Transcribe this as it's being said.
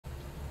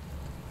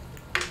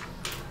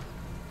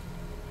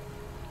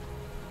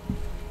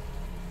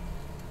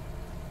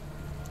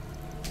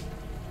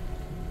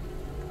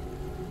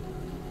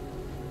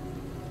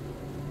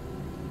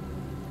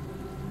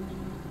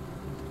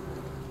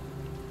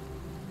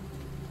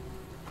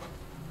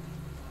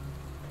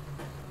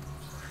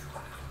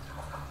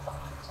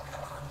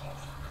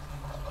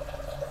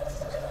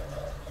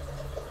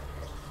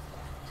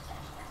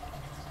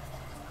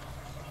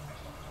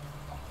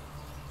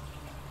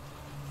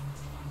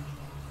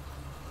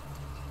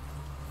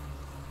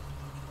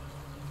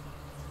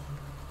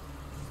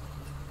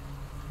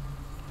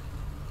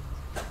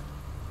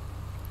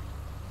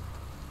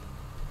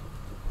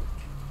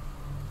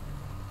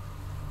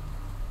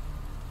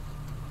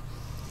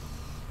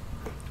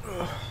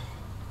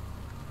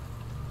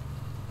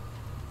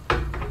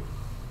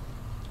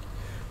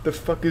The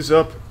fuck is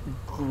up,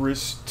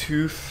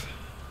 Gristooth?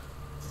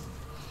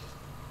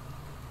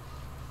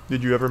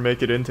 Did you ever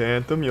make it into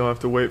Anthem? You'll have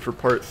to wait for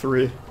part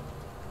 3.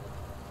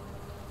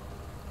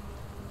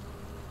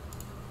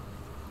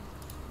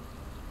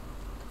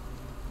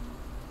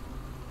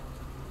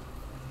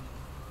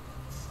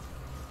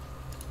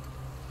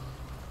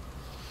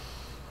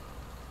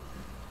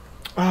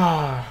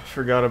 Ah,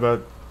 forgot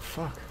about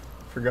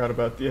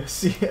the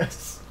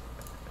SCS.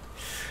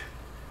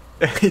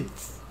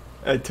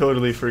 I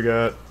totally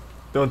forgot.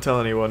 Don't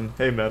tell anyone.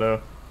 Hey,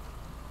 Meadow.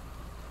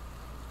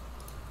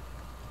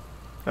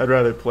 I'd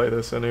rather play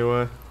this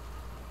anyway.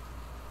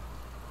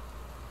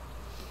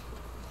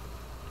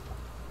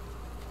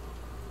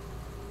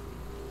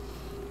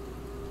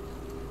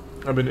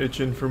 I've been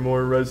itching for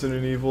more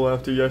Resident Evil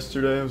after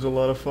yesterday. It was a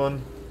lot of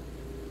fun.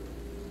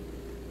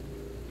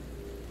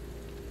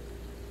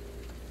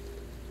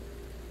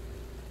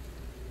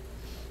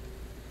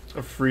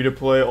 A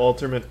free-to-play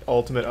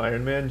ultimate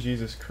Iron Man?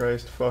 Jesus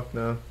Christ, fuck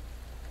no.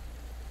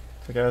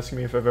 It's like asking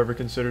me if I've ever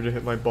considered to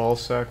hit my ball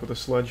sack with a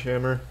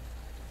sledgehammer.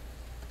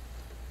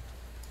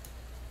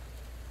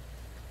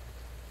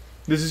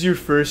 This is your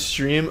first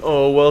stream?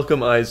 Oh,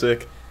 welcome,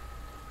 Isaac.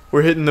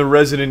 We're hitting the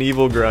Resident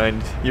Evil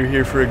grind. You're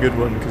here for a good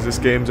one, because this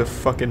game's a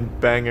fucking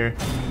banger.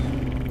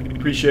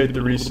 Appreciate the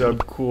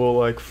resub, cool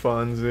like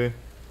Fonzie.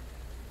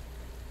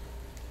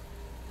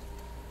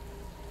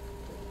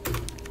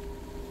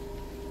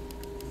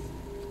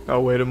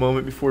 I'll wait a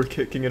moment before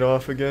kicking it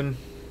off again.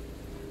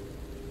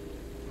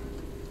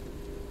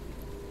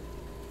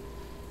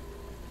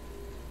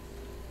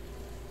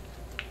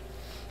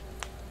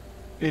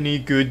 Any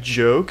good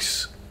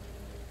jokes?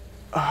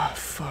 Ah,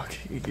 fuck.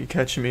 You're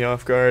catching me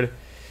off guard.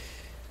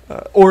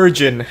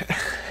 Origin.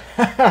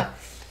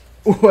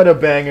 What a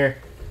banger.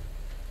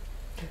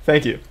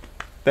 Thank you.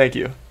 Thank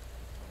you.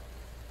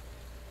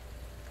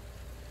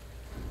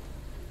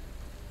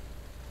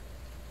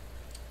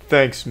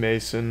 Thanks,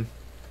 Mason.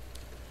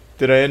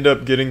 Did I end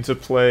up getting to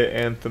play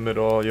Anthem at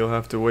all? You'll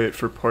have to wait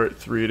for part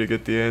 3 to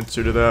get the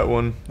answer to that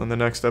one on the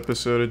next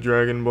episode of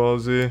Dragon Ball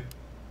Z.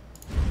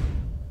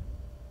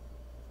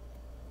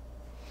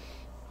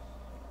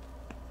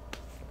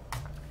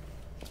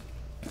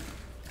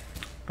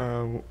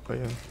 Oh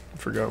yeah, I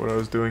forgot what I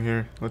was doing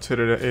here. Let's hit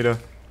it at Ada.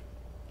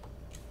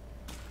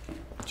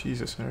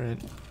 Jesus,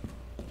 alright.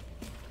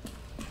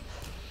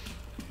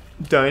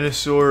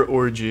 Dinosaur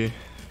orgy.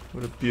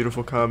 What a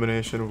beautiful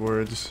combination of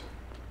words.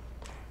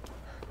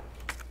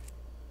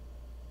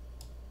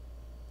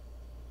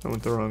 I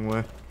went the wrong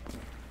way.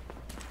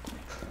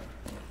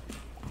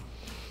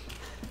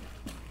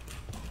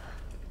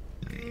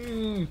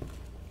 There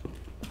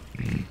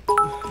we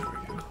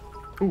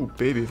go. Ooh,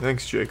 baby,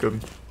 thanks,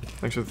 Jacob.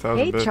 Thanks for the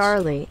 1,000 bits. Hey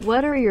Charlie,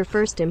 what are your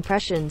first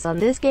impressions on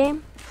this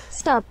game?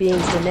 Stop being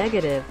so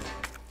negative.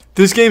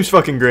 This game's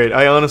fucking great.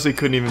 I honestly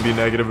couldn't even be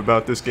negative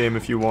about this game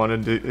if you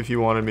wanted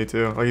me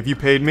to. Like, if you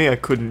paid me, I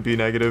couldn't be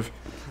negative.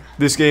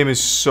 This game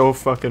is so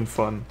fucking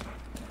fun.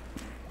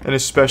 And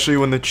especially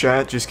when the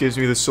chat just gives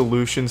me the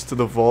solutions to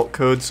the vault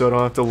code so I don't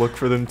have to look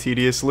for them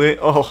tediously.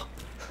 Oh,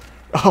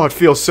 it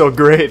feels so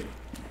great.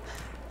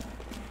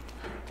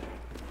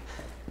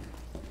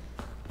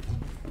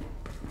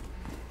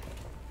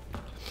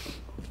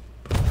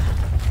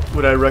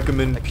 Would I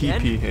recommend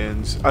pee-pee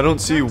hands? I don't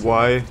see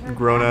why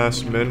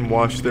grown-ass men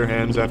wash their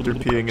hands after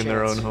peeing in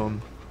their own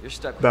home.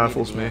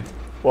 Baffles me.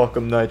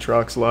 Welcome,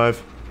 Nitrox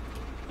Live.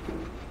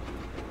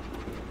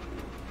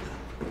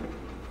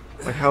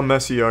 Like, how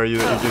messy are you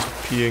that you're just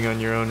peeing on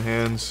your own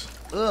hands?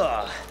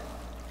 Ugh.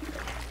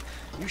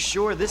 You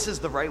sure this is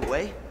the right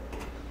way?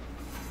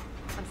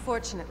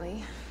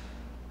 Unfortunately.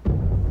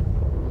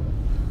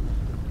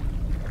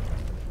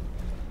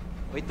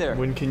 Wait there.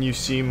 When can you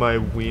see my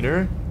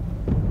wiener?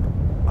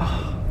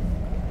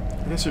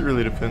 I guess it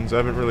really depends. I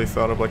haven't really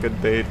thought of like a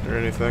date or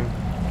anything.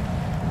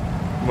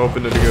 I'm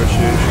open to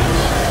negotiations.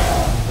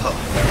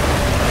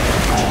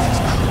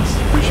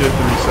 Appreciate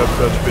the reset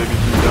touch, baby.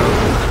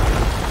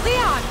 3000.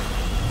 Leon!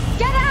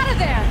 Get out of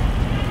there!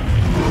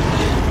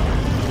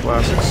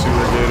 Classic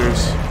sewer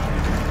gators.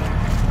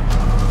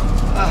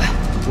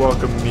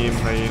 Welcome, meme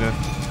hyena.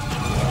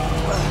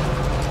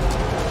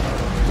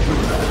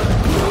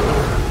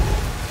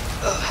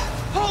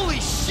 Holy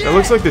shit! It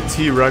looks like the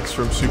T-Rex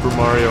from Super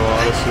Mario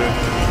Odyssey.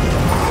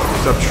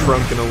 Just up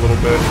shrunken a little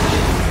bit.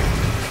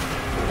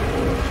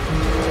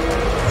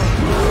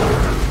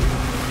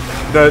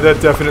 That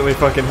definitely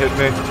fucking hit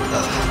me.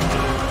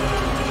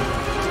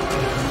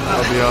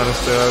 I'll be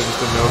honest, that was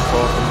just a no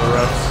call from the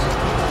refs.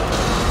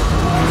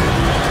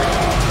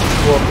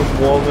 Welcome,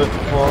 Walnut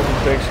Palm.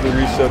 Thanks for the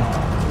resub,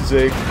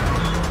 Zig.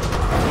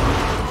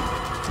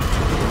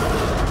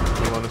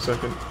 Hold on a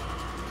second.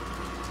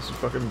 This is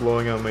fucking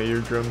blowing out my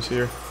eardrums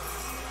here.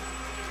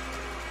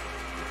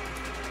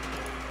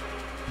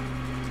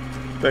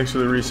 Thanks for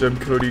the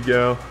resub, Cody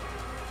Gao.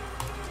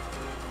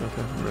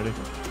 Okay, I'm ready.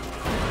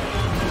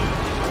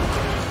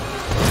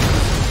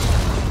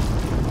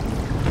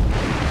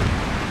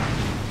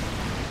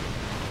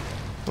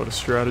 What a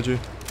strategy.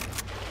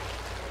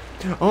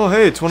 Oh,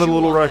 hey, it's one of the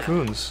little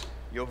raccoons.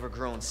 You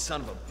overgrown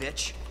son of a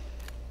bitch.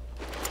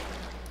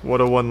 What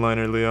a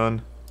one-liner,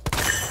 Leon.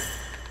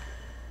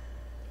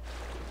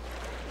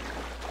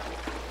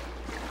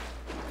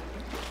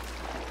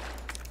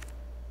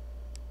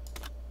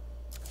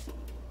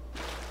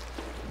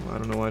 I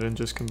don't know why I didn't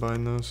just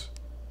combine those.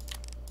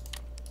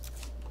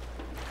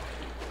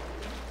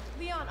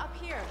 Leon, up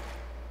here.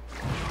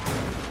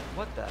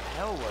 What the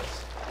hell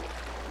was...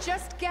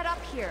 Just get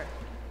up here.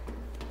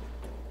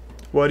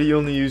 Why do you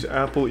only use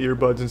Apple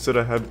earbuds instead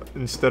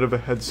of a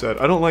headset?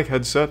 I don't like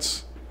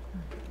headsets.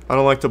 I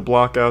don't like to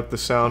block out the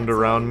sound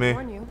around me.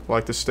 I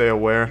like to stay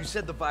aware. You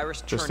said the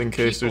virus Just turned in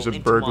case there's a people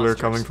into burglar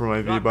monsters, coming for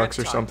my not V-Bucks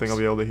or reptiles. something, I'll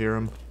be able to hear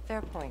him.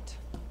 Fair point.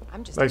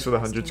 I'm just Thanks for the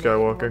 100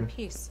 Skywalker.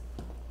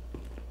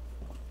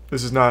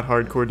 This is not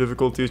hardcore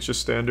difficulty, it's just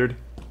standard.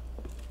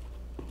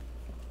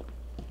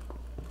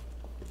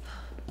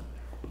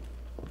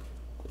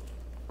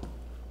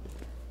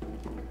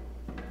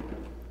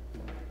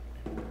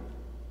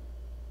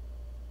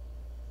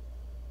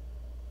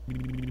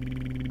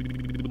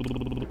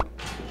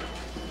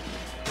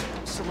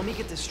 So let me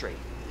get this straight.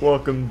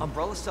 Welcome,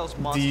 Umbrella sells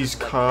D's monsters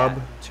like Cobb.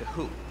 that to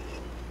who?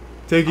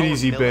 Take it Our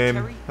easy,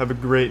 military? Bame. Have a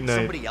great night.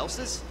 Somebody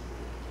else's?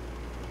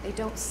 They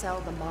don't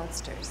sell the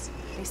monsters.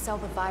 They sell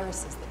the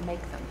viruses that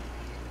make them.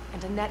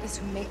 And Annette is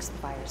who makes the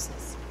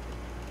viruses.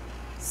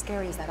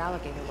 Scary as that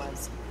alligator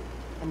was,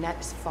 Annette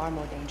is far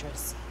more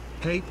dangerous.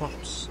 Hey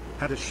Pops,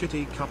 had a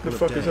shitty couple The of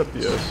fuck days. is up,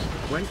 DS?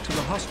 Went to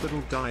the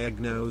hospital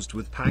diagnosed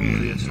with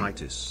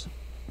pancreatitis.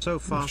 So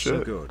far so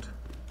shit. good.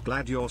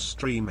 Glad you're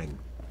streaming.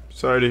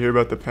 Sorry to hear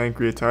about the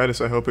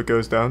pancreatitis. I hope it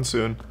goes down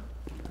soon.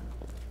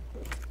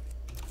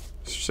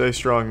 Stay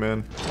strong,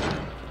 man.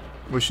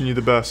 Wishing you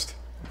the best.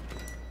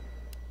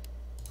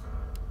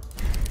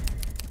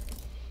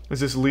 Is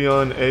this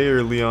Leon A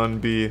or Leon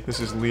B? This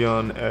is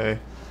Leon A,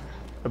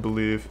 I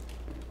believe.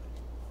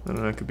 I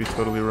don't know, I could be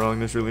totally wrong.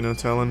 There's really no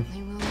telling.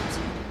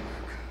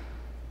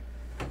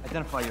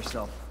 Identify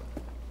yourself.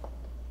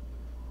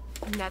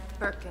 Annette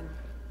Birkin.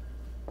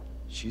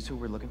 She's who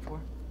we're looking for?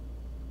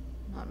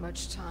 Not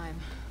much time.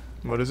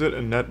 What is it?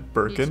 Annette Need to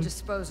Birkin?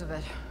 dispose of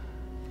it.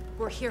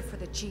 We're here for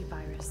the G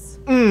virus.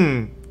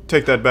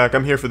 Take that back.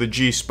 I'm here for the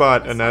G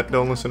spot, Annette.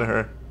 Don't listen to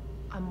her.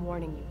 I'm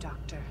warning you,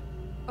 Doctor.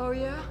 Oh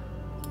yeah?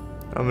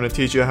 I'm gonna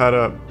teach you how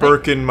to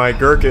Birkin my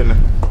gherkin.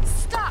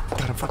 Stop!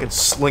 God, I'm fucking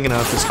slinging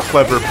out this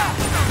clever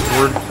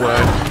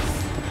wordplay.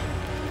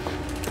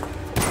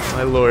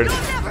 My lord. You'll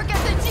never get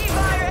the G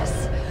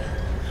virus!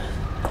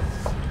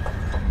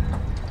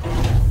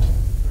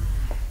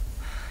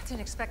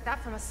 Didn't expect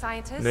that from a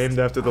scientist. Named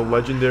after the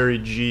legendary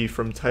G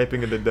from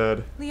Typing of the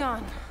Dead.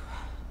 Leon.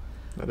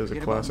 That is a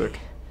Forget about classic. me.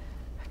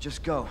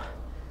 Just go.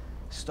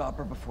 Stop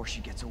her before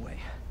she gets away.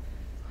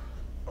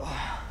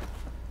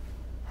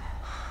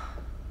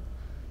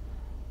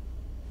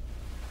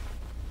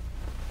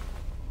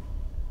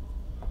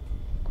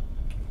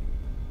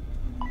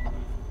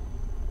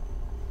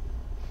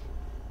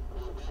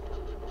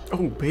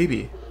 Oh,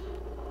 baby.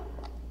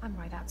 I'm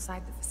right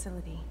outside the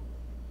facility,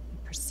 in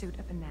pursuit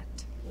of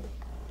Annette.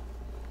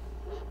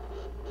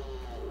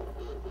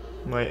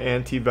 My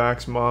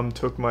anti-vax mom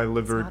took my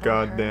liver, It's not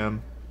on her.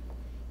 goddamn.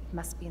 It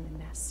must be in the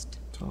nest.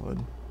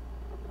 Solid.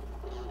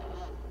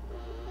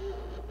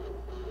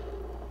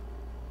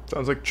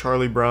 Sounds like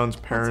Charlie Brown's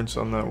parents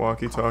on that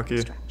walkie-talkie.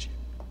 Extraction.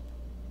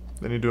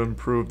 They need to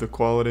improve the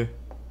quality.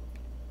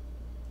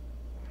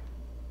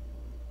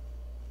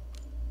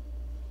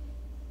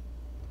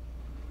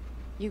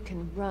 You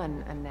can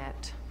run,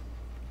 Annette,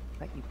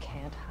 but you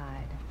can't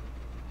hide.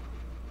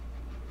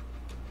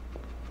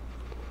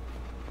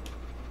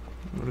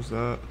 What is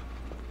that?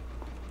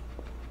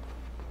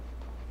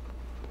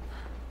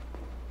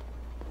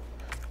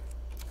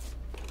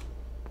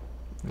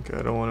 Okay,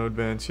 I don't want to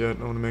advance yet.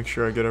 I want to make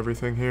sure I get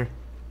everything here.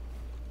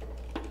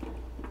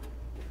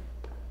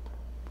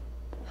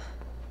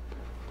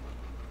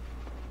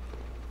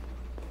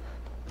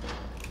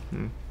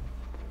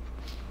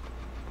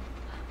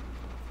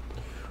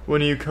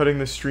 When are you cutting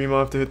the stream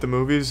off to hit the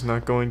movies?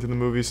 Not going to the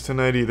movies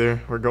tonight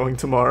either. We're going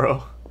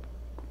tomorrow.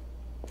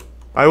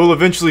 I will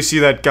eventually see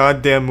that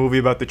goddamn movie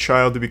about the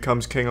child who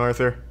becomes King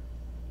Arthur.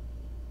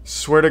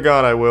 Swear to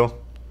God I will.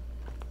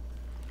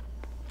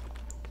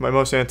 My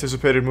most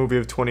anticipated movie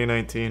of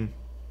 2019.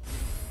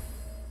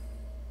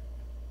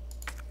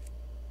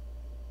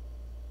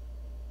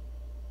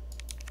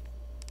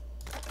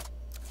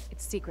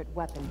 It's secret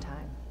weapon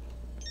time.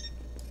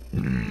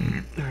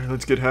 Alright,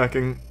 let's get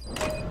hacking.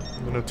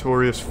 The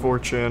notorious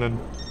 4chan and...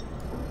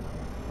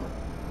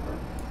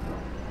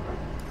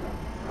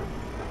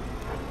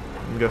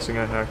 I'm guessing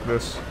I hacked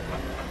this.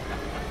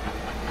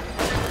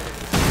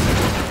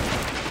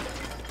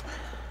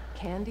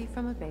 Candy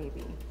from a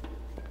baby.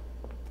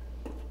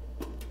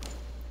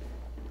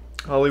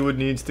 Hollywood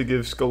needs to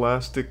give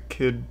Scholastic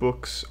Kid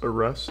books a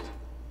rest.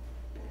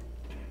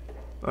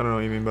 I don't know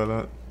what you mean by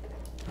that.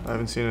 I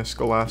haven't seen a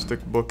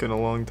Scholastic book in a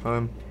long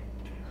time.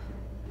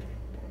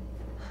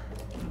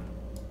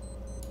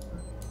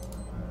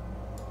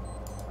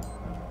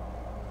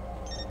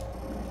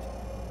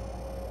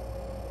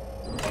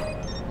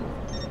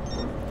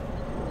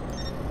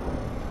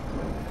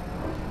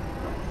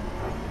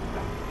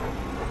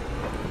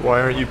 Why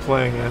aren't you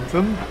playing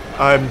Anthem?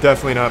 I'm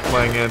definitely not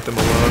playing Anthem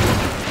alone.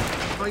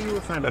 Are you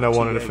a fan And I of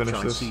wanted to finish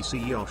this.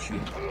 THICC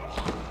Yoshi?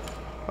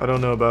 I don't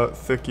know about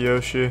Thick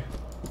Yoshi,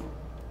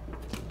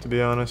 to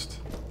be honest.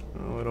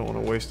 Oh, I don't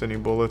want to waste any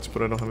bullets,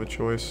 but I don't have a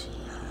choice.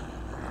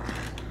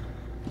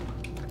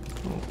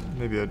 Oh,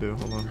 maybe I do.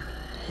 Hold on.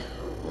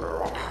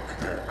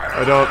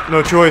 I don't.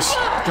 No choice.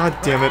 God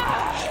damn it.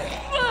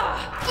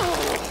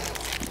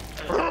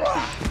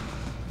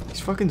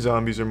 These fucking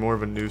zombies are more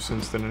of a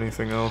nuisance than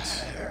anything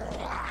else.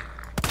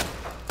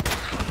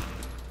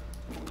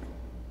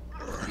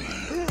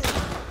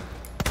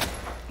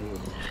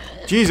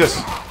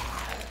 Jesus!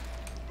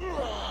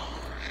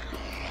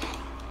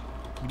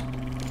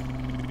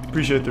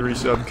 Appreciate the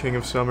resub, King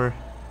of Summer.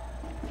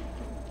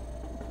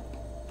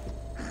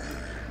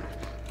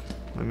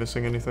 Am I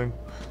missing anything?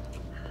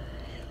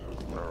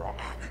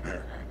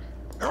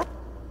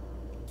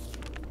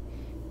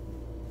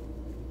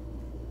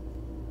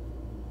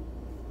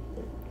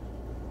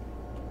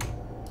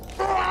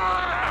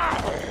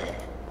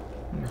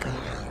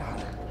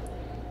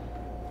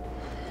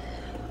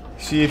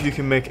 See if you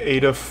can make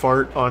Ada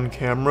fart on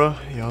camera.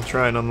 Yeah, I'll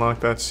try and unlock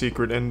that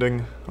secret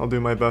ending. I'll do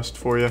my best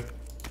for you.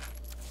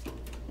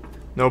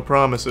 No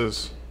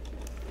promises.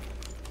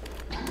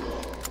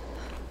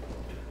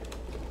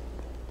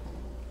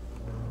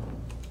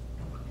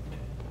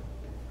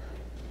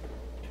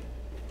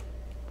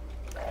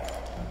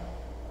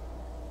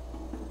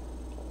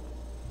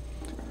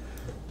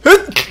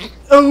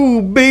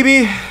 Oh,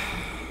 baby!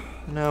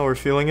 Now we're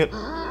feeling it.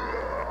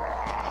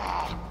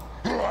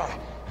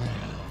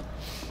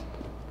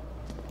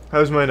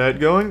 How's my night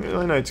going?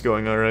 My night's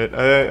going alright.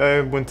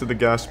 I went to the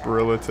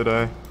Gasparilla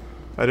today.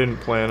 I didn't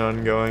plan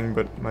on going,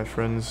 but my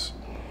friends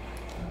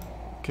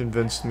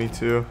convinced me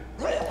to.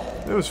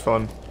 It was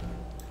fun.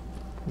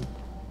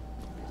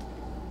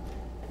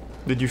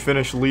 Did you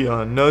finish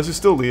Leon? No, this is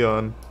still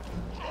Leon.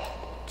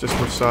 Just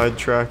for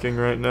sidetracking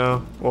right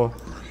now. Well,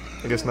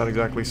 I guess not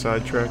exactly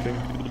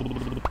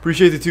sidetracking.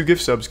 Appreciate the 2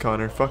 gift subs,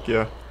 Connor. Fuck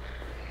yeah.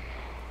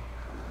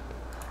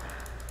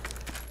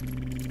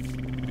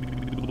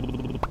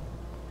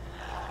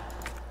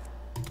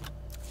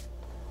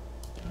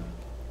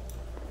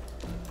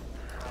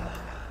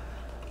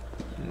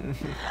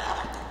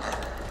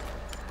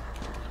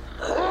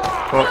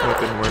 Oh, that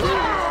didn't work.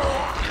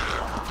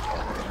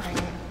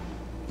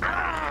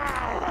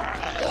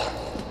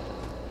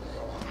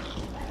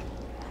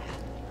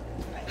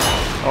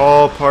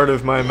 All part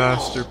of my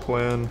master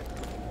plan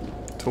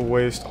to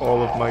waste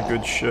all of my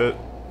good shit.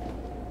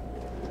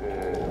 How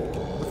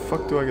the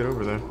fuck do I get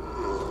over there?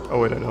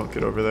 Oh wait, I don't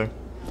get over there.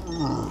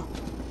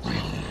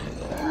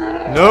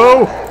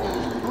 No!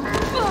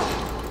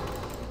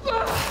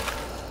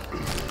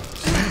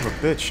 Son of a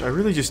bitch, I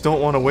really just don't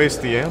want to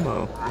waste the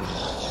ammo.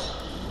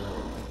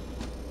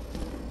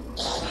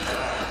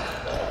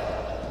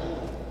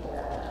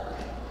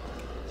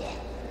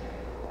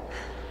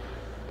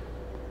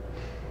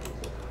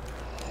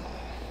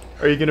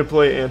 Are you gonna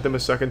play Anthem a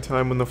second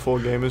time when the full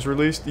game is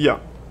released? Yeah.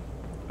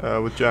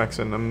 With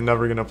Jackson. I'm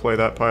never gonna play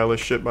that pile of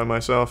shit by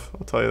myself.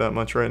 I'll tell you that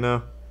much right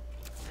now.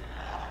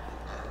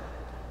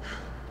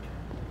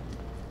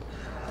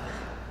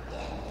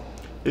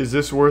 Is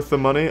this worth the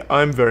money?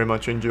 I'm very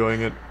much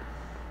enjoying it.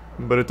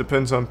 But it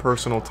depends on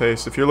personal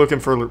taste. If you're looking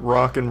for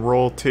rock and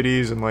roll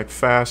titties and like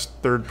fast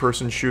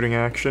third-person shooting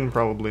action,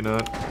 probably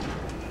not.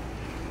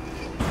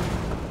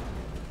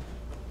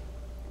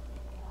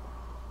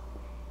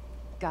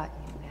 Got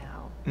you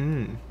now.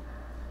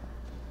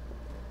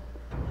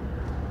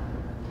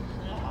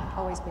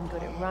 Always been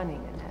good at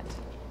running, Annette.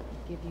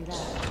 Give you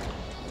that.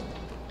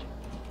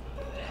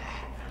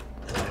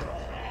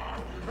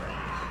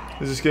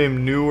 Is this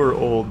game new or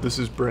old? This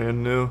is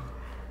brand new.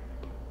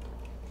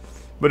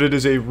 But it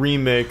is a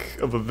remake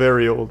of a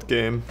very old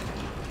game.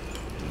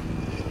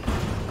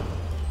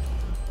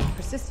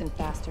 Persistent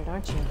bastard,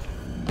 aren't you?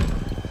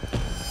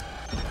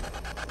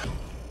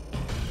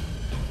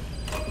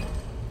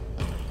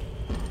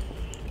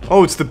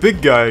 Oh, it's the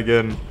big guy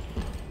again.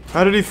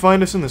 How did he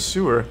find us in the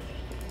sewer?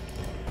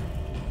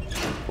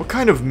 What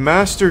kind of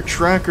master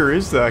tracker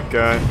is that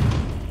guy?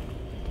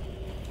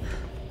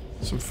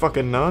 Some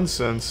fucking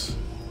nonsense.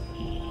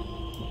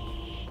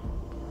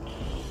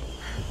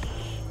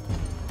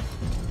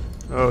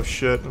 Oh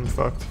shit, I'm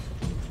fucked.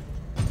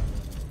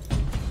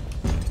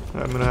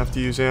 I'm gonna have to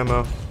use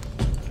ammo.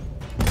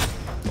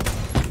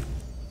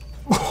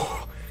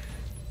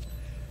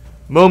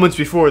 Moments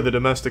before the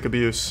domestic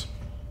abuse.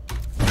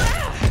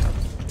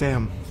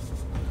 Damn.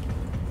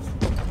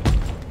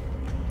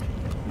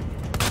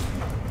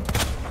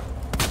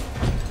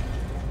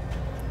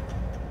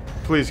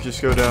 Please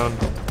just go down.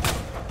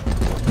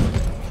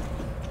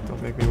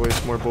 Don't make me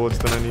waste more bullets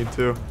than I need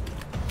to.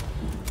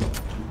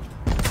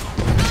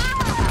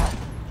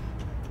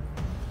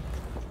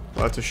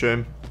 Well, that's a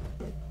shame.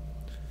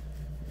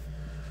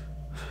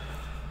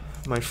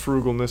 My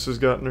frugalness has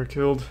gotten her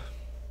killed.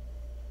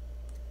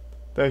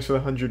 Thanks for the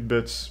 100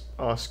 bits,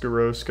 Oscar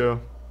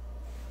Roscoe.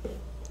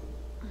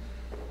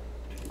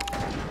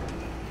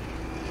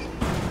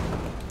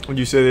 Would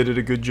you say they did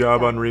a good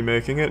job on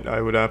remaking it? I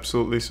would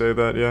absolutely say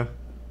that, yeah.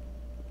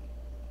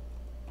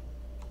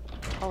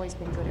 Always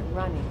been good at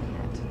running,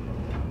 Annette.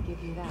 I'll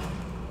give you that.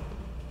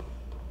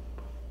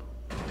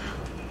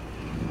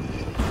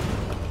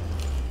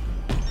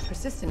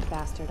 Persistent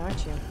bastard,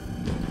 aren't you?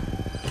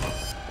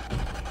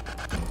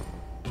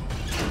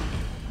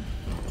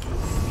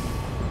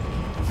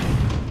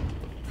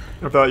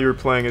 I thought you were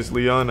playing as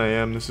Leon. I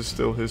am. This is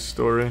still his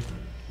story.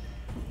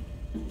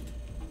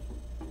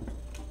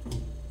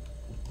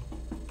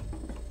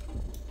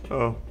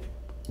 Oh.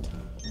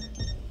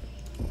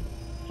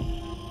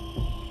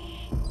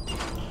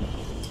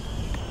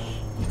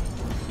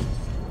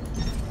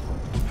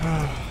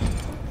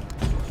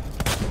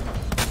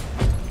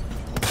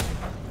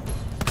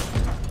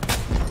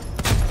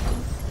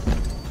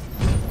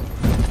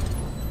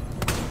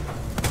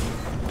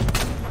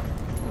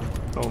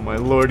 Oh my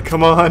lord,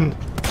 come on!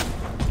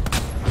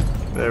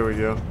 There we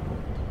go.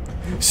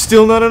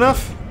 Still not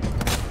enough?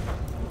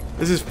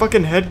 Is his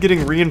fucking head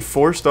getting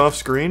reinforced off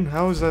screen?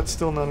 How is that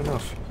still not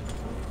enough?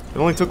 It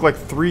only took like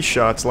 3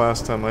 shots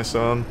last time I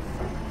saw him.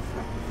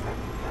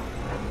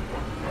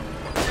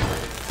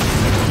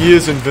 He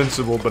is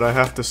invincible, but I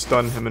have to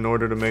stun him in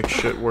order to make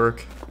shit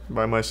work.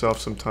 Buy myself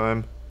some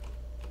time.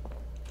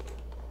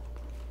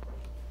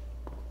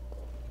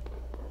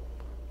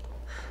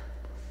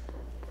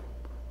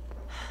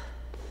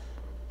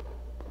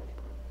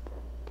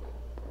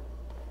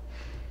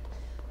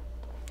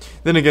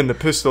 Then again, the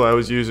pistol I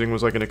was using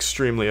was like an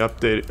extremely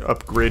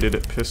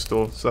upgraded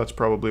pistol, so that's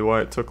probably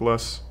why it took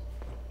less.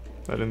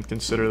 I didn't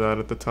consider that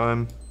at the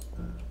time.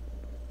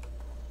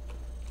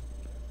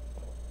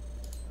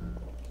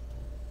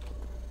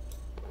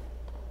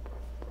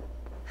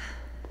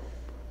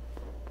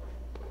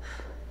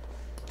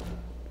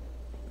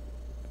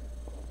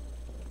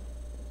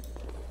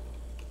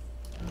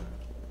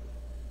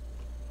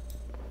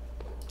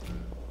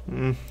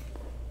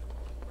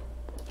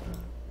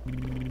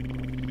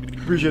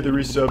 Appreciate the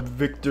resub,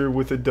 Victor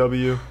with a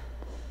W.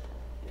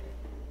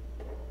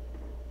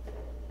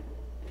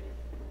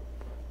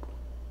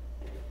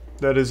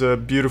 That is a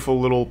beautiful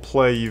little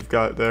play you've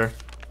got there.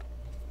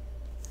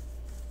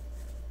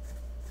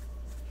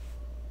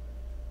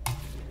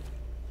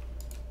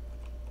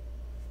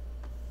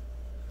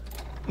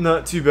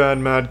 Not too bad,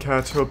 Mad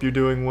Cats. Hope you're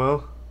doing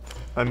well.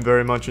 I'm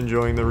very much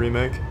enjoying the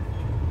remake.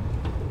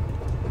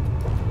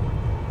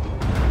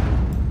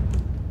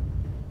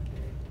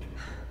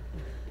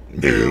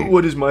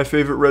 What is my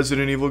favorite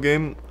Resident Evil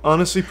game?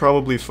 Honestly,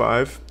 probably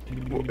 5.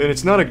 And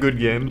it's not a good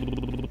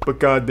game, but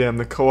goddamn,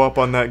 the co-op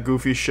on that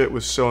goofy shit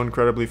was so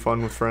incredibly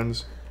fun with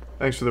friends.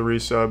 Thanks for the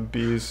resub,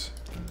 bees.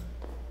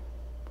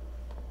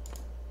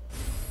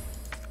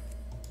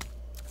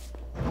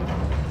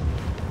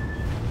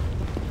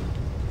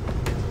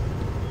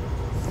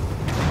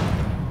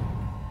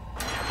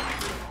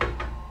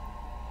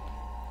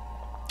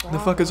 The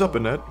fuck is up,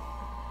 Annette?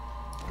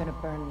 Gonna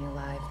burn me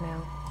alive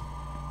now.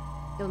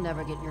 You'll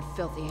never get your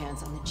filthy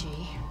hands on the G.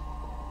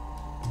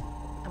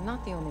 I'm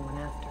not the only one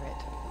after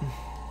it.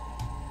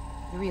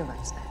 You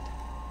realize that?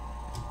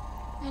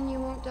 And you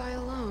won't die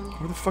alone.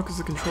 Where the fuck is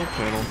the control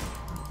panel?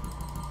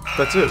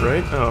 That's it,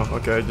 right? Oh,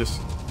 okay, I just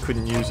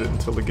couldn't use it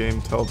until the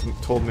game told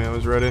me I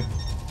was ready.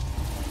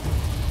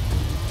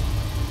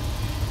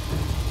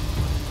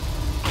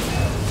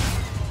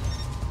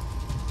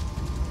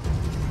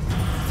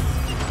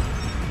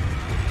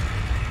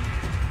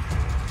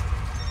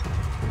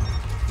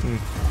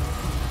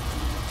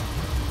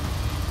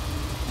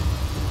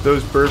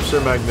 Those burps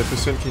are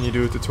magnificent. Can you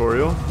do a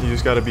tutorial? You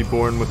just gotta be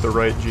born with the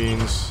right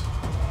genes.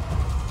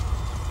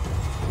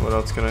 What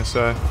else can I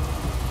say?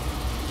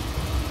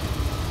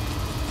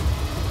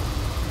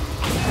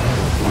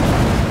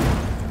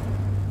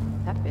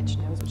 That bitch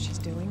knows what she's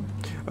doing.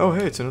 Oh,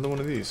 hey, it's another one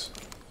of these.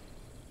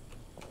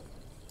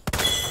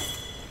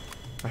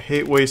 I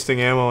hate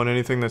wasting ammo on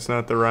anything that's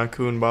not the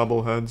raccoon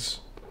bobbleheads.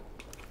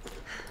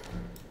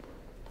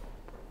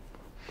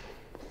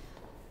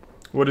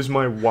 What is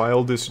my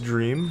wildest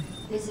dream?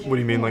 What do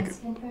you mean, like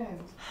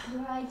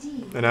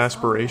an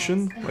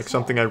aspiration? Like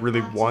something I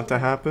really want to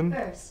happen?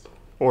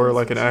 Or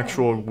like an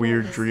actual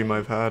weird dream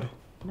I've had?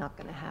 Not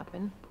gonna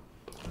happen.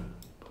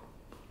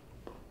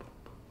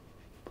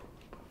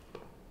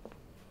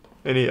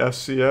 Any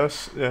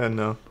FCS? Yeah,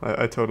 no.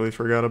 I totally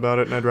forgot about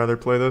it and I'd rather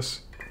play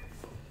this.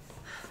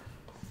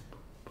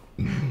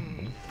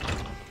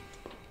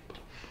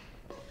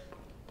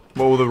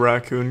 What will the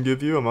raccoon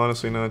give you? I'm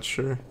honestly not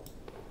sure.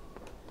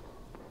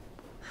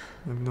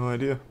 I have no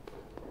idea.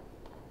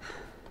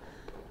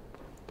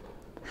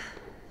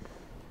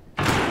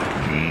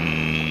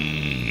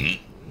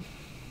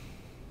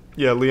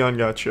 Yeah, Leon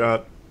got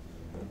shot.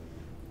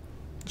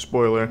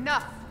 Spoiler.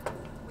 Enough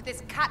with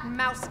this cat and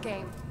mouse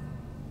game.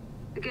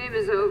 The game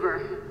is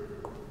over.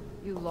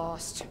 You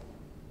lost.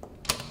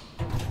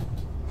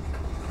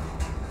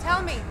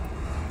 Tell me,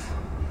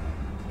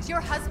 is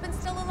your husband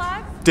still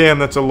alive? Damn,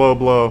 that's a low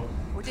blow.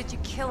 Or did you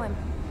kill him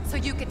so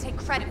you could take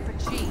credit for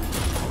G?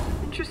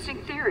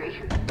 Interesting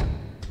theory.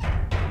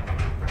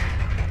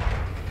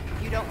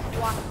 You don't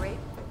cooperate,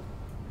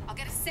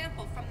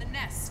 the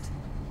nest.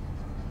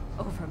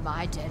 Over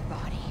my dead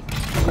body.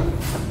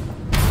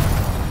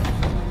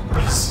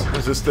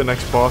 Is this the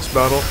next boss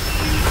battle?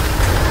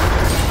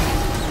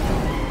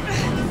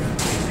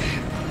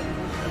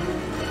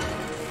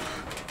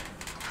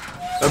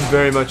 I'm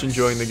very much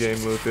enjoying the game,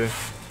 Loopy.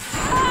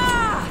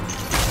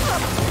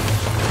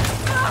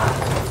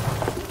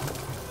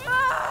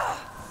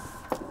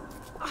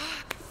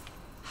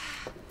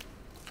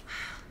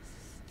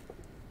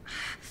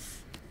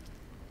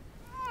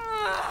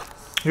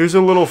 Here's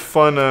a little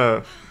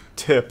fun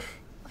tip.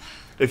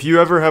 If you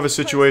ever have a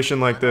situation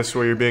like this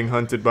where you're being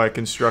hunted by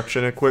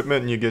construction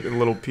equipment and you get a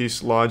little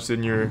piece lodged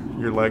in your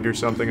leg or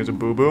something as a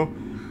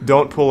boo-boo,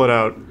 don't pull it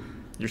out.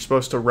 You're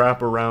supposed to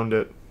wrap around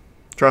it.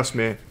 Trust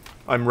me,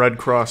 I'm Red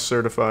Cross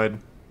certified.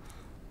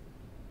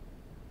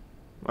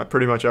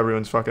 Pretty much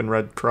everyone's fucking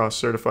Red Cross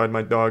certified.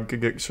 My dog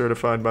could get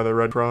certified by the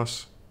Red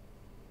Cross.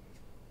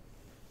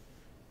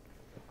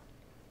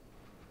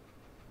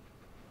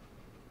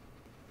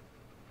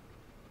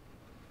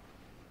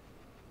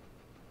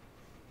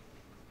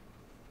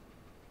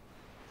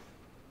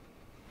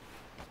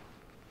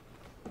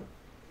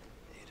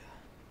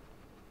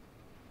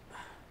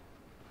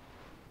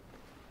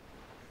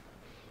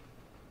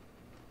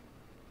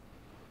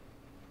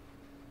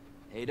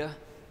 Ada?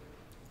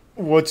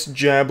 What's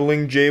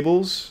jabbling,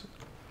 Jables?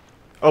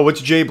 Oh,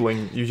 what's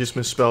jabling? You just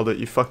misspelled it.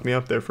 You fucked me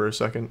up there for a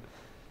second.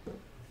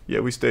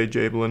 Yeah, we stay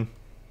jabling.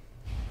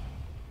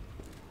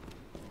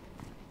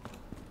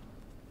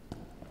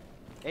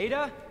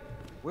 Ada?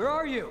 Where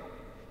are you?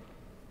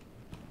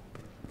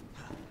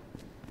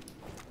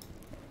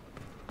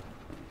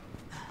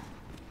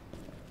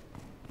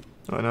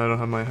 Oh, and I don't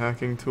have my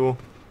hacking tool.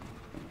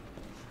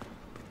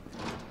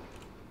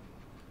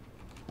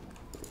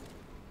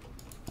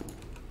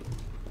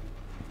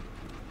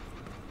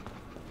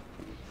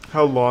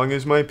 How long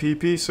is my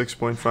PP?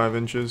 6.5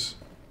 inches.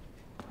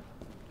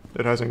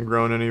 It hasn't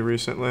grown any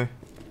recently.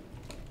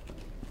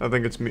 I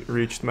think it's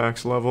reached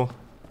max level.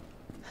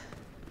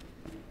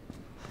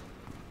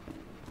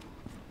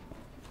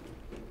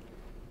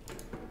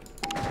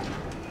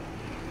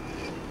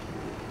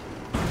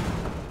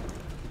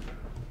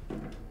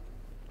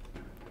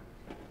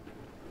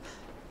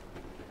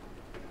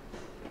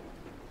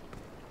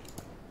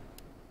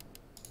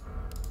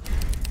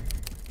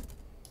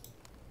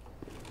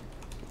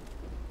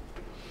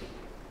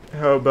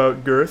 How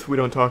about girth? We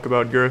don't talk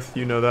about girth,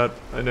 you know that.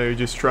 I know you're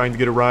just trying to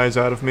get a rise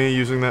out of me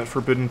using that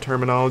forbidden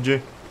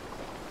terminology.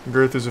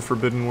 Girth is a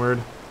forbidden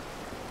word.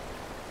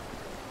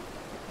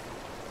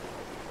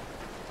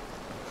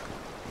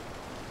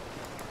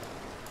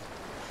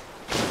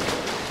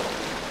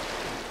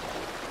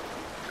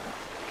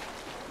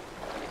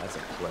 That's a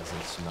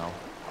pleasant smell.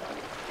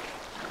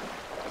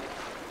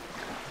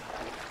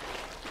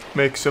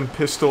 Make some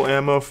pistol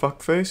ammo,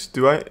 fuckface.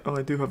 Do I? Oh,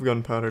 I do have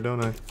gunpowder,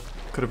 don't I?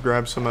 Could have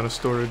grabbed some out of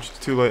storage. It's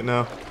too late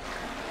now.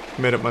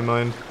 Made up my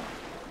mind.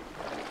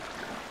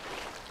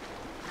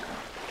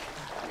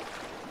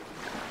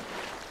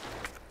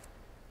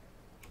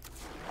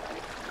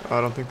 I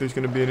don't think there's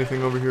gonna be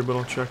anything over here, but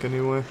I'll check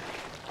anyway.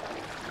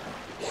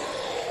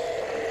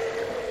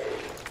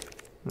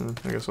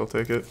 I guess I'll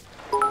take it.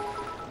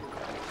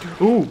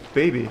 Ooh,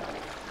 baby.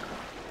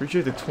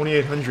 Appreciate the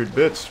 2,800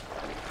 bits.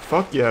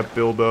 Fuck yeah,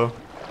 Bilbo.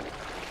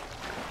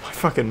 My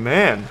fucking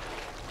man.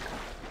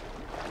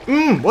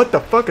 What the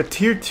fuck? A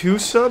tier 2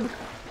 sub?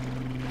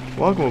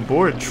 Welcome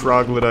aboard,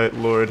 Troglodyte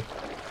Lord.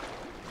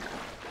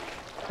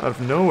 Out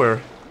of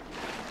nowhere.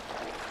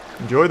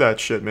 Enjoy that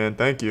shit, man.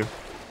 Thank you.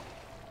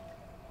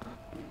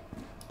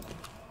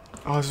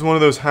 Oh, this is one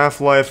of those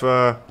Half-Life,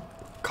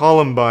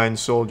 Columbine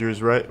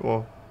soldiers, right?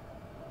 Well,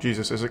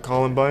 Jesus, is it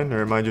Columbine?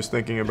 Or am I just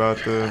thinking about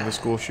the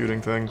school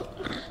shooting thing?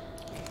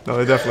 No,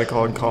 they definitely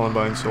call it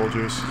Columbine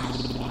soldiers.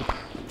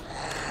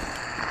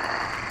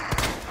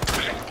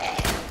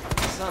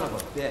 Son of a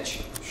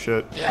bitch.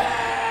 Shit.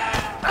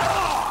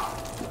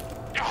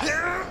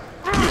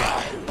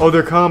 Oh,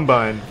 they're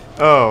Combine.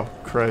 Oh,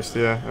 Christ,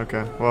 yeah,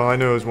 okay. Well, I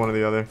knew it was one or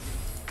the other.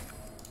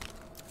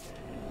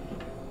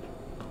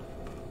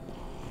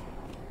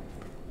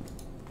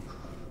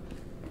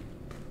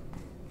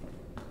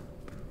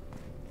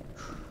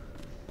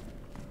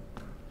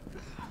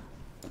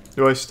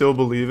 Do I still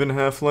believe in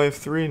Half-Life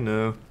 3?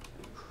 No.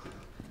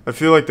 I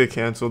feel like they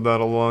canceled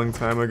that a long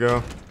time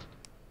ago.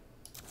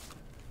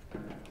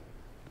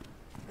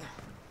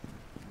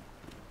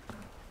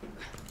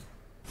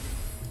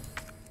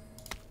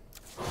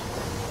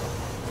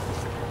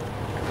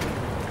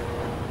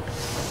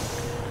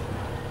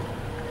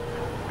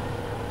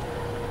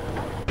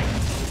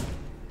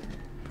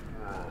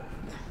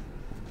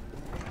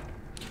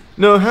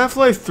 No,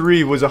 Half-Life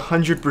 3 was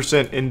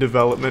 100% in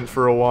development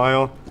for a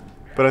while,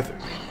 but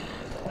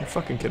you're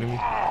fucking kidding me.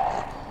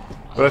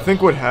 But I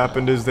think what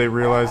happened is they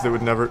realized it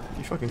would never...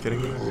 You fucking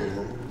kidding me?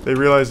 They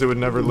realized it would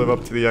never live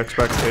up to the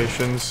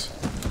expectations,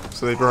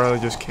 so they probably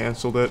just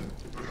canceled it.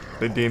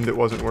 They deemed it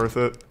wasn't worth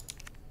it.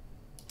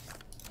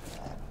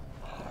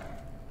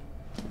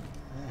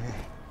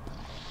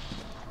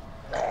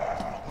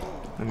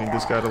 I need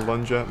this guy to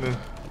lunge at me.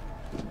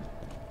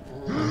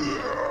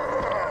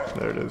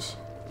 There it is.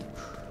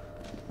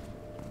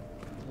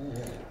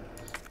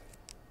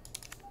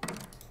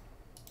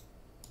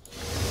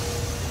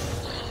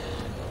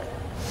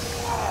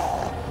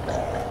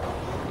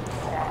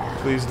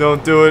 Please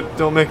don't do it.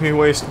 Don't make me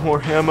waste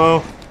more ammo.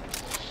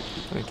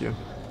 Thank you.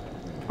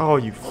 Oh,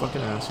 you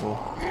fucking asshole.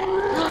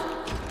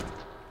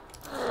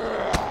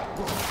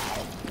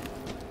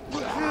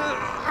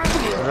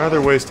 I'd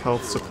rather waste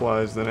health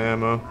supplies than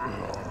ammo.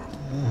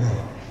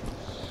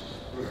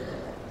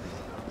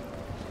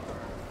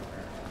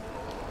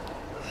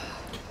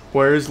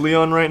 Where is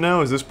Leon right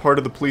now? Is this part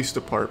of the police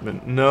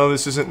department? No,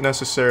 this isn't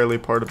necessarily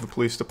part of the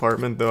police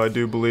department, though I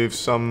do believe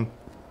some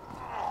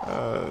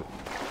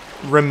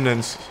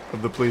remnants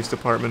of the police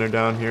department are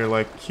down here,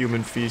 like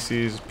human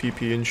feces,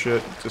 PP and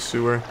shit. It's a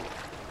sewer.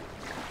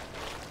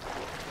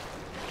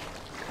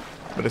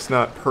 But it's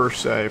not per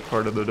se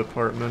part of the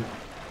department.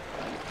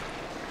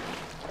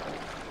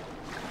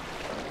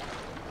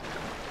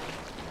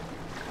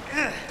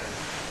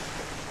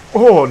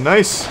 Oh,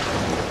 nice!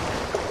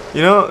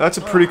 You know, that's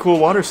a pretty cool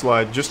water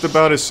slide. Just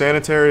about as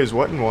sanitary as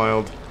Wet n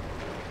Wild.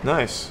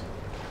 Nice.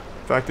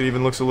 In fact, it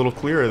even looks a little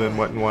clearer than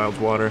Wet n Wild's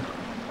water.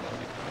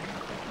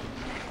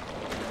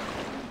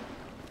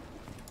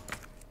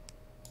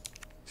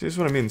 See, this is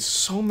what I mean.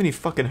 So many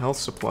fucking health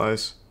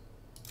supplies.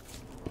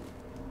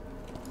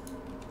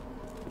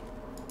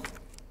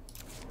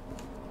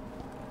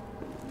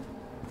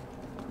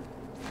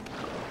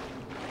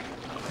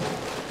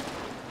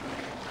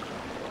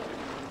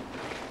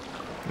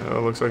 Oh,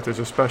 looks like there's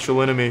a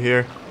special enemy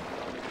here.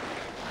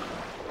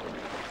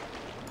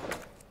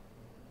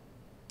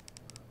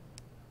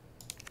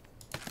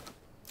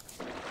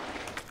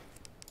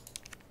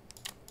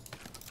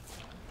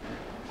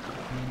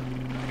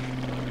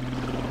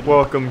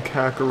 Welcome,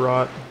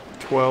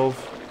 Kakarot12.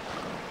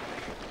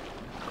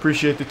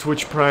 Appreciate the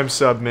Twitch Prime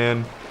sub,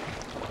 man.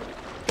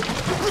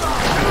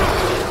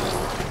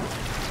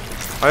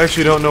 I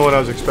actually don't know what I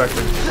was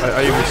expecting.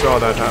 I even saw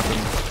that happen.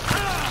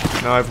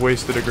 Now I've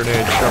wasted a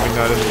grenade shoving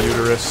that in the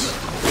uterus.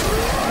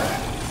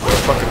 What a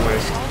fucking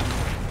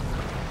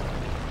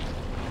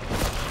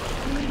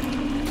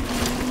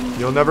waste.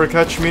 You'll never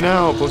catch me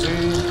now, pussy.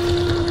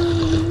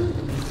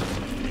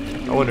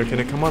 I wonder, can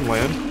it come on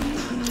land?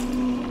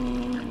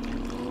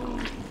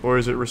 Or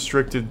is it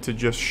restricted to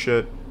just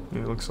shit?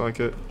 Yeah, it looks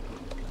like it.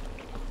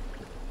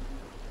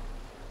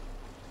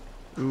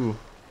 Ooh.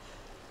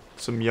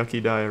 Some yucky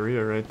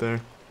diarrhea right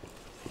there.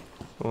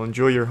 Well,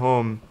 enjoy your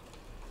home.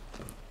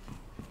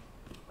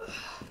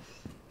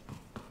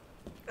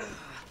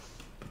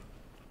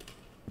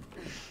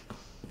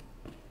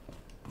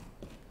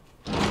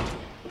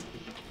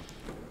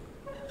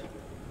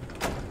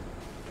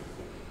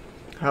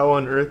 How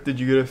on earth did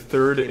you get a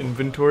third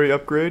inventory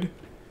upgrade?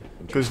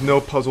 Because no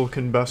puzzle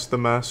can best the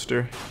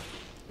master.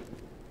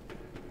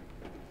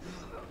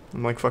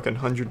 I'm like fucking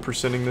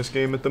 100%ing this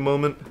game at the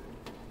moment.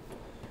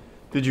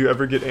 Did you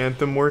ever get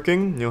Anthem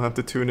working? You'll have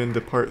to tune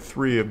into part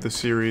 3 of the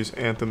series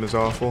Anthem is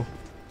Awful.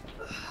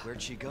 Where'd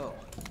she go?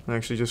 I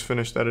actually just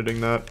finished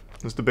editing that.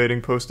 I was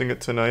debating posting it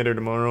tonight or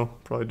tomorrow.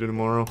 Probably do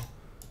tomorrow.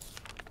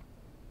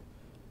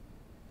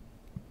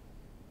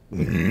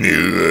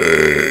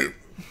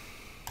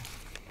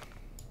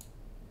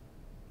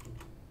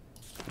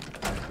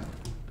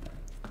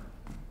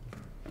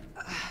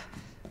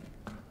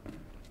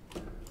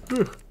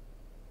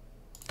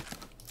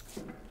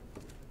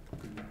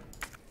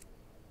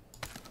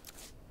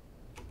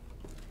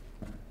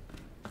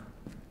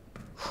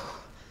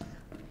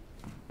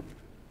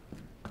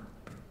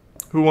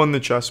 Who won the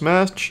chess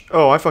match?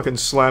 Oh, I fucking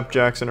slapped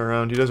Jackson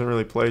around. He doesn't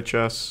really play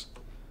chess.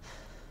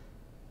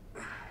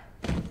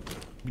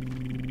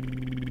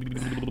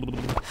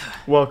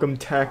 Welcome,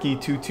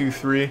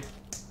 Tacky223.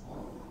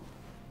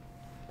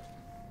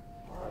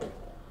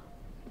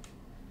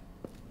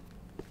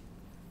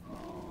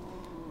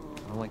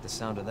 I don't like the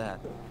sound of that.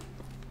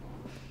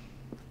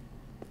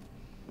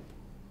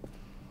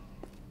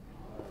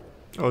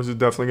 Oh, this is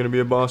definitely gonna be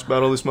a boss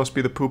battle. This must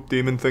be the poop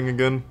demon thing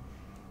again.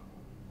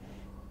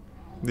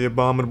 The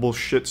abominable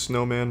shit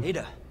snowman.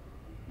 Ada.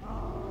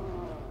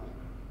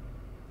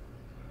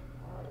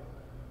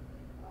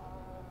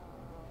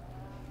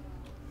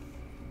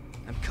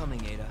 I'm coming,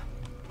 Ada.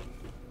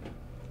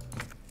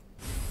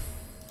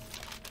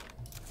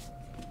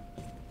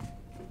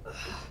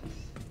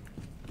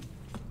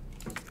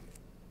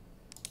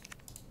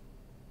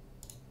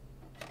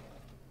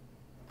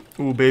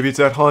 Ooh, baby, it's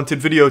that haunted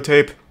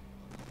videotape.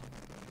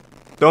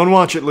 Don't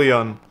watch it,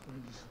 Leon.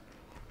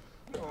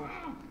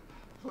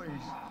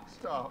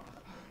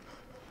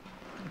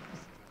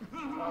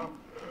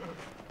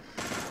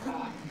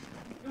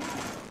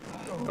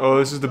 Oh,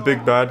 this is the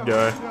big bad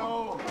guy.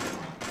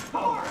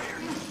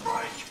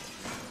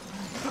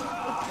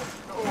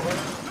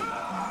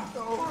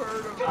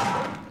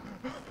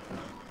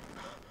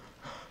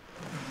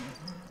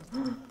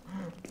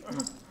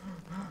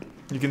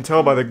 You can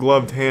tell by the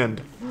gloved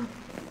hand.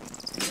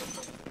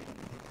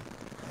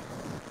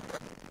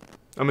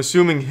 I'm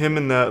assuming him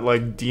and that,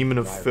 like, demon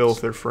of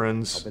filth are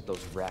friends. I'll bet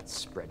those rats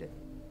spread it.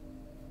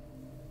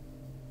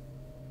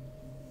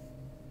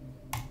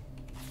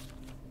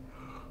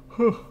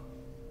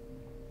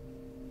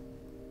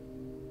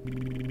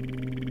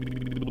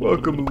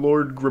 Welcome,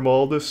 Lord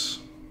Grimaldus.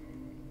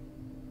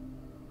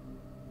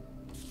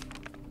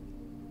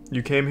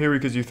 You came here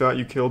because you thought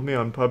you killed me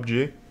on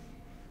PUBG?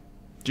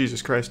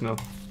 Jesus Christ, no.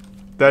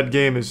 That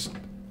game is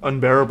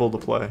unbearable to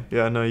play.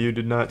 Yeah, no, you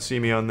did not see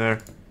me on there.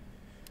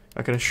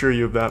 I can assure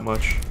you of that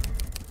much.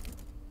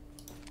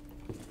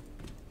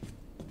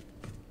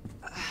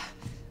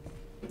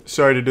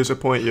 Sorry to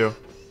disappoint you.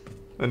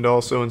 And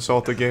also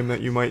insult a game that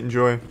you might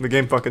enjoy. The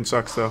game fucking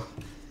sucks, though.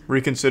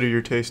 Reconsider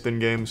your taste in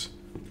games.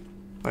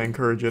 I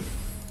encourage it.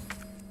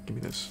 Give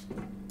me this.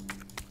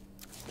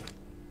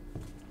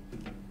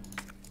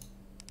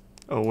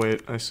 Oh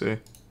wait, I see.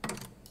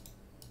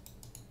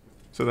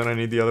 So then I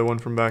need the other one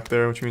from back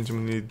there, which means I'm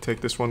gonna need to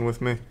take this one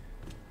with me.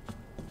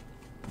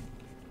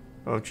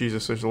 Oh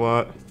Jesus, there's a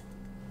lot.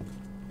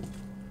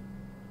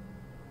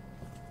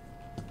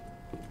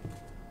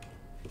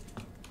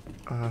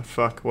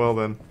 Fuck, well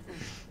then.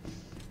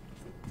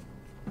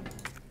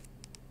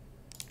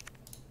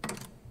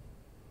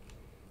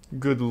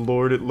 Good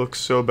lord, it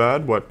looks so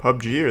bad. What,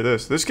 PUBG or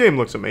this? This game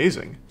looks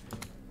amazing.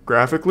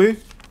 Graphically,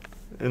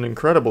 an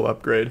incredible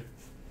upgrade.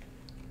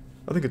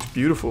 I think it's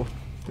beautiful,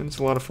 and it's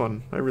a lot of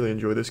fun. I really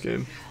enjoy this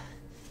game.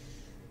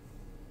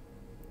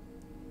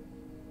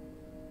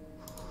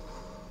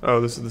 Oh,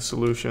 this is the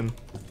solution.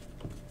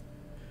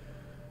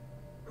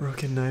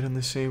 Rook and knight on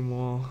the same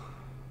wall.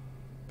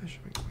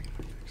 Bishop and queen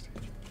for next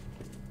stage.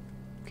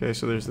 Okay,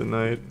 so there's the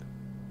knight.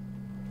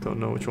 Don't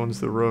know which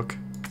one's the rook.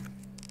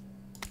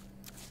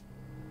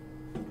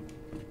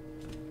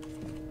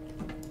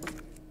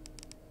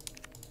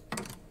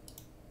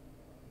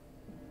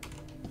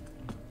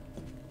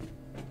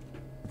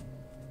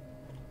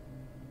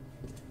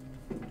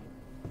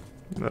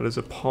 That is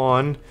a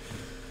pawn.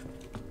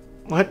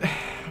 What?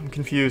 I'm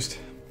confused.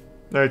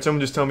 Alright,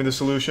 someone just tell me the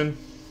solution.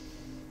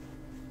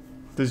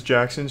 Does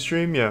Jackson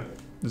stream? Yeah.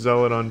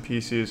 Zealot on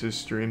PC is his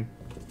stream.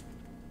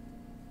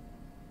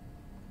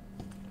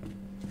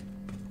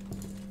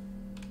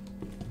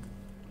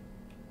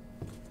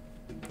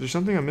 Is there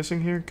something I'm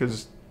missing here?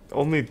 Because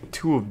only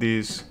 2 of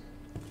these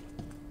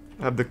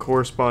have the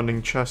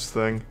corresponding chess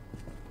thing.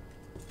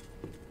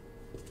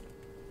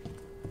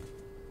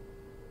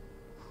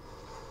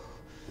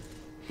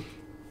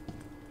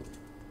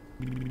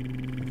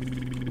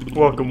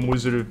 Welcome,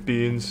 Wizard of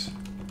Beans.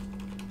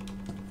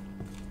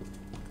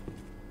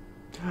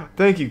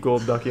 Thank you,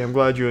 Gold Ducky. I'm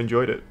glad you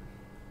enjoyed it.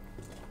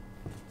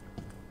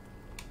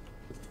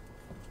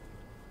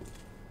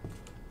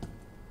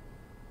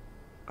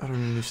 I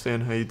don't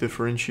understand how you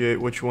differentiate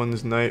which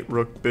one's knight,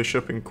 rook,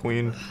 bishop, and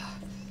queen.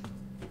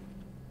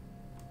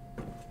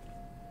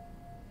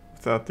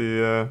 Without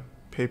the,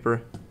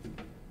 paper.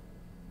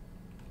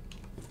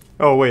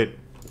 Oh, wait.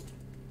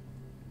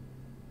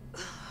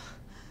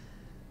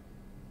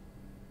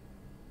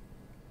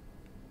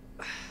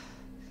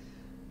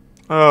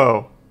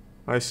 Oh,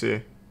 I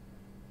see.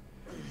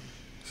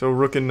 So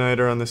rook and knight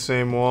are on the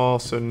same wall,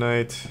 so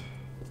knight,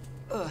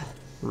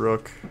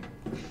 rook.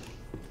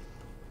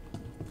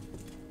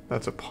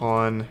 That's a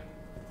pawn.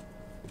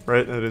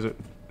 Right? That is a...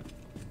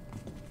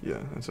 Yeah,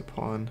 that's a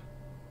pawn.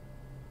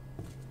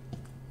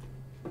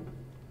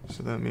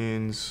 So that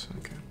means...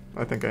 Okay,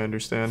 I think I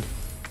understand.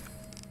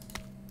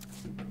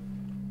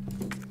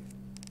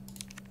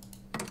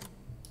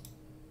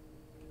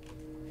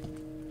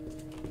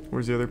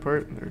 Where's the other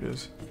part? There it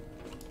is.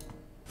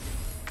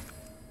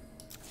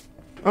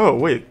 Oh,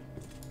 wait.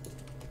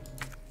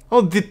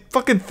 Oh, the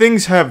fucking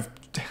things have...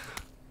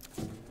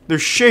 They're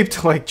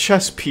shaped like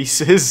chess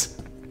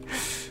pieces.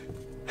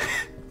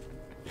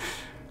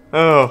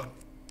 Oh.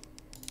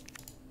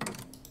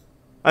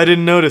 I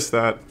didn't notice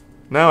that.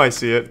 Now I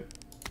see it.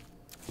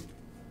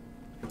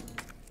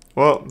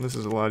 Well, this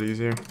is a lot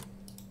easier.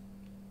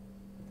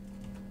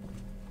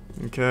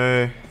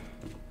 Okay.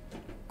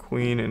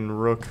 Queen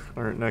and rook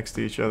aren't next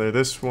to each other.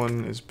 This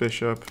one is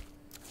bishop.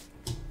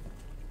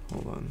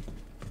 Hold on.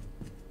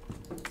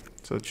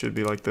 So it should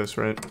be like this,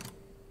 right?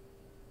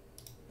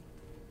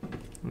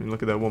 Let me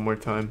look at that one more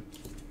time.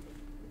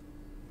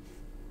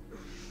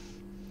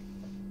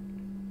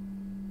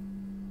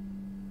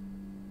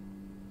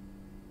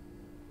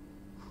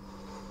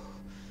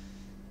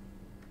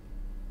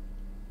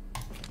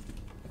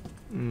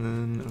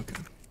 And then,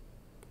 okay.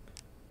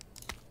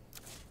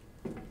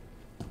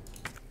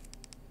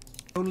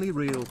 Only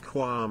real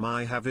qualm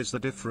I have is the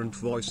different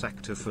voice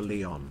actor for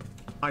Leon.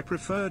 I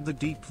preferred the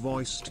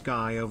deep-voiced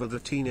guy over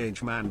the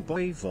teenage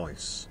man-boy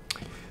voice.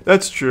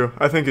 That's true.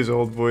 I think his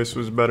old voice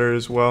was better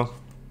as well.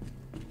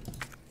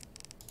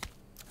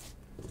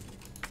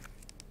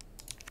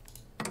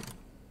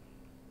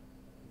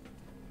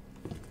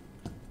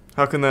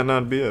 How can that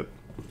not be it?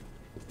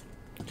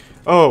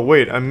 Oh,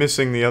 wait, I'm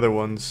missing the other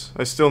ones.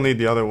 I still need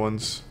the other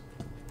ones.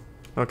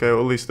 Okay,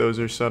 well, at least those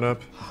are set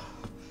up.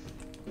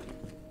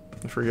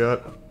 I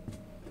forgot.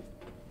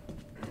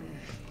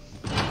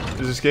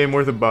 Is this game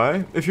worth a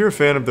buy? If you're a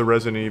fan of the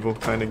Resident Evil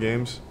kind of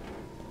games.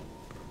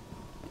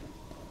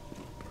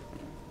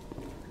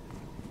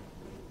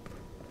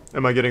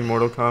 Am I getting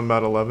Mortal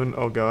Kombat 11?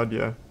 Oh god,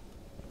 yeah.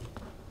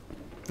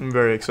 I'm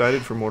very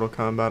excited for Mortal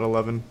Kombat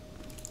 11.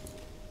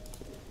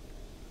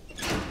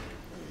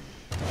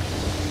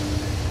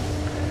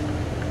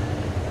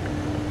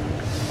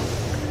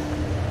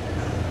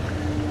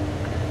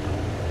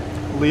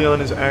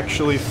 Leon is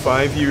actually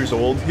 5 years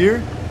old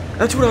here?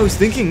 That's what I was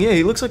thinking, yeah,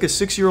 he looks like a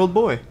 6-year-old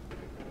boy.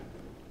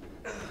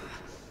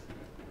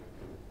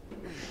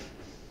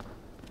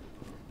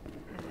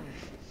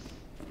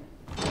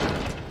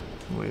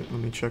 Wait, let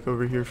me check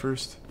over here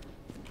first.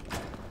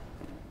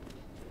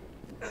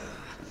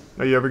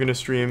 Are you ever gonna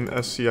stream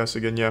SCS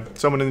again? Yeah.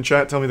 Someone in the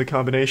chat, tell me the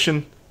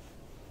combination.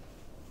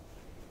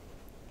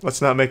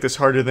 Let's not make this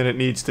harder than it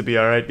needs to be,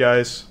 alright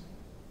guys?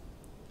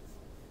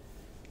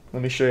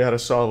 Let me show you how to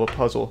solve a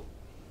puzzle.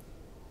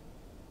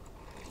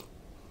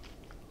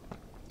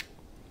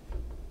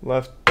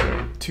 Left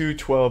 2,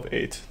 12,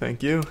 8.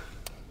 Thank you.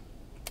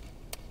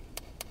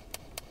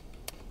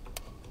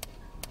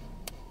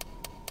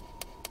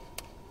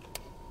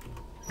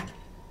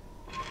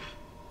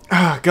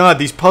 Ah, God,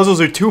 these puzzles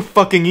are too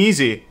fucking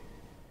easy.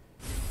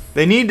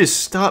 They need to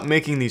stop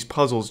making these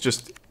puzzles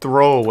just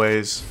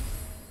throwaways.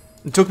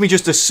 It took me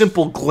just a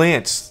simple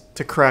glance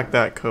to crack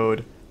that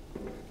code.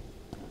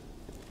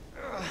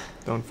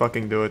 Don't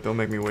fucking do it. Don't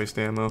make me waste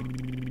ammo.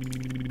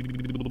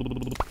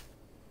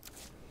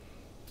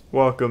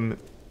 Welcome,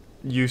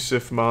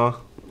 Yusuf Ma.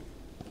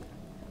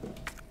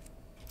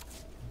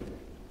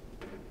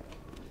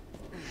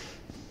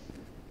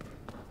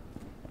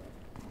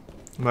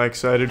 Am I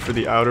excited for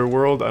the Outer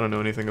World? I don't know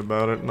anything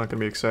about it. I'm not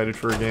gonna be excited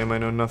for a game I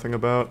know nothing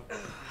about.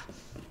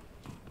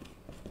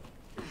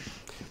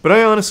 But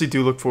I honestly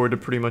do look forward to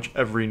pretty much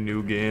every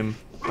new game.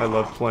 I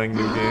love playing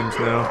new games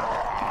now.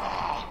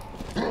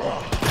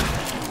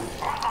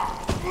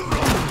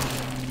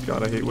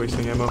 God, I hate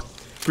wasting ammo.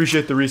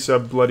 Appreciate the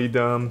resub, Bloody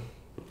Dom.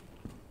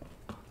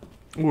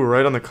 Ooh, we're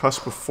right on the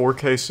cusp of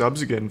 4K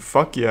subs again.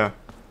 Fuck yeah.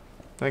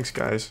 Thanks,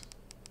 guys.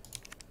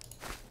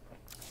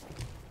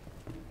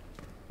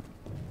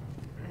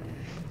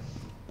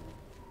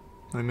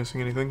 Am I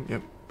missing anything?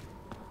 Yep.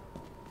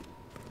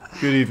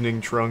 Good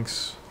evening,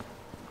 Trunks.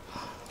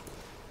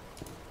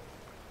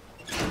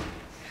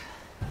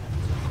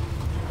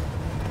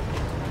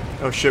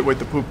 Oh shit, wait,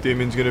 the poop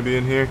demon's gonna be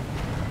in here.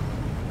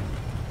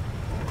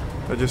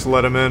 I just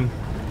let him in.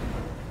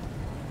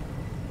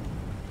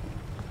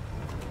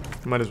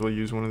 Might as well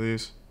use one of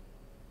these.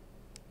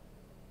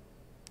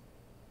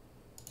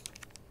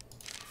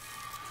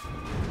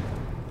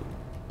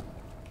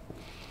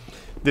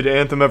 Did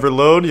Anthem ever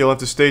load? You'll have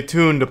to stay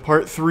tuned to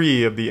part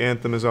 3 of the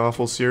Anthem is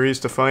Awful series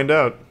to find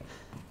out.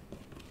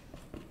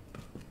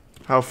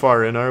 How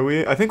far in are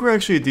we? I think we're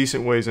actually a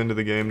decent ways into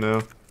the game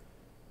now.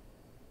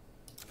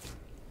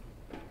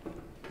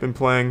 Been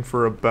playing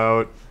for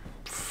about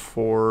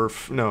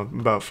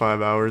about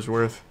 5 hours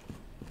worth.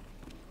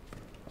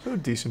 So a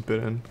decent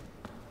bit in.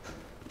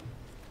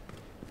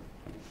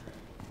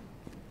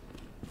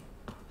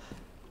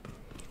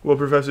 Will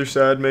Professor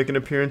Sad make an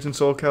appearance in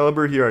Soul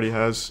Calibur? He already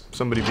has.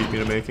 Somebody beat me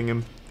to making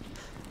him.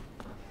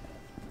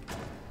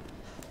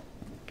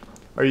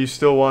 Are you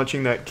still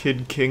watching that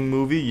Kid King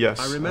movie? Yes,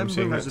 I remember I'm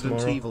seeing that Resident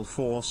tomorrow. Evil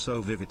 4 so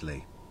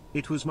vividly.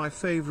 It was my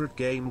favorite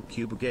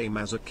GameCube game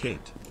as a kid.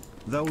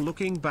 Though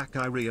looking back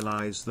I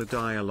realize the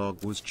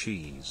dialogue was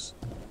cheese.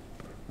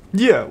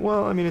 Yeah,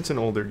 well, I mean, it's an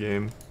older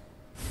game.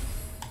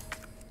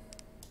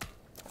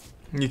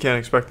 You can't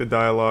expect the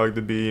dialogue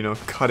to be, you know,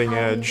 cutting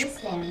edge.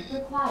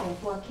 Required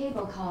for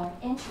cable car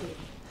entry.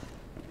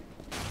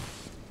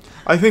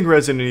 I think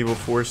Resident Evil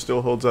 4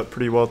 still holds up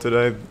pretty well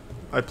today.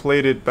 I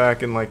played it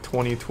back in like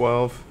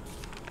 2012,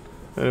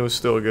 and it was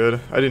still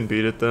good. I didn't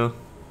beat it though.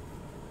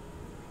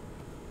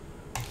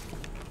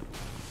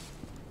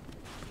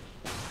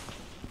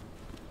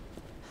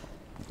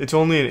 It's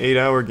only an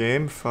 8-hour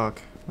game?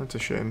 Fuck, that's a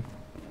shame.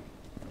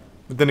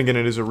 But then again,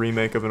 it is a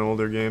remake of an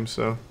older game,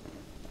 so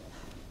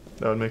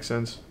that would make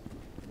sense.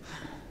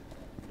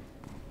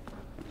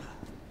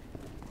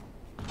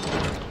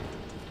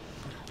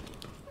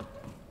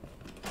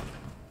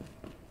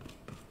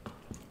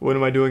 When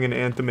am I doing an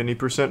Anthem any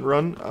 %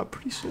 run?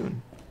 Pretty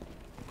soon.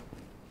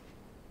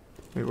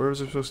 Wait, where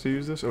was I supposed to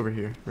use this? Over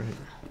here, right.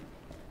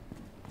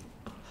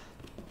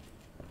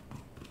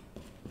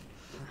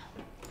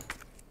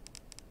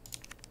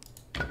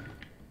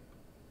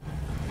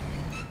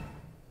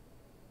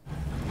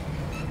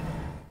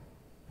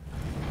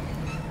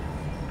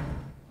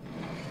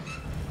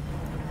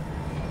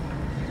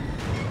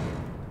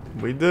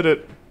 We did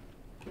it.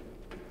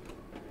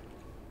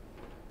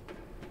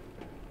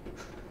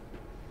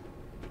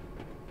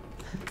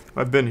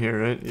 I've been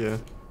here, right? Yeah.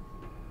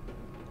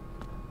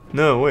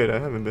 No, wait, I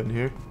haven't been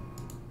here.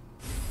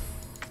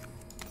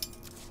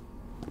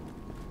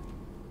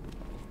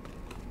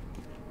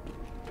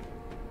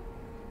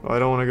 Oh, I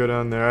don't want to go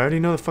down there. I already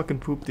know the fucking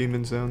poop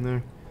demon's down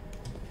there.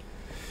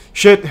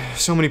 Shit,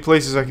 so many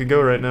places I could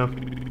go right now.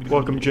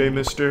 Welcome, J.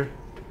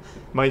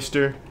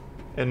 Meister,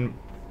 and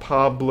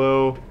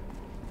Pablo,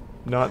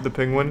 not the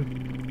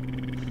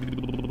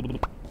penguin.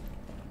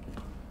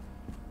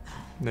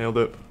 Nailed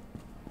it.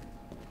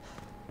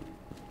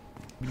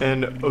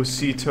 and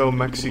Osito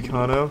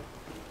Mexicano.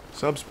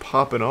 Subs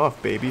popping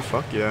off, baby.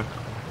 Fuck yeah.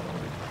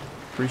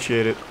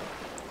 Appreciate it.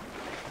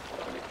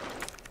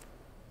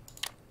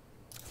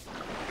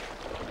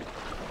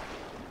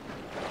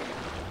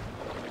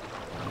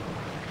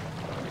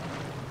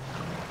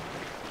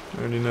 I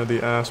already know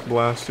the ass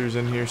blaster's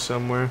in here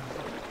somewhere.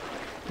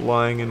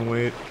 Lying in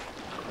wait.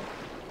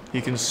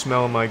 He can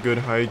smell my good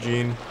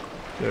hygiene.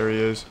 There he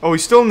is. Oh,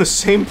 he's still in the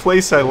same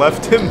place I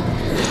left him?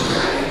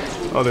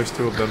 Oh, there's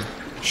two of them.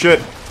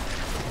 Shit.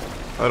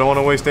 I don't want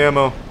to waste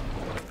ammo.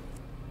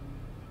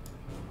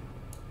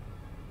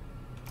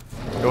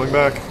 Going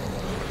back.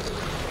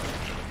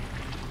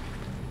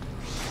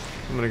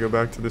 I'm gonna go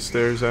back to the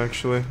stairs,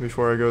 actually,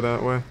 before I go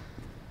that way.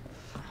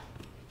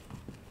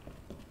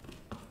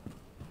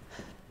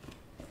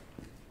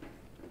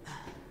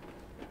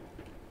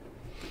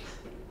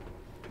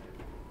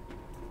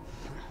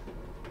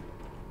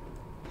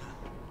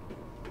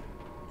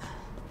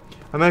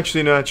 I'm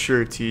actually not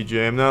sure,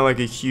 TJ. I'm not like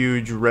a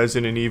huge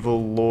Resident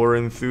Evil lore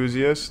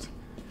enthusiast,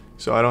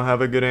 so I don't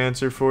have a good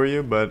answer for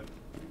you, but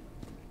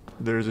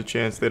there's a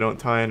chance they don't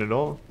tie in at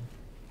all.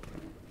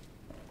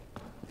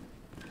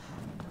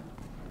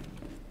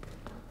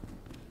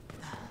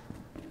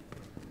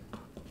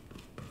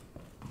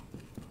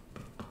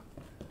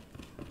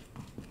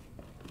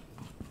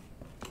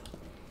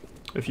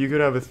 If you could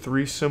have a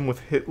threesome with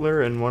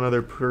Hitler and one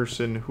other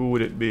person, who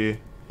would it be?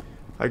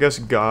 I guess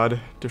God,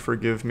 to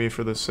forgive me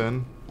for the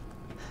sin.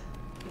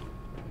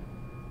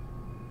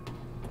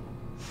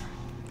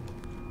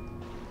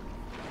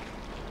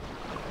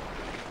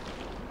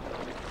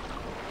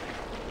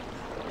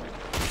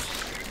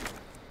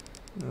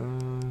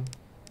 I'm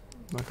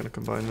not gonna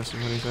combine this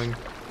with anything.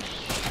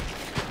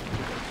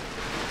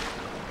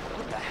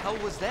 What the hell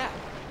was that?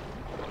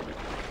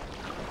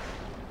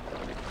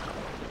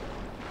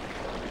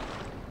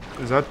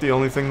 Is that the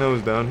only thing that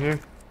was down here?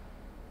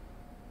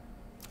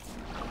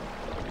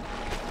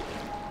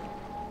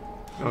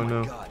 Oh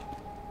no. God,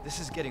 this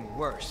is getting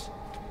worse.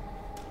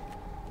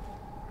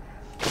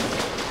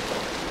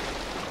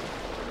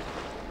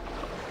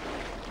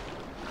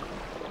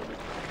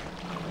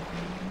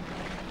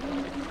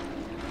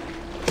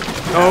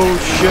 Oh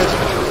shit.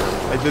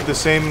 I did the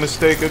same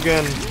mistake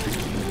again.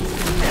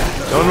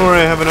 Don't worry,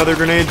 I have another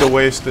grenade to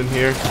waste in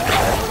here.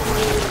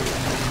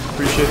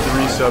 Appreciate the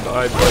resub,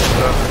 I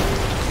stuff.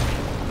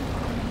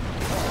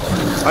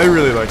 I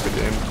really like the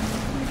game.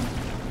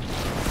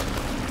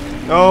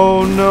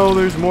 Oh no,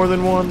 there's more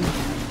than one.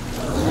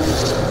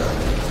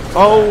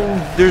 Oh,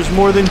 there's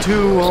more than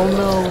two. Oh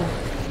no.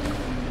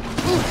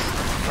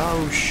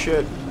 Oh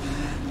shit.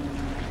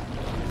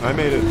 I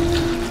made it.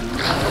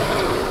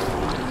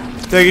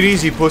 Take it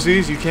easy,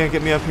 pussies. You can't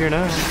get me up here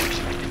now.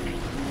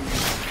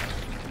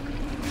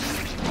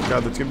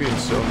 God, that's gonna be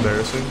so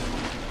embarrassing.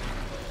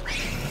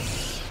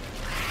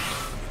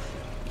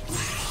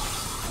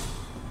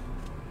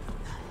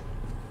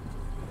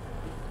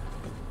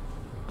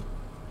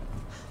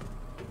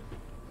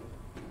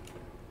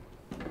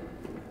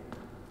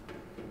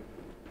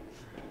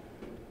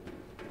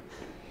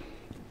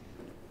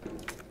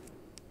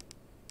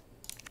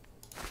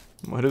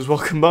 Might as well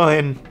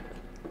combine.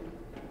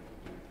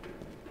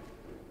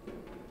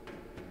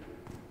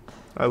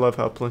 I love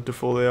how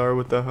plentiful they are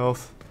with the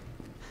health.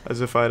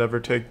 As if I'd ever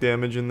take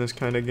damage in this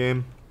kind of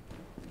game.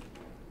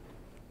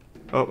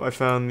 Oh, I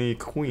found the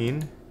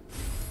queen.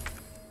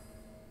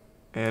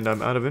 And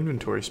I'm out of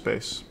inventory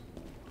space.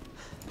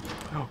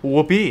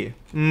 Whoopee!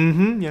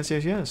 Mm-hmm. Yes,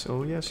 yes, yes.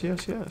 Oh, yes,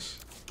 yes, yes.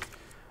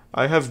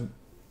 I have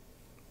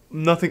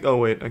nothing. Oh,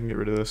 wait. I can get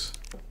rid of this.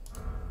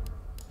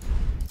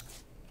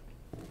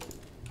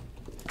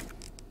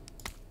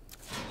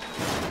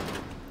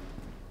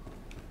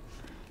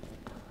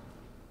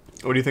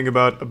 What do you think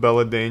about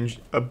Abella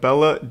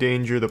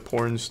Danger, the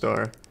porn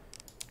star?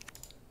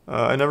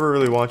 I never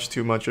really watched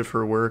too much of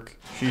her work.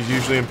 She's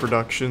usually in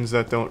productions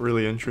that don't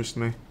really interest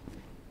me.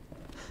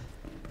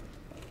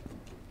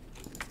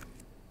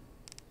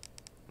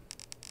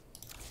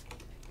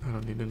 I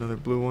don't need another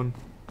blue one.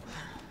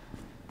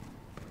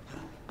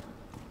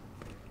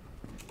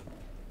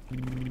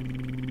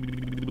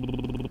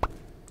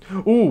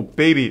 Ooh,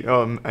 baby.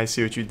 I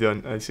see what you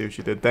did. I see what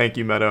you did. Thank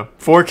you, Meadow.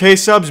 4K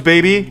subs,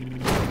 baby.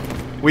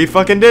 We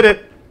fucking did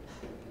it!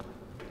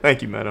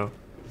 Thank you, Meadow.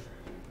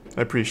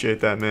 I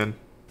appreciate that, man.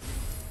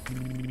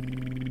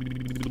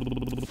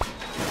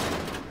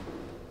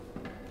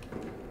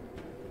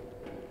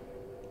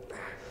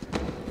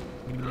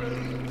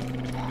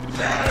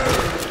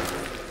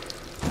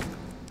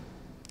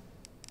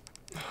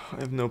 I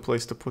have no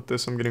place to put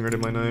this. I'm getting rid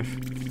of my knife.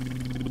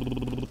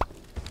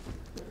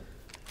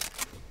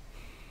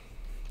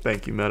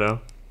 Thank you, Meadow.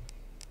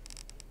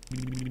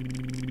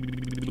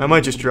 I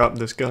might just drop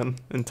this gun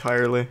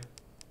entirely.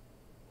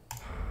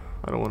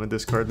 I don't want to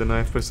discard the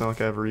knife, but it's not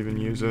like I ever even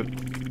use it.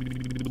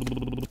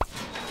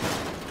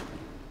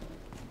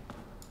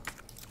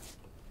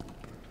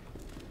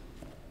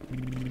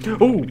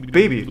 Oh,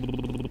 baby!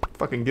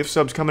 Fucking gift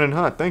subs coming in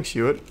hot. Thanks,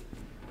 Hewitt.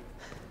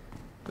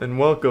 And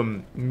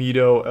welcome,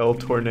 Mito El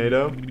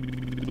Tornado.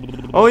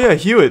 Oh yeah,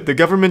 Hewitt, the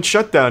government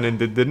shutdown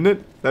ended, didn't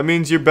it? That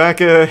means you're back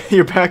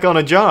you're back on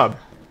a job.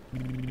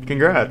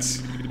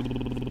 Congrats.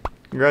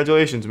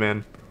 Congratulations,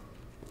 man.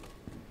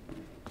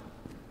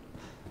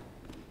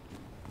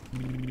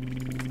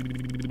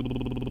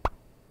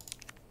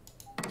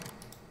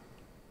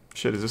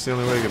 Shit, is this the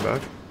only way to get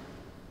back?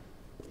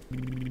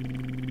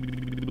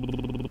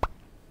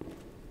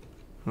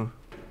 Huh,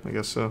 I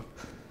guess so.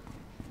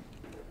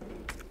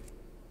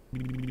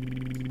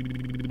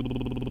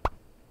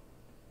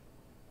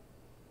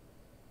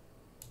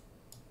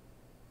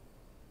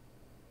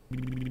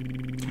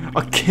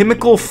 A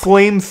chemical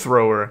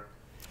flamethrower.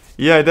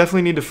 Yeah, I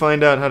definitely need to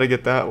find out how to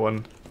get that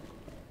one.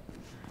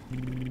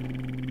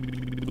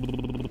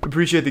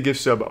 Appreciate the gift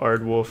sub,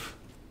 Ardwolf.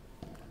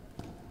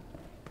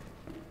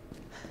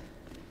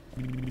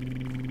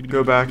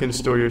 Go back and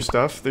store your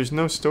stuff. There's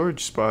no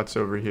storage spots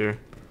over here.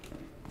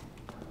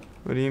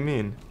 What do you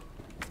mean?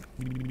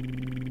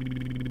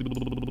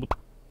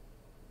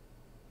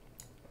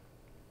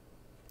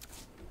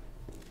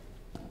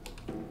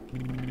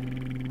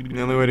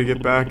 The only way to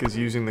get back is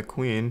using the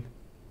queen.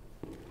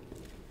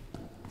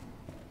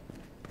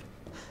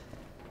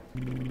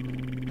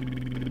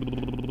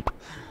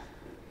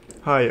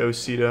 Hi,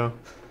 Osito.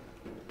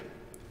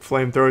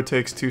 Flamethrower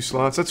takes 2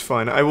 slots. That's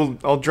fine.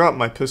 I'll drop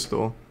my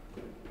pistol.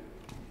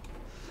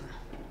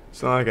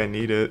 It's not like I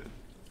need it.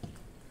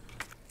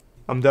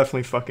 I'm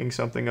definitely fucking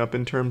something up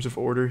in terms of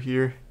order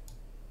here.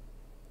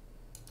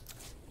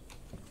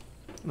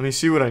 Let me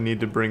see what I need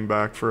to bring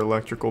back for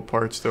electrical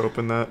parts to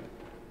open that.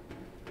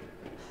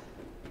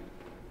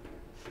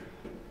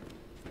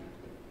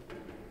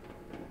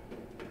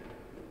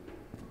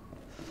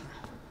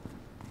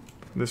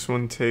 This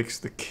one takes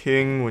the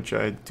king, which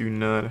I do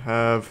not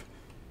have.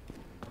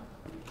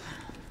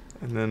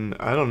 And then,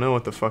 I don't know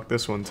what the fuck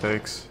this one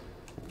takes.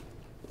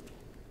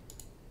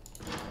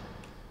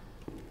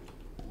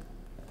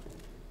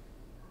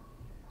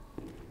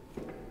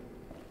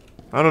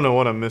 I don't know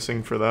what I'm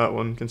missing for that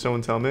one. Can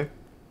someone tell me?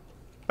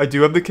 I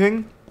do have the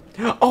king?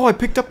 Oh, I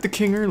picked up the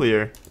king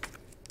earlier.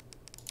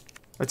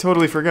 I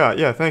totally forgot.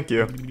 Yeah, thank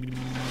you.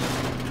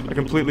 I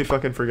completely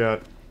fucking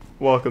forgot.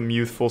 Welcome,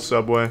 youthful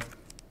subway.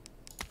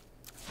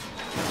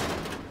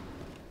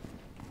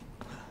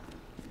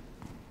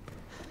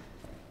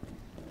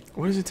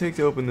 What does it take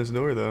to open this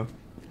door, though?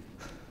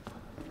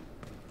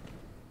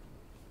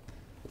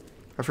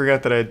 I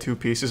forgot that I had 2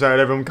 pieces. Alright,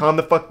 everyone, calm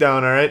the fuck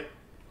down, alright?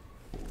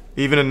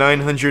 Even a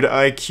 900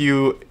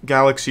 IQ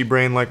galaxy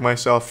brain like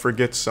myself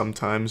forgets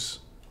sometimes.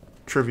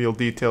 Trivial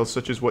details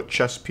such as what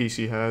chess piece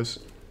he has.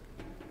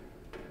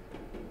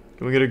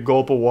 Can we get a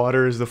gulp of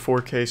water as the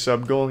 4K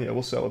sub goal? Yeah,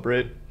 we'll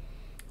celebrate.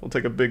 We'll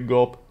take a big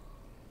gulp.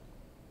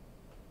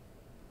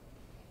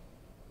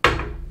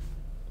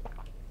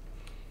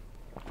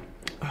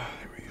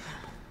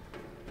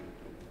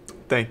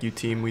 Thank you,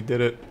 team. We did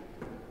it.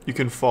 You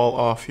can fall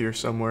off here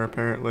somewhere,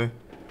 apparently.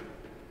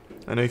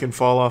 I know you can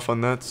fall off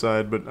on that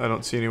side, but I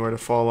don't see anywhere to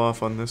fall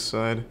off on this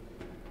side.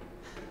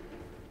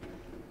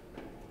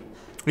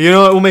 You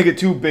know what? We'll make it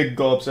 2 big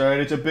gulps, alright?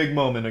 It's a big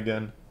moment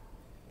again.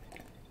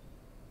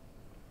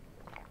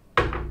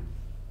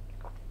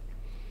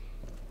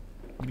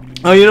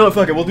 Oh, you know what?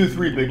 Fuck it. We'll do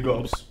 3 big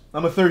gulps.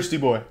 I'm a thirsty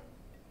boy.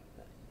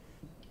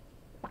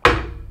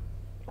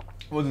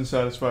 Wasn't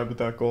satisfied with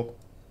that gulp.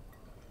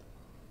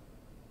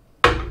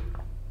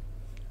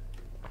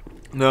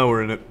 Now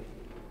we're in it.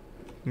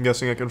 I'm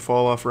guessing I can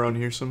fall off around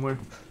here somewhere.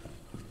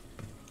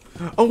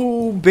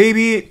 Oh,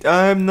 baby!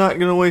 I'm not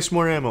gonna waste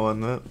more ammo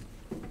on that.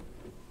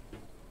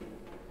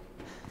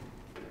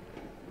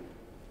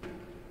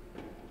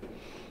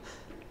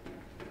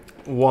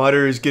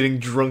 Water is getting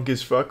drunk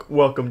as fuck.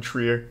 Welcome,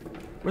 Trier.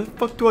 Where the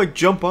fuck do I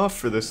jump off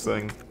for this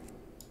thing?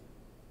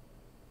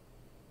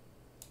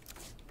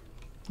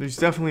 There's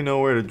definitely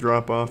nowhere to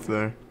drop off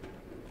there.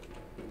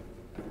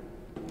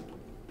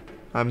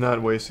 I'm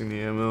not wasting the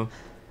ammo.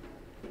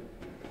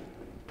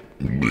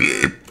 Let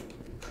me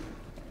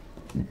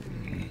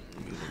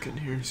look in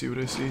here and see what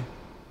I see.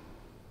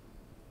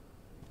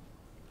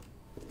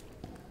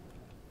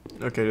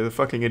 Okay, to the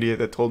fucking idiot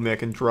that told me I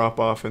can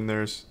drop off in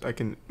there, I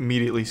can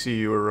immediately see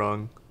you were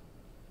wrong.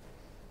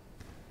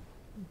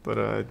 But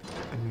I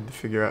need to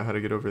figure out how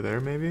to get over there,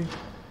 maybe?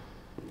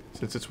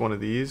 Since it's one of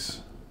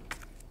these.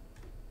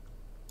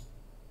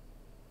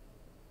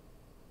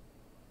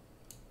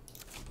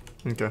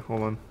 Okay,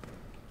 hold on.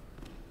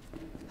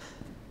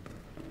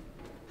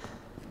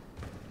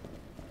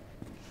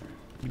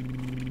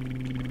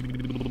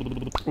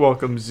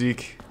 Welcome,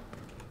 Zeke.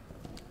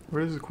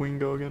 Where does the queen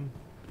go again?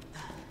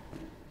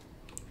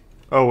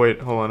 Oh, wait,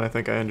 hold on. I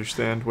think I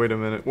understand. Wait a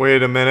minute.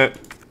 Wait a minute.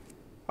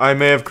 I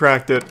may have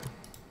cracked it.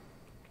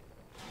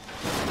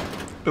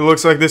 It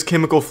looks like this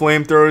chemical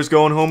flamethrower is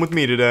going home with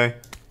me today.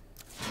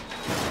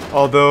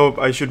 Although,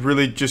 I should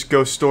really just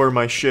go store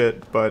my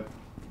shit, but...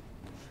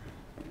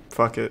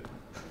 fuck it.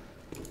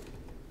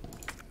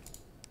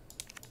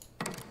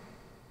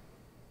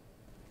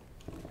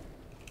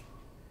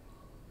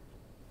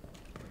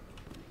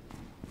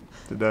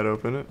 Did that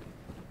open it?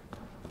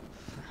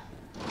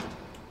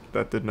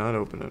 That did not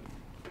open it.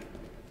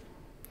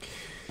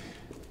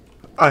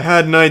 I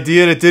had an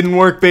idea and it didn't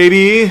work,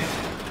 baby.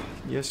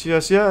 Yes,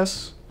 yes,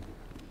 yes.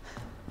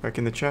 Alright,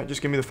 can the chat just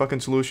give me the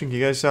fucking solution? Can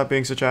you guys stop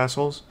being such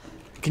assholes?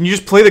 Can you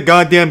just play the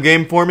goddamn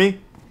game for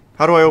me?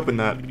 How do I open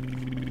that?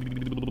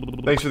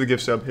 Thanks for the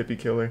gift sub, hippie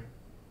killer.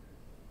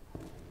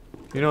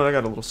 You know what? I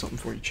got a little something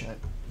for you, chat.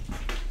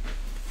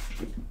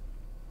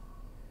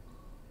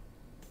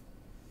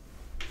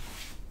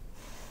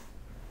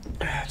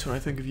 That's what I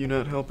think of you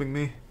not helping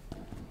me.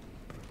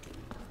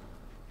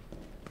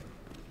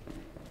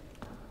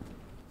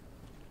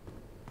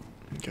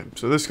 Okay,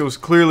 so this was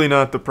clearly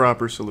not the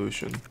proper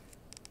solution.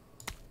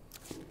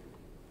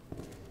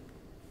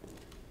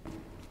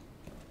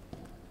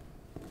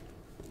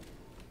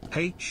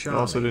 Hey Charlie,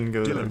 Also didn't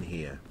go Dylan there.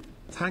 here.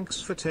 Thanks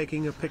for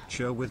taking a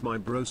picture with my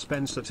bro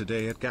Spencer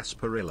today at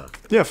Gasparilla.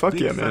 Yeah, fuck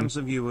Big yeah, man. fans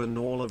of you and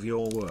all of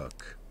your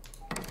work.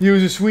 He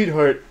was a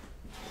sweetheart.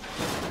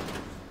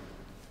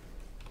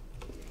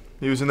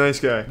 He was a nice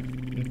guy.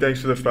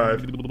 Thanks for the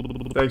 5.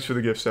 Thanks for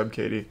the gift sub,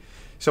 Katie.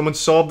 Someone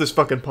solved this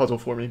fucking puzzle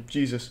for me.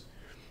 Jesus.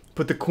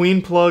 Put the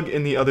queen plug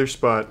in the other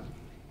spot.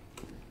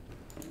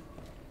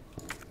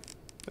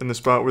 In the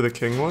spot where the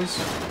king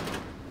was?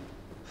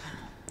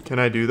 Can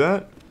I do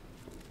that?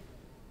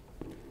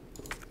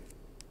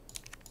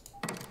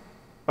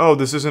 Oh,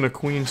 this isn't a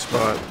queen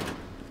spot.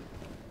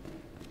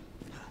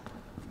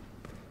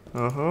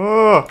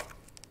 Uh-huh.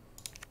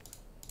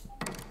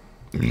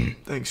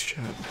 Thanks,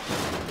 chat.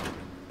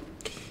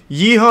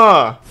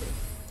 Yeehaw!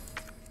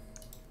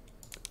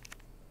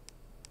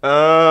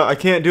 I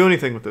can't do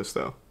anything with this,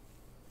 though.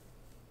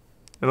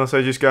 Unless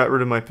I just got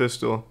rid of my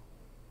pistol.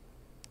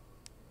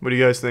 What do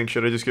you guys think?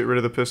 Should I just get rid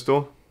of the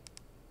pistol?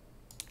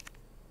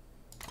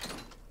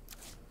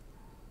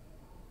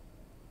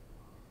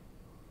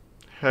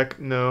 Heck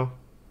no.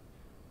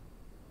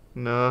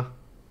 Nah.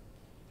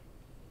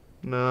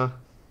 Nah.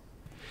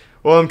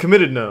 Well, I'm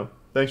committed now.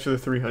 Thanks for the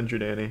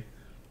 300, Annie.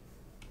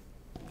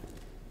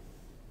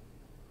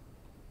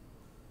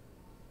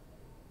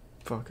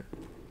 Fuck.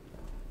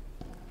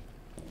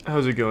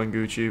 How's it going,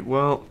 Gucci?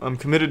 Well, I'm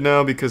committed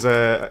now because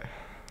God.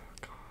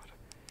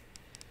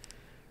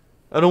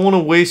 I don't want to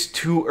waste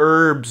 2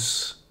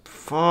 herbs.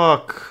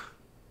 Fuck.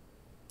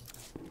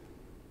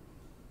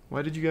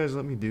 Why did you guys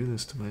let me do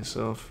this to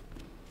myself?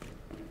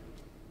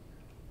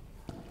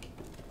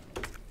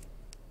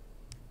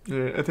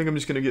 Alright, I think I'm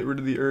just gonna get rid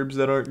of the herbs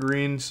that aren't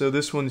green. So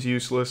this one's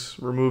useless.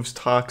 Removes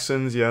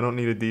toxins. Yeah, I don't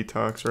need a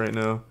detox right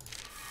now.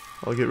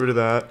 I'll get rid of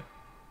that.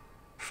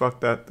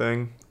 Fuck that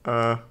thing.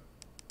 I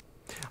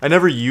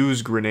never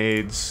use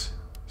grenades.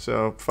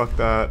 So, fuck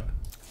that.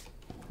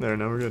 There,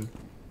 now we're good.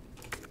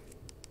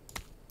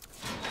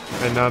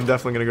 And now I'm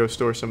definitely gonna go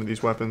store some of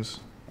these weapons.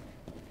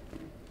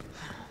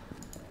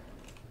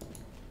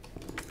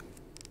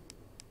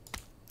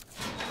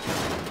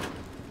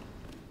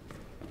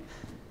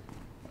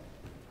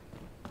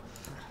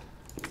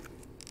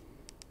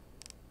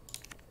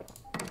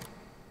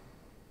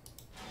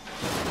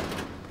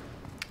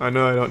 I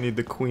know I don't need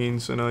the queen,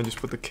 so now I just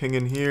put the king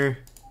in here.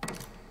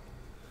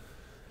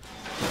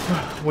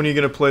 When are you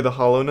gonna play the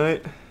Hollow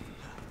Knight?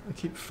 I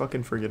keep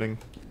fucking forgetting.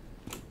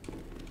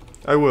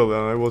 I will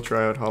though, I will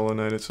try out Hollow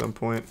Knight at some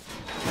point.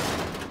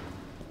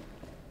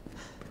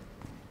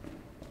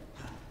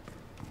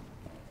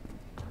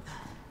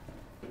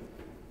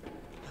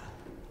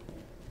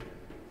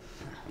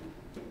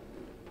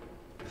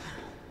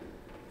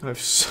 I have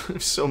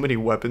so many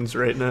weapons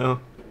right now.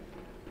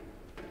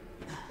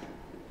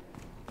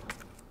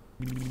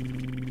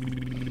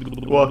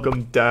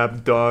 Welcome,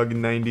 Dab Dog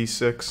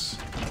 96.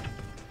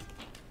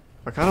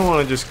 I kind of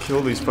want to just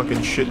kill these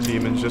fucking shit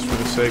demons just for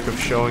the sake of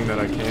showing that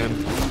I can.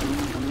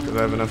 Because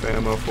I have enough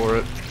ammo for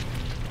it.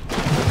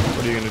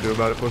 What are you going to do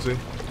about it, pussy?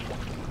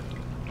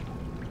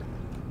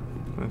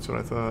 That's what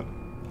I thought.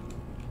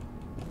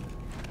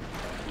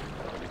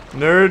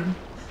 Nerd!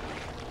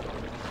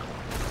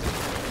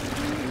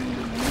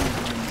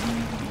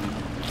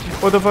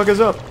 What the fuck is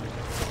up?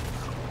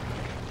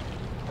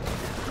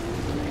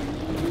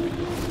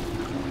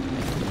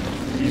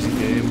 Easy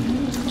game.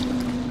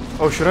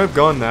 Oh, should I have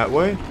gone that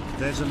way?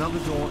 There's another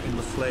door in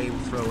the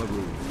flamethrower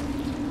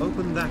room.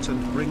 Open that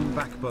and bring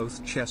back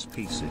both chess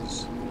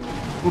pieces.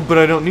 Well, but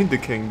I don't need the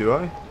king, do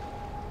I?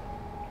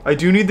 I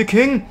do need the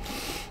king?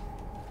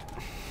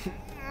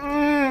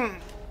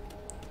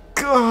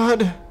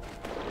 God.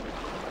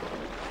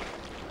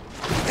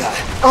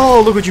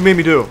 Oh, look what you made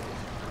me do.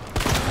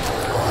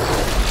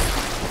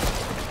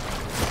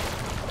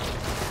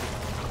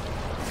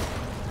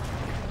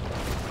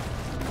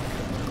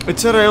 It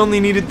said I only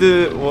needed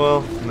the...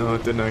 Well, no,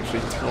 it didn't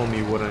actually tell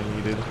me what I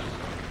needed.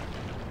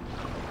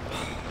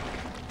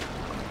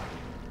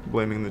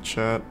 Blaming the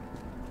chat.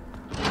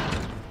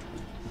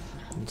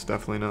 It's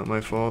definitely not my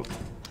fault.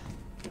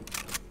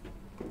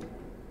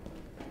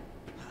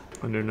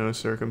 Under no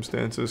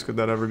circumstances could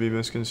that ever be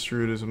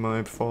misconstrued as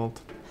my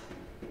fault.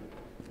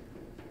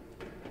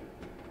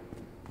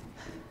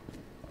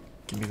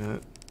 Give me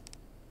that.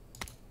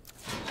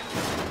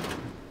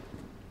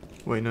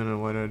 Wait, no,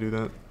 why did I do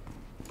that?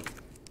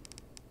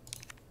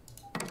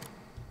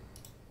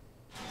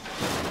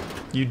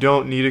 You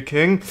don't need a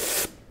king?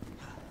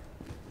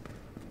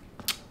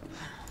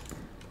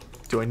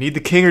 Do I need the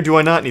king or do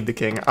I not need the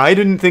king? I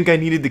didn't think I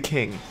needed the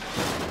king.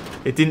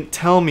 It didn't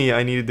tell me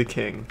I needed the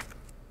king.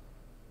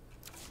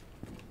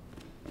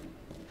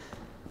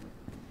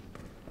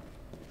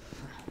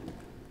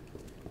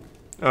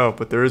 Oh,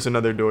 but there is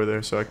another door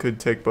there, so I could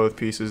take both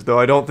pieces. Though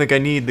I don't think I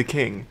need the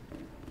king.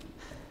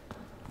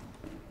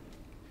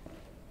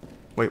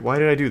 Wait, why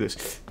did I do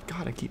this?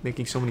 God, I keep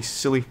making so many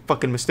silly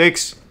fucking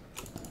mistakes.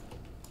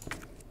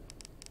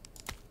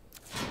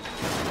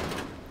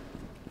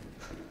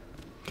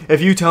 If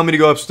you tell me to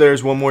go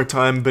upstairs one more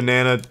time,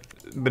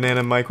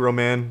 Banana Micro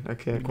Man, I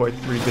can't quite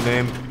read the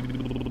name,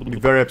 I'll be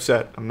very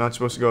upset. I'm not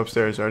supposed to go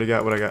upstairs. I already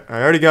got what I got.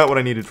 I already got what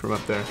I needed from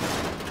up there.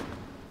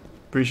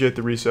 Appreciate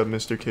the resub,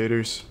 Mr.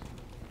 Caters.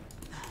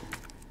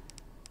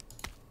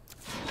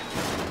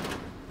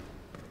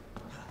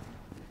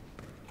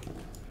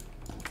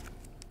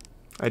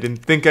 I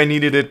didn't think I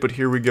needed it, but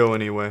here we go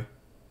anyway.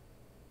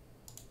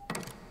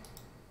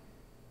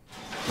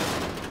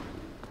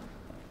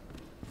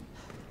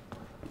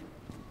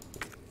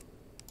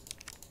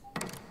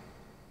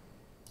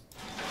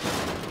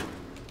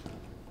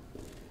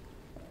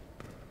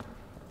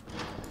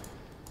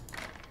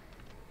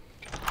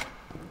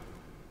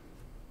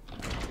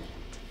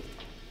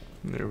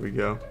 There we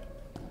go.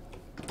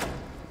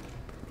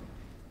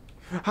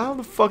 How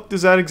the fuck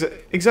does that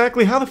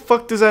exactly how the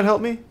fuck does that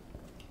help me?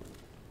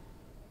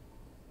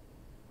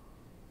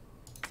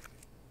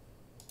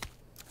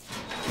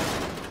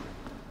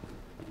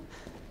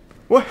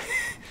 What?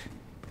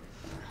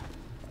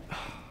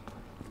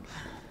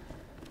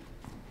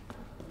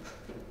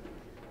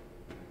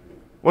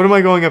 What am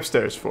I going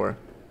upstairs for?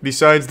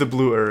 Besides the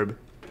blue herb.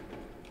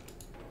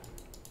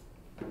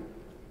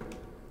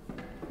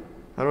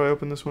 How do I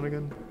open this one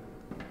again?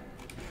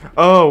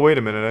 Oh, wait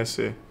a minute, I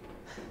see.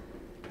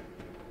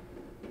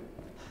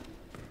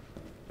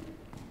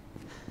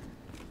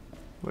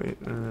 Wait,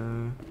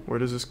 where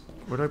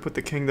do I put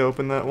the king to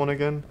open that one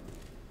again?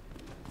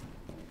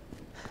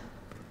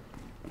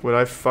 Would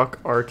I fuck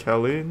R.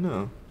 Kelly?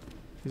 No.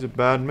 He's a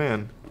bad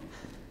man.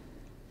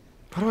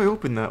 How do I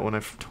open that one? I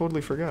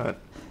totally forgot.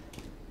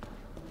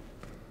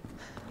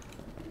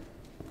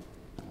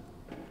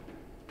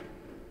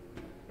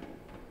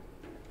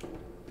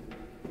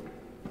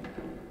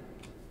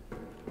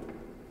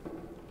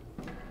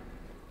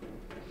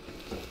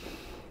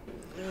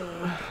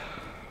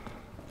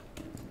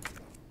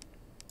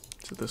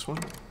 Is it this one?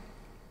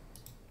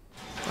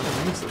 I don't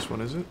think it's this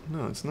one, is it?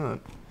 No, it's not.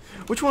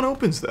 Which one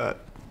opens that?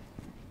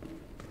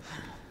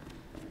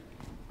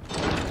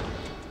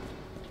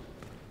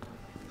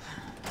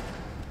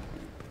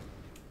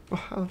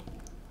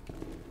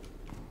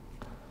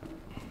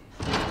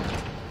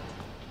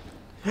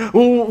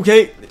 Oh,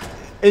 okay.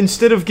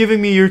 Instead of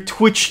giving me your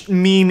Twitch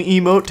meme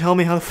emote, tell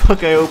me how the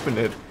fuck I opened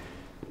it.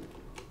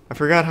 I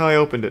forgot how I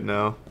opened it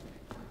now.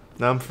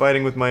 Now I'm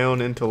fighting with my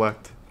own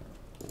intellect.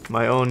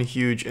 My own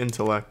huge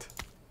intellect.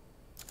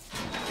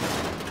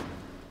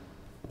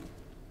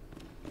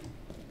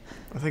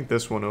 I think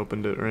this one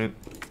opened it, right?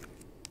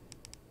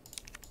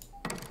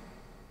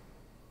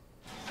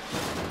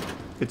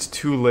 It's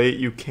too late,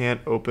 you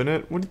can't open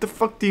it? What the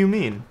fuck do you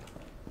mean?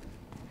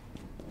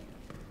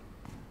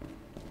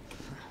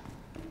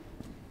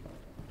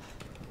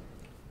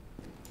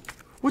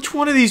 Which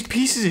one of these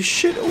pieces of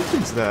shit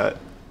opens that?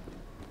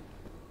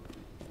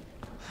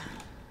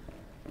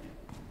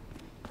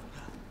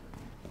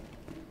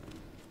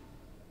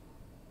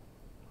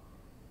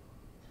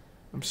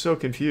 I'm so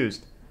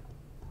confused.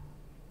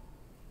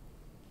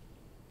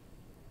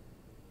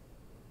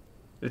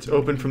 It's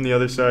open from the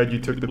other side. You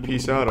took the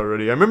piece out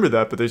already. I remember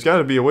that, but there's got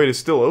to be a way to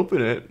still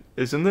open it,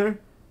 isn't there?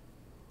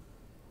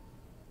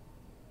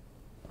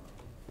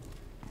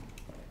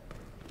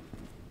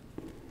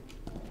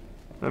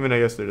 I mean, I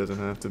guess there doesn't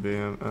have to be.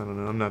 I don't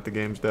know. I'm not the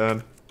game's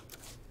dad.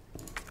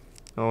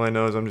 All I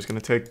know is I'm just going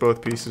to take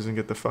both pieces and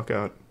get the fuck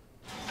out.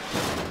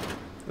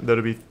 Though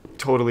to be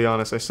totally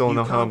honest, I still don't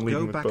know how I'm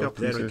leaving with both pieces. You can't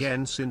go back up there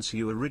again since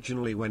you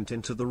originally went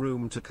into the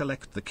room to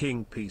collect the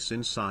king piece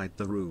inside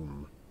the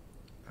room.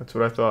 That's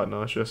what I thought,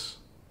 Nauseous.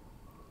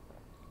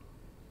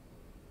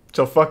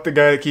 So fuck the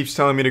guy that keeps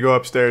telling me to go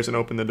upstairs and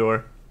open the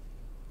door.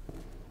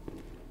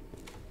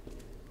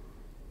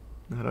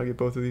 How do I get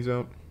both of these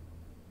out?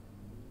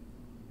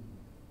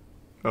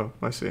 Oh,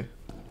 I see.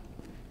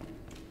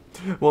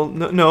 Well,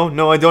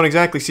 no, I don't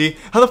exactly see.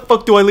 How the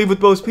fuck do I leave with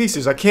both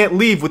pieces? I can't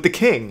leave with the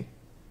king.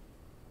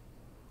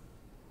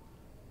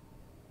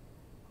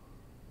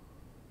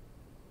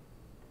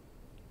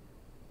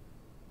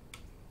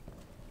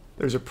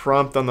 There's a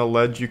prompt on the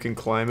ledge, you can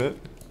climb it.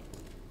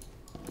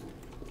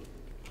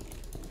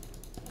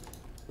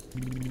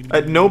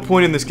 At no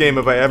point in this game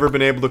have I ever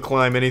been able to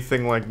climb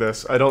anything like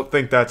this. I don't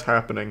think that's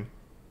happening.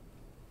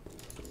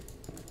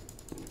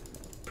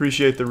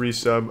 Appreciate the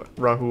resub,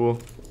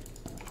 Rahul.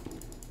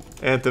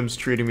 Anthem's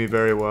treating me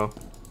very well.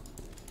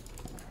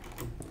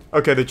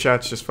 Okay, the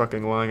chat's just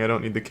fucking lying. I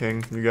don't need the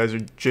king. You guys are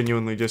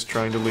genuinely just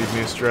trying to lead me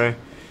astray.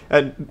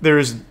 And there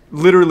is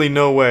literally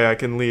no way I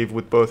can leave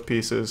with both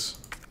pieces.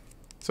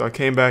 So I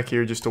came back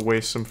here just to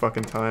waste some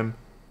fucking time.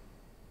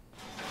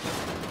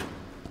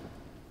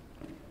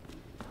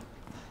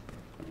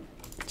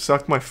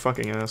 Suck my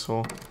fucking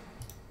asshole.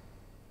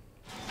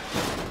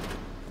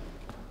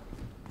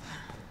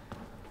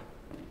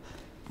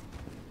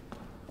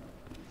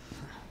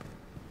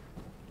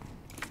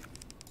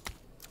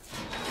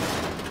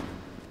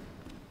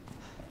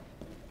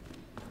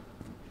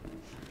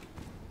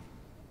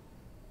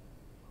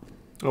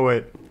 Oh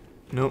wait,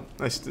 nope.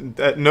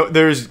 No.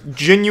 There's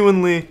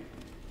genuinely.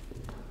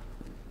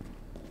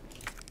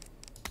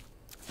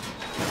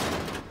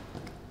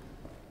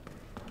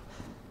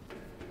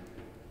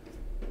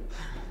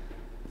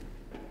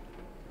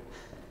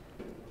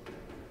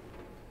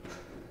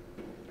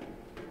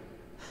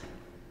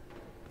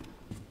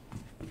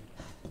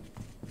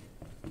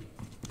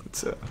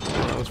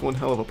 That was one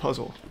hell of a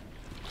puzzle.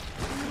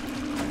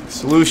 The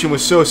solution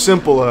was so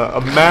simple. A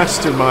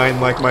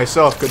mastermind like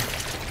myself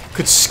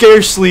could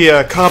scarcely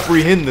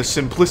comprehend the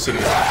simplicity.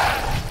 And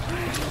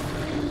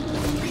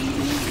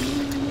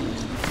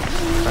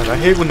I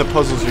hate when the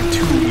puzzles are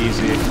too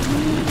easy.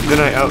 Then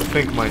I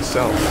outthink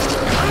myself.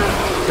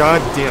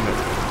 God damn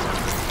it.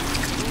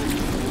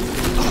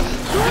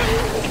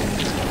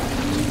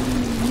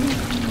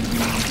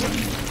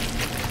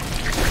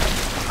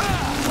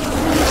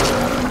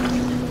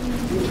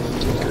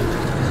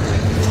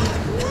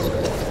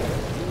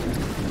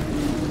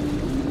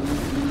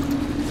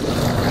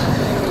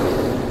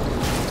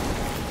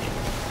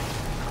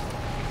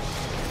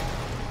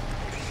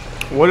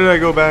 What did I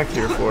go back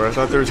here for? I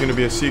thought there was going to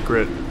be a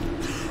secret.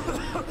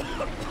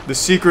 The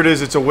secret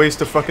is it's a waste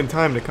of fucking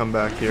time to come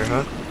back here,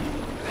 huh?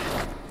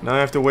 Now I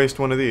have to waste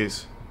one of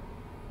these.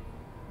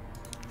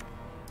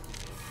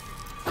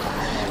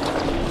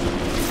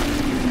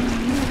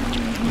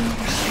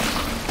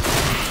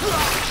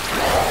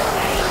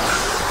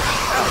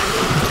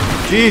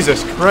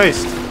 Jesus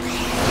Christ.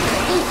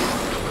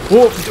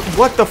 Whoa,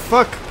 what the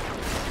fuck?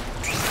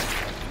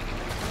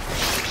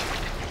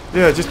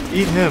 Yeah, just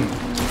eat him.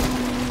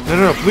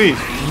 No, please,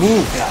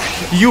 move.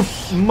 You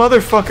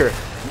motherfucker.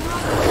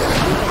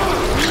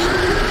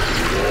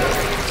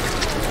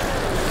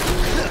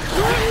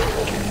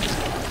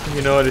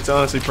 You know what, it's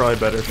honestly probably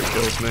better if it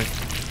kills me.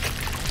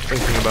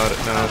 Thinking about it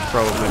now, it's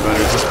probably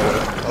better. Just do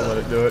it. I'll let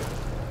it do it.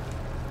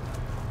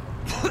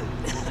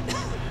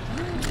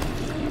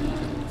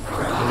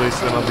 At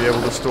least then I'll be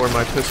able to store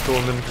my pistol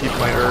and then keep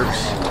my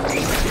herbs.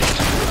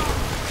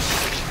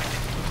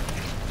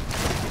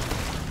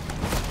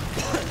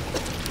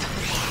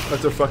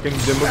 That's a fucking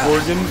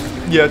Demogorgon?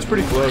 Yeah, it's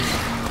pretty close.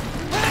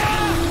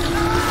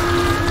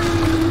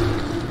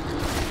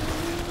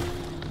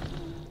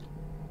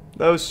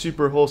 That was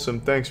super wholesome.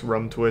 Thanks,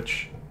 Rum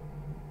Twitch.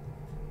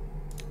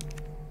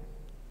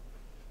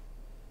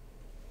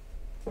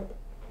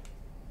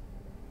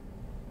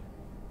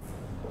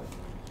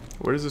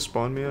 Where does it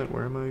spawn me at?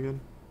 Where am I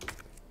again?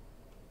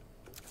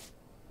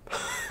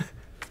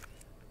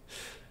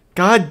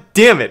 God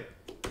damn it!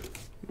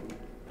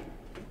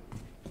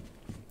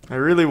 I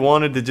really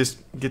wanted to just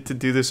get to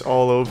do this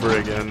all over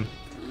again.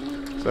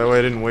 So that way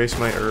I didn't waste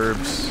my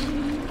herbs.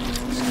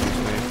 Excuse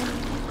me.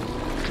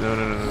 No.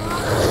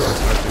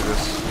 Let's not do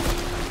this.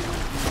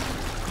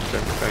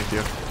 Okay, thank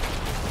you.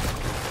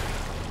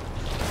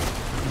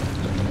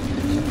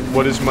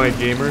 What is my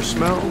gamer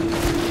smell?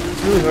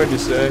 It's really hard to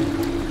say.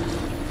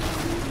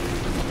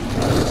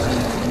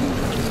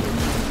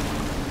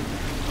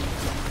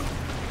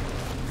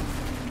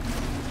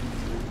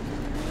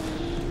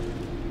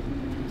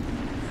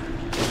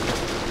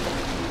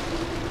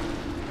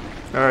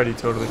 I already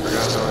totally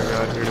forgot how I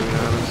got here, to be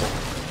honest.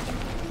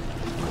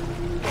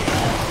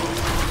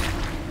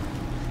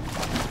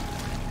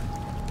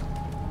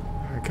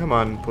 Alright, come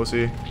on,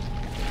 pussy.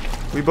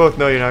 We both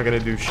know you're not gonna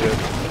do shit.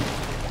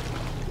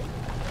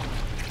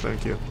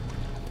 Thank you.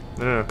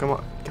 No, come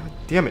on. God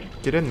damn it,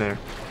 get in there.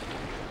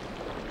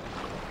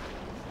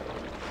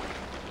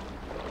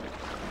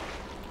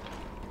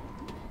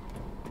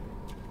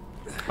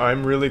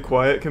 I'm really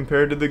quiet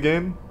compared to the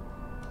game?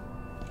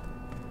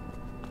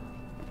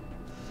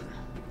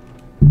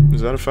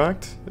 Is that a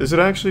fact? Is it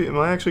actually, am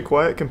I actually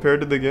quiet compared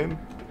to the game?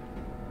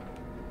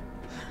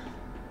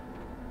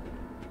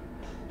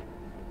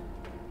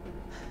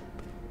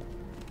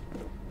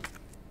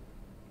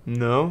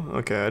 No?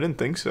 Okay, I didn't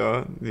think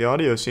so. The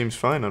audio seems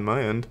fine on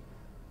my end.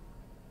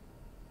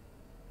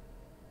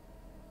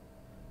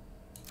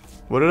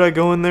 What did I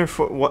go in there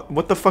for?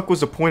 What the fuck was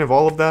the point of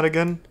all of that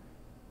again?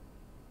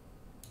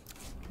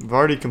 I've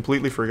already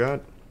completely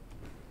forgot.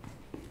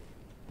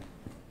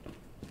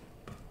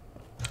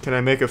 Can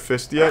I make a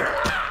fist yet?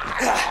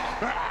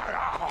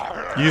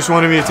 You just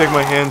wanted me to take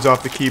my hands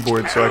off the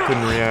keyboard so I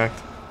couldn't react.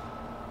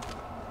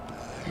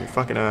 You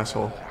fucking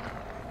asshole.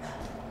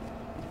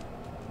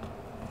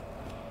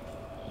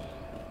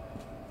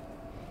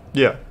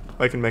 Yeah,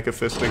 I can make a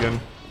fist again.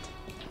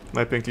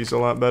 My pinky's a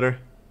lot better.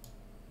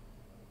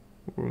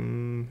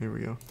 Here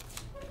we go.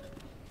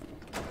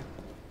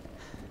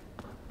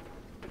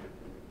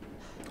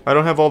 I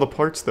don't have all the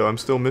parts though. I'm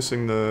still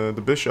missing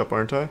the bishop,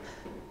 aren't I?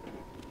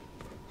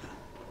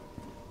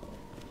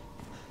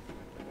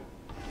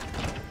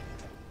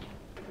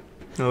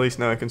 At least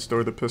now I can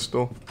store the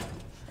pistol.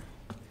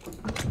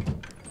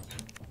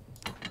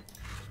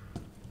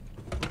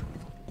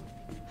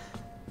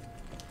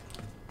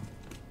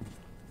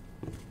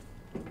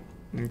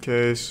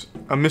 Okay, so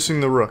I'm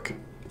missing the rook.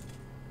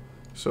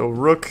 So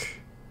rook,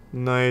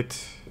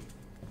 knight,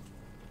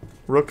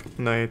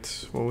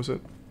 what was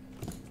it?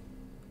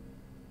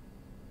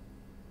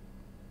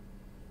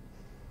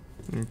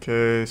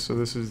 Okay, so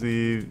this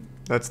is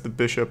that's the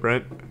bishop,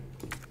 right?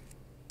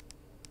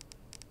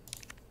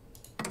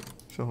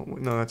 So,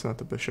 no, that's not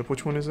the bishop.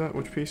 Which one is that?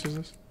 Which piece is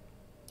this?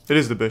 It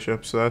is the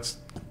bishop, so that's...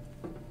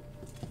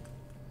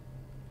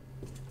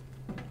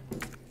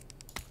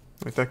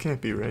 Wait, that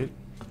can't be right.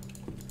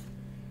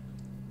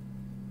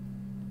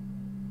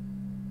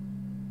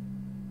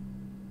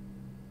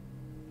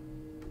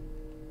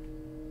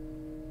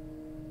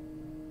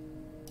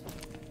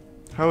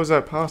 How is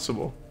that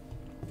possible?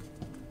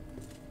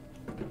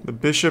 The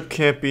bishop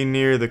can't be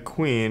near the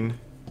queen,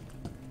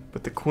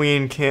 but the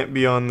queen can't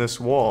be on this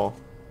wall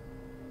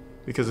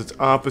because it's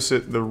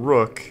opposite the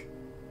rook,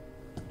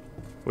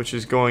 which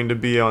is going to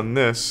be on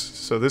this.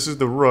 So this is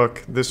the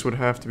rook, this would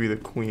have to be the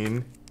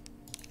queen.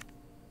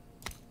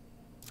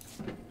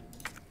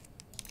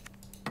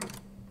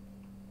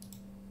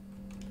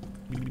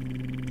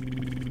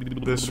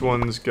 This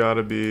one's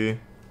gotta be...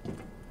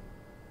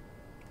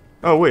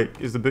 Oh wait,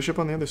 is the bishop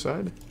on the other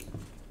side?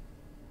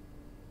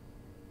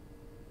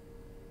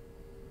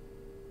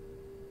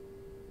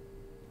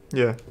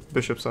 Yeah,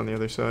 bishop's on the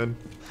other side.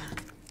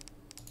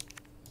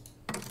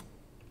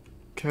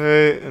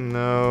 Okay, and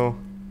now...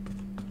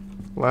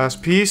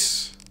 Last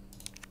piece.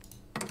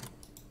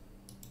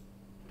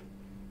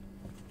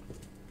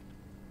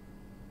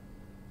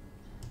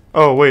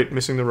 Oh wait,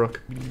 missing the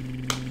rook.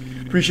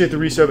 Appreciate the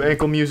resub,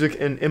 Ankle Music,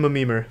 and Emma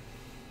Memer.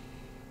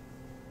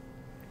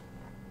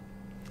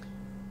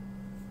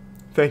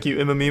 Thank you,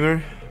 Emma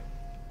Memer.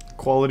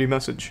 Quality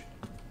message.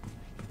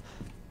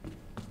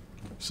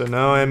 So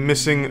now I'm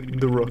missing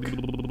the rook.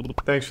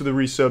 Thanks for the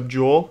resub,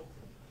 Joel.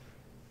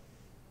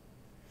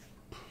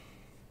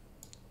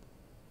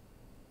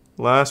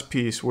 Last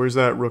piece. Where's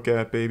that rook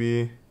at,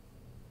 baby?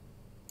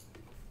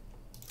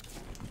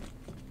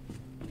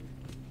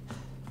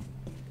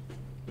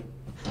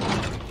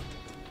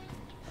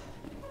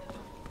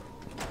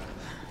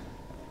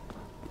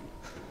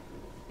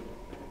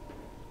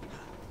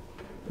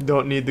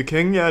 Don't need the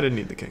king? Yeah, I didn't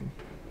need the king.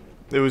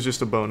 It was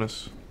just a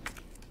bonus.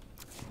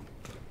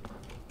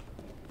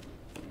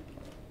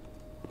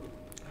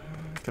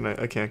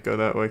 I can't go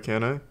that way,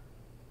 can I?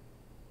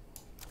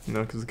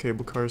 No, because the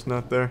cable car's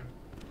not there.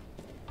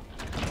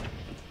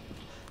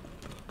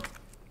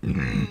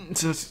 It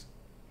says...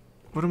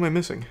 What am I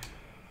missing?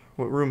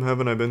 What room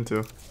haven't I been to?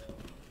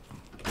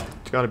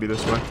 It's gotta be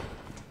this way.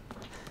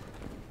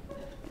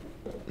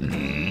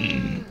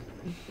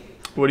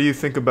 What do you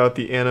think about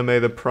the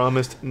anime The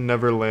Promised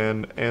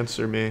Neverland?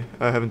 Answer me.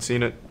 I haven't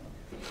seen it.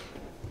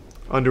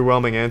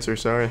 Underwhelming answer,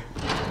 sorry.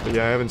 But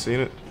yeah, I haven't seen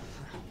it.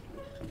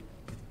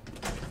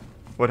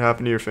 What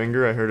happened to your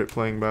finger? I heard it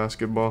playing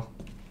basketball.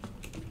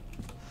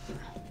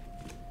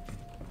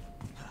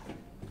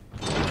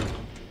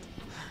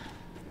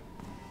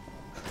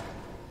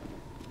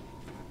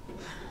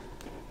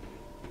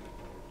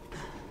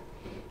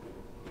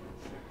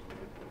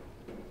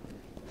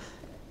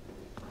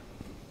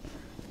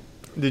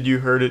 Did you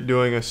heard it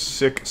doing a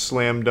sick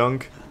slam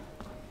dunk?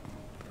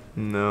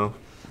 No.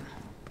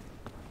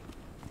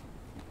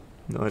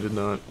 No, I did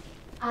not.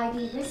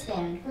 ID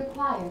wristband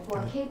required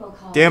for cable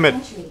car Damn it.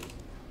 entry.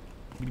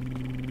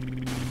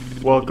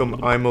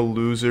 Welcome, I'm a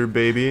loser,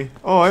 baby.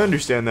 Oh, I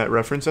understand that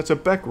reference. That's a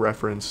Beck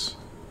reference.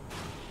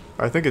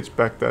 I think it's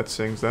Beck that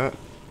sings that.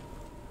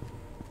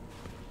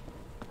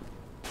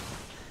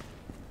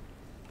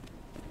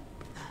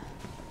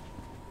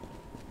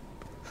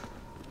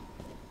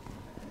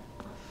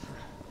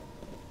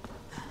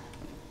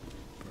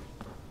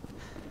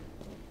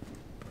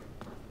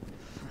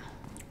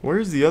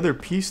 Where's the other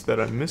piece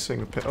that I'm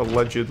missing,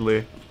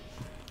 allegedly?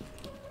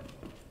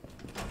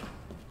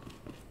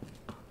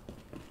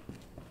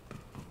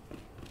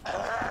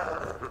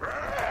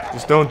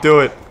 Just don't do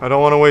it. I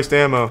don't want to waste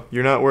ammo.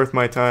 You're not worth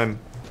my time.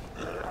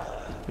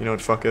 You know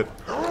what, fuck it.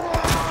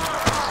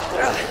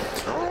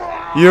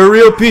 You're a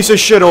real piece of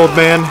shit, old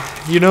man.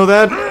 You know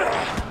that?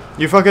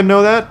 You fucking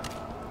know that?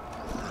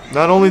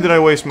 Not only did I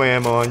waste my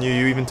ammo on you,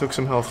 you even took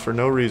some health for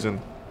no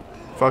reason.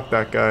 Fuck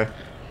that guy.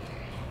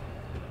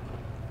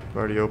 I've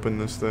already opened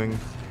this thing.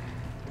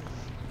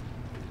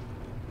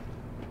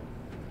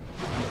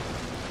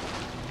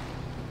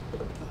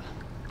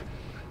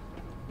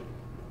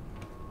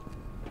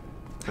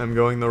 I'm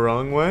going the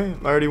wrong way?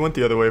 I already went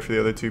the other way for the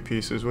other two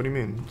pieces. What do you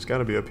mean? It's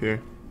gotta be up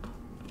here.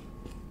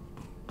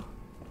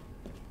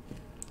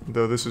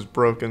 Though this is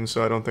broken,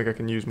 so I don't think I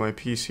can use my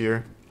piece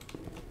here.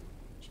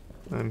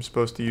 I'm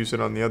supposed to use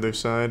it on the other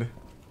side.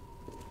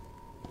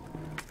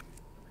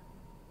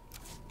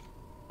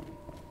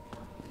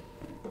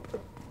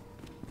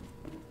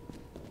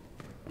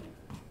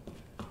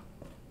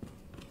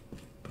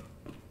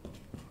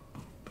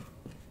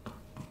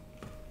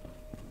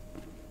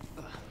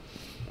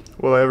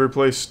 Will I ever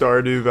play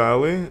Stardew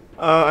Valley?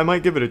 I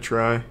might give it a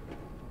try.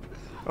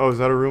 Oh, is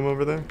that a room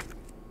over there?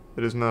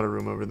 It is not a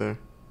room over there.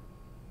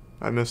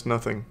 I missed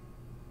nothing.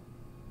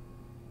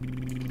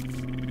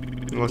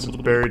 Unless it's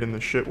buried in the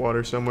shit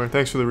water somewhere.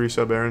 Thanks for the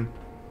resub, Aaron.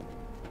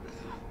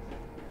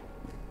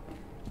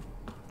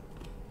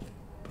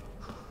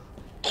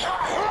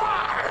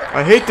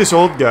 I hate this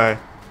old guy.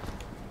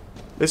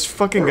 This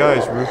fucking guy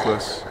is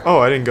ruthless. Oh,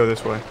 I didn't go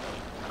this way.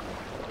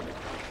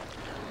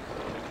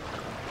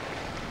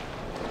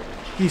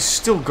 He's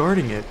still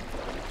guarding it.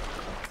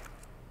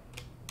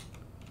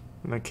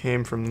 And I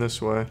came from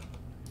this way.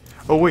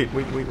 Oh, wait.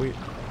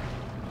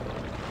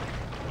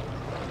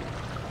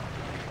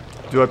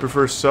 Do I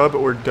prefer sub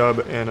or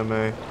dub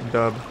anime?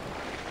 Dub.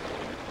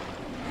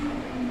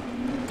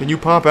 Can you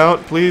pop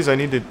out, please? I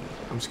need to...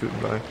 I'm scooting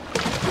by.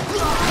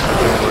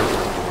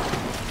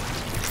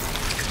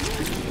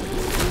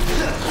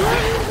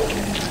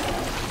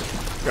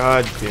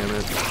 God damn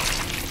it.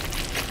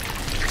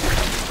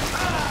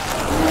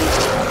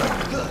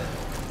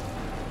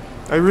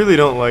 I really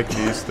don't like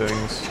these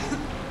things.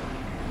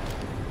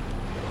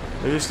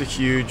 They're just a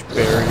huge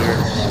barrier.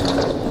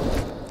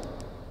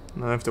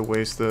 I have to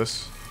waste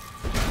this.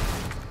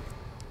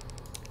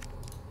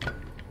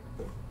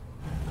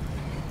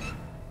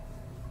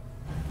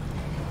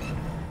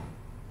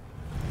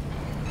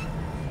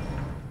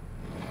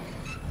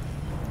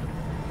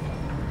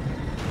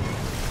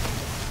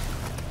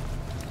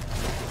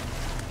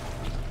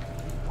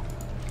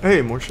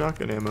 Hey, more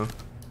shotgun ammo.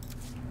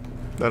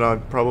 That I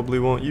probably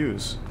won't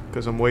use,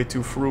 because I'm way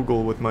too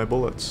frugal with my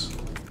bullets.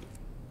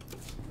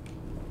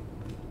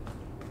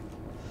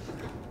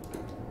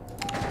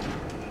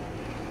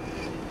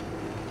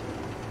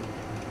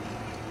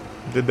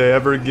 Did they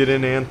ever get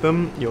in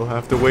Anthem? You'll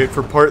have to wait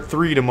for part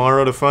 3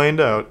 tomorrow to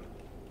find out.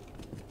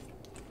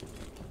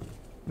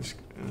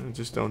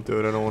 Just don't do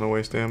it, I don't want to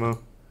waste ammo.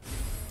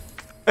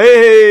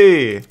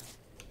 Hey!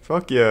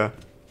 Fuck yeah.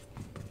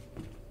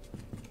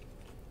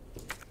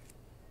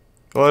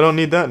 Well, I don't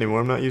need that anymore.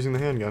 I'm not using the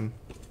handgun.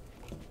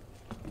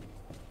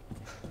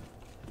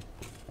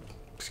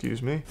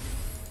 Excuse me.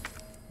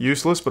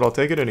 Useless, but I'll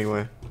take it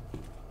anyway.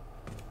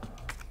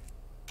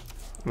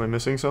 Am I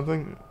missing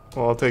something?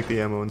 Well, I'll take the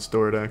ammo and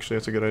store it, actually.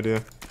 That's a good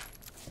idea.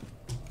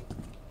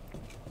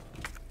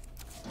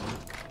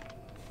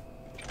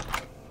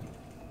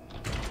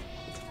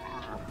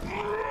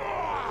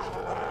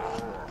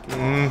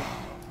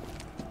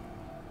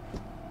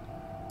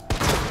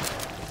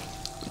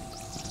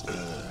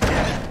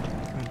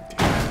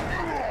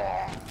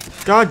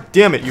 God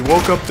damn it, you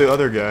woke up the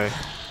other guy.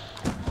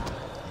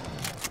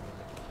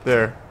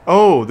 There.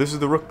 Oh, this is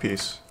the rook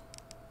piece.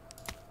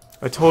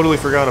 I totally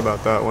forgot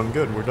about that one.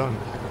 Good, we're done.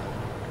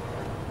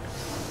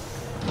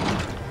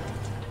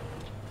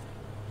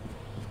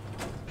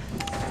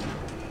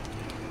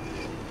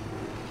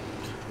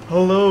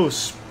 Hello,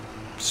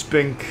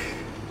 Spinsatom.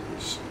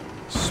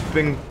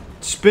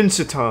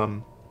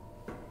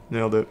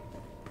 Nailed it.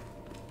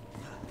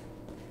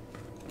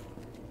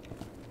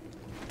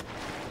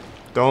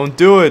 Don't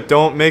do it.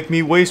 Don't make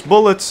me waste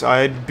bullets.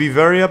 I'd be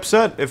very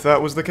upset if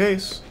that was the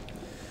case.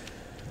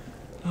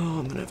 Oh,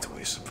 I'm gonna have to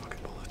waste some fucking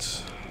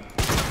bullets.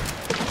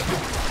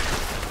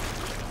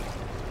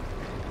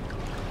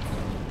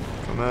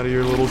 Come out of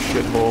your little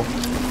shithole.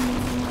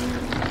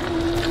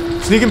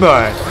 Sneaking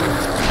by.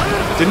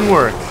 Didn't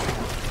work.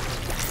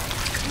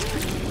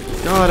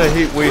 God, I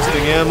hate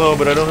wasting ammo,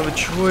 but I don't have a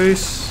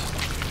choice.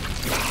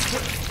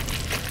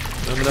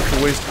 I'm gonna have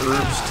to waste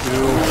herbs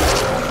too.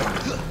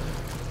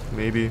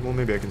 Maybe. Well,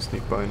 maybe I can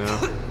sneak by now.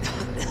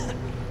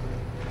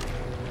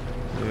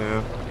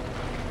 Yeah.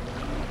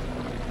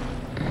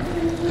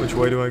 Which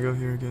way do I go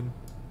here again?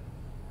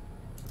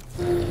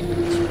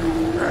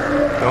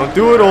 Don't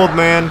do it, old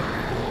man!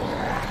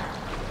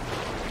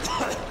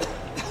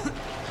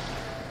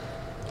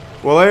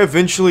 Will I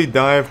eventually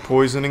die of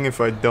poisoning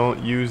if I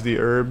don't use the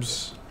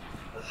herbs?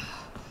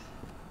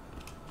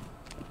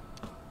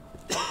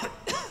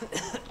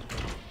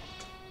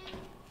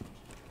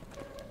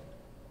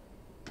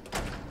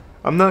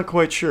 I'm not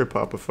quite sure,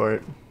 Papa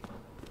Fight.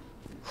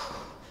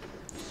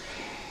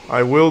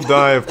 I will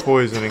die of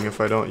poisoning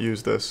if I don't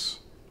use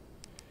this.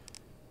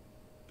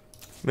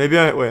 Maybe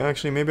I... Wait,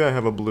 actually, maybe I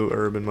have a blue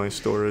herb in my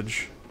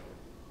storage.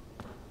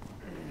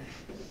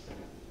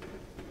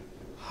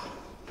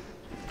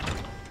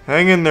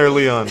 Hang in there,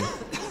 Leon.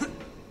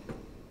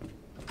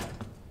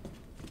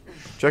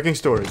 Checking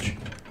storage.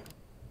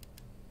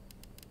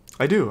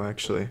 I do,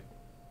 actually.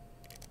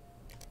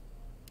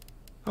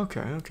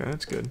 Okay,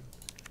 that's good.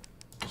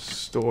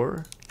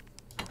 Store.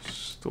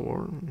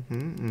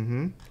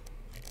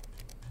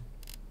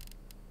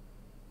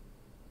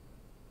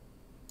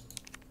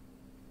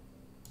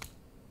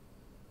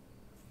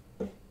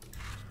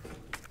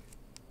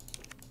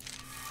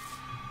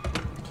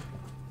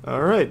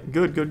 Alright,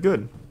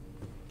 good.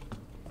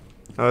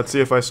 Let's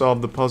see if I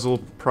solved the puzzle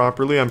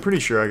properly. I'm pretty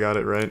sure I got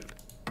it right.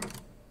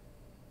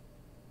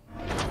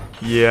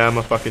 Yeah, I'm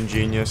a fucking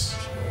genius.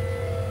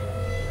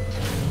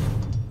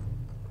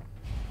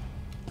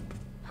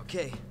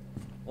 Okay,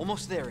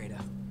 almost there, Ada.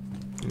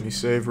 Let me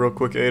save real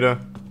quick, Ada.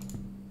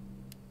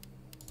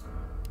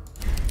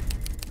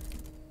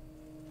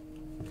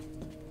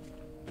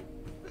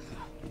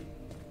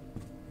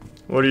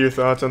 What are your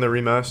thoughts on the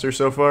remaster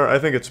so far? I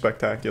think it's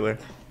spectacular.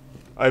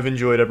 I've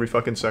enjoyed every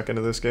fucking second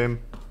of this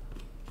game.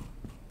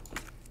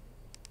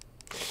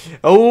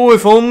 Oh,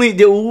 if only,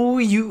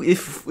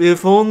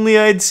 if only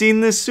I'd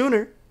seen this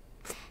sooner.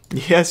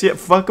 Yes, yeah,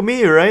 fuck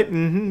me, right?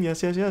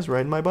 Yes, yes, yes,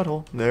 right in my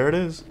butthole. There it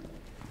is.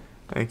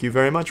 Thank you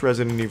very much,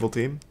 Resident Evil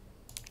team.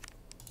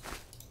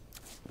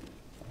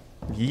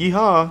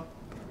 Yeehaw.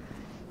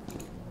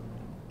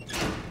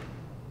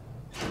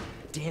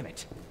 Damn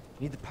it.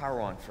 Need the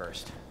power on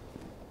first.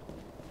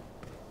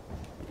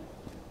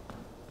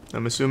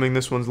 I'm assuming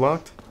this one's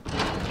locked.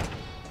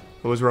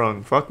 What was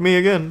wrong? Fuck me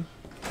again.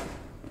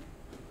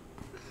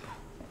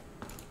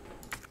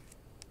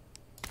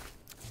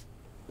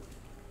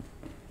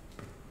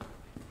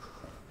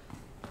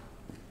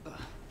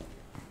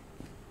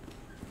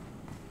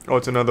 Oh,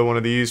 it's another one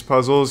of these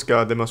puzzles.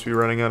 God, they must be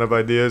running out of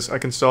ideas. I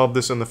can solve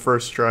this on the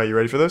first try. You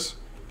ready for this?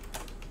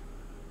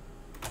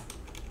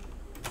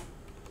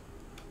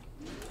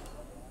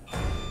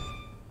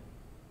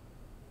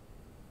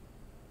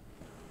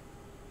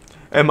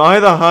 Am I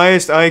the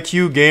highest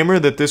IQ gamer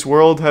that this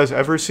world has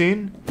ever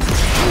seen?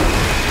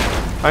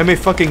 I'm a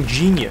fucking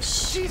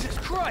genius. Jesus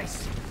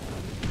Christ!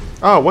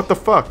 Oh, what the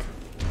fuck?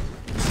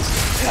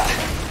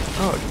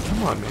 Oh,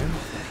 come on, man.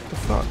 What the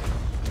fuck?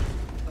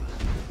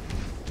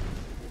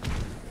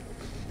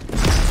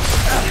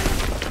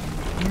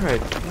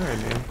 Alright,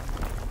 man.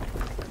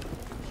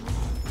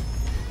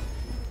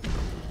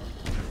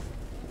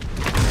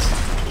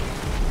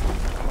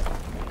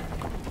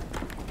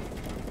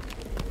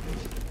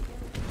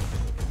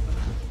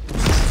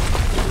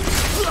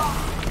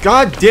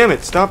 God damn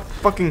it, stop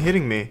fucking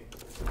hitting me.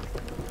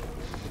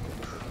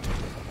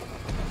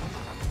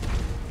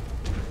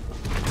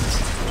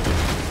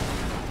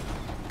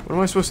 What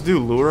am I supposed to do,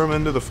 lure him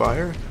into the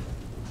fire?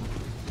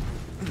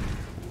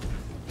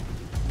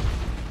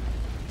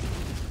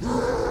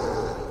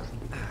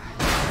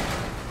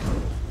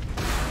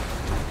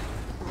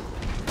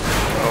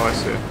 Oh, I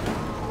see.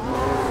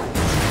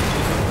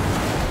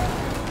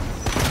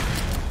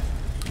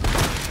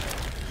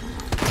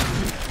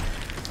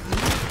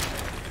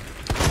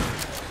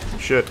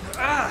 Shit.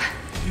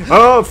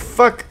 Oh,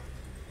 fuck.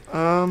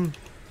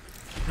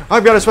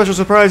 I've got a special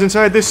surprise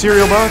inside this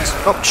cereal box.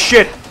 Oh,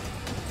 shit.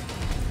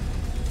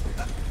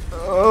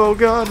 Oh,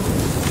 God.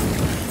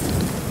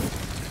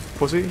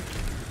 Pussy.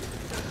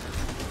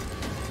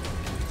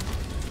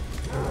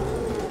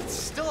 It's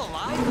still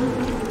alive?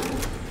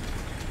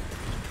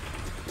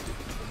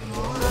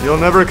 You'll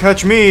never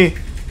catch me.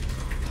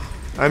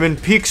 I'm in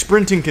peak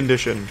sprinting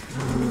condition.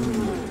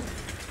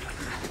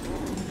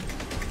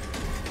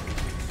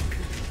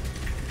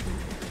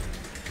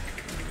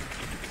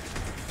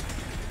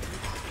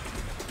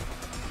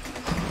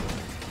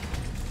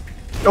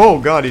 Oh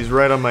God, he's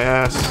right on my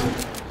ass.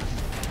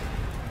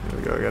 There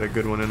we go, I got a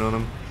good one in on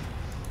him.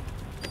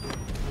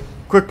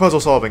 Quick puzzle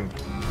solving.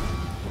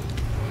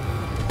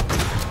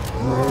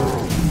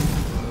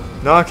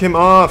 Knock him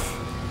off.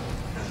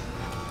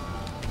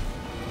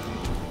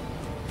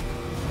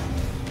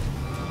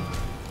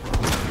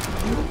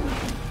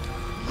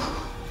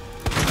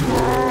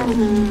 How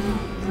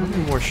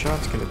many more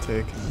shots can it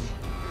take?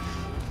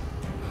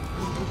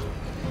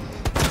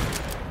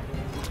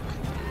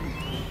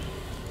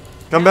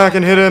 Come back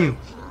and hit him.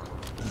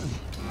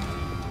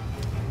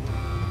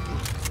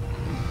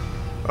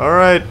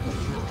 Alright.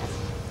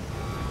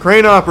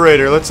 Crane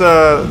operator, let's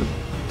there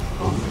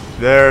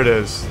it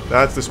is.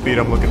 That's the speed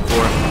I'm looking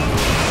for.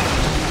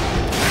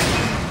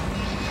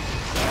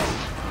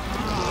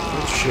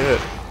 Good shit.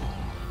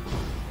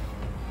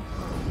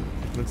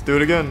 Let's do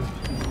it again.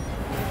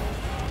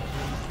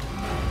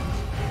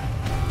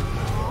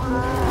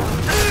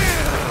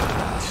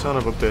 Son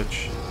of a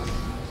bitch.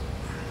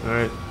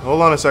 Alright,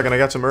 hold on a second, I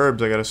got some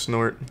herbs I gotta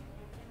snort.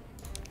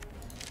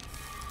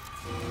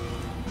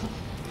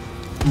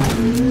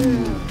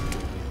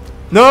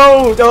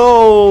 No!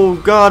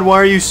 Oh, God, why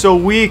are you so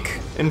weak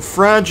and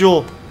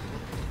fragile?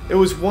 It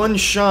was one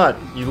shot,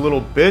 you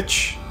little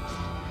bitch.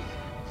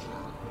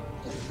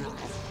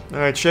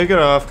 Alright, shake it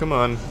off, come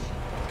on.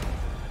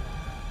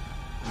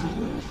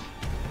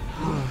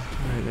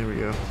 Alright, there we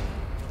go.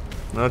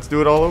 Now let's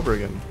do it all over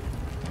again.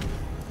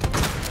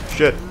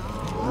 Shit.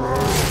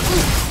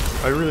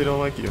 I really don't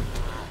like you.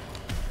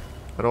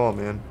 At all,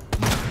 man.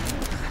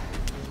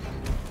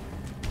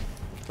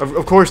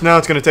 Of course, now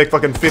it's gonna take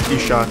fucking 50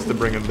 shots to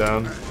bring him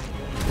down.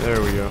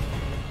 There we go.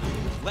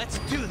 Let's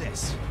do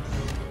this.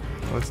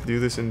 Let's do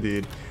this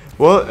indeed.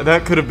 Well,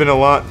 that could have been a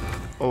lot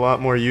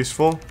more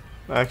useful,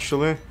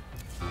 actually.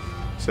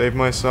 Save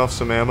myself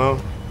some ammo.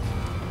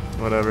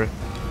 Whatever.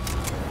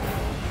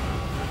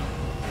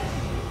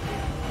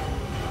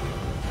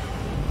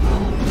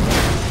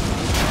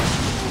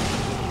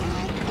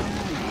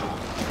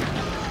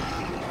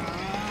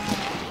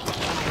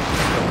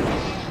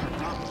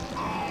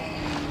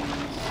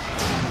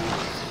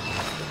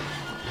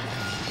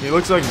 He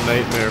looks like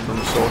Nightmare from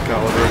Soul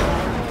Calibur.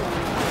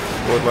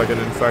 Or like an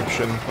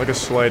infection, like a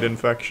slight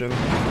infection.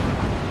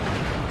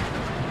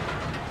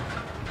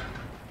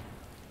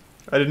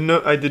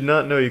 I did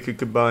not know you could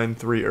combine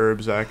 3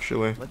 herbs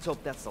actually. Let's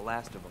hope that's the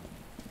last of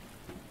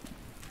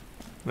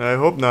them. I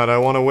hope not. I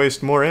want to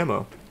waste more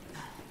ammo.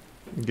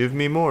 Give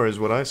me more is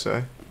what I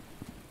say.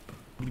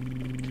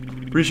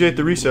 Appreciate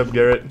the resub,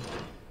 Garrett.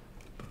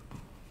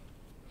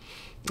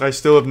 I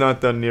still have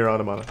not done Nier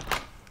Automata.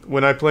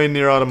 When I play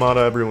Nier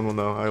Automata, everyone will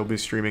know. I will be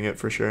streaming it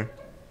for sure.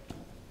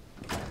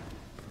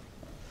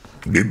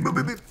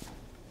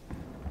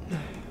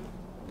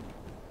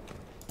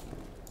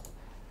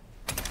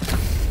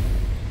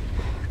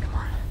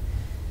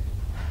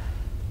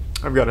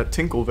 I've got to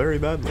tinkle very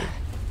badly.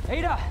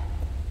 Ada!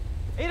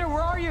 Ada,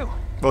 where are you?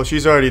 Well,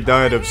 she's already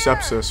died of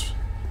sepsis.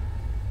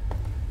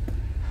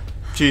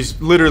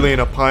 She's literally in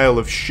a pile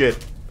of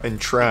shit and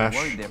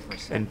trash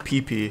and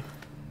pee-pee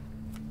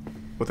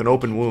with an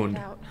open wound.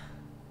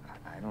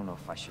 I don't know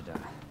if I should,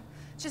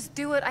 Just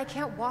do it. I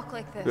can't walk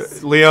like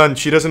this. Leon,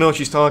 she doesn't know what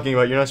she's talking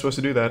about. You're not supposed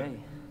to do that. Hey.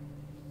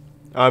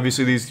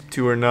 Obviously, these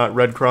 2 are not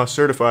Red Cross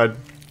certified.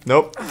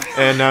 Nope.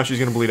 And now she's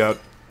gonna bleed out.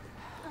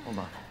 Hold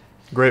on.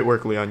 Great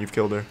work, Leon. You've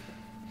killed her.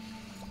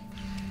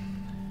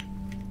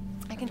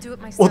 I can do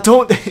it myself. Well,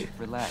 don't...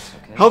 Relax,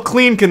 okay? How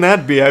clean can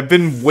that be? I've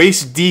been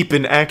waist deep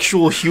in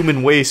actual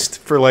human waste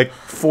for like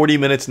 40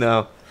 minutes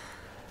now.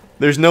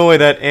 There's no way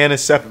that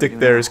antiseptic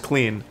there is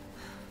clean.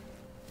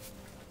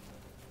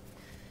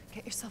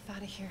 Get yourself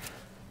out of here.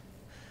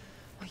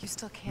 While you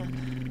still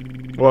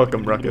can.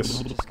 Welcome,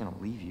 Ruckus. I'm just gonna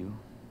leave you.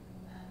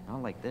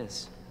 Not like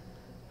this.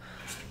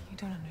 You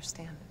don't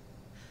understand.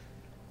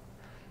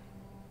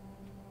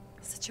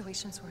 The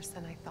situation's worse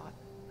than I thought.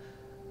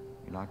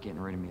 You're not getting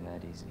rid of me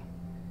that easy.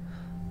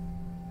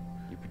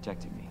 You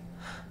protected me.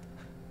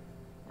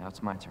 Now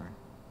it's my turn.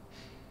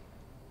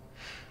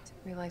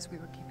 Didn't realize we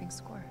were keeping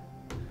score.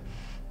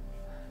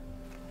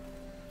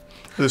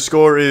 The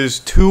score is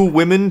 2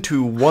 women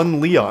to 1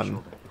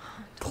 Leon.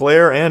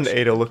 Claire and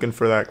Ada looking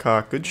for that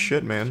cock. Good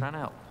shit, man. Trying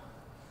out.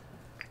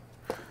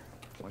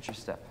 Watch your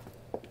step.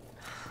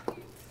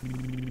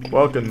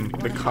 Welcome,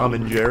 the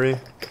common Jerry.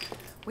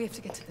 We have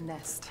to get to the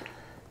nest.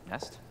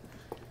 Nest?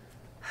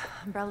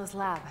 Umbrella's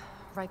lab,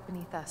 right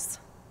beneath us.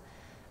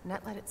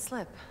 Net let it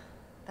slip.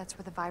 That's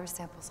where the virus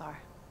samples are.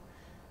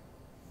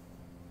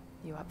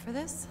 You up for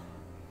this?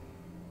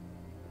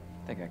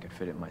 Think I could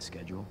fit it in my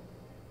schedule.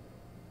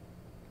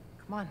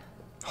 Come on.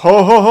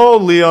 Ho ho ho,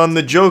 Leon,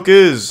 the joke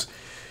is...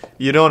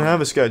 You don't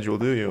have a schedule,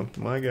 do you?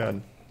 My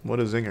god, what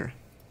a zinger.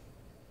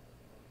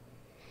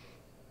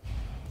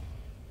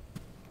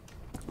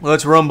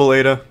 Let's rumble,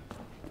 Ada.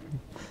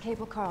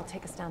 Cable car will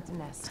take us down to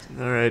Nest.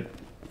 Alright,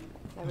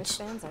 My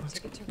wristbands, I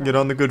took it to get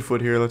on the good foot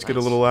here. Let's get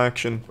a little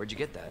action. Where'd you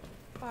get that?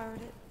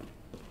 Borrowed it.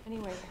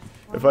 Anyway.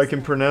 If I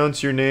can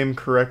pronounce your name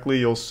correctly,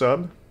 you'll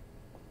sub.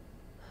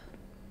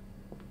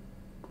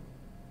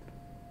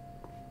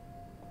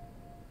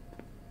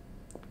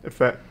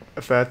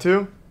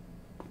 Afatu?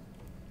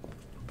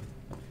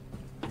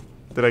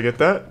 Did I get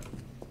that?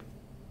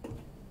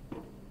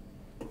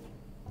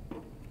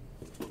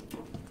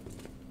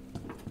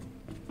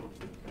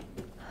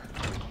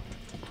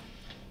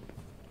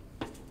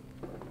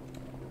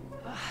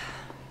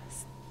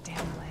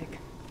 Damn leg.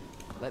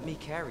 Let me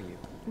carry you.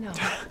 No.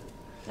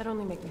 That'd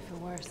only make me feel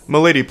worse.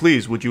 Milady,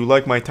 please, would you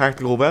like my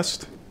tactical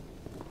vest?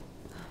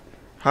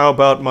 How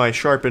about my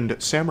sharpened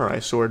samurai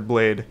sword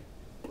blade?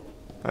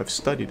 I've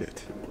studied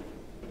it.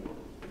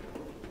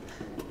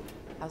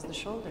 How's the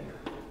shoulder?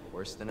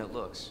 Worse than it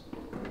looks.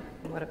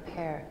 What a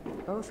pair.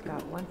 Both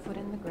got one foot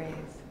in the grave.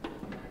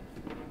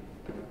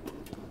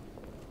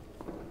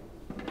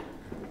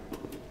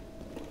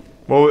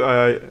 Well,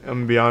 I'm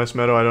gonna be honest,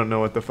 Meadow, I don't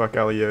know what the fuck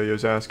Ali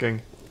Yo-Yo's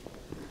asking.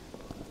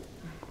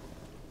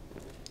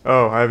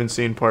 Oh, I haven't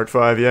seen part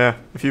 5, yeah.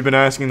 If you've been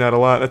asking that a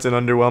lot, that's an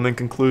underwhelming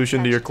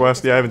conclusion to your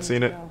quest. Yeah, I haven't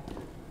seen it.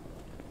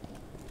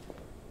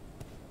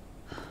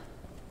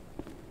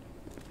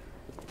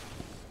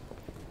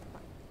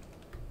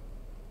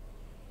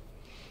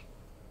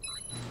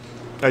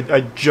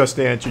 I just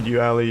answered you,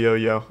 Ali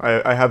Yo-Yo.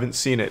 I haven't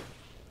seen it.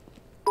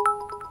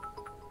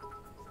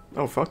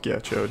 Oh, fuck yeah,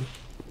 Chode.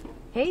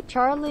 Hey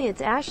Charlie,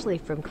 it's Ashley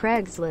from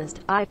Craigslist.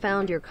 I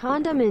found your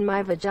condom in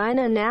my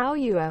vagina. Now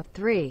you have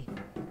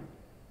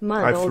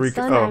 3-month-old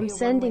son. oh. I'm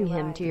sending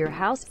him to your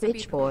house,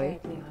 bitch boy.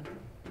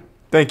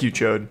 Thank you,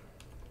 Chode.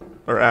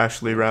 Or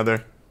Ashley,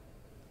 rather.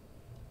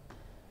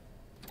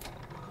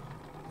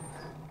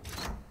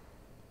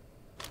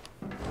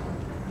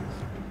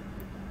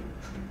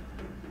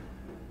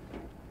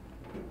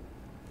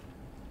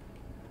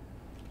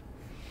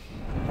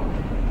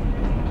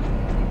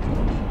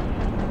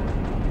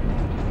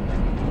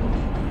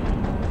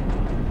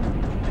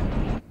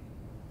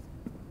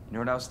 You know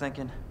what I was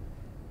thinking?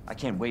 I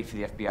can't wait for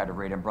the FBI to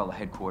raid Umbrella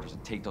headquarters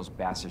and take those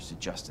bastards to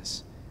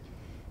justice.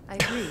 I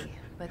agree,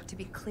 but to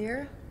be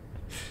clear,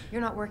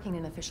 you're not working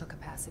in official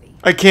capacity.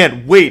 I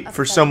can't wait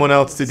for someone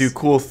else to do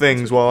cool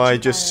things while I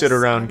just sit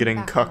around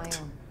getting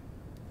cucked.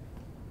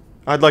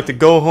 I'd like to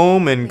go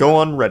home and go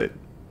on Reddit.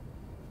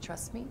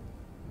 Trust me?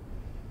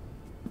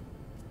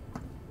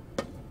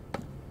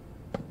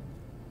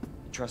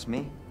 Trust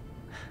me?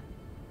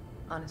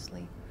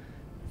 Honestly,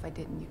 if I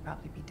didn't, you'd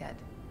probably be dead.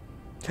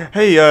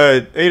 Hey,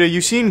 Ada,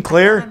 you seen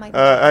Claire?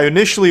 I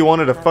initially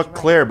wanted to fuck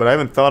Claire, but I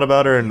haven't thought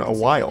about her in a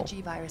while. The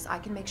G-virus, I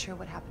can make sure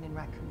what happened in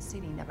Raccoon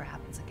City never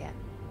happens again.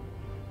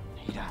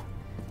 Ada.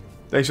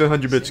 Thanks for the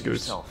 100 bit Save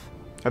Scoots. yourself.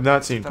 I've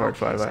not seen Federal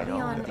part 5. case, I don't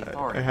have the I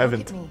authority. haven't.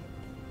 Look at me.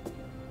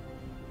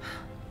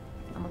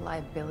 I'm a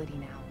liability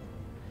now.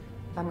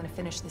 If I'm gonna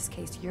finish this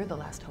case, you're the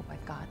last hope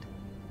I've got.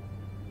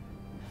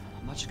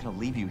 I'm not just gonna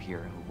leave you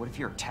here. What if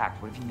you're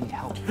attacked? What if you need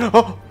help?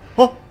 Oh,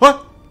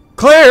 what?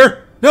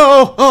 Claire!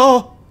 No!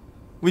 Oh!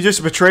 We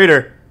just betrayed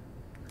her.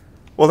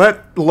 Well,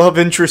 that love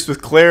interest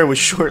with Claire was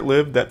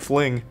short-lived, that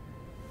fling.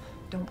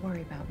 Don't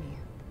worry about me.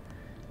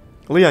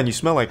 Leon, you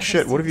smell like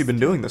shit. What have you been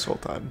doing this whole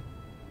time?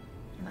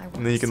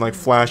 And then you can, like,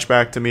 flash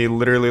back to me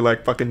literally,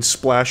 like, fucking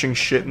splashing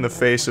shit in the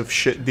face of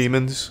shit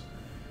demons.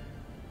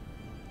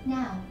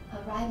 Now,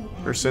 arriving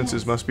at Her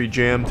senses must be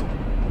jammed.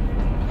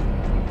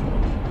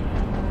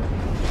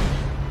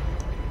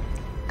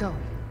 Go.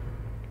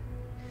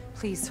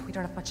 Please, we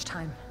don't have much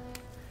time.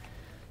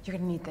 You're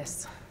gonna need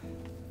this.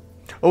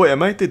 Oh wait,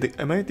 am I at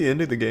the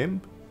end of the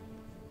game?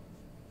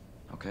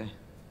 Okay.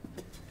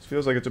 This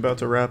feels like it's about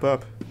to wrap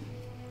up.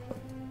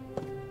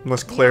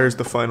 Unless Claire's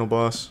the final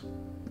boss.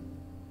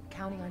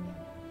 Counting on you.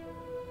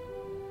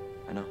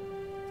 I know.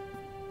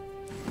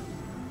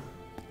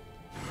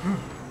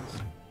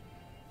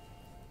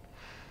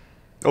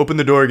 Open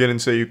the door again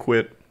and say you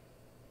quit.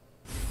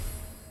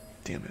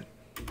 Damn it.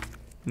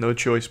 No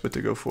choice but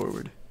to go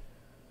forward.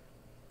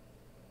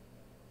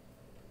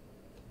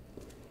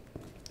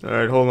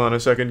 Alright, hold on a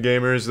second,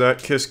 gamers. That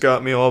kiss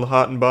got me all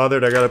hot and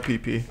bothered. I got a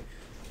pee-pee.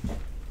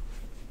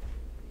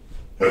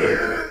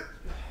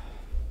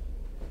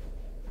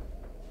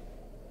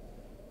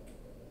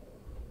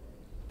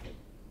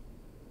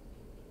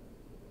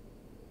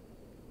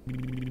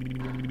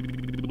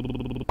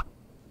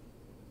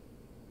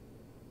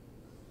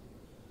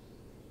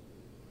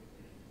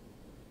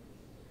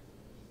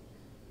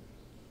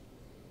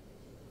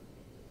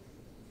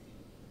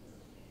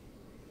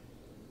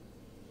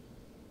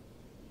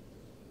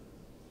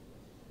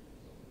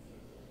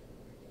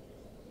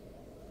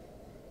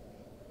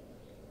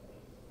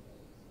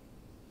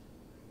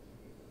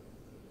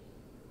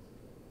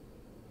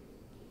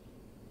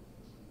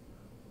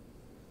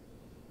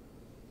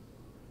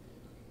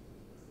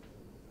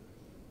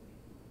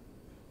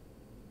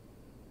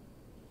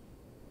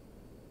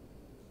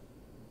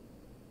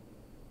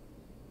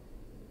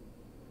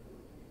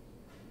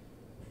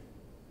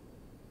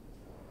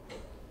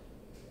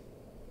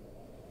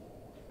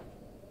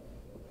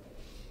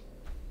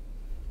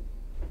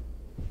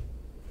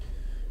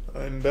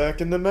 I'm back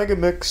in the Mega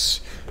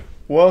Mix.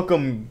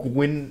 Welcome,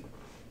 Gwyn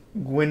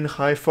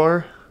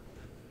Hyfar.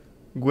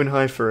 Gwyn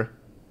Hyfer.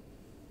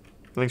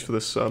 Thanks for the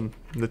sub.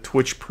 The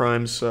Twitch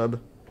Prime sub.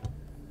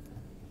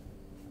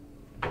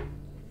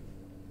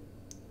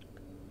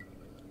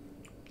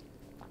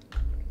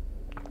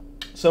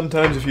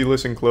 Sometimes if you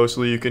listen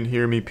closely, you can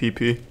hear me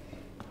pee-pee.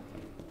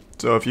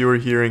 So if you were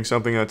hearing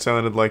something that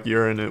sounded like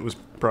urine, it was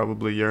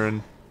probably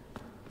urine,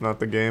 not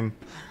the game.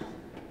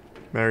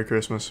 Merry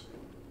Christmas.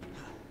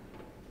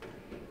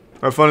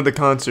 Have fun at the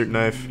concert,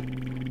 Knife.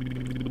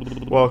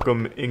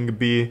 Welcome,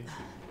 Ingb.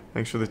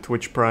 Thanks for the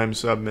Twitch Prime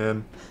sub,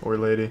 man. Or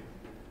lady.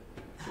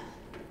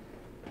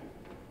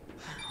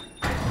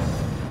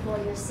 For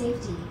your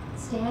safety,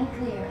 stand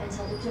clear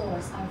until the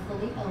doors are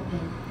fully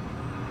open.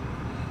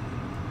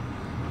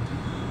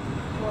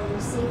 For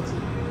your safety,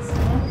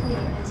 stand clear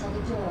until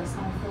the doors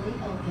are fully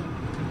open.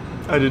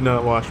 I did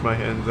not wash my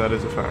hands, that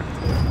is a fact.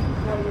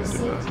 For your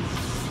safety,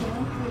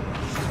 stand clear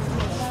until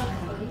the doors are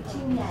fully open.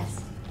 To nest.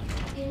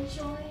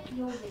 Enjoy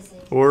your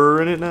visit.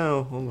 We're in it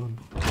now. Hold on.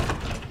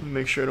 Let me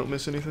make sure I don't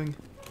miss anything.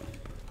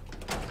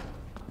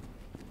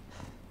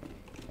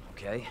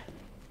 Okay.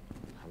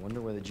 I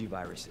wonder where the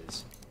G-virus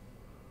is.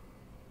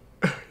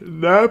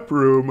 Nap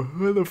room.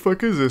 Where the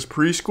fuck is this?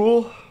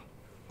 Preschool?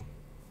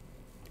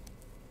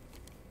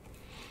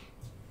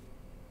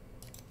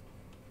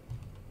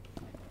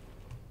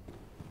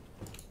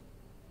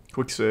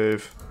 Quick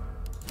save.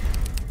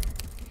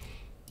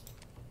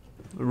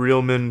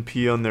 Real men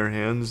pee on their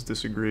hands?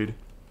 Disagreed.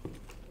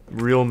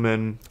 Real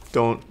men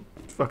don't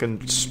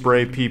fucking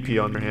spray pee-pee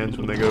on their hands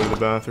when they go to the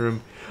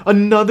bathroom.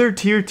 Another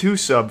tier 2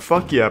 sub.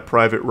 Fuck yeah,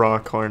 Private Raw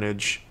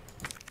Carnage.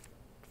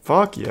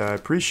 Fuck yeah, I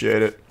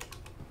appreciate it.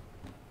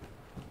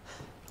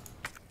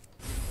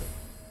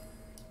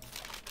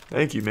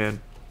 Thank you, man.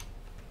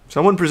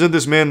 Someone present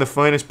this man the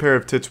finest pair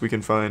of tits we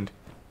can find.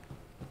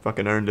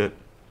 Fucking earned it.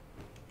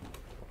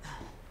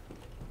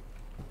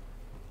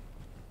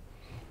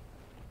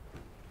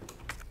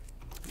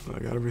 I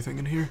got everything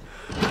in here.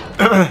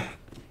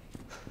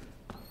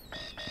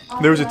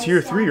 There was a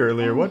tier 3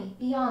 earlier, what?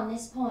 Beyond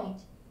this point,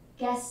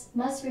 guests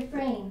must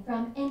refrain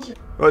from entering.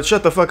 Oh,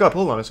 shut the fuck up.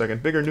 Hold on a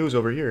second. Bigger news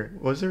over here.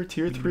 Was there a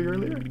tier 3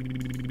 earlier?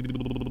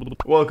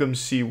 Welcome,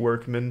 C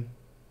Workman.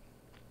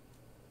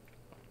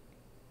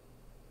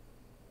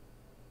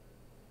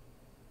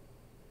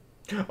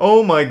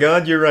 Oh my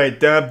god, you're right.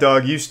 Dab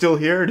Dog, you still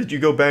here, or did you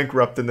go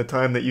bankrupt in the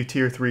time that you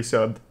tier 3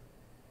 subbed?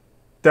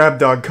 Dab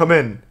Dog, come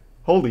in.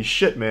 Holy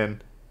shit,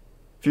 man.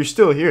 If you're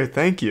still here,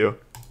 thank you.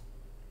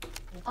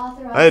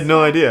 I had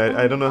no idea.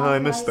 I don't know how I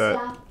missed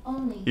that.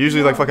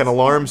 Usually like fucking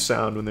alarm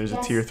sound when there's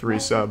a tier 3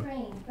 sub.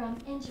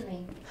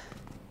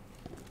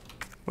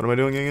 What am I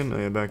doing again? Oh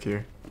yeah, back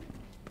here.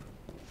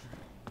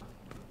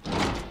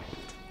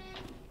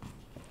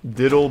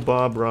 Diddle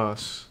Bob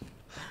Ross.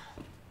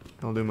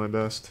 I'll do my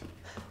best.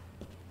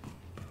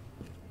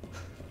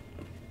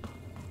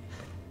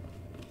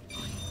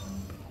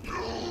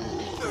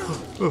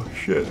 Oh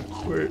shit,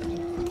 wait.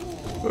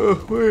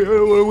 Oh wait, I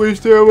don't want to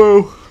waste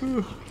ammo.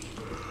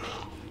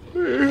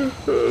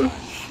 Oh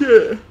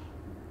shit.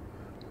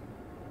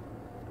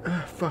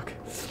 Ah, fuck.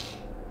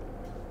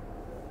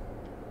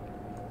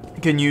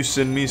 Can you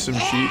send me some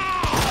cheat?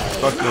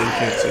 Fuck no, you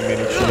can't send me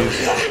any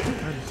cheese.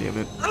 God damn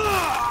it.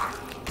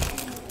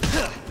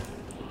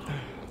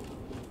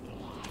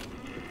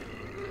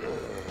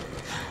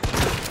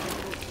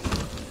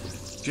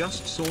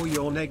 Just saw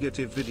your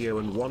negative video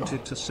and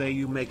wanted to say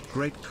you make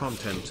great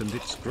content and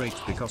it's great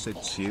because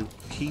it's you.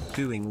 Keep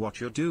doing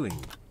what you're doing.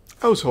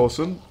 That was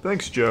wholesome.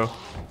 Thanks, Joe.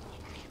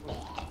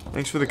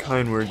 Thanks for the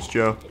kind words,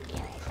 Joe.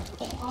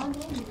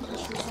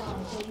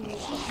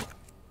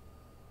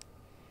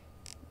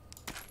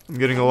 I'm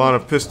getting a lot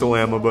of pistol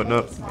ammo, but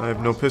no, I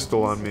have no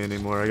pistol on me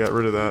anymore. I got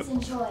rid of that.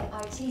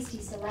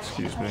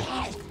 Excuse me.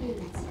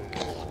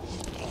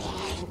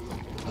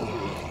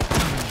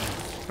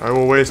 I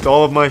will waste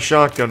all of my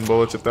shotgun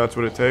bullets if that's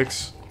what it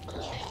takes.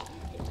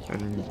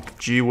 And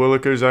gee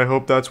willikers, I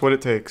hope that's what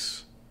it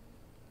takes.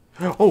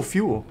 Oh,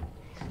 fuel.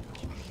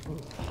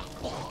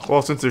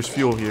 Well, since there's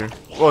fuel here.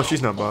 Well,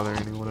 she's not bothering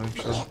anyone,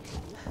 actually.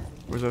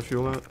 Where's that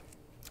fuel at?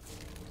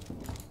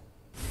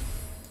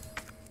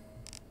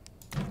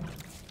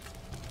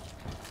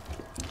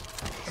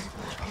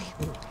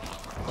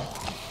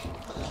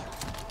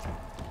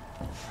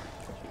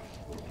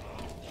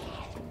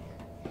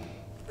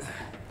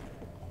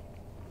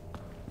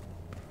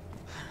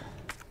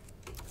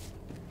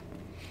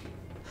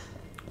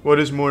 What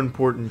is more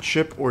important,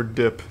 chip or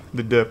dip?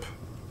 The dip.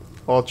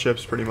 All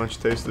chips pretty much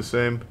taste the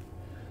same.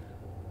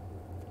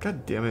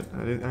 God damn it,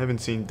 I haven't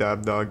seen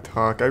Dab Dog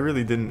talk. I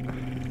really didn't.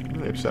 I'm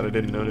really upset I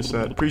didn't notice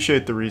that.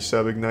 Appreciate the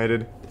resub,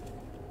 Ignited.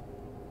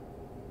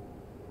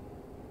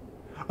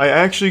 I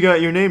actually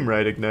got your name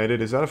right,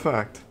 Ignited. Is that a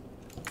fact?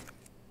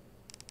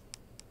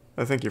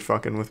 I think you're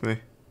fucking with me.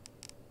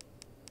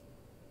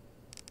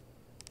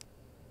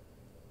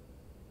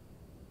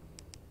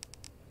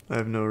 I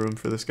have no room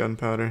for this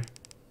gunpowder.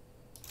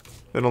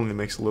 It only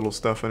makes little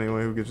stuff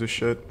anyway, who gives a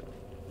shit?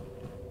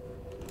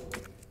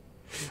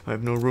 I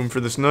have no room for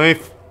this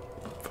knife!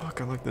 Fuck,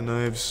 I like the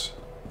knives.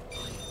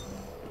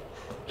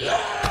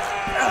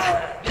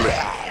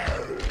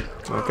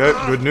 Okay,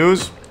 good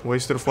news.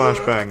 Wasted a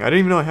flashbang. I didn't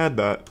even know I had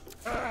that.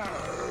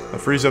 That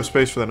frees up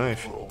space for the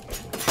knife.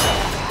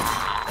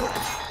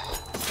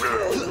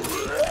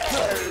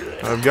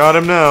 I've got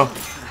him now.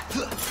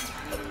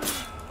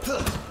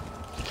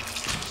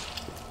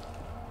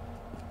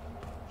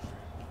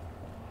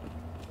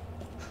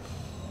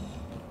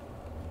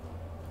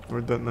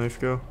 Where'd that knife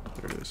go?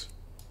 There it is.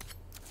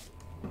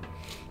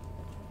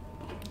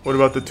 What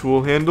about the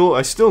tool handle?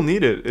 I still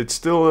need it. It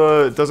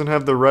still it doesn't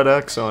have the red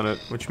X on it,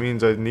 which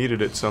means I need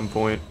it at some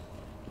point.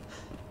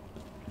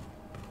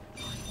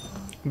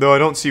 Though I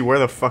don't see where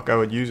the fuck I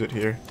would use it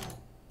here.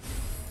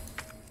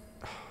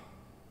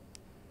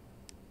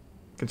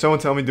 Can someone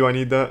tell me, do I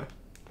need that?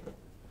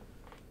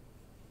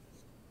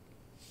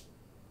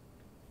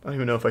 I don't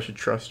even know if I should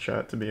trust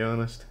chat, to be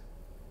honest.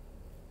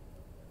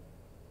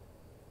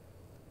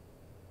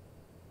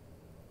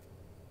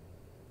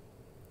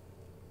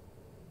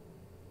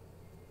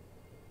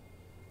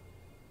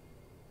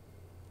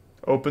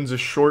 Opens a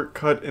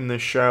shortcut in the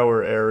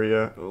shower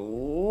area.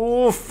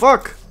 Oh,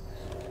 fuck!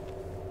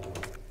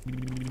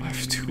 I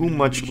have too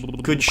much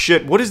good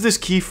shit. What is this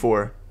key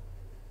for?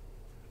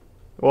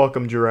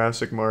 Welcome,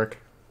 Jurassic Mark.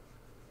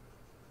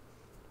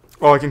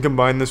 Oh, I can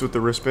combine this with the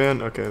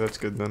wristband? Okay, that's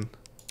good then.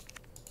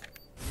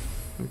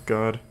 Thank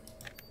God.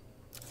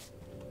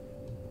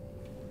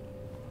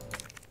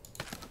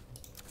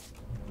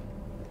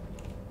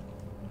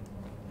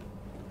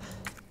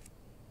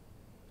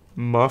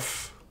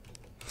 Muff.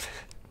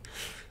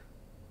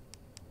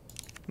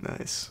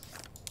 Nice.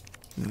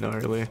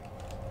 Gnarly.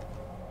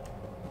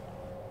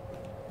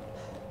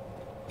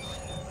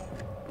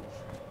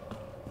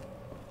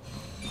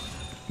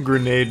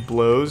 Grenade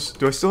blows.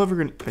 Do I still have a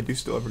grenade? I do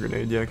still have a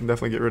grenade. Yeah, I can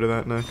definitely get rid of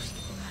that next.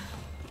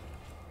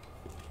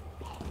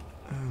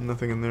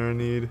 Nothing in there I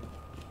need.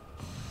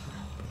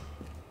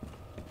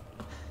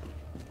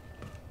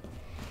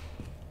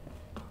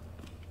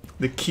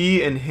 The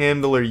key and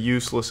handle are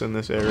useless in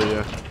this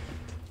area.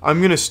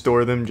 I'm gonna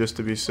store them just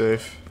to be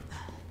safe.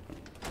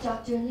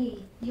 Dr.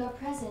 Lee, your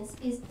presence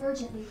is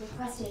urgently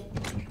requested.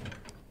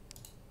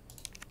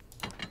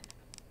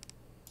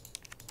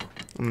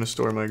 I'm gonna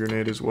store my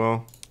grenade as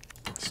well.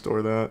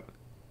 Store that.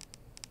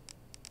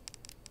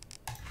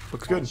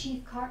 Looks good.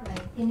 Chief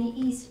Cartwright in the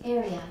east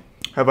area.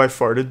 Have I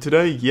farted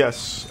today?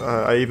 Yes.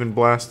 I even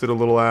blasted a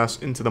little ass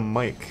into the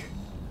mic.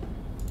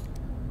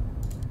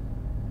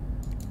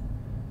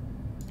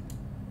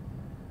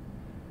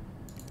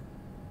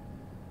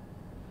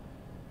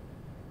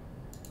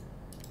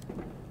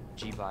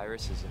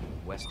 G-Virus is in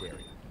the west area.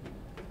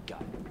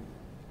 Got it.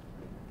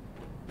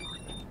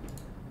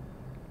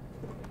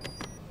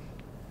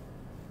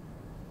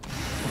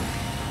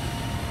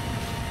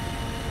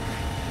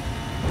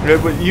 Yeah,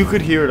 but you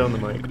could hear it on the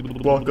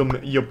mic. Welcome,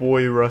 ya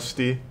boy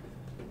Rusty.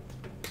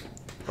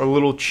 A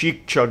little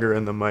cheek chugger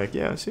in the mic.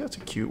 Yeah, see, that's a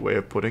cute way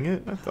of putting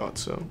it. I thought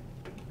so.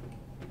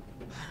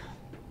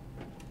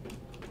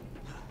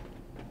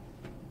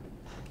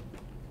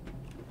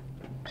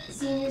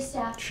 Senior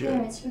staff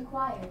clearance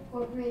required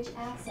for bridge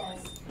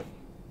access.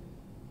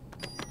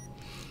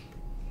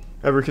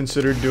 Ever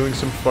considered doing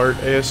some fart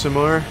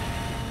ASMR?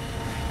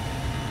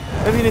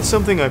 I mean, it's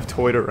something I've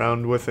toyed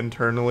around with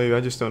internally. I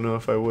just don't know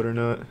if I would or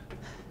not.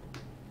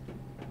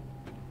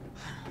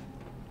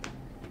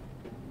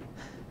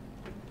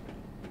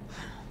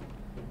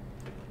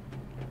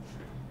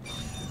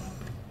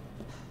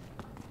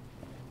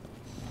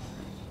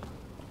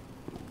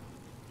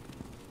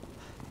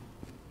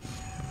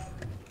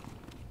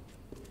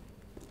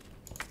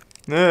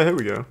 Yeah, here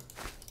we go.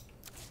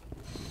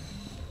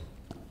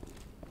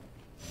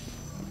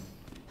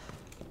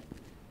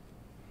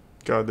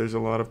 God, there's a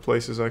lot of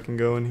places I can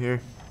go in here.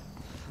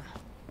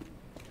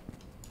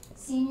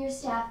 Senior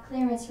staff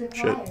clearance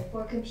required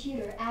for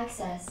computer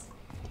access.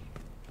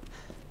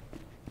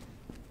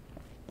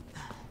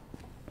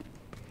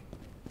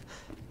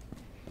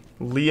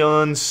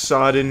 Leon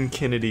Sodden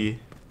Kennedy.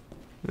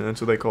 Yeah,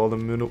 that's what they called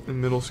him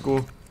in middle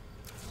school.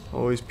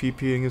 Always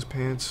pee-peeing his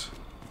pants.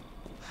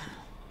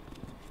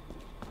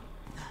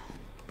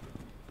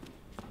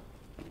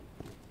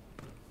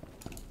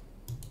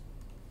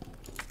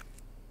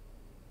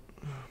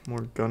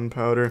 More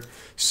gunpowder.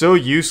 So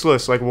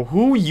useless. Like, well,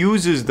 who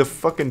uses the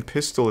fucking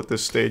pistol at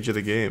this stage of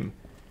the game?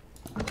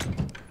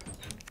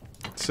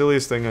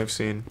 Silliest thing I've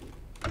seen.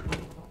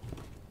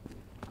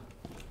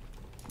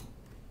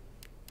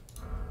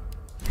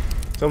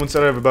 Someone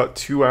said I have about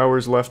 2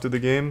 hours left of the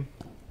game.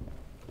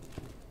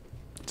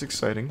 It's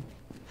exciting.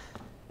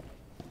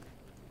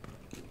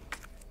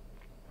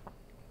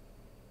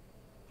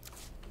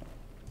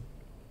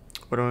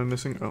 What am I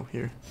missing? Oh,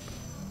 here.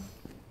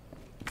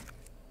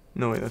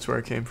 No, wait, that's where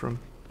I came from.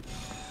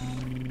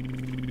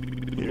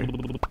 Here.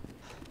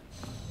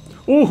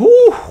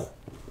 Ooh-hoo!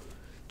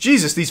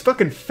 Jesus, these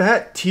fucking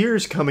fat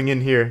tears coming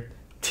in here.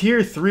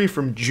 Tier 3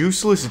 from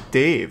Juiceless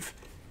Dave.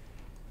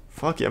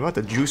 Fuck yeah, I'm about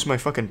to juice my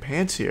fucking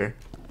pants here.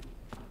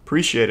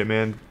 Appreciate it,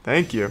 man.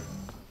 Thank you.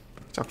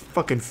 It's a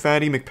fucking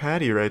fatty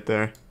McPatty right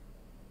there.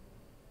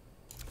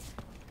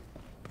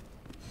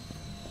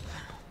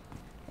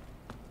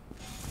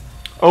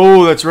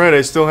 Oh, that's right,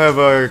 I still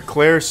have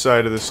Claire's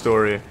side of the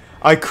story.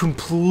 I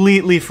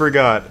completely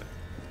forgot.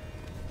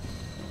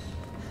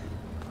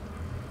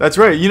 That's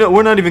right, you know,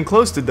 we're not even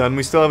close to done.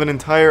 We still have an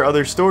entire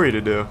other story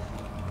to do.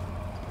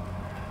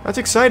 That's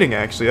exciting,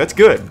 actually. That's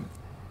good.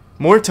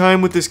 More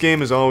time with this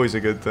game is always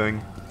a good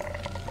thing.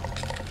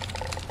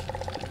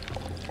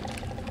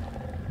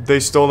 They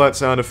stole that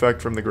sound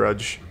effect from The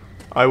Grudge.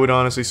 I would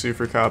honestly sue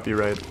for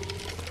copyright.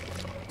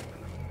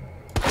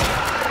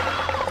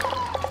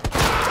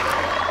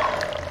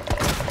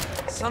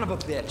 Son of a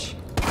bitch.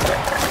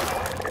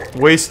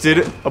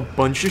 Wasted a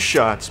bunch of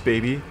shots,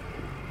 baby.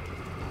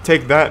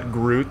 Take that,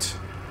 Groot.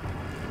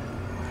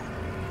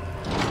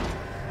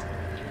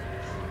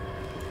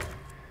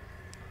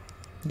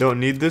 Don't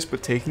need this,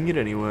 but taking it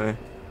anyway.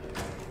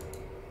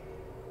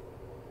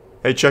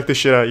 Hey, check this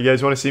shit out. You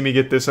guys want to see me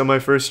get this on my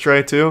first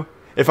try, too?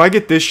 If I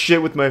get this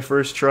shit with my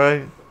first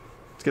try,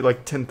 let's get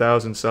like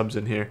 10,000 subs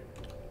in here.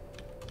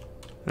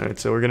 Alright,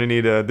 so we're gonna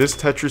need this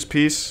Tetris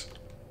piece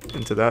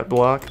into that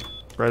block,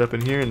 right up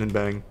in here, and then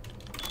bang.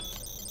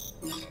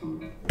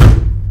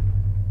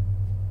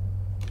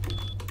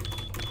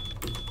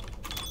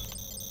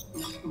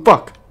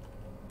 Fuck!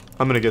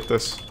 I'm gonna get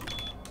this.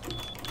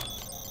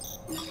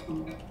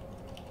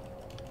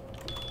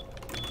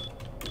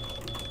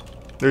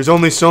 There's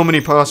only so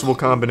many possible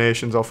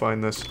combinations I'll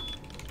find this.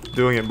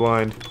 Doing it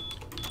blind.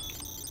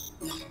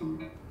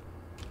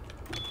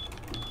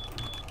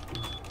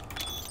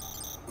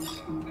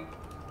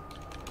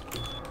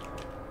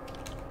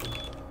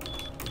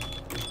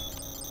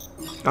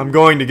 I'm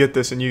going to get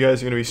this and you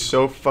guys are going to be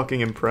so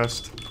fucking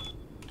impressed.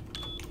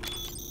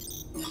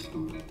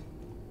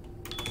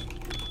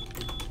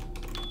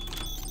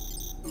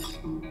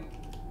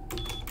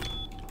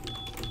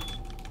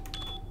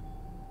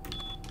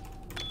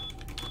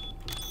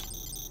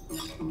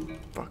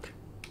 Fuck.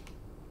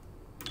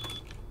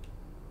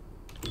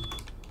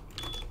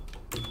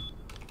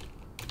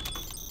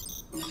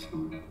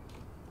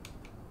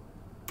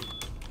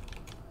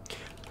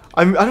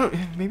 I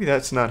don't, maybe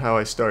that's not how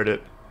I start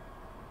it.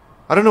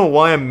 I don't know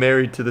why I'm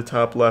married to the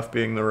top left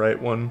being the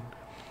right one.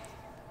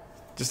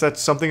 Just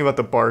that's something about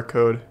the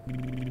barcode.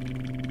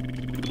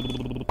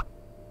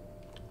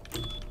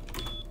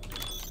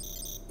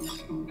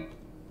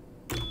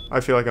 I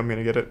feel like I'm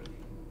gonna get it.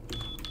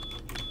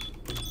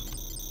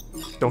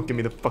 Don't give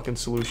me the fucking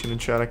solution in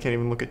chat. I can't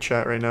even look at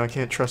chat right now. I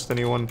can't trust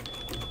anyone.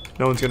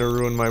 No one's gonna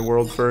ruin my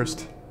world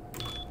first.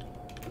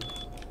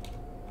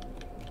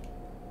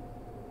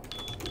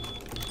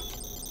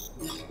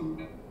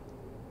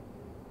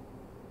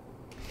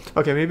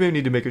 Okay, maybe I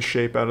need to make a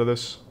shape out of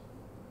this.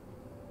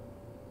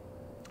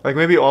 Like,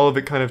 maybe all of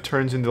it kind of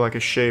turns into, like, a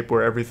shape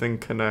where everything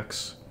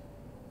connects.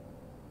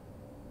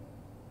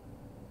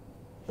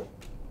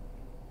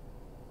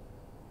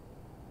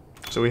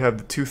 So we have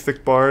the two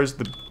thick bars,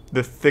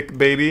 the thick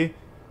baby,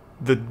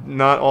 the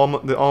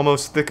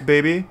almost thick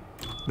baby,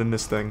 then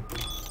this thing.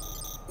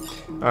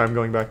 Alright, I'm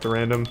going back to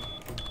random.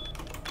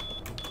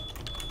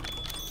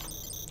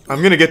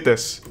 I'm gonna get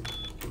this.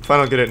 If I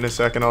don't get it in a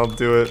second, I'll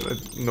do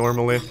it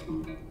normally.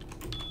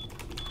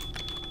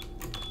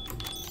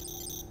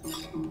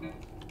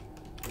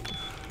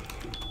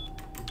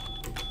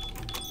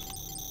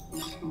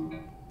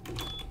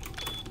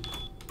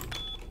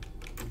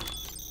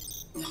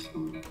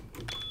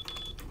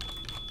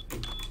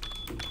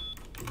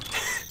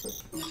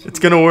 It's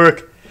gonna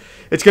work.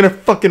 It's gonna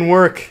fucking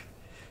work.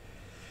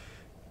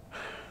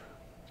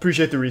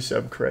 Appreciate the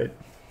resub, Crate.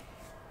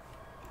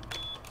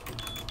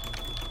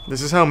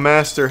 This is how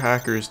master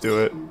hackers do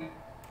it.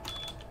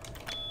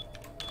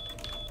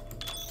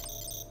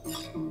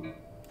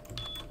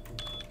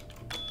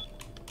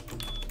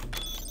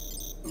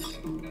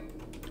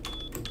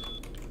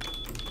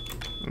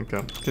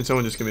 Okay. Can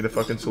someone just give me the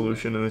fucking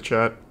solution in the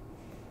chat?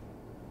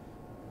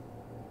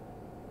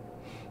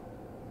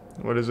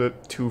 What is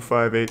it?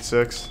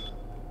 2586.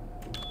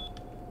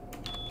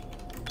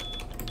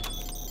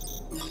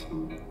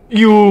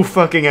 You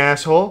fucking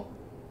asshole!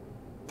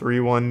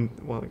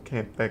 3-1. Well,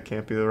 that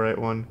can't be the right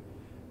one.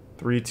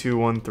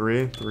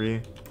 3213.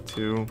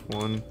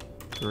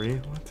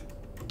 3213. What?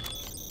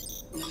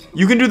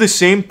 You can do the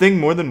same thing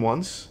more than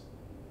once?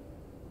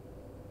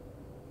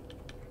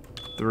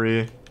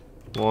 3,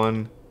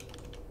 1,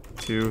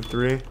 2,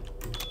 3.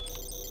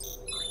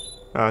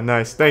 Ah,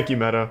 nice. Thank you,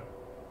 Meta.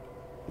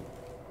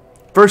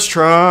 First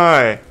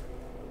try!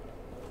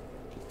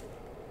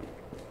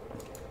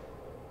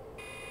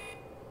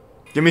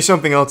 Give me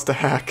something else to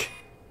hack.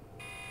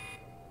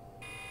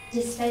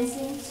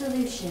 Dispensing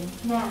solution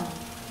now.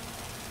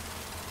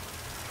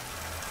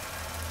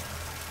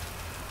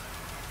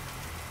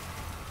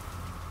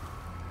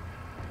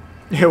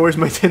 Yeah, where's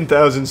my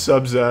 10,000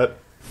 subs at?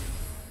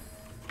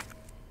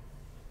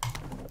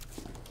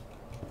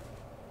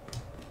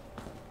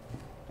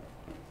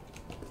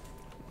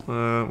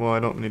 Well, I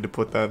don't need to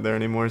put that there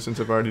anymore since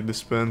I've already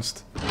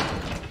dispensed.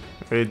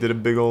 I already did a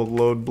big old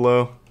load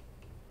blow.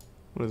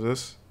 What is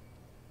this?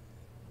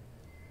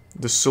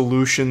 The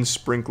solution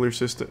sprinkler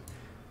system.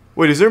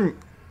 Wait, is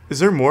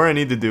there more I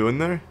need to do in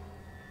there?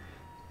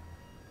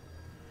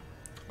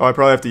 Oh, I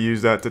probably have to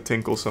use that to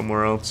tinkle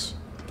somewhere else.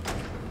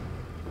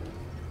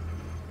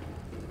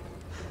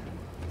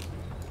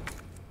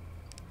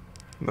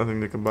 Nothing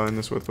to combine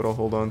this with, but I'll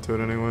hold on to it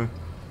anyway.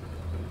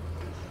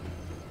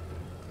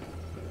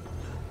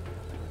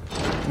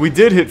 We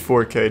did hit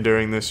 4K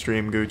during this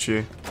stream, Gucci.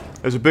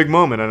 It was a big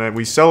moment, and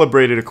we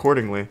celebrated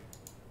accordingly.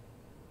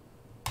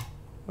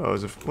 Oh,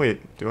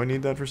 wait, do I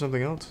need that for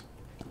something else?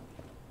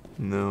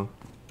 No.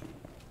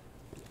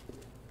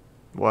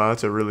 Wow,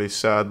 that's a really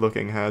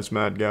sad-looking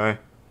hazmat guy.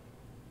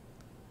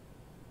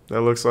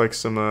 That looks like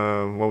some,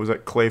 what was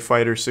that, Clay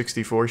Fighter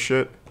 64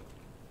 shit?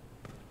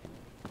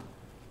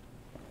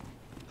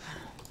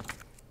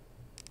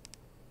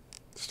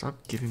 Stop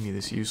giving me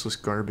this useless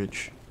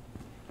garbage.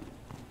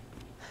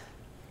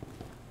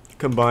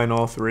 Combine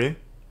all three.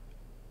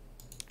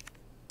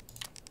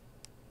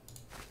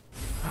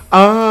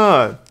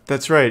 Ah,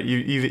 that's right.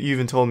 You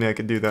even told me I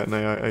could do that, and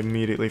I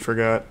immediately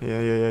forgot.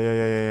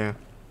 Yeah.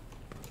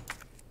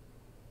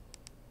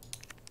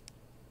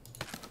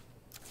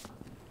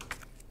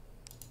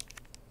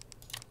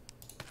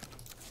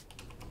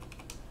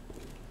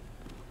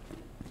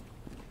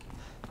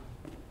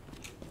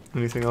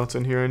 Anything else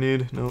in here I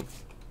need? Nope.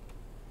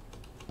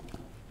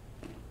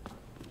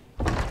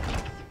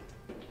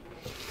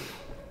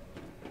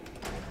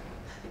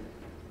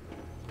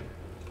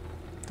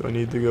 Do I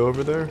need to go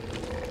over there?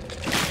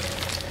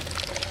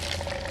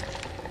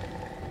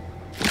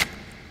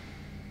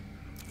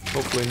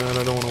 Hopefully not,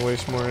 I don't want to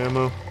waste more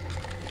ammo.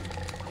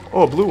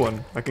 Oh, a blue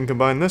one. I can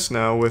combine this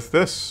now with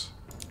this.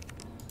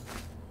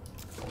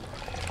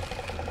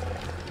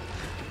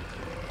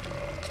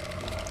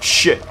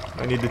 Shit!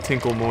 I need to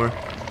tinkle more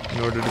in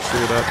order to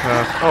clear that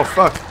path. Oh,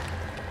 fuck!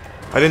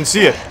 I didn't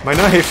see it! My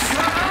knife!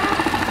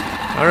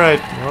 Alright,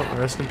 well,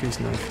 rest in peace,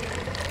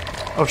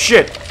 knife. Oh,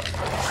 shit!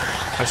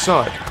 I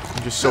saw it.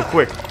 I'm just so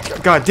quick.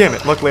 God damn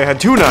it, luckily I had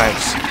two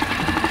knives!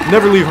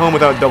 Never leave home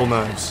without double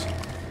knives.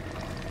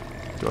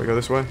 Do I go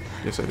this way?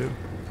 Yes, I do.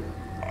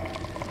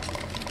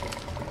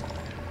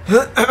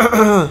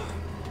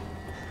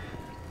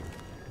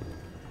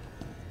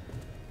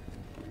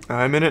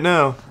 I'm in it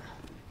now.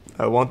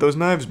 I want those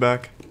knives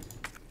back.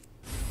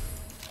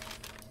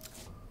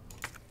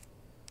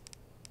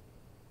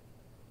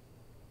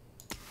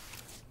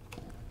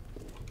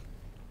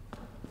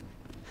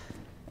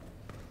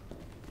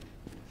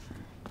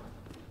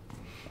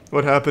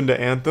 What happened to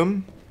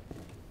Anthem?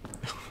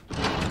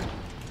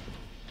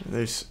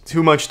 There's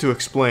too much to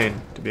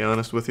explain, to be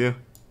honest with you.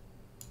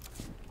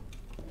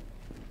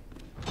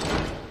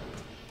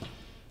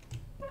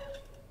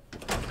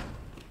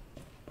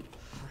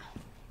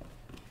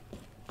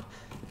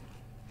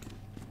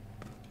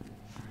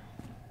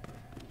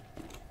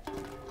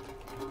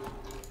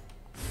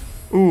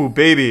 Ooh,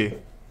 baby.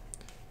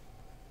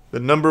 The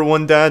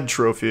 #1 dad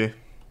trophy.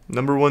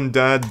 #1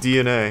 dad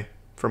DNA.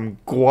 From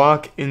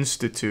Guac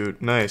Institute.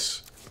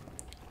 Nice.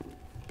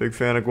 Big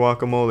fan of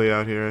guacamole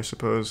out here, I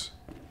suppose.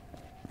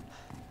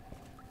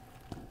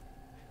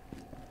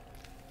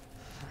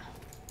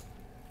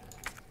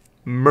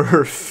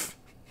 Murph.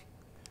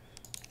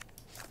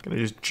 Can I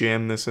just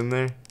jam this in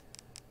there?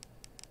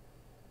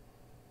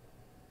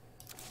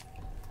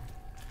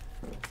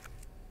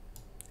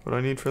 What do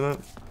I need for that?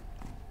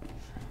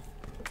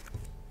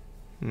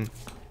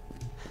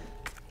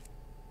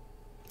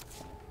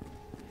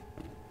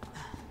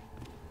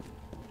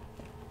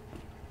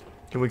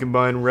 Can we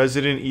combine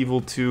Resident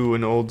Evil 2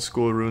 and old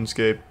school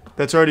RuneScape?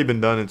 That's already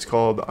been done. It's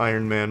called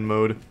Iron Man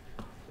mode.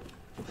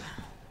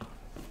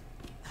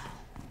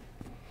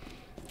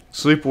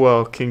 Sleep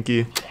well,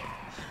 Kinky.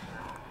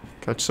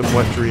 Catch some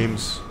wet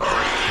dreams.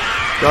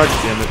 God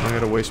damn it, I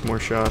gotta waste more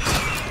shots.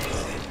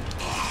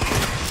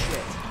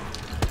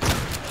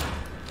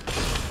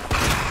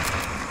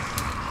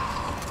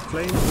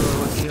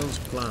 Flamethrower kills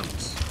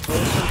plants.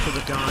 Also for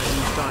the guy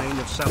who's dying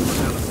of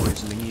salmonella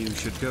poisoning, you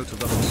should go to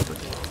the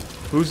hospital.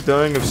 Who's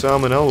dying of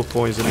salmonella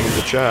poisoning in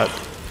the chat?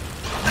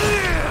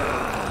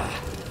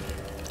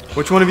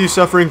 Which one of you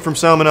suffering from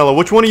salmonella?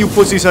 Which one of you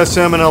pussies has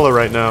salmonella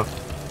right now?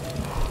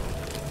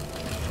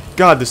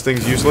 God, this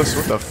thing's useless.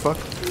 What the fuck?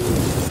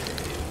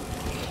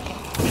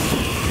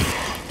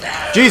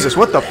 Jesus,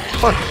 what the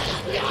fuck?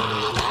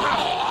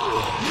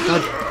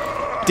 God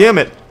damn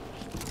it.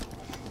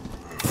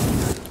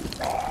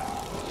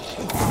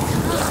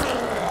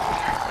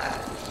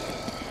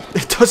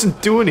 It doesn't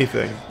do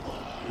anything.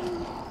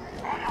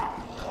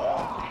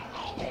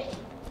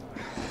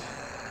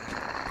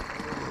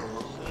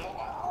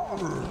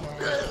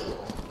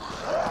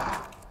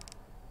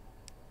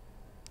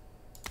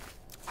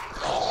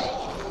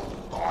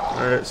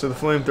 Alright, so the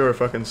flamethrower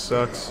fucking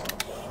sucks.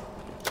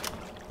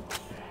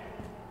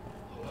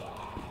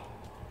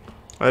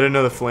 I didn't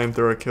know the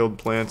flamethrower killed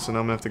plants, and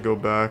I'm gonna have to go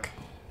back.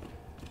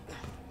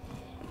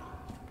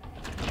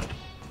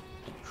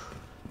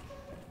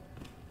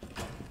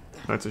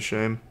 That's a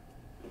shame.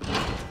 Is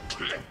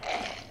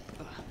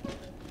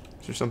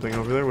there something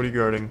over there? What are you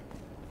guarding?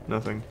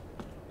 Nothing.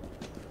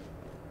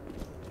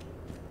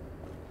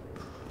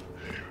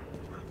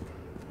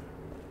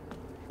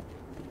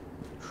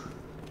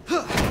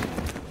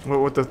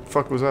 What the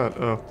fuck was that?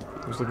 Oh,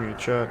 I was looking at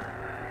chat.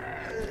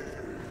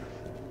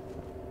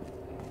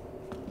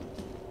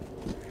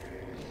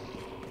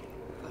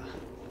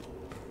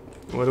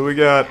 What do we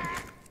got?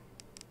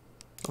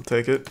 I'll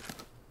take it.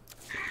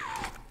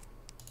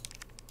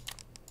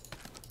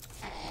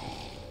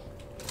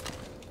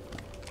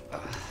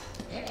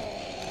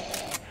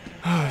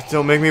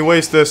 Don't make me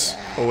waste this.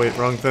 Oh wait,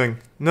 wrong thing.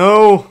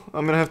 No!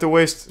 I'm gonna have to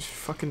waste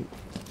fucking...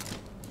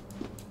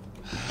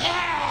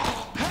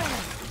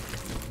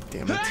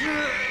 Damn it.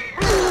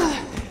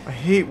 I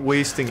hate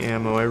wasting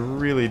ammo, I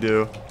really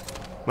do.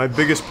 My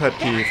biggest pet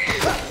peeve.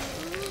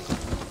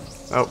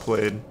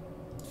 Outplayed.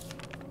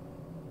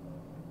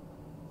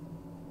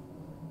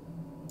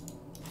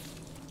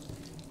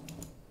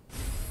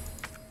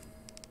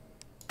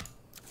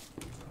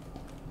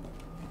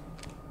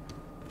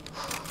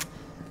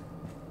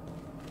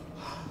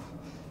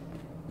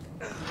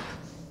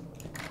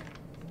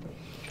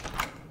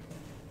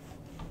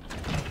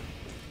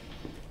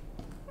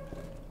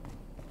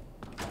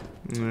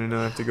 And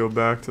I have to go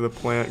back to the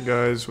plant,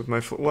 guys, with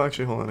my... Well,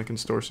 actually, hold on. I can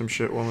store some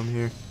shit while I'm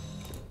here.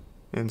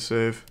 And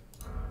save.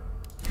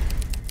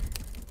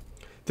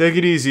 Take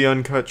it easy,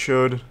 Uncut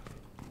Showed.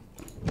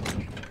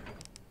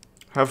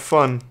 Have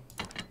fun.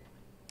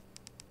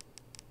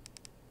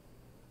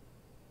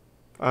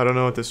 I don't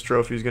know what this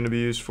trophy is going to be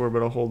used for,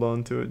 but I'll hold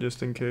on to it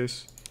just in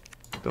case.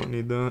 Don't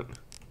need that.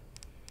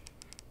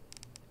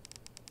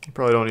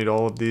 Probably don't need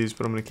all of these,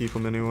 but I'm going to keep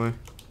them anyway.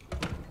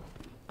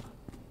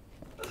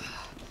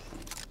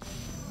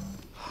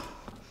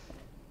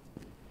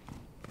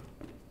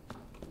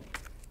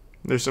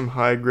 There's some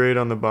high grade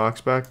on the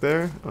box back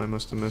there. Oh, I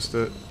must have missed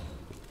it.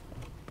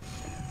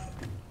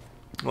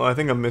 Well, I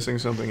think I'm missing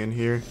something in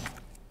here.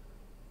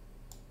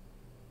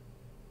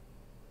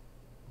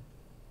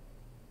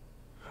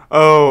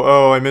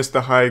 Oh, I missed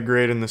the high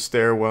grade in the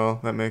stairwell.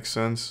 That makes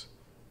sense.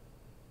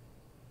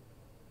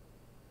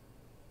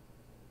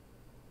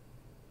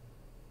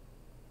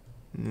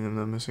 Yeah, I'm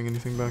not missing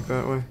anything back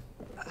that way.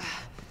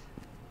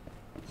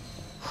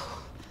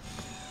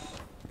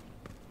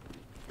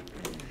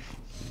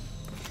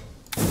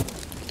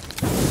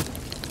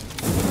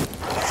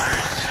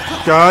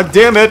 God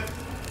damn it!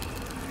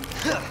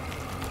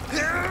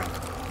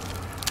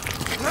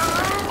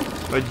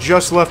 I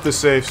just left the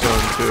safe zone,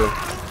 too.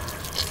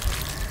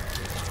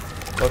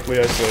 Luckily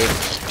I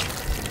saved.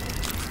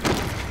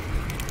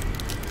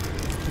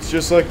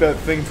 just like that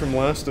thing from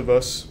Last of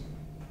Us.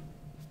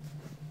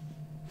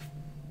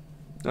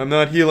 I'm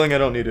not healing, I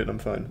don't need it, I'm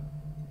fine.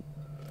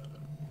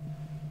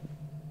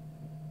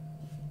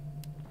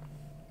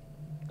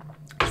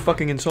 It's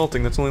fucking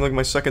insulting, that's only like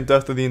my second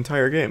death of the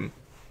entire game.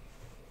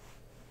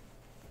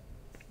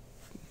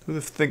 Who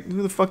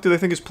the fuck do they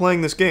think is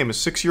playing this game? A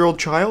 6-year-old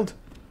child?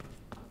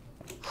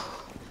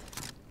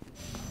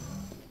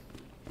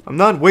 I'm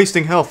not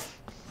wasting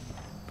health.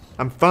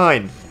 I'm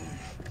fine.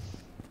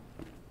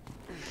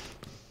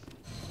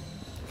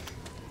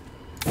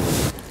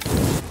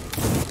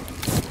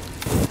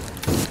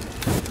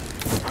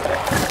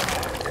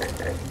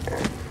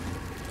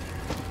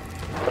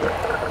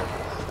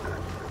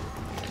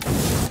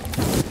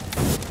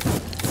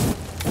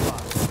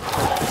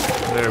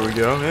 There we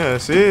go. Yeah,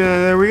 see?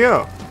 There we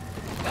go.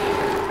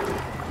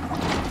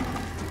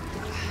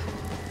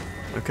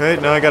 Okay,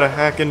 now I gotta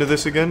hack into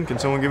this again. Can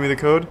someone give me the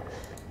code?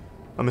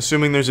 I'm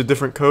assuming there's a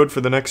different code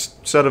for the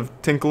next set of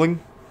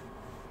tinkling.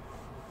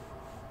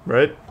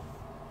 Right?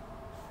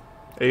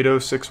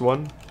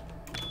 8061.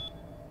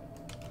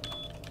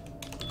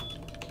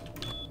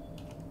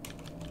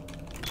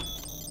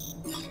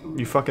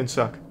 You fucking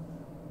suck.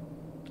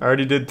 I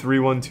already did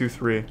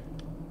 3123.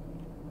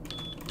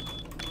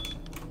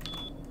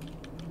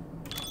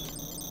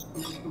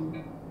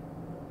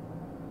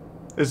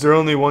 Is there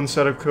only one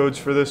set of codes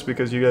for this?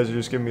 Because you guys are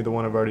just giving me the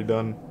one I've already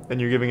done. And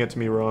you're giving it to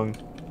me wrong.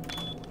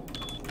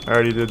 I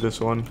already did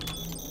this one.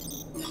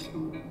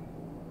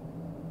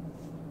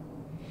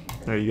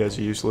 Oh, you guys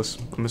are useless.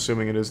 I'm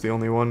assuming it is the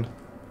only one.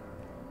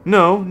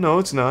 No, no,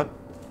 it's not.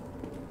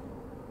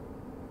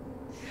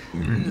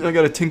 I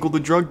gotta tinkle the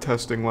drug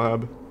testing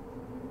lab.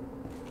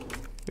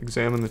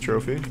 Examine the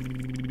trophy.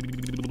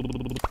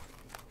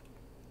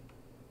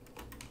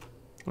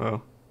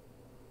 Oh.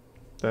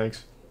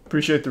 Thanks.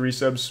 Appreciate the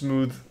resub,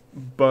 Smooth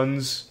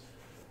Buns.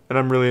 And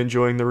I'm really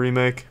enjoying the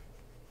remake.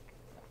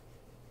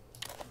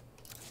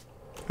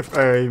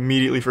 I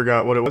immediately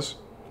forgot what it was.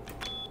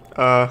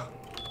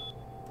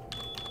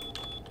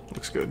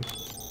 Looks good.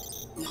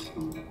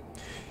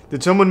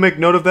 Did someone make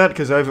note of that?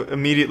 Because I've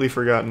immediately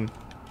forgotten.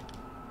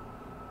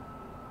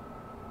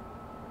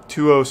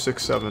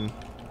 2067.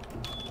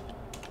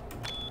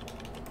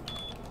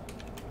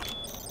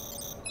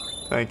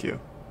 Thank you.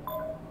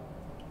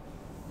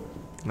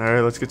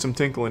 Alright, let's get some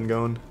tinkling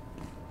going.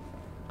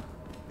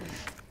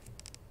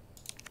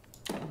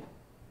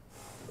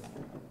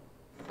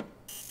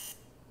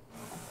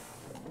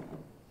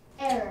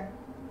 Error.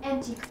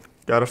 Empty.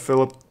 Gotta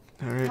fill up.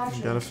 Alright,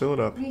 you gotta fill it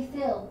up.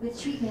 Refill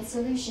with treatment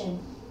solution.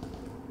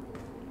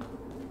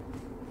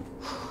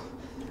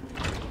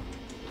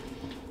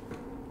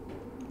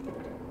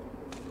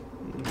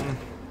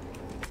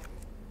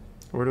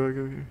 Where do I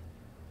go here?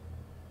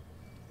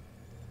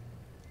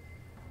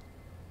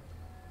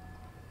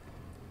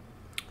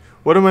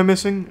 What am I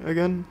missing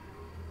again?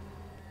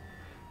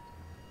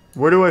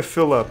 Where do I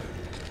fill up?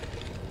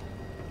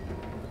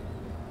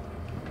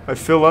 I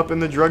fill up in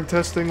the drug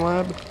testing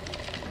lab?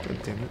 God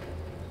damn it.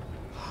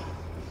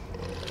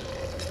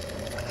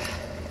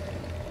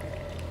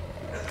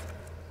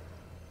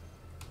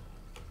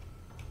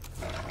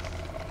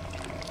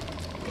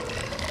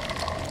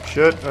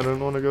 Shit, I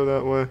don't want to go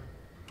that way.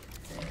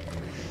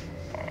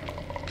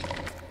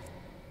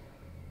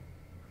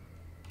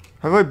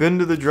 Have I been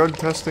to the drug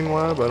testing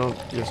lab? I don't...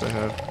 Yes, I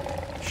have.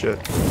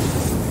 Shit.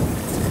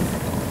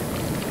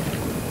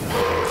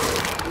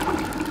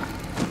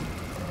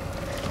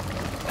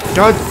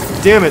 God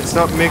damn it,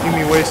 stop making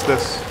me waste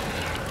this.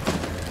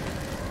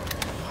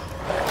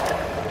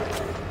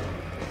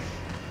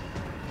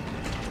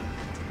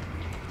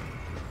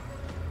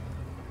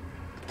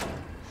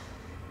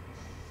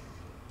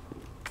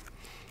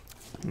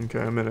 Okay,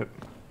 I'm in it.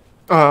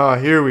 Ah,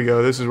 here we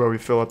go. This is where we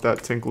fill up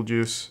that tinkle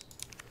juice.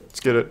 Let's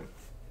get it.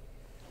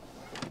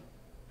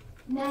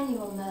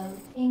 Manual mode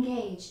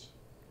engaged.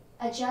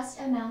 Adjust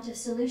amount of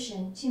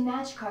solution to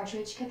match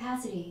cartridge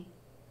capacity.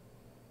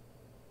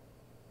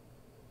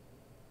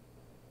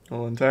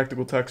 Hold on,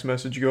 tactical text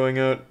message going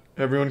out.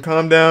 Everyone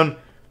calm down.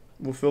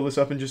 We'll fill this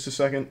up in just a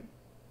second.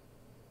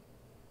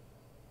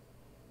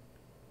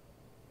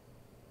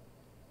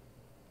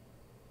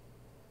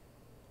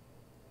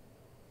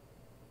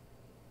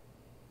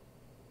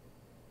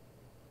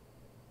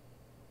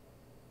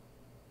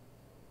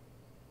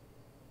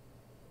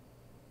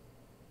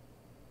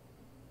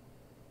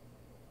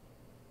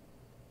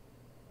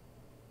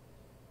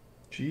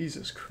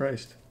 Jesus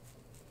Christ.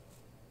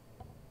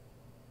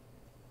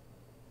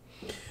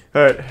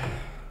 Alright.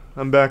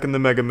 I'm back in the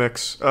Mega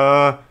Mix. You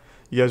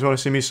guys want to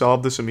see me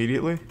solve this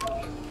immediately?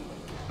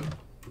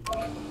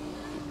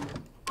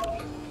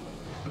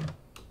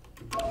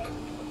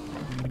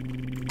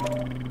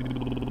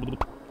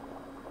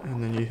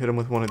 And then you hit him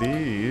with one of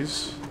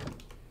these.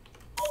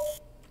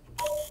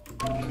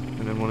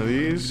 And then one of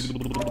these.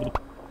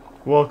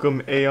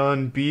 Welcome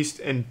Aeon Beast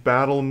and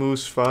Battle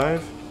Moose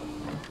 5.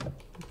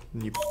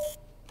 And you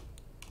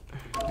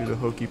do the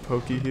hokey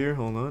pokey here,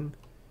 hold on.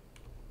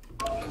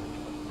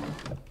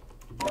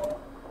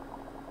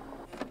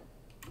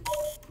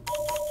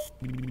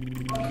 I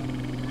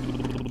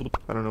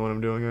don't know what I'm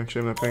doing,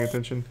 actually. I'm not paying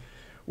attention.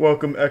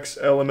 Welcome,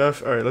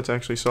 XLMF. Alright, let's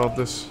actually solve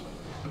this.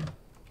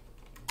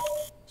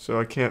 So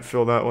I can't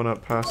fill that one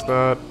up past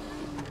that.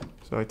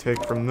 So I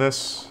take from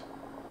this.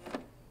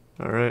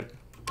 Alright.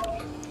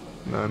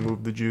 Now I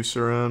move the juice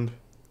around.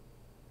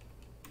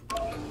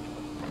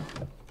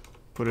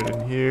 Put it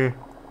in here.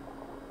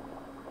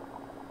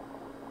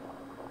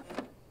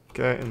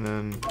 Okay, and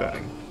then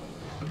bang.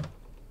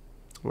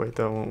 Wait,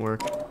 that won't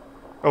work.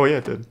 Oh yeah,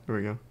 it did. There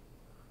we go.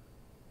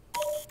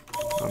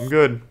 I'm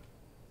good.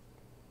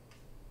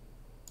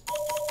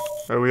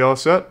 Are we all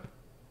set?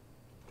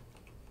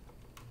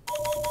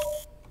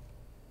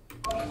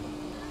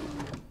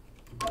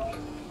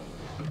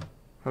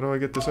 How do I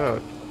get this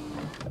out?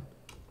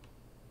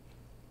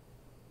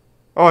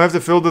 Oh, I have to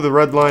fill to the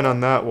red line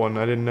on that one.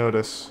 I didn't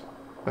notice.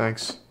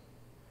 Thanks.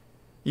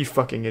 You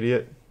fucking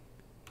idiot.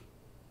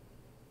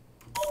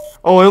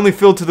 Oh, I only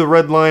filled to the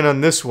red line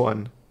on this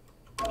one.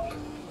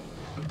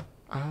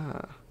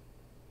 Ah.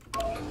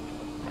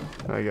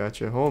 I got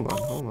you. Hold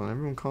on.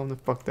 Everyone calm the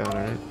fuck down,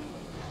 alright?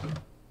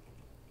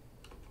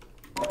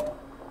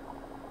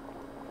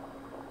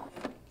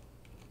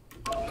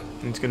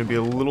 It's gonna be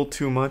a little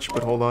too much,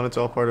 but hold on, it's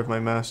all part of my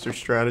master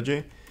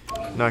strategy.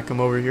 Now I come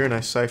over here and I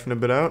siphon a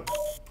bit out.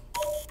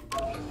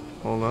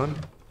 Hold on.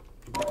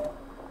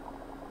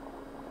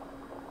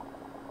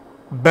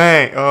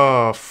 Bang!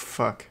 Oh,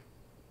 fuck.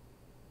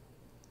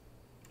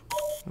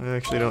 I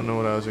actually don't know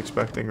what I was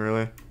expecting,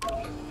 really.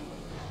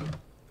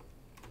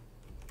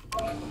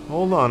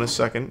 Hold on a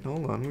second.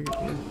 Hold on.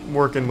 We're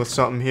working with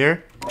something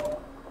here.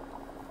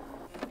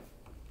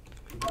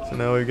 So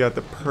now we've got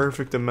the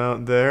perfect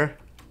amount there.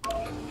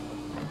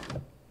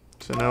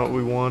 So now what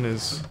we want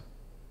is...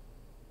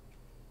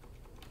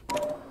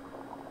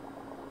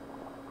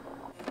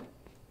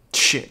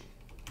 Shit.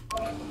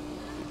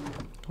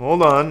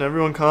 Hold on.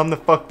 Everyone calm the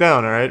fuck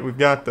down, alright? We've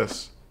got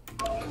this.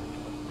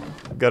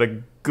 We've got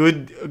a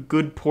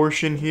good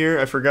portion here.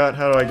 I forgot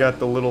how I got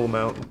the little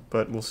amount,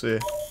 but we'll see.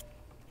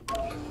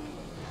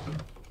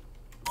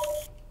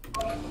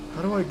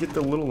 How do I get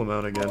the little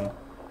amount again?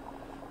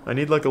 I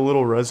need like a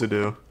little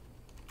residue.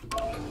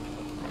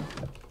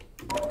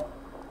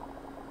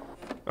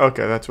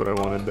 Okay, that's what I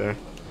wanted there.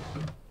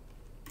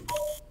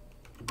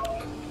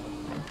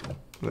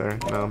 There,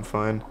 now I'm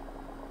fine.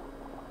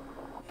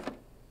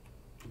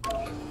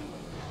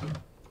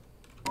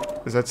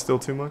 Is that still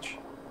too much?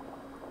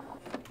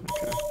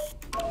 Okay.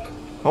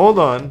 Hold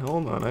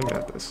on, I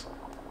got this.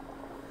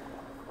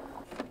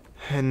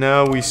 And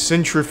now we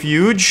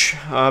centrifuge,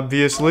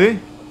 obviously.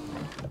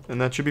 And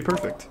that should be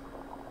perfect.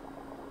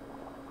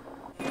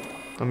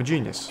 I'm a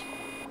genius.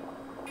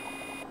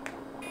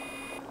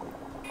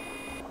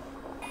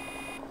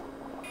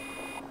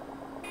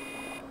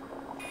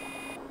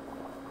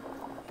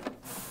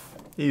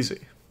 Easy.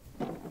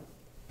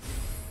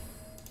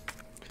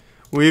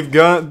 We've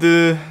got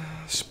the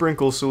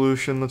sprinkle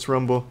solution. Let's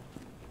rumble.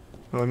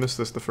 Oh, I missed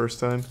this the first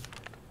time.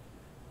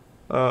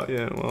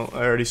 Yeah, well,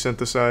 I already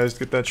synthesized.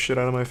 Get that shit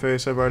out of my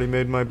face. I've already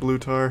made my blue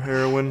tar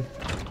heroin.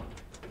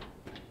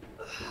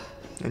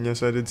 And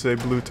yes, I did say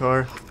blue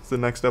tar. It's the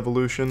next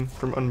evolution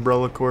from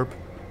Umbrella Corp.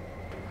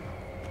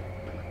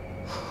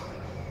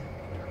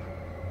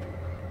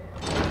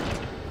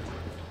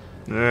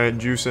 Alright,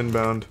 juice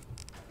inbound.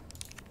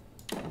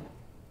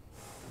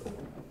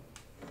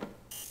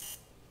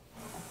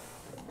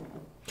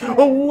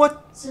 Oh,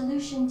 what?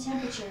 Solution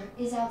temperature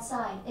is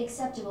outside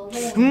acceptable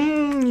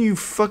range. You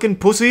fucking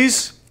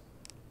pussies.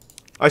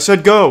 I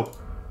said go.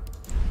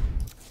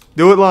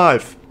 Do it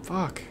live.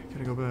 Fuck,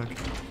 gotta go back.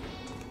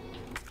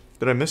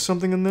 Did I miss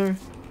something in there?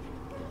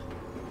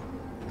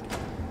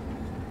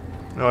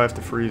 Oh, I have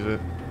to freeze it.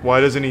 Why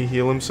doesn't he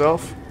heal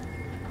himself?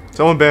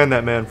 Someone ban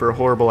that man for a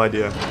horrible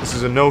idea. This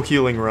is a no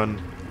healing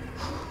run.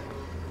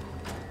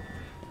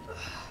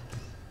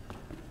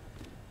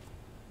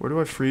 Where do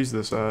I freeze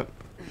this at?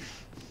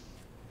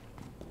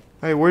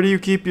 Hey, where do you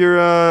keep your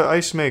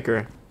ice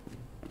maker?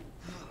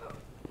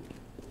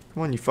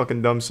 Come on, you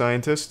fucking dumb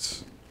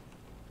scientists.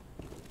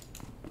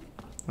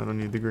 I don't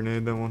need the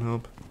grenade, that won't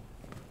help.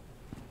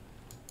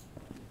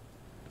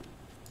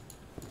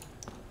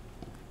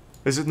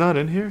 Is it not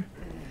in here?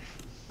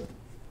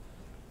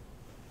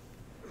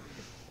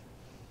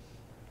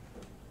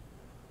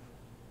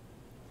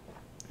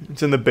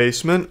 It's in the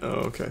basement?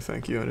 Oh, okay,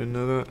 thank you. I didn't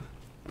know that.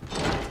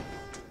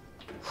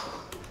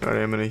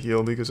 Alright, I'm gonna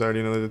heal because I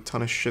already know there's a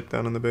ton of shit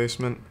down in the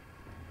basement.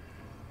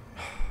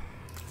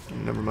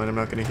 Never mind, I'm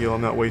not gonna heal.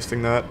 I'm not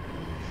wasting that.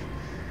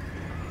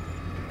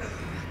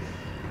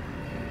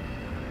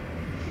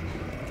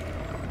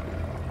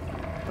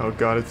 Oh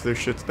god, if there's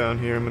shit's down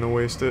here, I'm gonna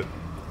waste it.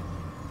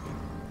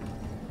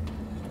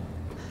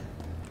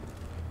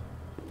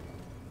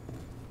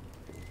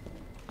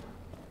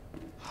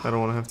 I don't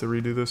want to have to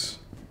redo this.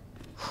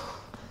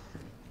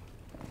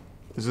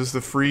 Is this the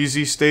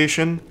freezy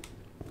station?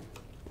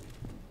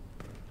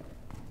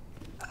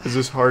 Is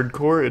this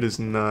hardcore? It is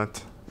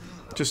not.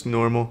 Just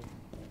normal.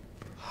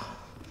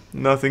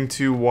 Nothing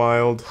too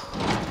wild.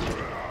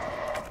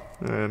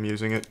 Alright, I'm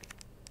using it.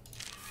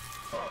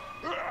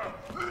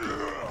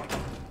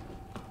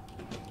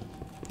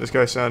 This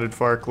guy sounded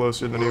far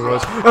closer than he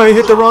was. Oh, I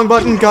hit the wrong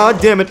button.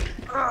 God damn it.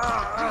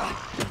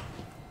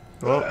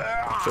 Well,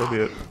 so be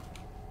it.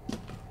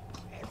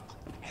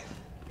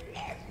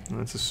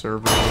 That's a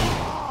server.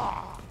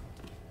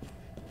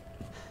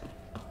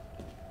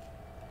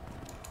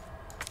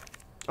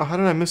 Oh, how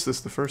did I miss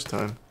this the first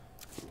time?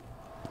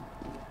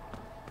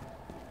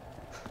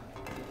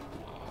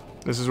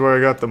 This is where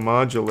I got the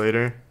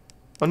modulator.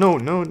 Oh,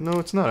 no,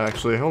 it's not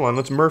actually. Hold on,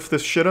 let's murph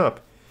this shit up.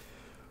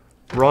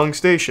 Wrong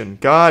station.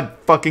 God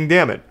fucking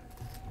damn it.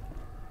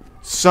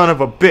 Son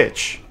of a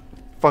bitch.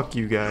 Fuck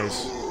you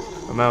guys.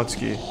 I'm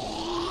outski.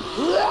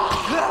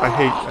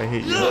 I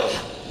hate you.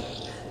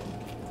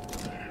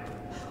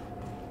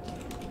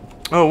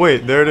 Oh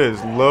wait, there it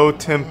is. Low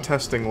temp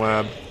testing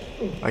lab.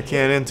 I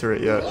can't enter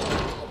it yet.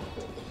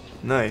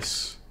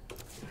 Nice.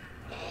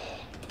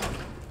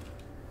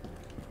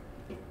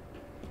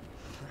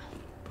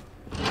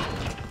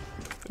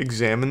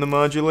 Examine the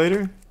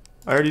modulator?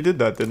 I already did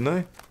that, didn't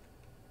I?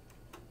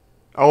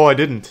 Oh, I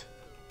didn't.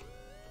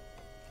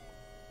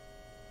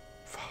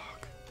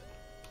 Fuck.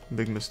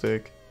 Big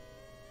mistake.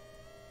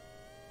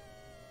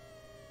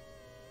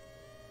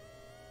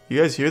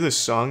 You guys hear this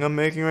song I'm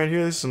making right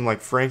here? This is some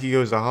like Frankie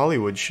Goes to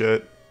Hollywood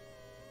shit.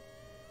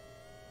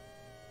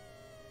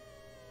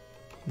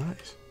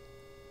 Nice.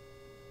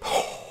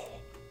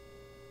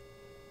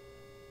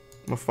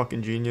 I'm a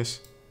fucking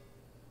genius.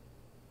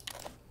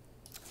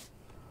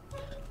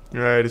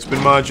 Alright, it's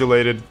been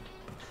modulated.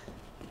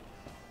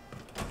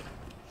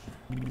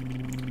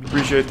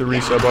 Appreciate the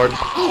resub, Art.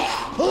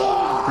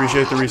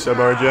 Appreciate the resub,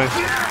 RJ.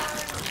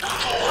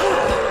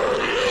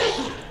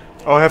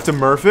 Oh, I have to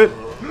murph it?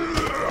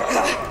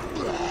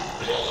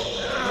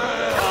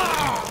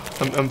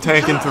 I'm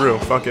tanking through.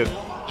 Fuck it.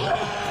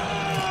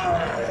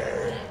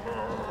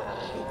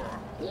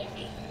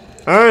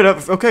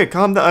 Alright, okay,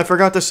 calm down. I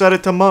forgot to set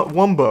it to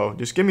Wumbo.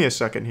 Just give me a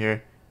second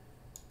here.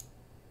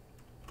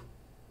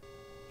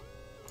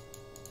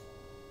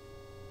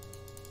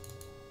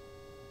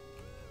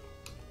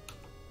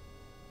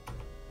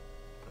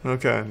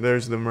 Okay,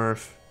 there's the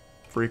Murph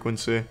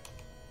frequency.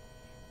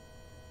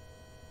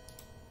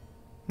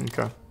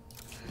 Okay.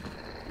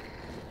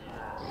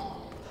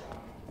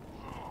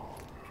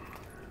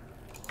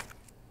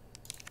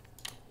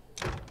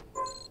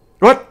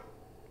 What?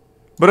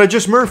 But I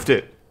just Murphed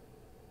it.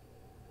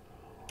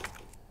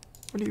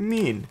 What do you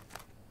mean?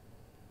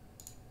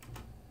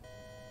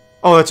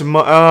 Oh, that's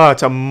a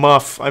it's a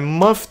muff. I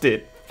muffed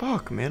it.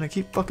 Fuck, man, I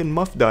keep fucking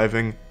muff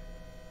diving.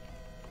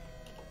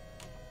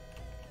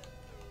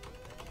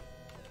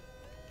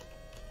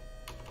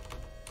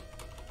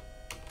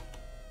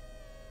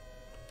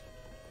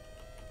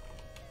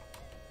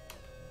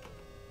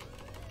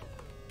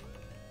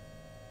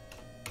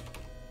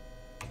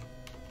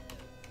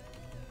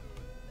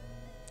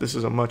 This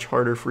is a much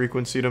harder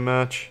frequency to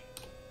match.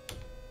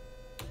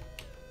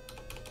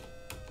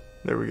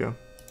 There we go.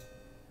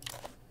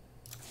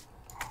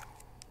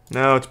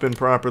 Now it's been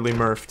properly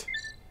murphed.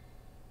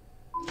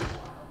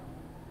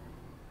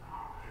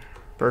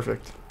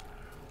 Perfect.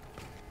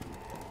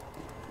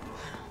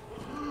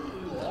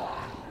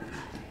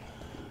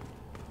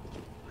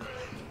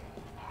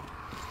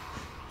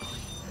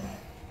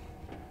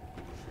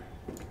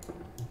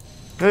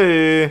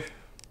 Hey!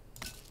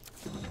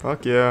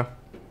 Fuck yeah.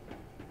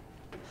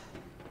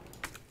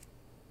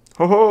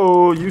 Ho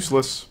ho!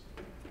 Useless.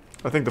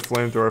 I think the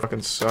flamethrower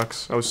fucking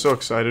sucks. I was so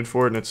excited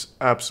for it and it's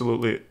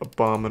absolutely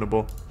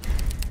abominable.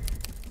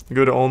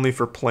 Good only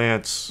for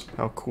plants.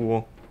 How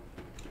cool.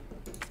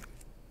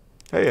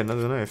 Hey,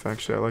 another knife.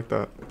 Actually, I like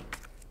that.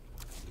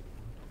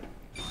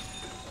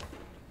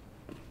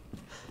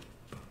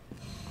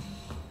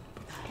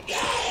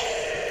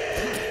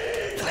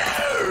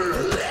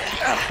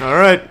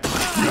 Alright.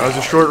 That was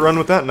a short run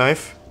with that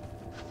knife.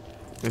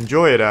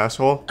 Enjoy it,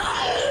 asshole.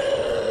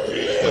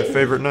 My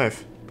favorite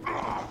knife.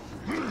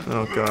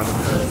 Oh god.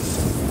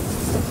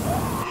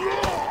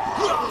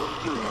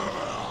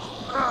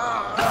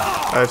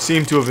 I have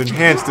seemed to have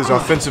enhanced his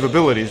offensive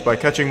abilities by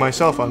catching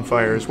myself on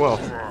fire as well.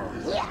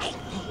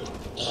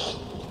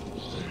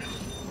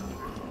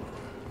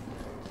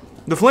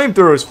 The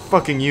flamethrower is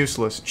fucking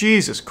useless.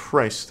 Jesus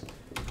Christ.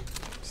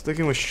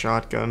 Sticking with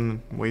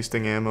shotgun,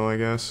 wasting ammo, I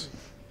guess.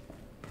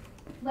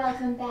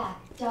 Welcome back,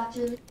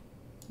 Dr.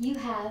 You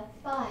have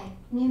 5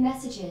 new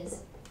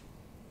messages.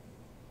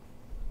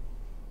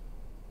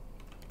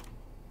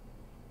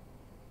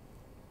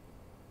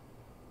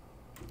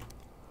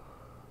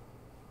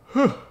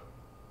 Huh.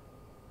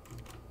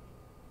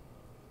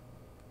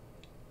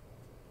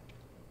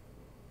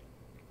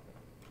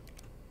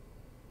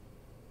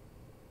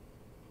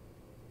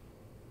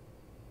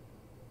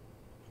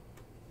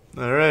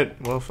 Alright,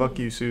 well fuck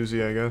you,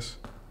 Susie, I guess.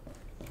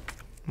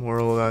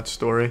 Moral of that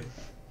story.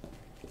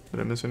 Did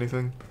I miss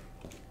anything?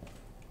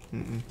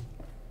 Mm-mm.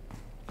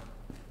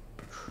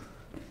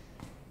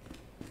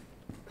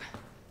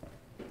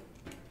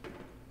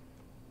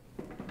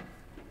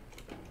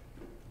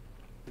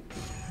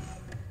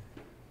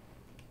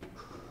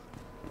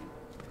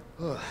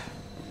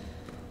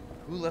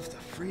 Who left the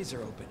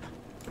freezer open?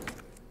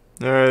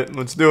 Alright,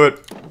 let's do it.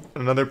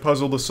 Another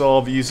puzzle to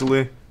solve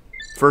easily.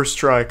 First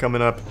try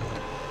coming up.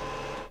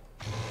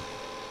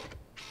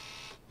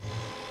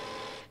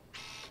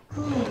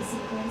 Cooling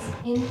sequence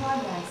in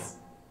progress.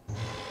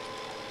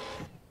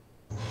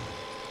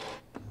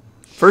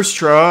 First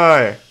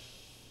try!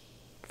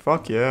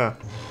 Fuck yeah.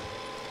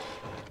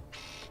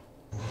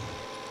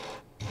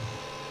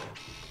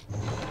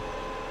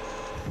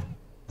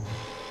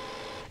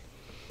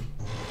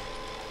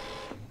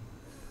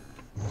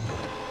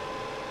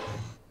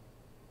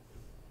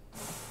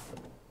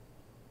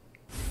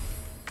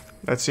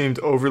 That seemed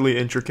overly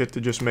intricate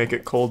to just make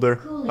it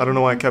colder. I don't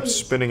know why it kept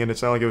spinning and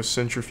it's not like it was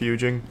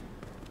centrifuging.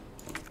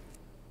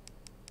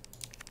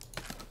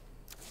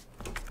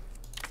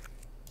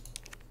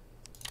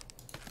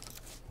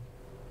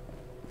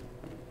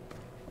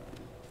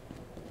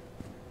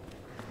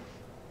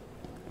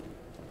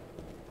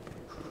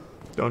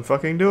 Don't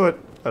fucking do it.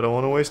 I don't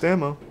want to waste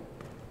ammo.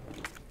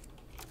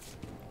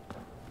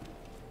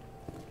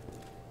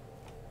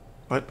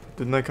 What?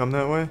 Didn't I come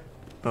that way?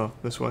 Oh,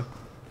 this way.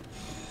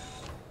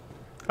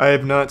 I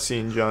have not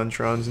seen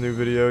JonTron's new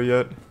video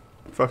yet.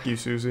 Fuck you,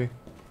 Susie.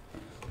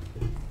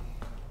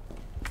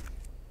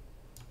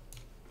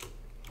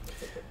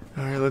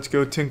 Alright, let's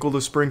go tinkle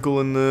the sprinkle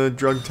in the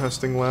drug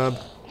testing lab.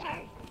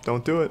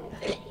 Don't do it.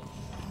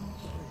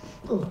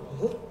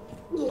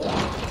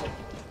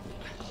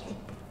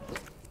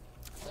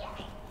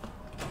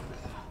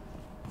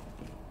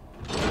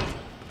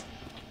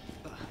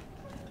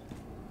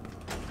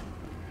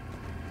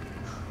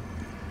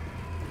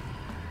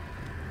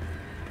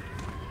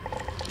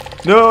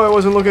 No, I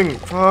wasn't looking.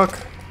 Fuck.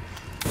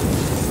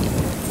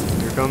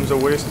 Here comes a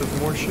waste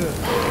of more shit.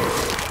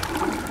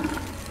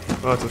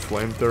 Oh, it's a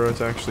flamethrower.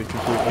 It's actually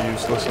completely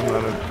useless. I'm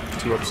not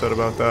too upset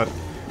about that.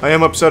 I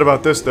am upset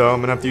about this, though. I'm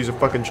gonna have to use a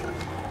fucking...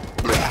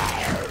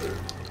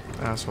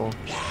 asshole.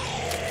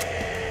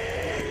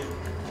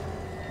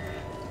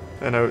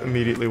 And I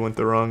immediately went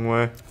the wrong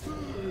way.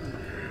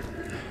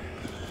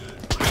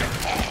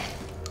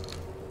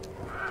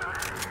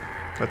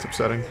 That's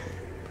upsetting.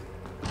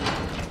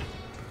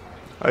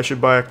 I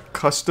should buy a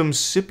custom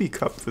sippy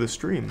cup for the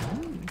stream.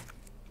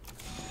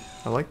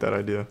 I like that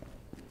idea.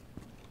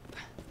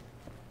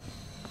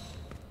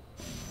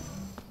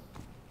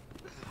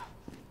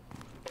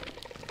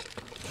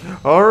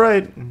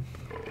 Alright.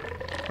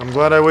 I'm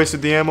glad I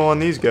wasted the ammo on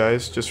these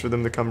guys, just for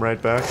them to come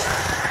right back.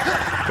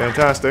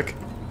 Fantastic.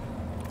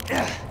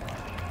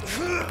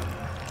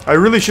 I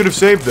really should have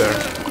saved there.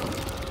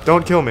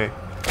 Don't kill me.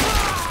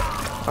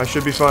 I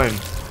should be fine.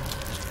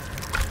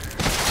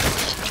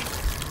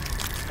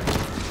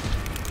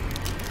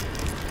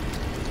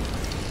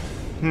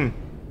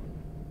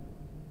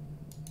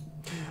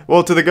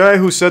 Well, to the guy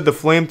who said the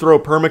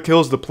flamethrower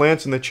perma-kills the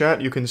plants in the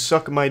chat, you can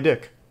suck my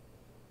dick.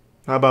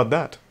 How about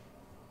that?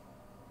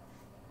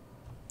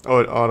 Oh,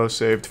 it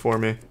auto-saved for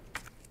me.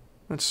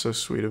 That's so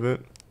sweet of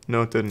it.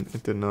 No, it didn't.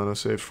 It didn't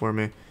auto-save for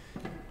me.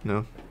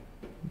 No,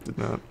 it did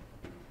not.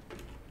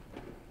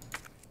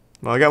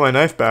 Well, I got my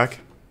knife back.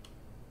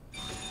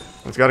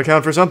 That's gotta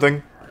count for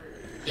something.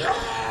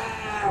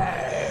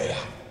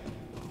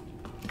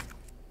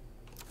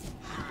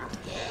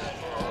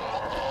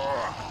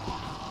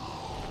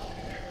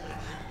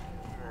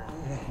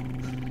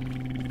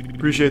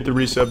 Appreciate the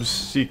resubs,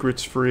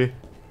 secrets free.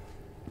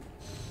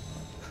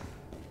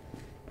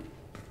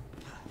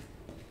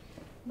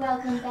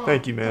 Welcome back,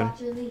 Thank you, man.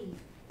 Dr. Lee.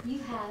 You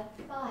have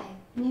 5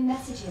 new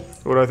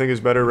messages. What do I think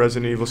is better,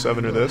 Resident Evil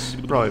 7 or this?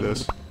 Probably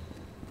this.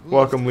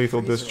 Welcome,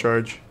 Lethal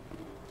Discharge.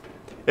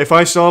 If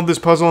I solve this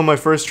puzzle on my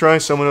first try,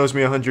 someone owes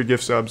me 100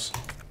 gift subs.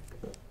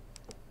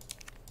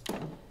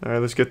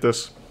 Alright, let's get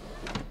this.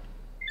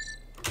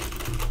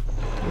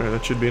 Alright,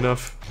 that should be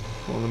enough.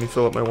 Well, let me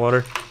fill up my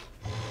water.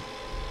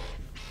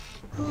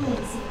 Cooling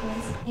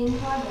sequence in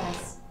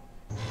progress.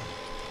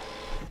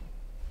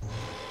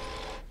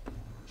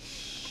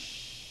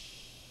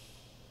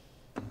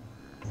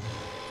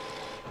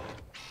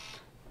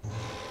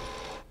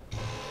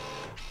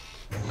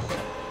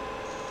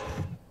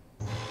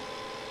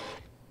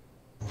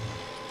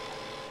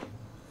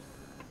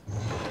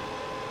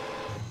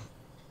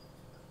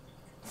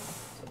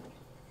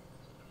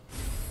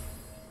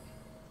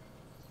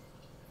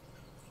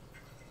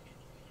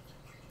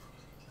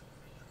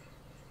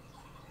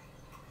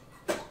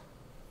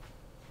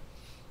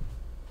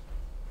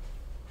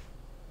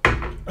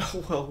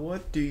 Well,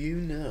 what do you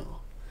know?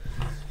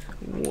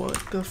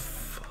 What the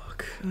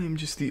fuck? I'm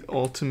just the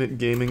ultimate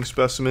gaming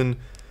specimen.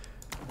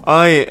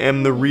 I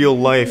am the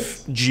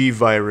real-life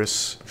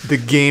G-virus, the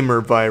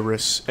gamer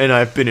virus, and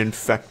I've been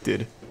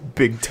infected.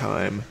 Big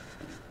time.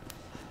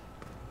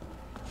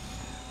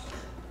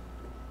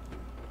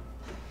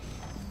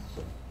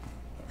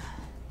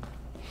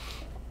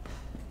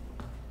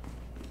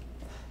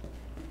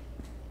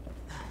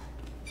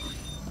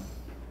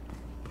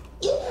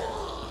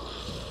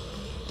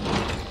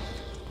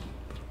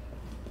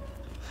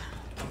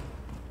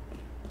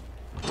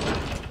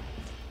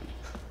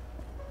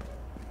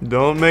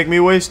 Don't make me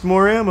waste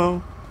more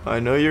ammo. I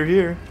know you're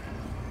here.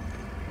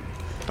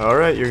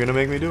 Alright, you're gonna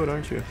make me do it,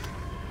 aren't you?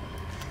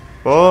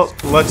 Well,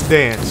 let's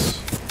dance.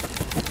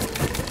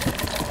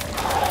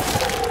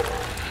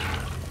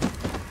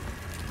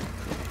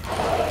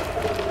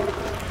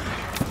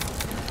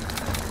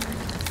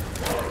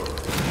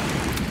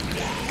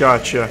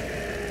 Gotcha.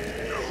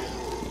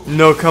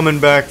 No coming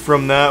back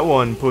from that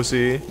one,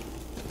 pussy.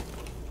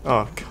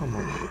 Oh, come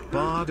on.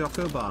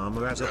 Barack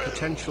Obama as a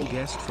potential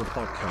guest for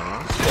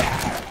podcast.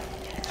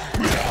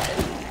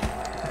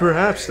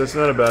 Perhaps. That's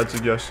not a bad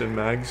suggestion,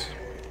 Mags.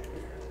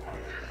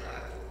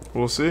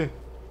 We'll see.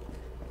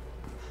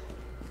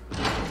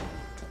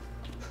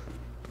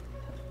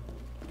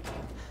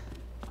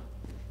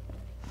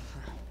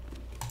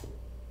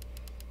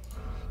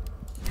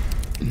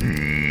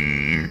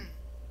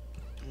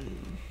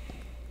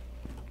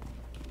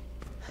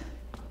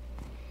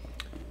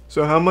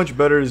 So how much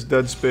better is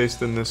Dead Space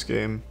than this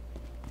game?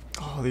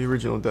 Oh, the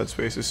original Dead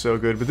Space is so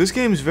good, but this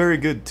game is very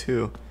good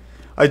too.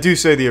 I do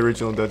say the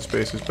original Dead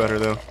Space is better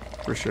though,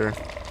 for sure.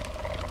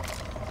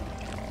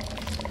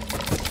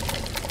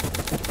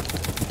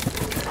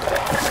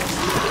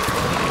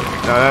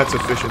 Now that's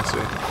efficiency.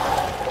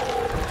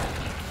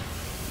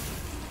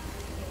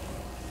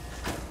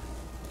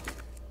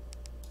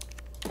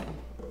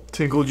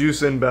 Tinkle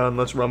Juice inbound,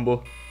 let's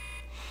rumble.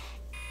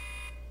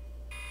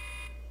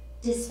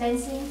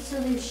 Dispensing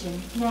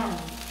solution now.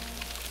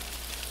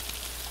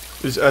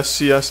 Is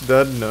SCS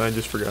dead? No, I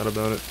just forgot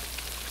about it.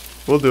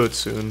 We'll do it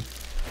soon.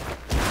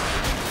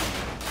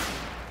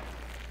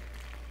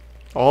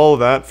 All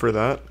that for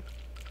that?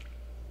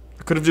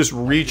 I could have just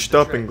reached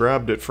up and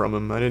grabbed it from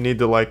him. I didn't need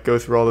to, like, go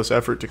through all this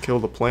effort to kill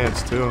the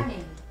plants, too.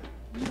 Warning.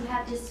 You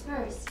have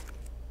dispersed.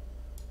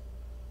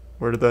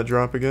 Where did that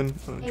drop again?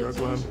 Oh, drug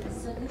lab.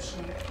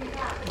 Solution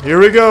without Here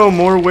we go,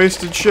 more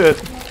wasted shit.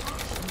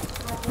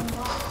 have been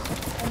lost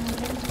and you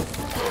may be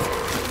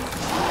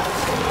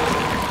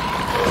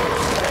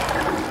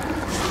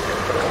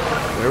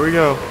suffering. There we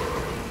go.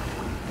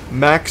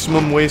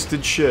 Maximum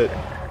wasted shit.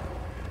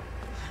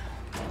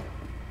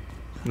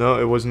 No,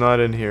 it was not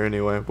in here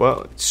anyway.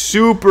 Well,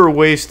 super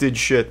wasted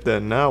shit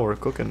then. Now we're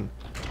cooking.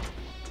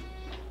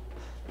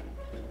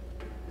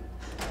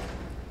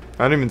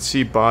 I don't even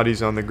see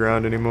bodies on the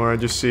ground anymore. I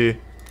just see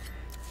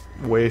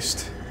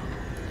waste.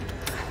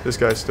 This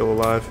guy's still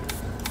alive.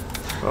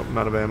 Oh, I'm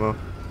out of ammo.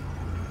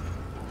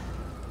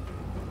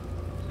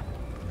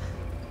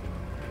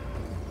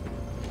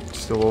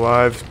 Still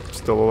alive.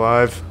 Still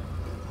alive.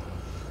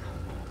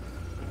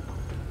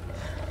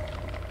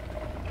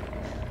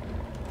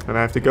 And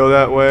I have to go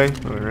that way.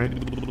 Alright.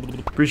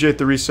 Appreciate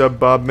the resub,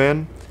 Bob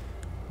man.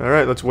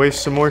 Alright, let's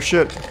waste some more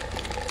shit.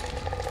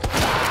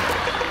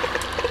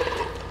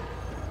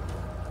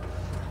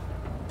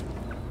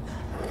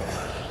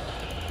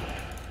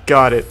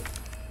 Got it.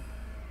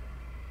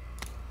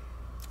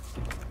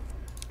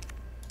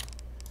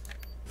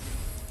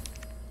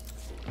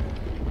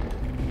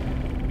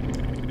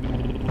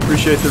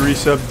 Appreciate the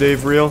resub,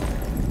 Dave Real.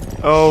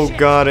 Oh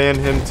god, and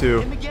him too.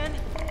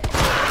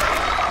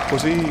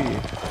 Was he?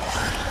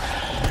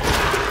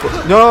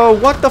 No,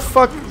 what the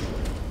fuck?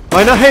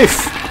 My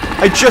knife!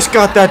 I just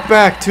got that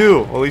back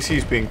too. Well, at least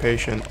he's being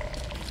patient.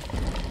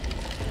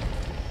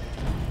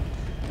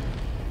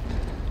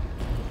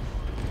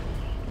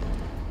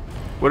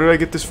 What did I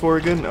get this for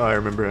again? Oh, I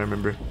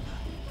remember.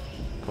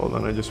 Hold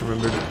on, I just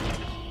remembered.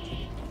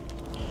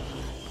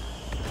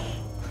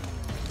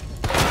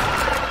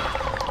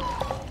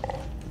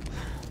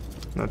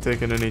 Not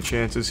taking any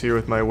chances here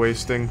with my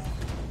wasting.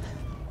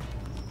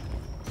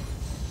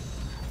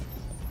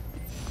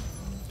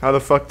 How the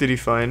fuck did he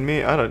find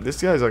me? I don't.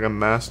 This guy's like a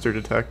master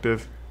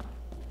detective.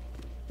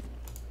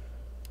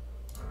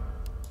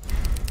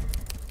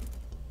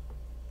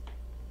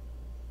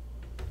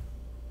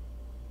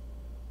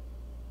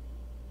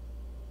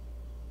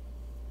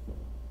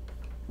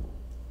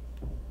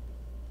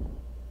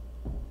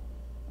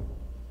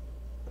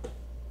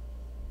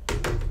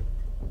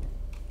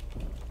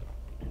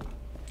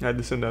 I had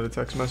to send out a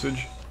text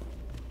message.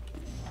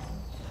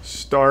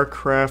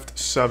 StarCraft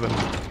 7.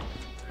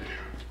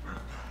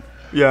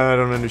 Yeah, I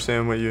don't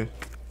understand what you...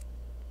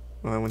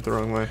 Well, I went the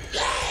wrong way.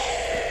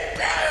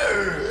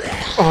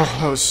 Oh,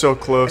 that was so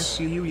close.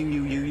 Thank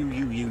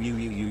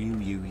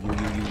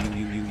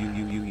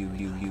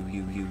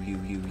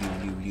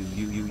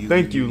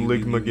you,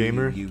 Ligma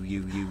Gamer.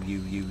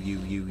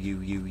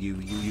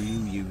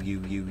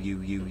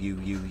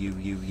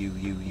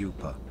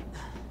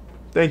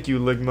 Thank you,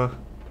 Ligma.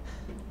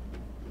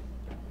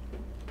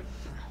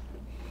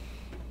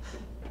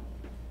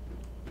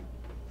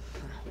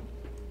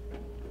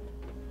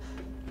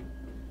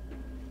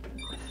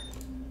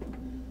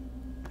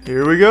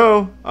 Here we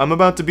go. I'm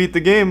about to beat the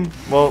game.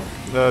 Well,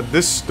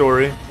 this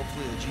story.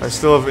 I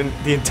still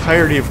have the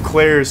entirety of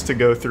Claire's to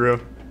go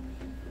through.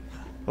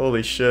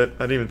 Holy shit.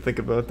 I didn't even think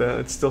about that.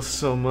 It's still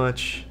so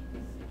much.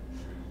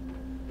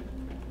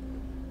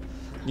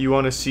 You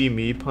want to see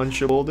me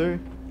punch a boulder?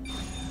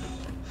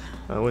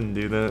 I wouldn't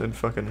do that. It'd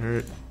fucking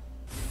hurt.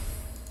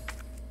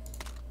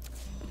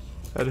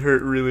 That'd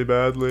hurt really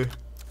badly.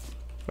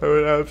 I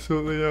would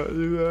absolutely not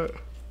do that.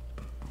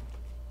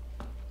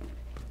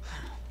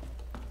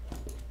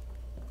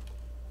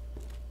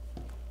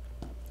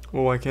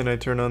 Well, why can't I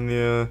turn on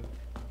the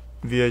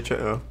VHS?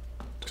 Oh,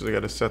 because I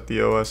gotta set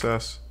the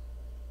OSS.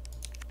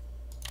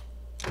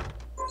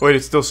 Wait,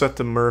 it's still set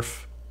to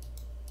Murph.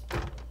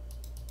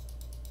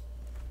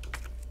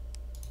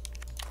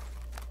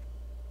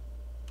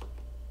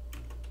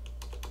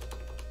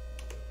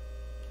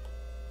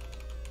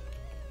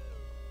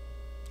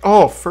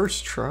 Oh,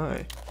 first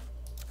try.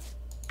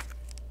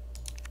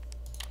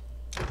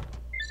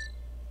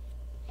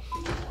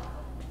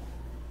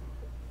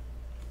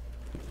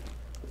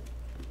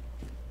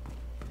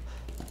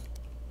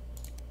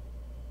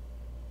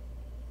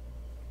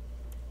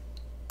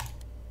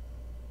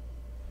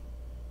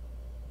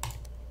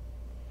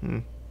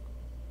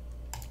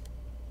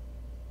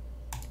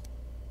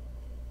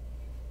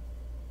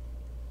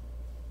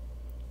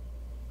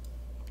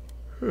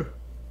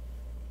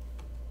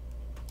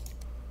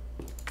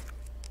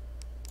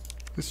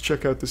 Let's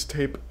check out this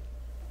tape.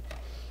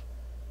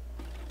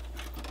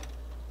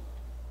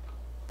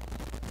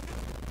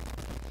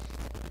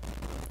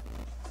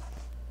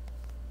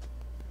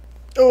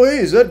 Oh, hey,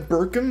 is that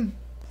Birkin?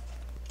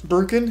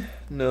 Birkin?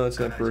 No, it's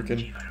not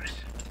Birkin.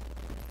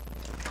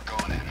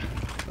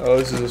 Oh,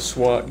 this is a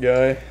SWAT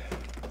guy.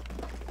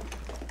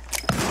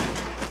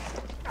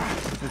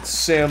 It's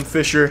Sam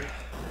Fisher.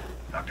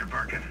 Dr.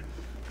 Birkin,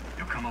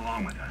 you'll come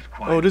along with us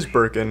quietly. Oh, it is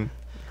Birkin.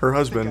 Her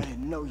husband. I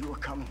didn't know you were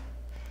coming.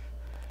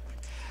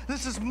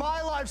 This is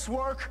my life's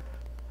work.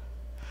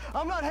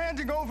 I'm not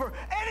handing over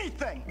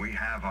anything. We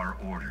have our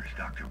orders,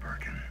 Dr.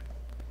 Birkin.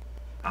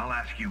 I'll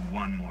ask you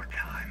one more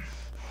time.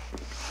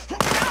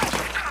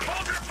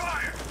 Hold your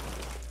fire!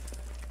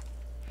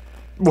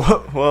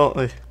 What?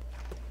 Well,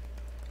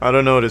 I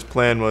don't know what his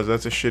plan was.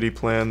 That's a shitty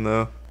plan,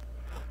 though.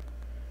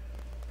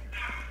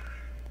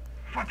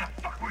 What the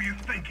fuck were you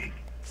thinking?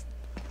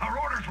 Our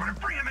orders were to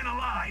bring him in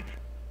alive.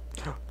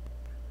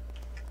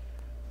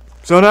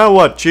 So now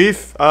what,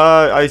 Chief?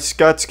 I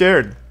got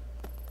scared.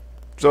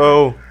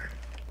 So,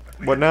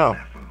 what now?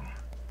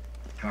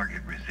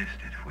 Target resisted.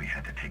 We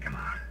had to take him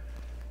out.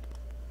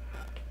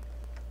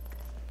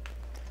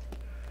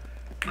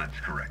 That's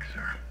correct,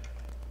 sir.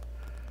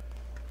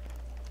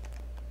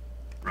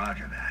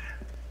 Roger that.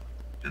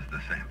 Just the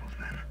samples,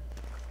 then.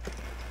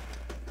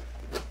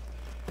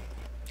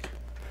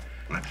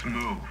 Let's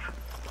move.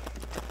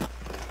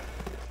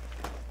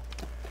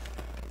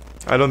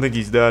 I don't think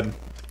he's dead.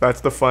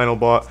 That's the final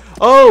boss.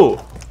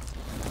 Oh!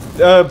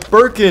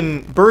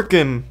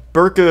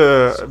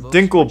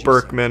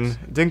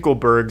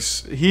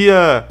 Dinkelbergs.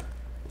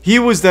 He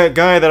was that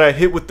guy that I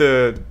hit with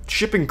the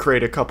shipping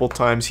crate a couple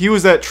times. He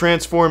was that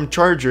transformed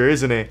charger,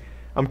 isn't he?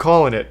 I'm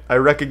calling it. I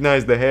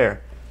recognize the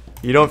hair.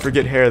 You don't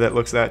forget hair that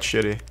looks that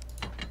shitty.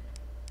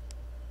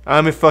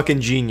 I'm a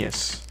fucking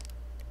genius.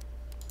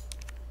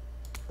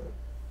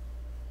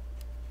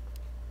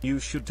 You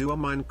should do a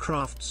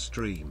Minecraft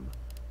stream.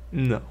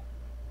 No.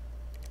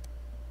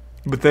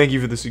 But thank you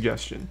for the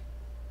suggestion.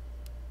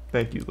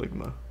 Thank you,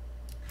 Ligma.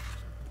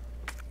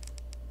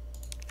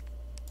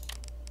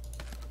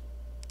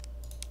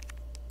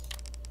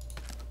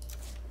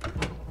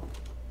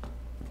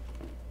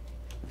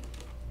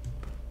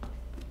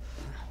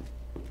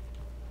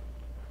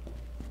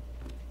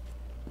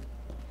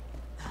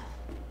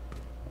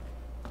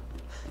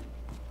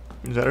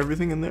 Is that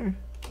everything in there?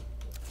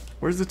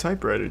 Where's the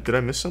typewriter? Did I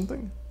miss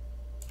something?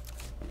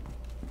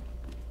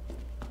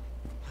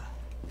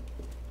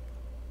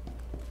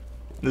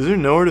 Is there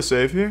nowhere to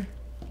save here?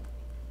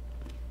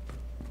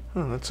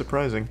 Oh, that's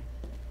surprising.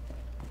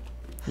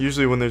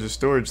 Usually when there's a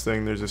storage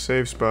thing, there's a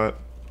save spot.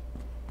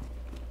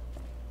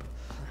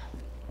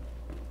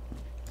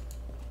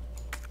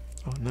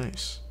 Oh,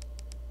 nice.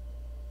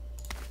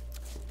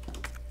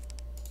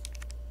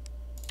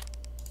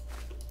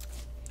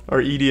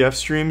 Are EDF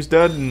streams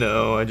dead?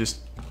 No, I just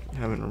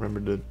haven't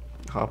remembered to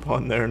hop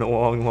on there in a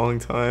long, long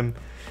time.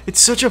 It's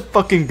such a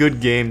fucking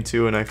good game,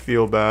 too, and I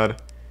feel bad.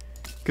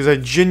 Because I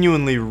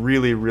genuinely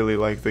really, really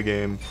like the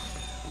game.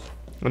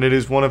 And it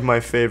is one of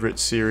my favorite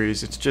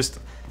series. It's just,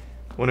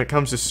 when it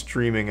comes to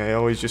streaming, I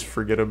always just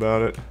forget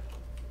about it.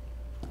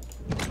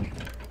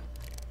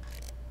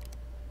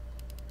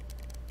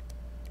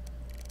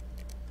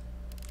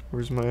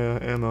 Where's my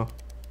ammo?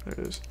 There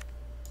it is.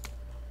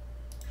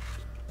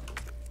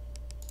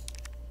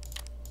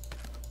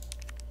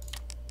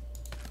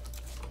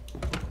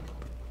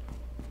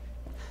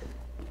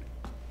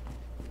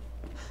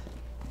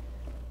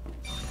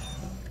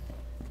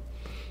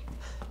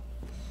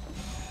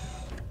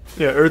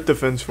 Yeah, Earth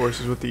Defense Force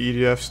is what the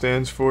EDF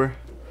stands for.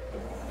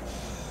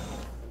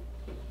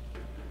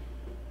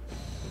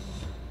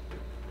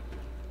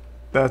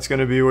 That's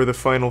gonna be where the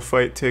final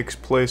fight takes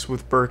place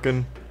with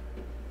Birkin.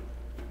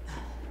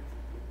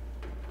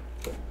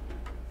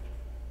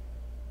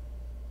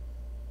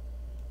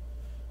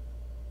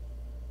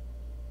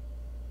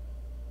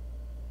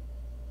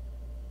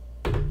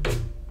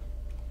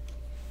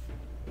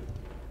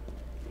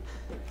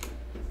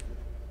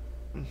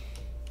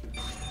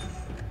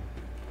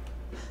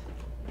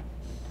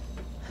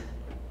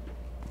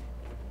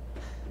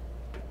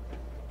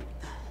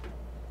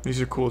 These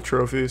are cool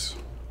trophies.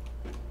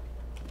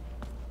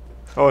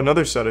 Oh,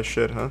 another set of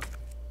shit, huh?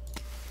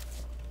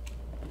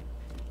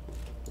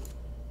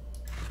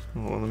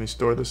 Hold on, let me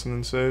store this and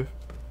then save.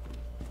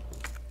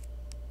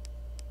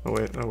 Oh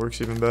wait, that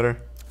works even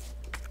better.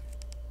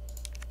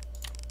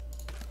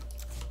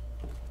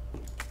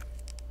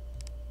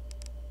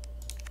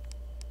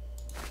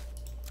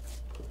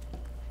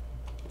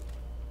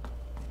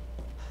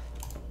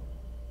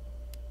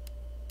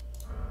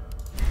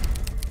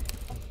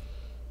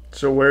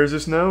 So where is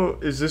this now?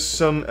 Is this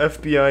some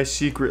FBI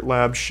secret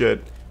lab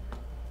shit?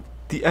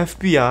 The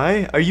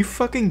FBI? Are you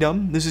fucking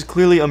dumb? This is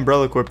clearly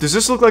Umbrella Corp. Does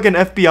this look like an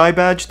FBI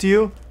badge to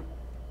you?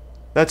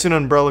 That's an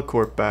Umbrella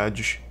Corp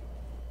badge.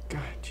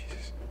 God,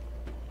 Jesus.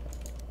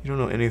 You don't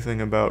know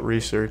anything about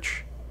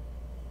research.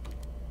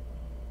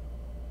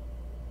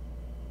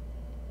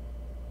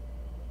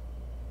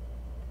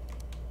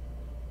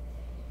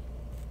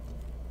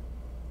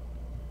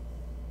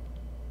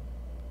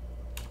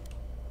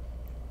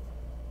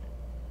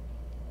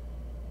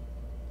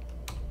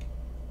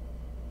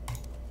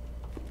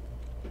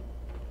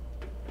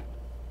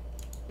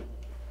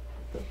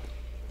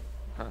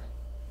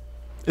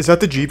 Is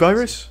that the G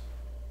virus?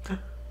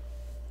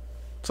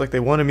 It's like they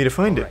wanted me to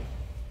find it.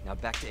 Now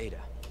back to Ada.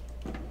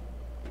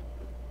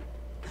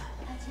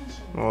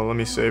 Well, let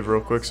me save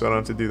real quick so I don't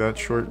have to do that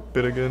short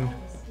bit again.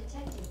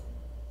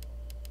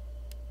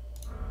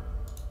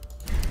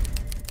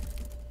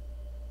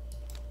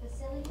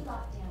 Facility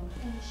lockdown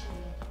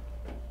initiated.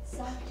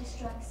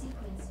 Self-destruct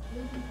sequence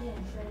will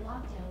begin for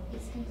lockdown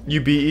is complete.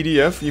 You beat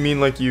EDF? You mean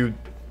like you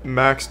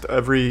maxed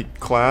every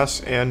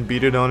class and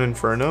beat it on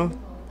Inferno?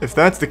 If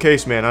that's the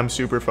case, man, I'm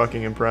super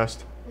fucking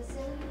impressed.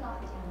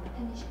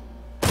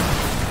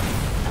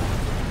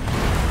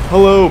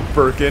 Hello,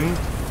 Birkin.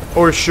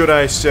 Or should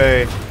I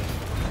say...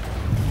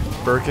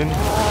 Birkin?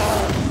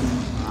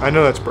 I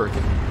know that's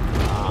Birkin.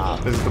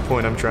 This is the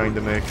point I'm trying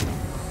to make.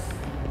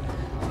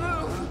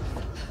 Move.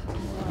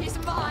 He's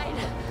mine.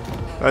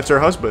 That's her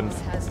husband.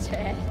 Has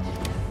Ted.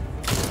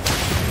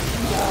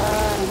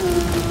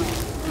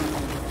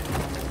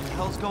 What the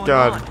hell's going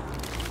God. on?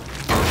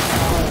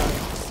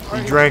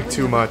 He drank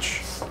too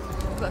much.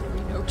 Left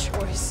me no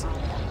choice.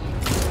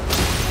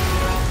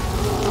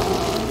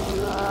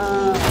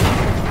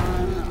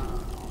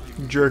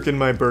 Jerkin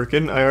my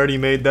Birkin. I already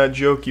made that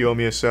joke, you owe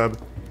me a sub.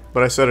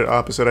 But I said it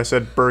opposite. I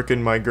said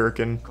Birkin my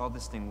Gherkin. Call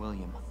this thing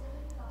William.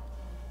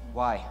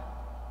 Why?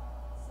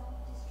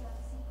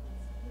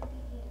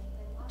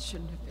 It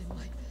shouldn't have been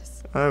like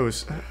this.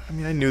 I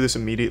mean, I knew this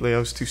immediately. I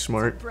was too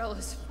smart.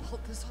 Umbrella's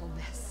fault, this whole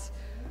mess.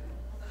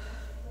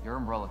 You're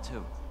Umbrella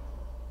too.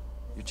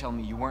 You're telling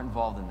me you weren't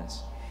involved in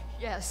this?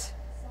 Yes.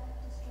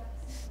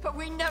 But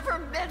we never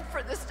meant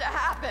for this to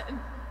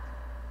happen.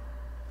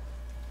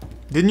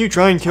 Didn't you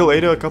try and kill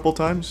Ada a couple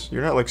times?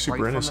 You're not like super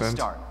Right innocent. From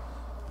the start.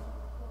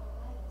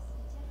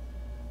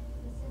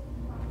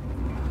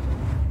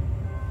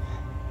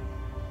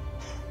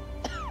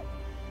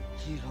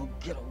 You don't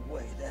get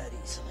away that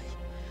easily.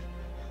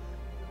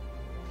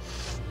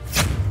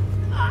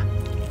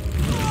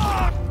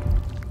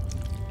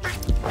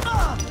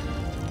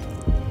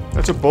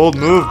 That's a bold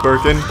move,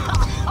 Birkin.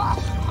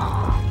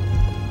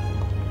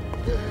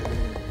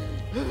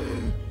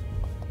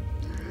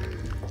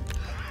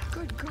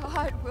 Good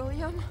God,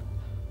 William.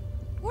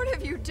 What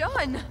have you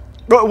done?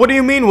 But what do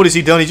you mean, what has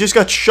he done? He just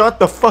got shot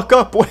the fuck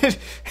up. What? So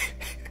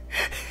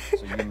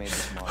you made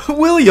this monster.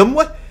 William,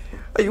 what?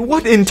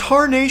 What in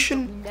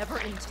tarnation? Never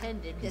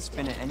intended You this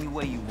spin it any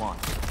way you want.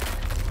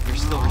 You're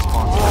still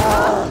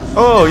responsible.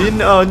 Oh, you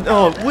know,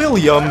 no,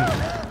 William.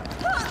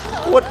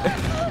 What?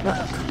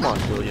 Come on,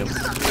 William.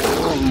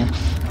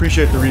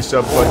 Appreciate the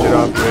resub, budget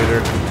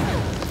operator.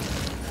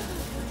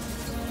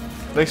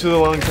 Thanks for the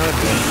long time,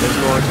 man. Thanks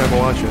for the long time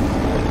watching.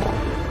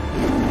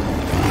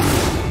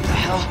 What the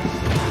hell?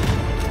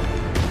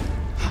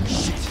 Oh,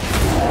 shit.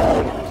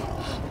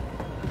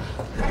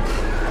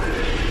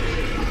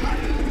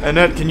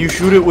 Annette, can you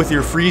shoot it with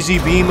your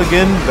freezy beam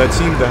again? That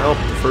seemed to help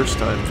the first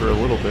time for a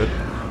little bit.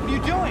 What are you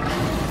doing?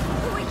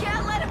 We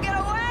can't let him get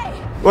away!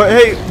 Well,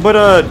 hey, but,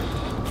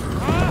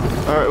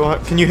 alright, well,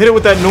 can you hit it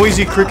with that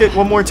noisy cricket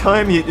one more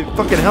time? It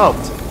fucking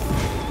helped.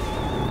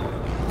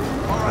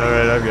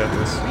 Alright, I've got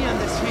this. We end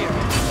this here.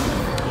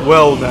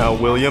 Well now,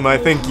 William, I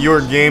think your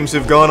games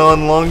have gone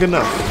on long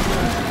enough.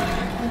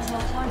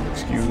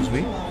 Excuse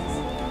me.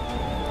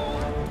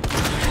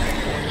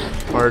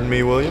 Pardon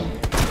me, William.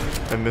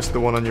 I missed the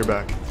one on your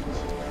back.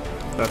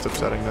 That's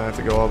upsetting. Now I have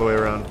to go all the way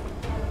around.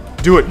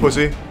 Do it,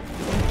 pussy.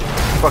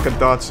 Fucking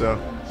thought so.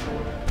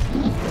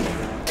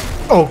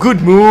 Oh,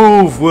 good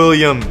move,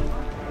 William.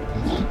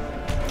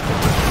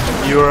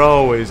 You are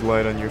always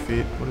light on your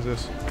feet. What is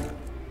this?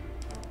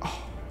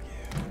 Oh,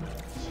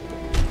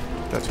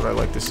 yeah. That's what I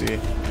like to see.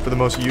 For the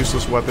most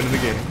useless weapon in the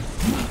game.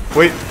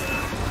 Wait.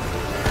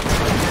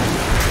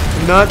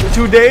 Not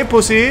today,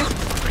 pussy.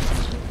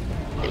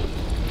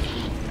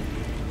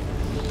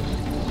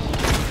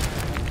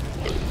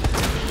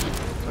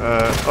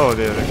 Oh,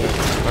 there.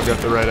 I've got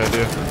the right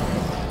idea.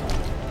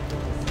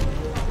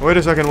 Wait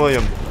a second,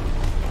 William.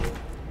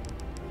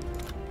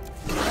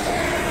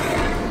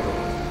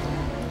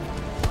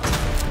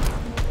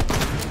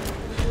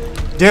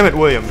 Damn it,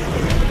 William.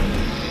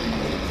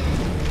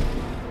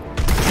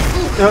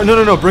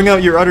 No, bring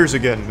out your udders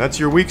again. That's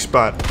your weak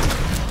spot.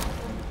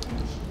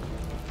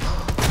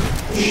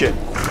 Shit.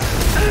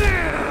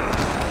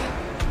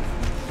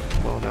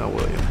 Well, now,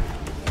 William.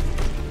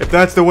 If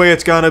that's the way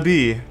it's gotta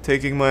be,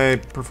 taking my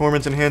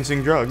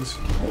performance-enhancing drugs.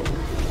 Son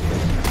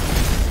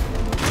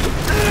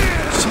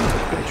of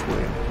a bitch,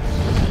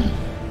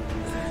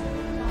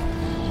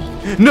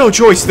 William. No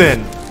choice,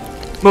 then!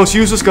 Most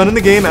useless gun in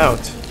the game,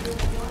 out.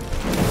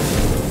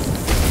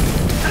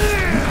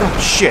 Oh,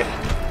 shit.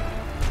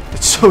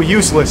 It's so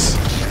useless.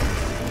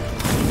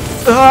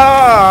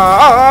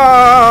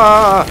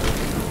 Ah!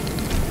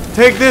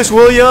 Take this,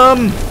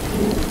 William!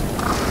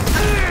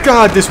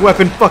 God, this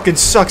weapon fucking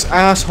sucks,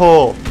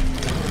 asshole!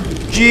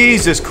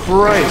 Jesus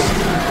Christ!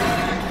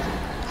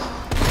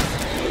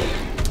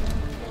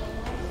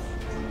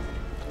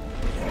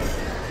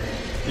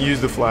 Use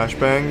the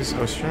flashbangs?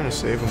 I was trying to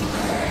save him.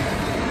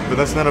 But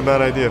that's not a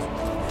bad idea.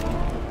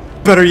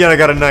 Better yet, I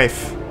got a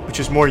knife, which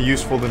is more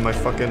useful than my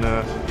fucking,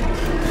 No.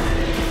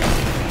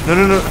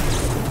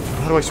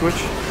 How do I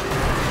switch?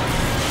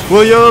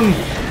 William!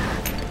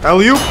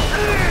 Alley-oop!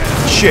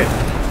 Shit.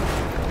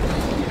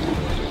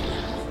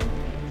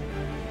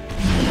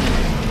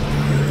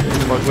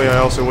 Luckily, I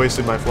also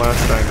wasted my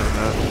flashbang on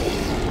that.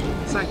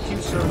 Thank you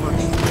so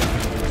much for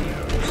making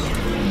videos.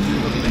 You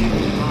have made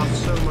me laugh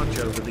so much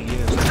over the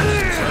years ever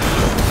since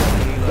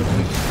I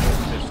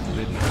this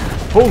video.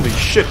 Holy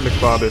shit,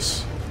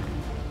 McBobus.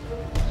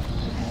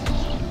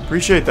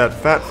 Appreciate that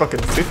fat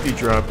fucking 50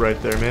 drop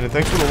right there, man, and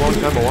thanks for the long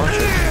time of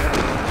watching.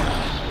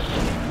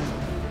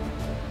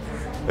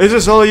 Is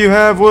this all you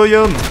have,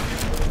 William?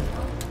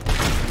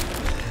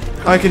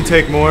 I can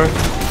take more.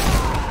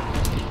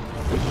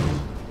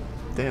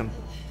 Damn.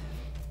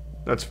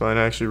 That's fine,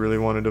 I actually really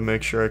wanted to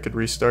make sure I could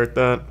restart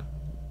that.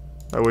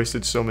 I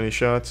wasted so many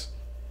shots.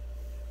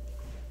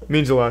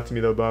 Means a lot to me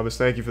though, Bobus.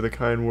 Thank you for the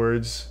kind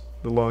words.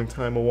 The long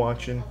time of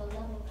watching.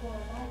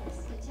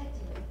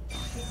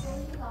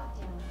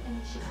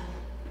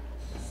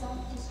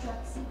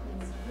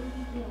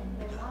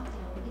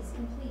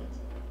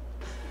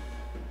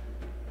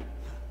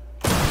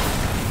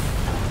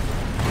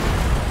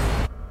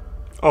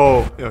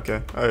 Oh,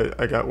 okay.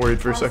 I got worried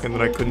for a second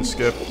that I couldn't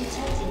skip.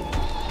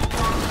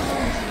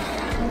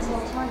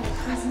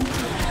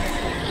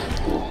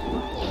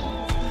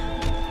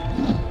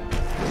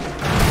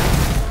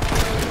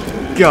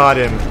 Got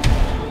him.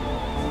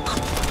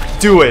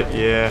 Do it,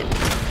 yeah.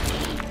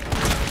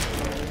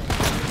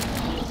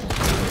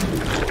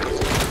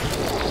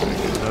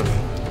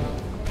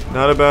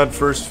 Not a bad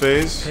first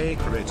phase. Hey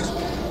Chris,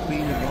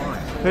 been a while.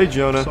 Hey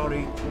Jonah.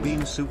 Sorry,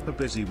 been super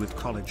busy with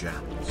college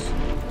apps.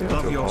 You don't have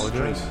Love to your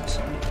apologize. streams.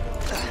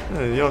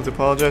 Yeah, you don't have to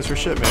apologize for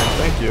shit, man.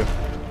 Thank you.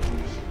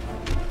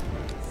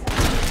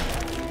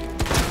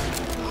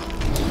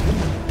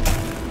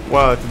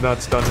 Wow, that did not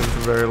stun him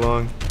for very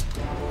long.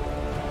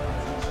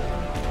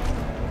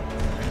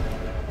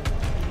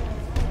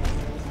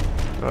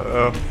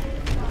 Uh-oh.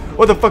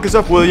 What the fuck is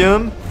up,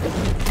 William?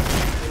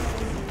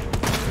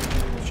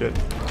 Shit.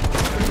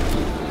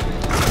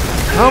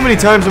 How many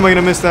times am I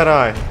gonna miss that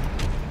eye?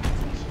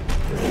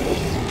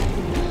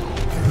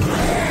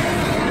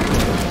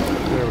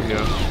 There we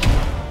go.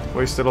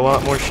 Wasted a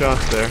lot more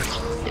shots there.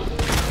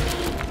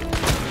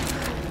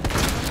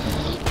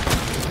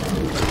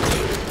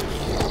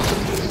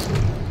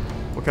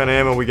 What kind of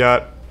ammo we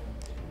got?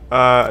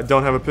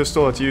 Don't have a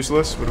pistol, it's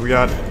useless. What do we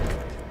got?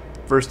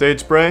 First aid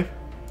spray?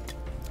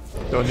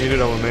 Don't need it,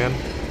 I'm a man.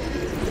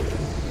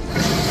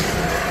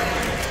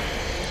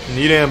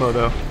 Need ammo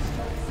though.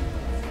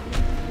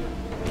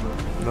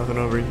 Nothing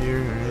over here,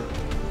 alright.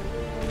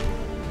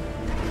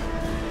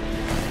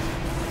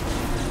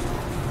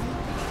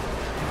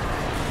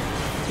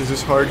 Is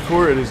this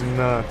hardcore? It is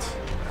not.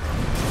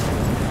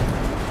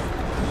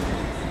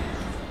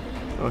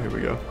 Oh, here we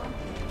go.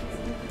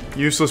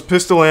 Useless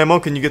pistol ammo,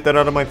 can you get that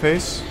out of my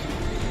face?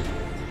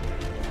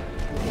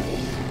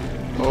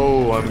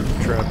 Oh, I'm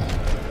trapped.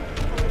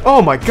 Oh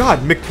my god,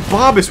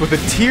 McBobus with a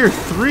tier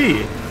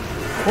 3!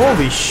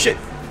 Holy shit.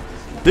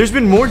 There's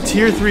been more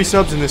tier 3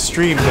 subs in this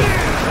stream than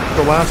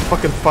the last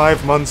fucking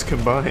 5 months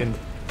combined.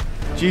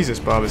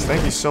 Jesus, Bobus,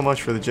 thank you so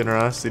much for the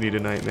generosity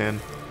tonight,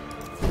 man.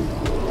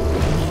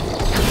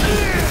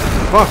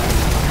 Fuck.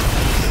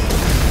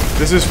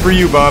 This is for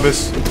you,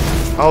 Bobus.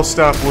 I'll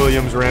stop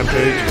William's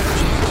rampage.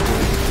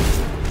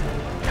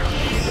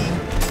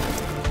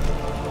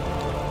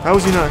 How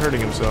is he not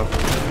hurting himself?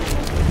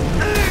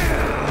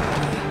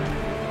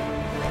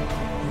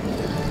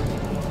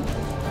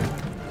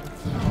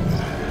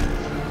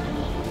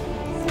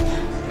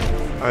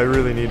 I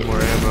really need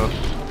more ammo.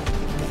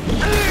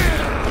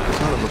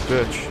 Son of a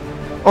bitch.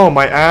 Oh,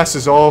 my ass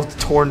is all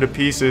torn to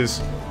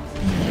pieces.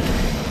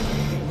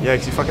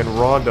 Yikes, he fucking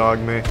raw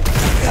dogged me.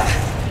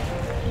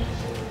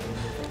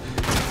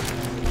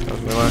 That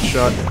was my last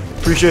shot.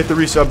 Appreciate the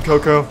resub,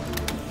 Coco.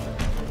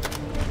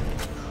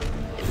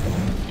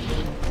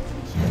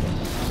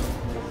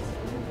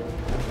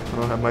 I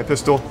don't have my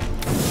pistol.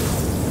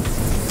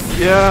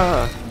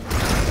 Yeah!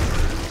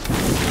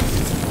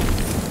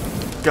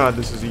 God,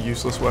 this is a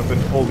useless weapon.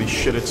 Holy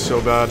shit, it's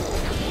so bad.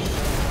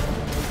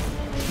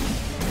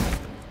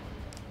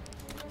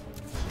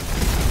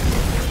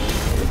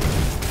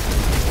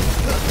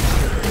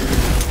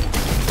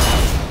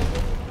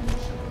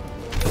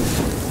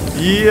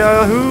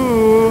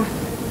 Yahoo!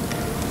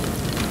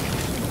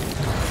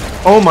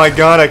 Oh my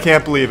god, I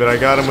can't believe it. I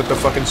got him with the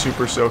fucking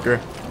super soaker.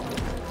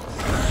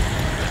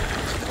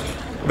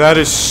 That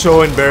is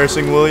so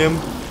embarrassing, William.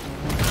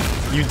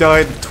 You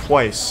died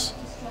twice.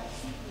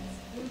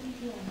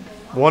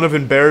 One of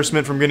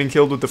embarrassment from getting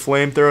killed with the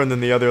flamethrower, and then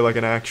the other like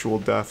an actual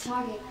death.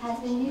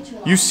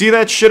 You see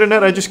that shit,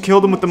 Annette? I just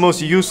killed him with the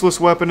most useless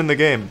weapon in the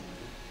game.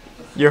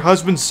 Your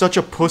husband's such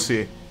a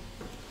pussy.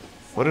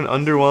 What an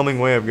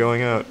underwhelming way of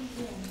going out.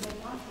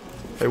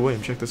 Hey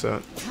William, check this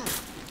out.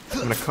 I'm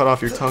gonna cut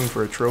off your tongue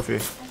for a trophy.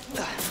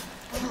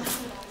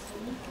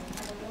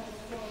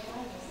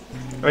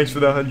 Thanks for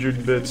the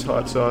 100 bits,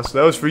 hot sauce.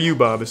 That was for you,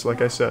 Bobus,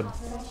 like I said.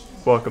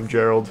 Welcome,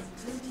 Gerald.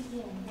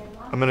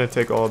 I'm gonna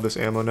take all of this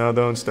ammo now,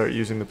 though, and start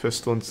using the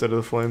pistol instead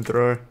of the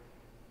flamethrower.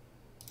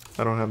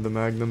 I don't have the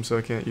Magnum, so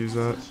I can't use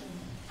that.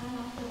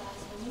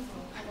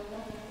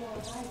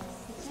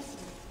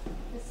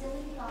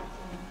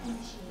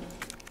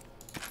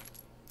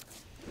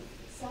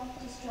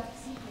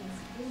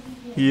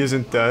 He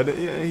isn't dead.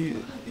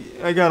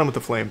 Yeah, I got him with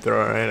the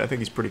flamethrower, right? I think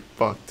he's pretty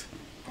fucked.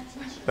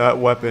 That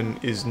weapon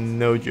is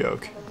no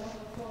joke.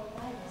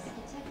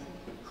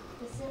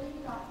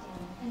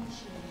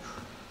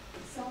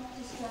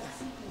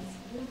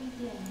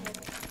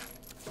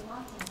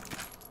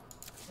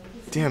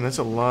 Damn, that's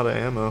a lot of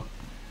ammo.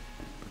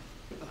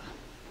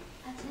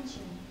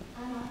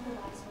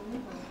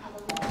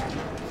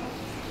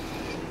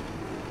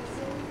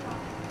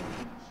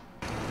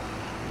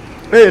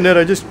 Hey Annette,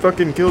 I just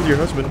fucking killed your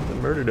husband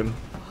and murdered him.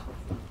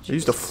 I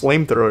used a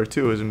flamethrower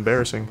too, it was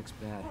embarrassing. Looks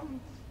bad.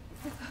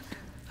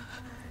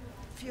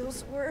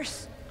 Feels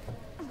worse.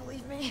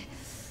 Believe me.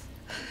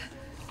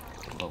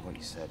 I love what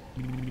you said.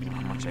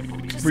 How much I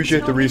believe.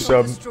 Appreciate the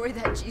resub. Destroy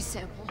that G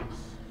sample.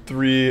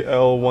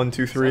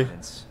 3L123.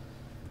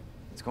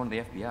 It's going to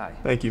the FBI.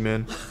 Thank you,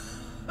 man.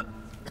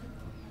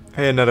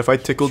 Hey Annette, if I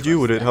tickled you,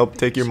 would it help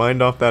take your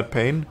mind off that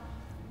pain?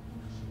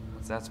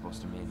 What's that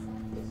supposed to mean?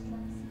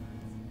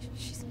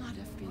 She's not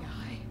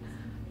FBI.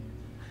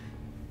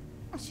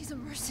 She's a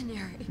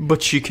mercenary.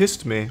 But she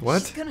kissed me.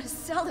 What? She's gonna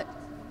sell it.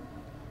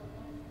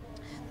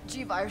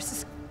 G-Virus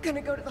is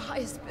gonna go to the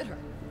highest bidder.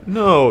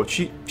 No,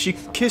 she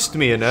kissed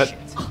me, Annette.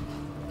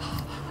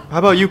 How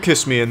about you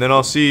kiss me and then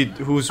I'll see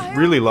who's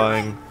really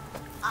lying.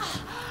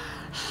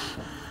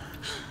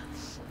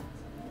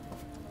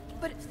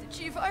 But if the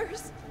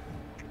G-Virus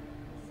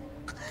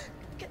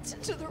gets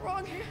into the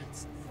wrong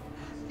hands...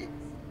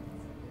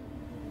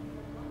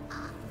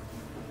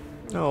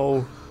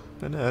 No,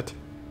 Annette.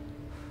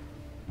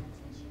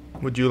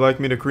 Would you like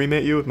me to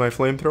cremate you with my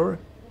flamethrower?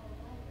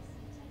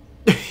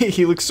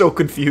 He looks so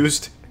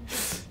confused.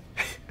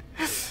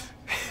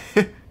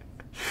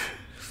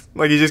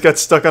 Like he just got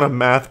stuck on a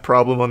math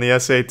problem on the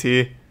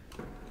SAT.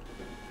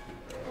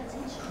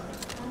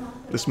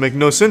 This makes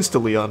no sense to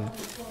Leon.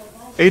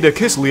 Ada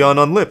kissed Leon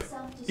on lip.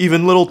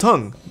 Even little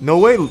tongue. No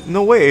way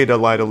Ada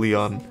lied to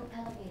Leon.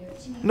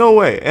 No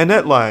way,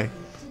 Annette lie.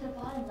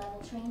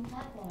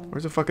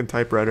 Where's the fucking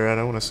typewriter at?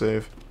 I want to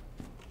save.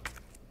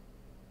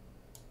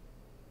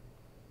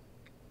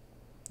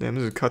 Damn,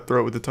 this is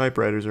cutthroat with the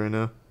typewriters right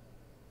now.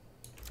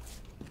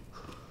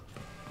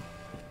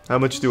 How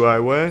much do I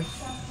weigh?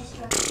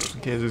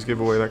 Can't just give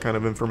away that kind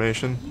of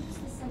information.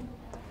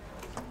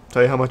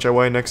 Tell you how much I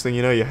weigh, next thing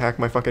you know, you hack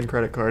my fucking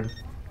credit card.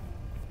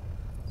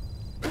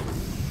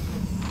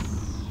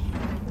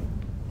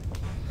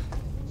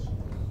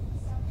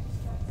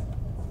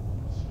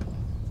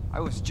 I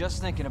was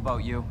just thinking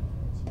about you.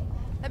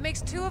 That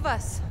makes two of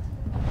us.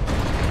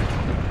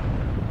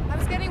 I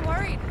was getting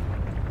worried.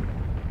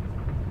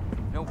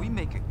 No, we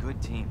make a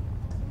good team.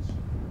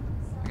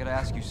 I gotta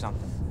ask you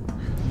something.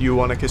 You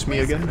want to kiss me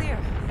again? Clear.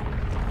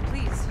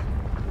 Please,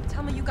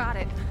 tell me you got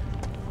it.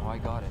 Oh, I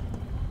got it.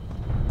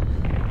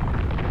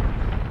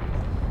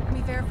 Let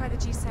me verify the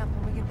G sample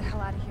and we get the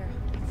hell out of here.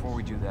 Before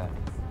we do that,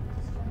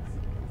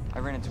 I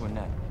ran into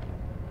Annette.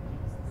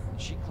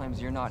 She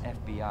claims you're not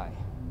FBI.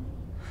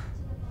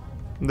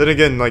 Then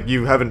again, like,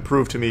 you haven't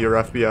proved to me you're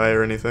FBI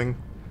or anything.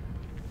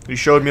 You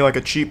showed me like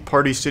a cheap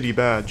Party City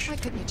badge. Why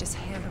couldn't you just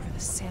hand over the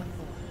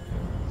sample?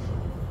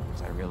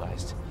 As I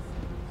realized,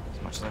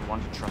 as much as I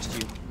wanted to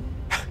trust you,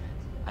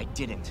 I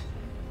didn't.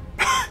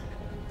 I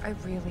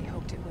really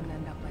hoped it wouldn't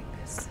end up like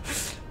this.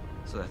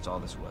 So that's all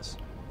this was.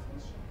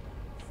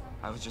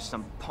 I was just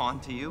some pawn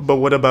to you? But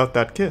what about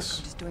that kiss?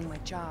 I'm just doing my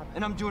job.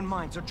 And I'm doing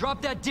mine, so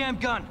drop that damn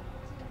gun!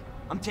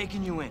 I'm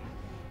taking you in.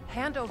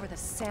 Hand over the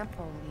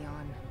sample,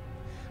 Leon.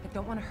 I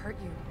don't want to hurt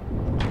you.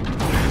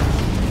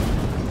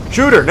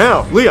 Shoot her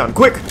now! Leon,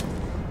 quick!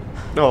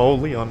 No,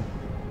 Leon.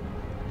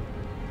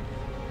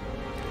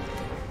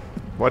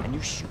 What? And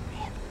you shoot me.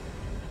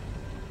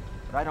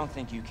 But I don't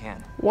think you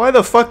can. Why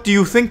the fuck do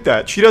you think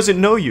that? She doesn't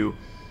know you.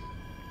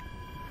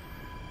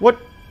 What?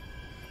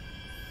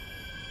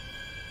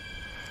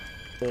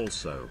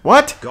 Also.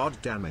 What? God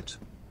damn it.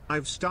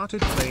 I've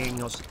started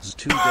playing Oz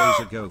 2 days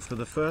ago for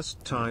the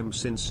first time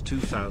since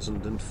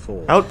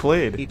 2004.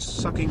 Outplayed. It's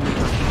sucking me.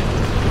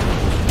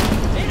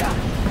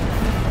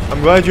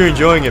 I'm glad you're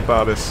enjoying it,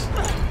 Bobus.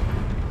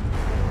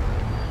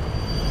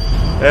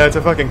 Yeah, it's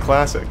a fucking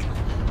classic.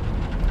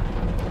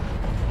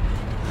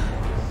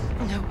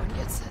 No one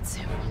gets that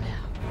sample now.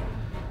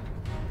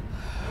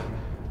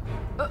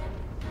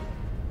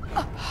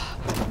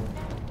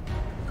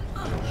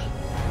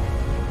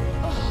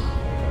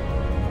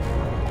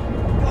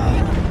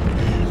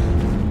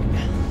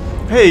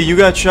 Hey, you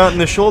got shot in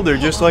the shoulder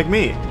just like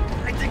me.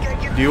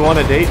 Do you want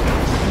a date?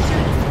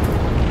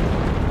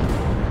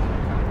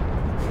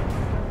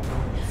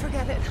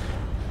 Forget it.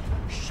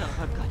 Shut up,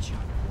 I've got you.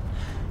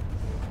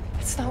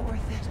 It's not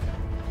worth it.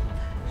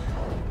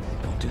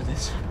 Don't do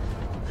this.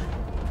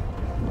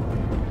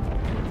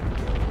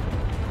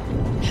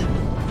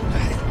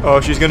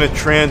 Oh, she's gonna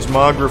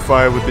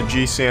transmogrify with the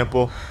G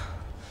sample.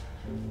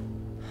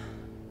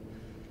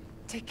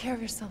 Take care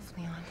of yourself,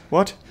 Leon.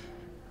 What?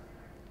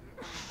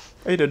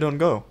 Ada, don't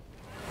go.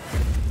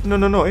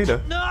 No,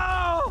 Ada.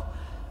 No!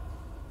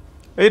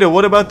 Ada,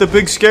 what about the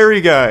big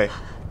scary guy?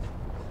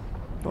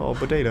 Oh,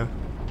 but Ada.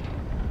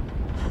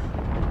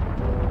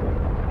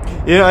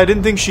 Yeah, I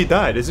didn't think she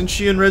died. Isn't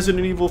she in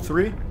Resident Evil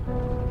 3?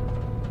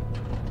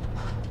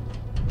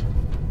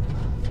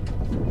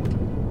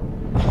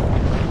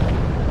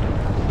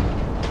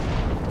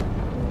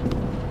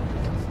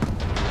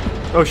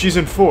 Oh, she's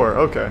in 4.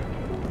 Okay.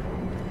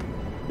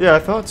 Yeah, I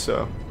thought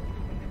so.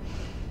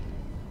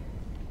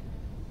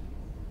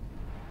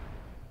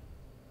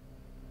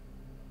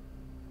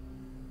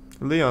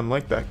 Leon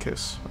liked that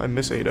kiss. I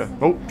miss Ada.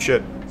 Oh,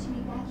 shit.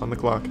 On the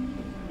clock.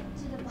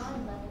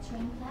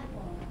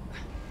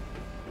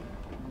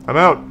 I'm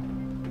out.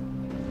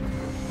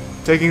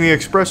 Taking the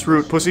express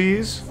route,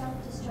 pussies.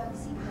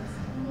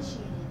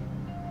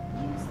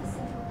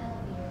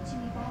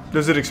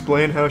 Does it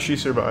explain how she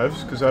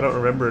survives? Because I don't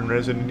remember in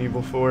Resident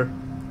Evil 4.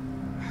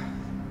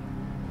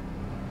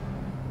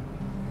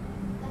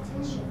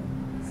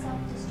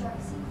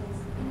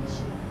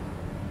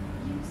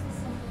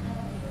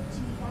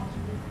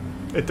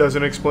 It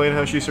doesn't explain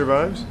how she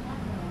survives?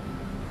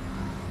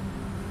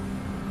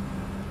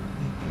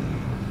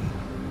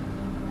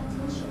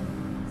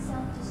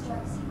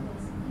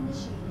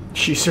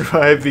 She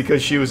survived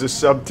because she was a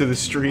sub to the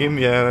stream?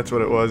 Yeah, that's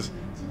what it was.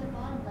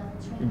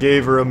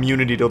 Gave her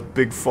immunity to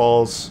big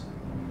falls.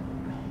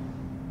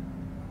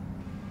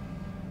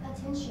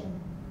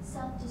 Attention,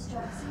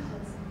 self-destruct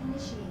sequence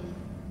initiated.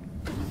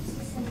 Use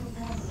the central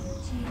elevator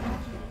to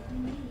evacuate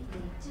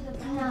immediately to the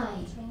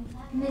 9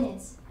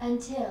 minutes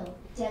until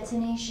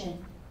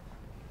detonation.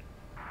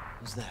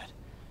 Who's that?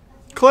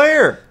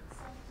 Claire!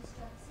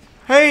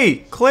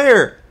 Hey,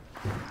 Claire!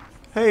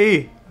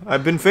 Hey,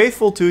 I've been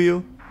faithful to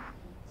you.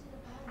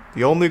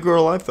 The only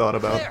girl I've thought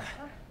about.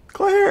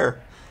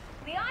 Claire!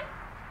 Leon?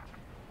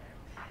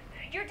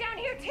 You're down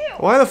here too!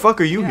 Why the fuck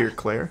are you here,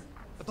 Claire?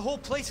 But the whole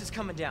place is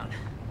coming down.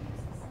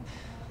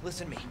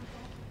 Listen to me.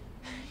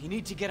 You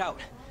need to get out.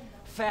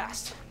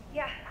 Fast.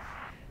 Yeah.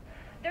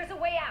 There's a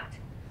way out.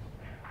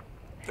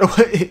 Oh,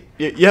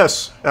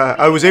 yes,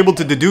 I was able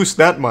to deduce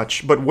that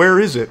much, but where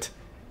is it?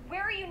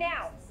 Where are you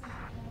now?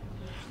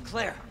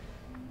 Claire,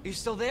 are you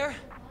still there?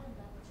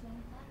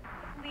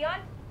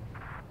 Leon?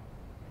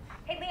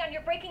 Hey, Leon,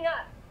 you're breaking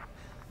up.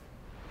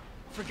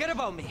 Forget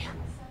about me.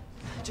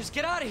 Just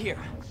get out of here.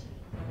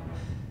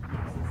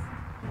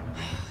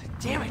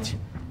 Damn it.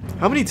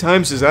 How many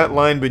times has that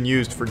line been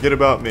used? Forget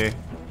about me.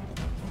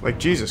 Like,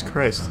 Jesus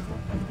Christ.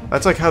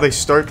 That's like how they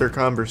start their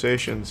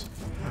conversations.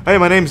 Hey,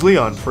 my name's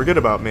Leon. Forget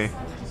about me.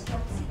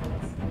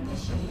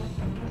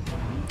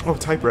 Oh,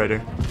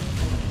 typewriter.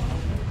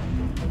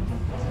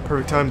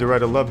 Perfect time to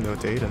write a love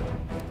note to Ada.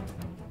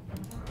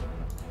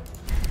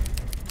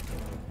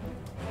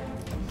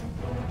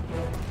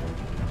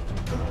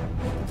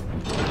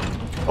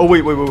 Oh,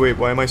 wait.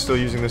 Why am I still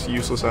using this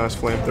useless-ass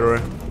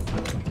flamethrower?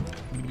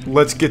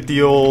 Let's get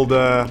the old,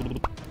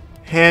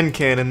 hand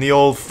cannon, the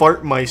old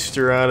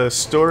Fartmeister out of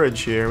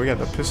storage here. We got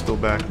the pistol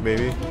back,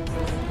 baby.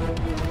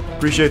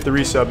 Appreciate the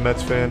resub,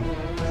 Mets fan.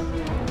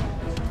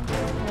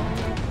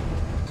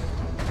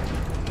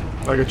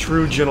 Like a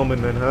true gentleman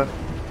then, huh?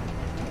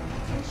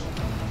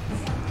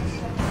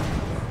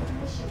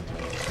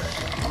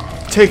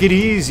 Take it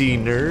easy,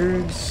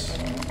 nerds.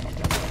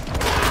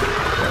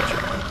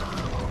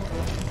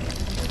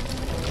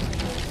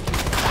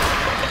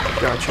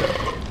 Gotcha.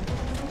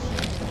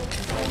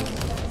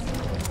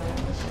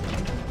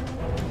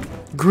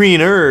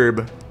 Green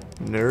herb,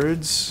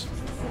 nerds.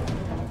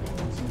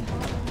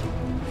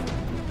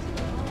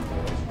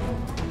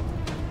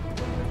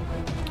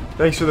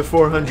 Thanks for the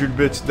 400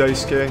 bits,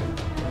 Dice K. 8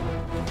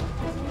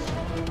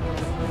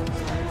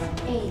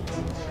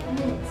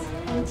 minutes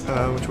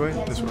until Which way?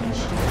 This way.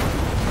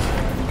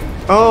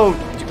 Oh,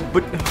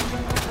 but...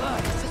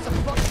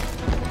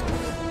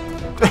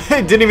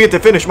 I didn't even get to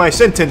finish my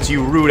sentence,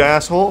 you rude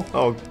asshole.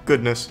 Oh,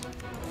 goodness.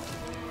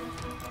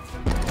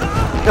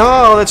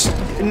 Oh, that's...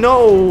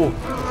 No!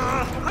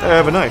 I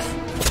have a knife.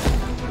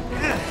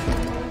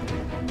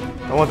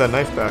 I want that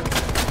knife back.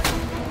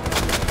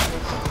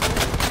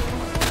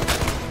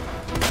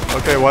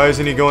 Okay, why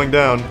isn't he going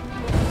down?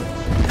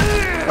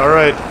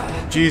 Alright.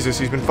 Jesus,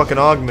 he's been fucking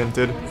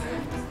augmented.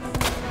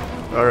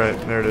 Alright,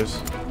 there it is.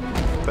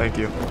 Thank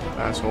you,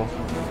 asshole.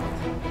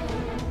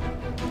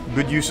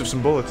 Good use of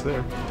some bullets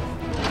there.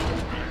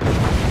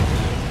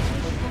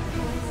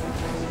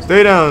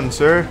 Stay down,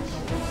 sir.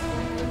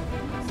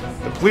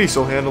 The police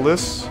will handle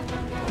this.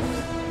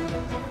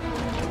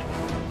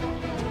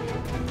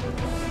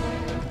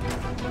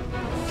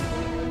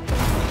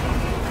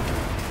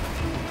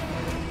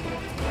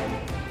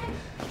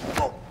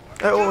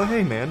 Oh,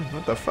 hey man,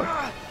 what the fuck?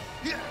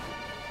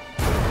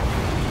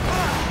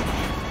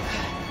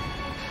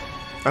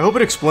 I hope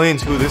it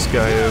explains who this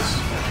guy is.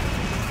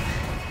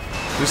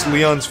 Is this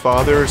Leon's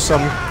father or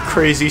some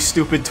crazy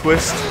stupid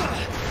twist?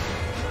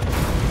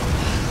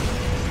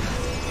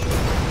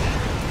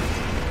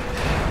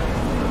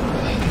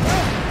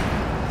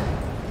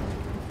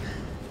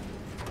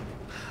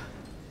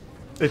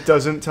 It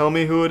doesn't tell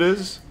me who it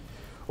is?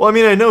 Well, I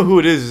mean, I know who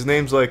it is. His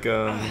name's like,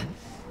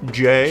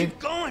 Jay.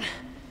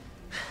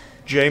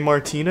 Jay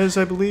Martinez,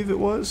 I believe it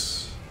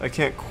was. I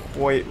can't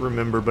quite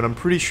remember, but I'm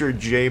pretty sure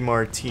Jay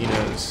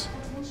Martinez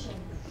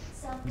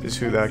is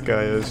who that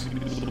guy is.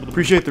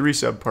 Appreciate the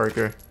resub,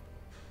 Parker.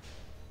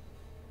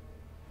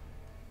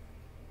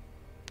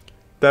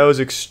 That was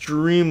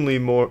extremely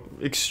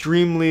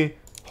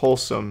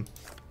wholesome.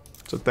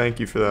 So thank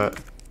you for that.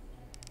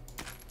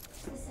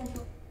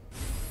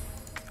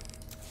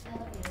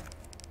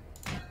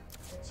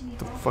 What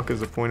the fuck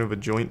is the point of a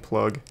joint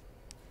plug?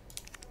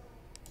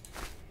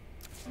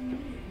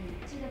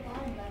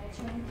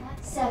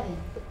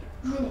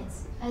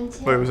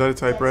 Wait, was that a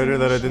typewriter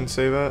that I didn't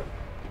save at?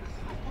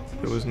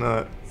 It was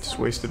not. Just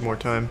wasted more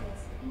time.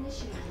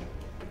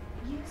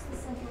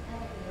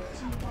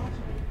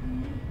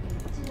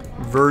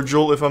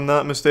 Virgil, if I'm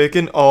not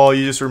mistaken. Oh,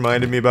 you just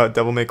reminded me about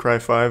Devil May Cry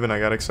 5 and I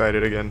got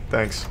excited again.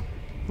 Thanks.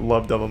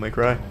 Love Devil May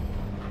Cry.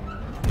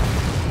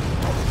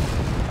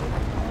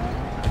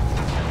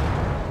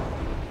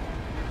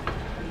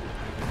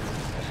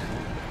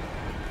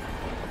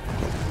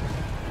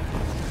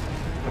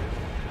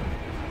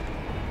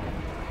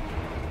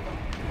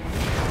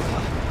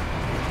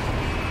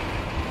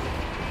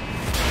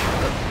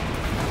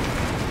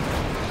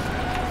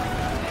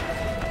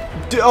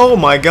 Oh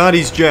my god,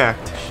 he's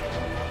jacked.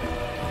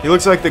 He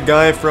looks like the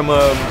guy from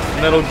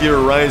Metal Gear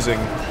Rising.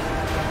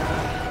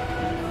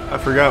 I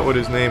forgot what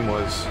his name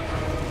was.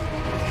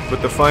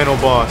 But the final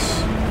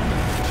boss.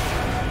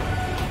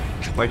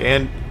 Like,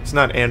 it's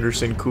not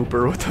Anderson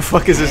Cooper. What the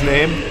fuck is his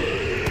name?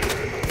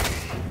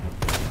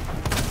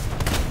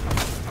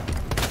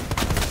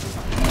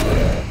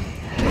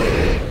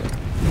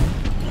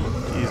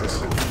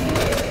 Jesus.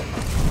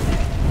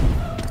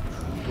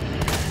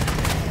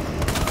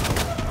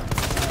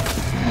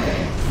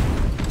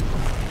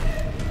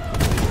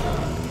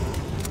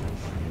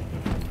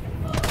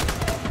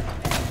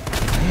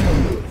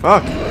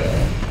 Fuck.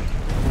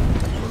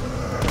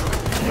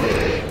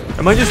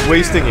 Am I just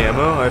wasting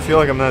ammo? I feel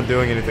like I'm not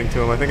doing anything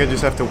to him. I think I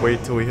just have to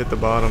wait till we hit the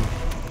bottom.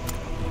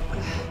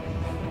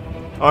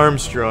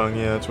 Armstrong,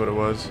 yeah, that's what it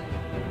was.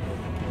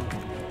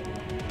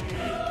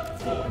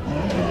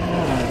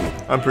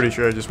 I'm pretty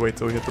sure I just wait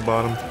till we hit the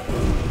bottom.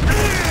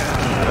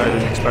 I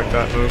didn't expect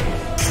that move.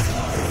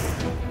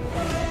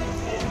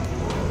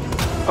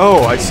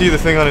 Oh, I see the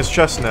thing on his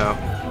chest now.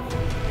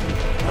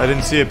 I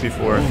didn't see it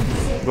before.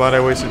 Glad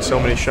I wasted so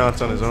many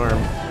shots on his arm.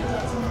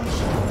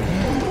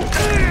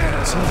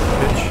 Son of a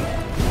bitch.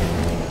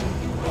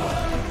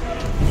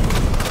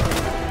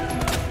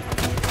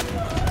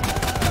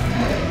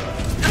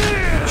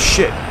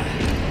 Shit.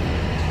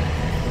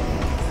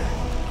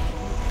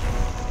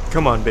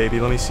 Come on, baby.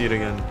 Let me see it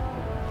again.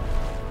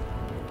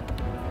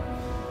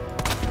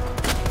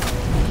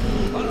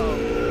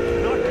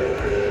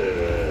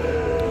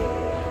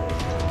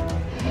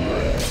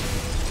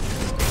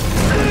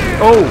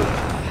 Oh!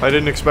 I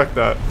didn't expect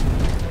that.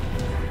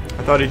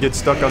 I thought he'd get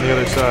stuck on the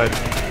other side.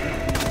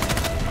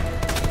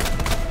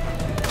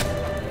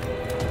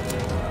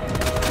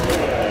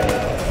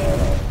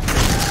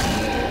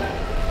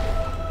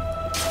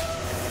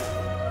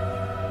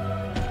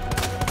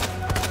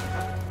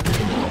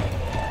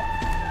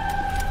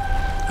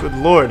 Good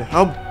lord,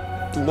 how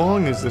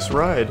long is this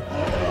ride?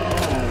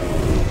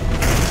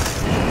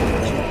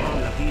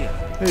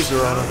 Hey,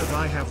 Zorana. Now that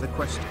I have the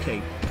quest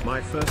cape,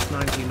 my first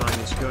 99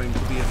 is going to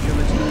be a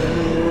Unity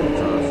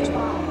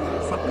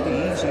draft. Fuck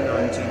the easy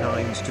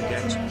 99s to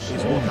get,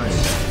 is what I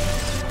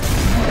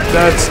say.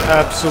 That's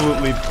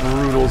absolutely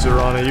brutal,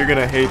 Zorana. You're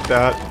gonna hate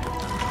that.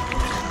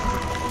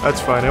 That's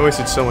fine. I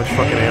wasted so much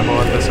fucking ammo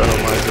on this, I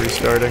don't mind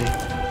restarting.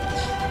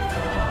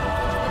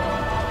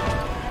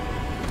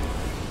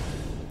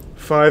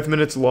 5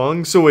 minutes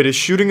long? So wait, is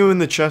shooting him in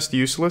the chest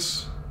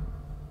useless?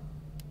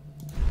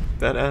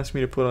 That asked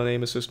me to put on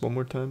aim assist one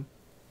more time.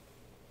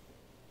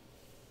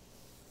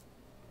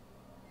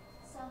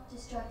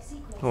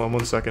 Hold on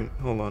 1 second.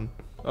 Hold on.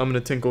 I'm gonna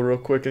tinkle real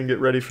quick and get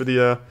ready for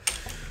the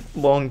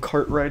long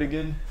cart ride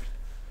again.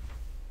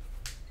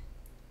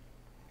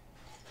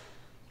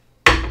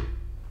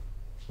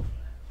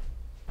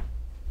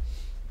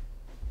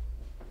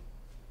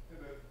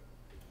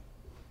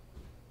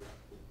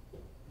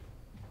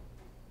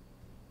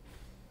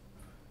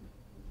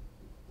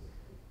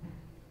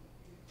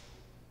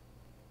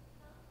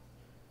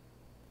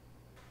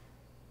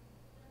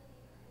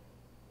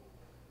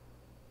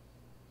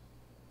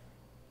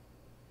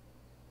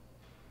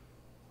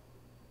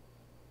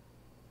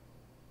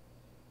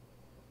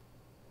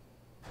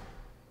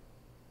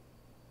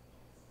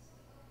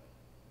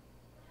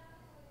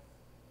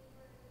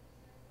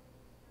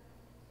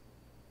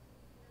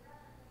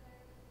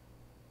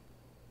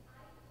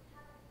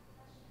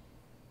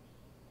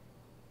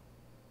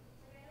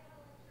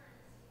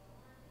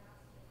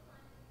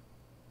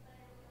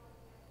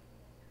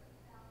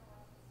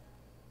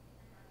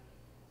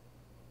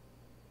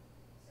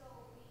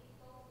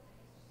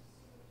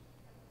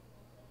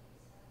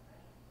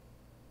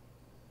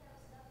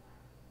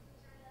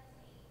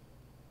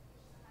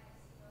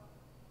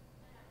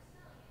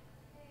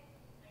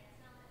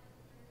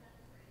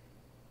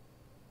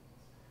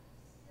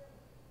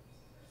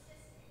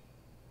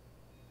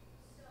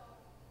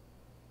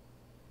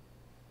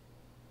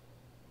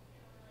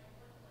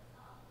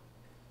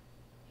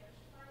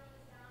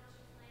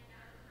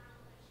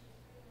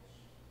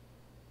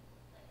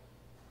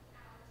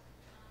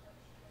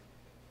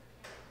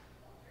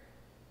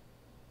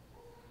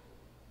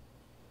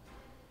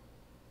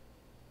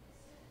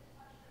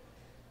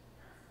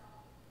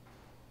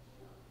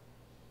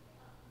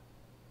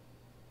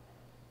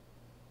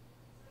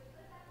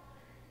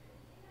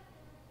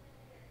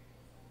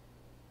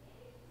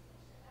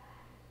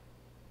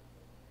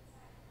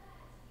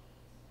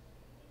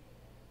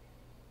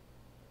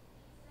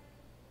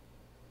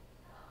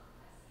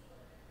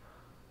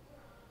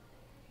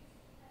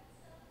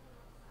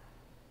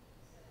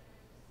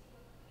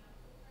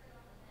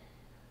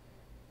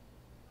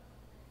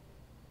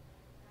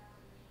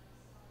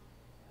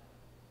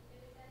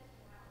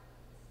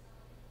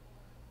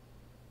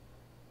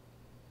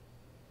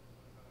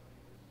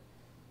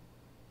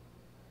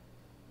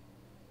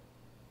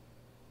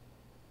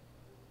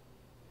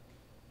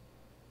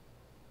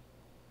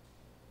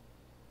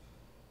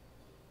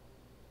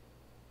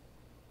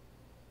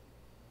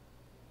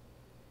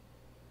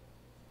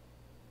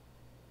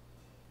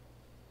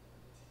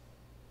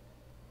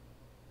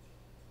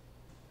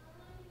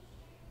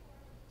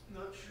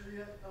 not sure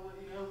yet. I'll let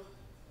you know.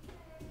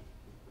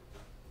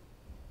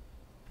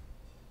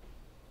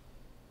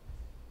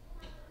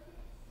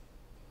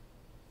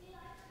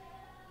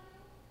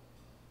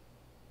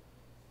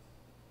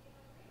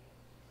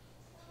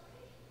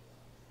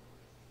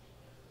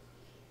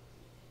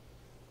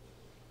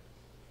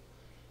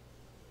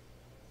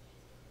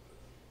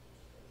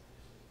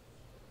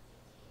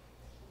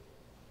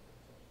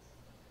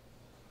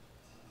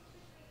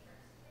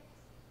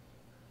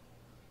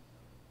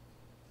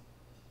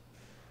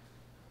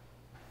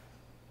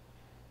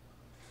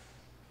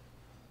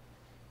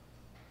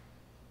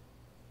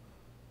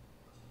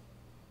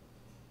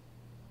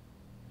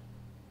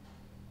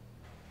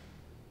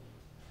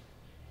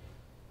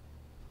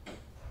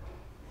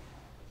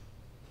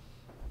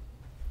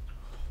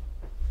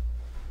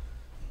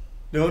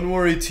 Don't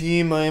worry,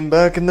 team. I am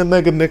back in the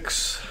mega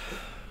mix.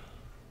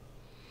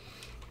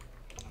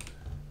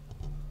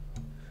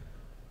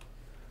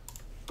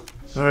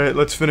 Alright,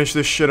 let's finish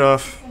this shit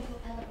off.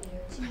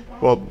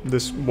 Well,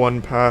 this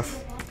one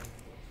path.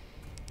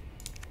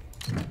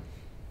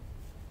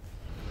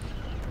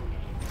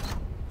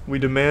 We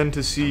demand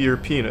to see your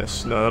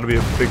penis. No, that'll be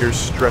a bigger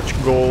stretch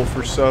goal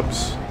for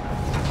subs.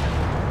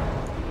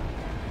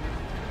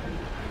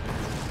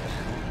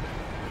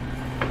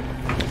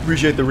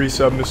 Appreciate the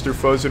resub, Mr.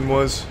 Fuzzin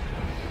was.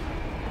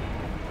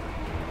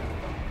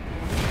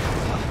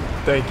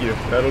 Thank you.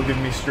 That'll give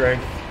me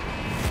strength.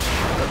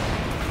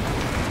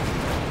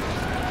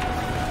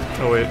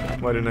 Oh wait,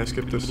 why didn't I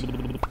skip this?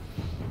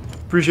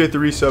 Appreciate the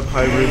resub,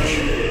 High Ridge.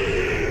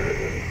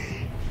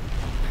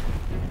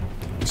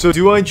 So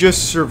do I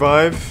just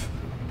survive,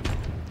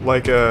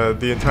 like,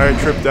 the entire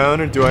trip down,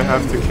 or do I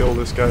have to kill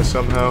this guy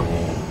somehow?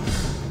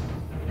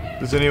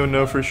 Does anyone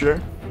know for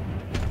sure?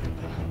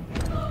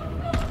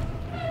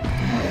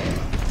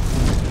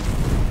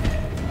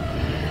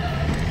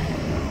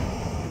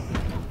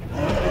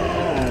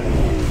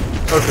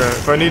 Okay,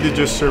 if I need to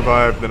just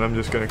survive, then I'm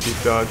just gonna keep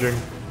dodging.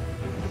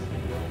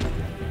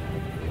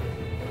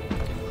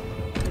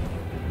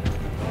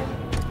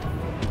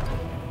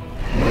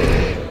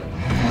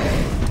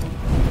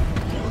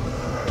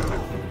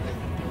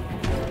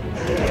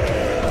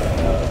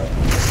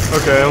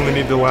 Okay, I only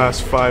need the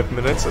last 5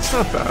 minutes. That's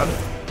not bad.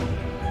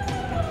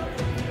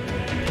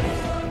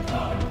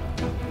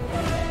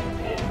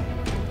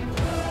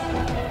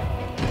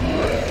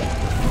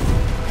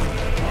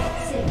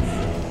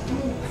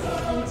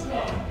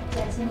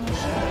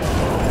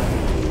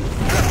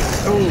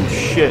 Oh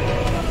shit.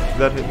 Did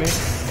that hit me?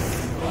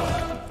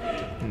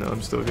 No,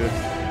 I'm still good.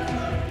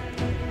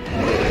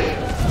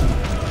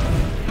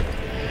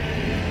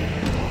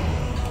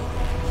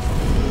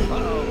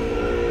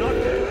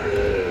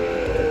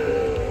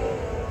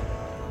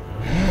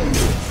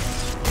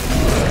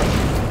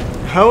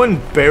 How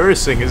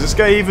embarrassing. Is this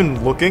guy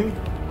even looking?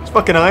 His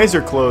fucking eyes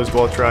are closed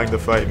while trying to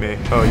fight me.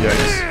 Oh,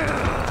 yikes.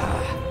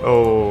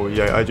 Oh,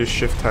 yeah, I just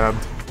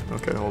shift-tabbed.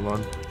 Okay, hold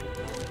on.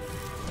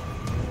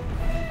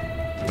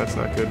 That's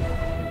not good.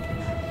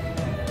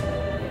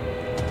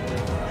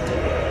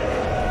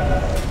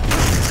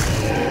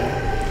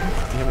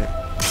 Damn it.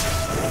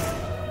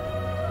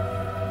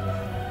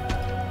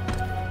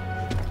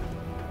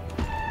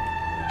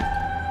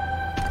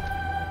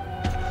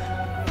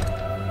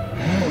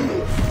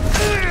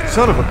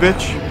 Son of a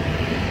bitch.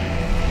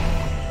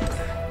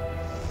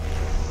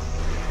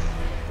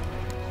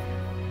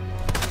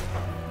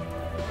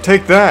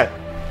 Take that.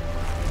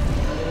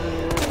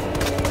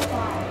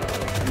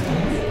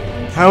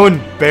 How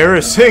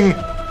embarrassing.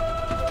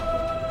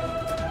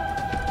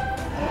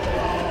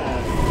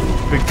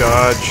 Big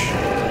dodge.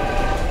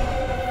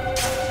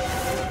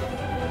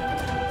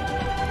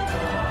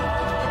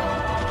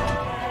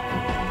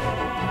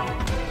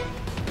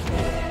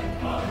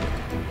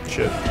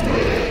 Shit.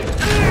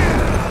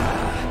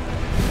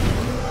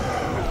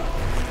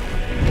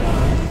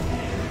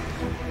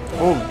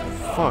 Oh,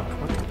 fuck.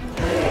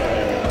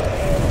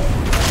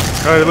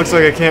 Alright, it looks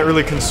like I can't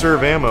really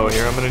conserve ammo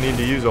here. I'm gonna need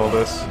to use all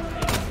this.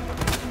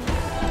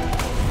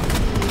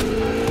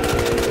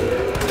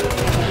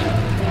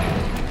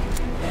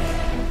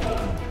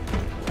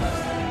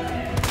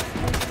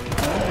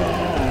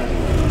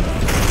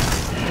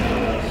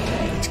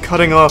 It's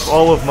cutting off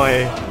all of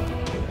my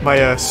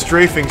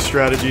strafing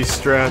strategy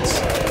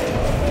strats.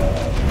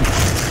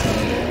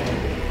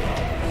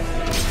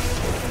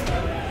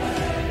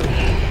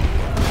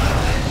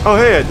 Oh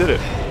hey, I did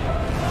it.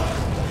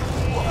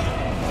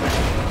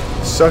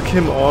 Suck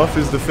him off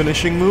is the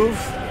finishing move.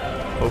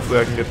 Hopefully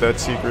I can get that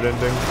secret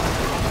ending.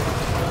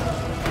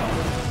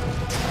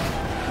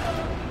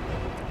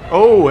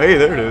 Oh, hey,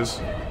 there it is.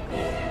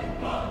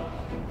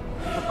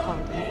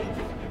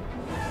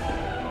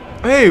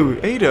 Hey,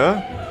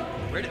 Ada.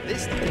 Where did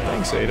this thing?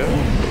 Thanks, Ada.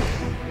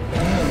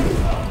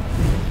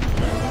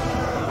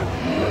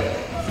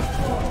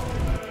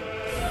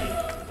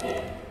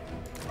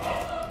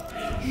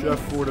 Chef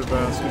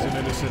Fortavas is an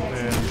innocent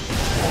man.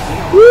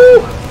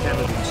 Woo!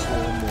 Kennedy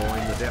swore more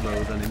in the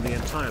demo than in the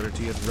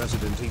entirety of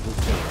Resident Evil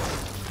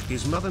 2.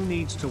 His mother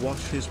needs to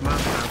wash his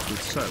mouth out with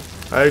soap.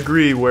 I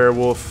agree,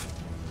 werewolf.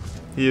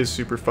 He is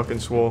super fucking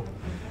swole.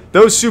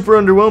 That was super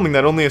underwhelming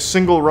that only a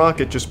single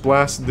rocket just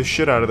blasted the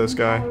shit out of this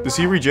guy. Does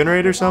he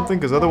regenerate or something?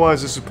 Because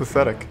otherwise this is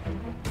pathetic.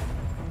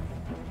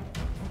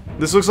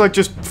 This looks like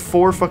just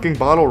 4 fucking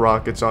bottle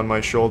rockets on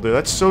my shoulder.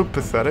 That's so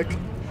pathetic.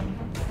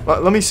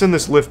 Let me send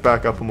this lift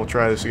back up and we'll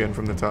try this again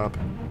from the top.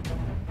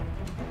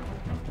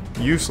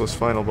 Useless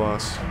final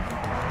boss.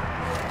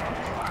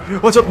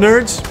 What's up,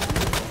 nerds?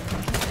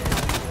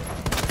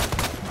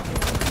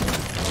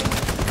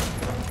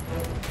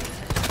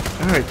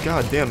 Alright,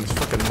 goddamn, this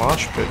fucking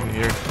mosh pit in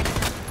here.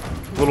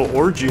 Little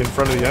orgy in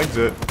front of the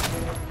exit.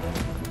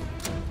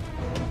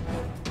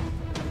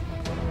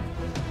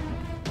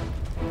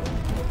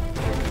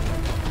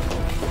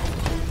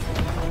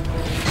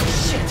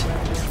 Shit!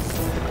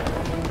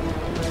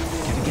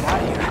 Gotta get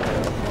out of here.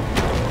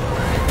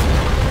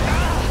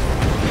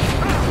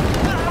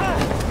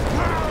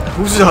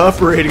 Who's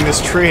operating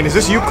this train? Is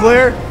this you,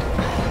 Claire?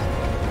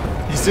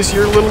 Is this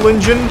your little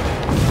engine?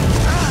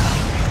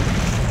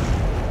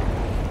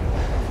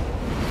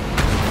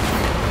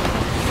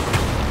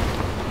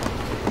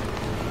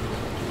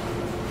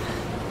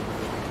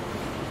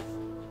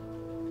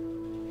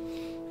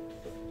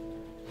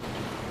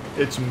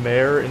 It's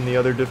Mare in the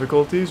other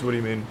difficulties? What do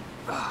you mean?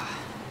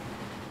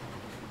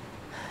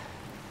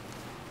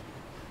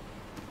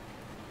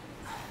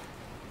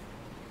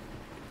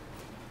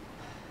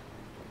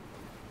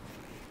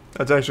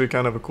 That's actually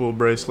kind of a cool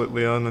bracelet,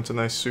 Leon. That's a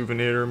nice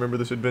souvenir to remember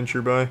this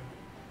adventure by.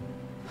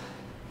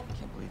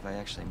 Can't believe I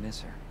actually miss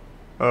her.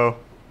 Oh.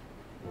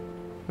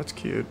 That's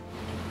cute.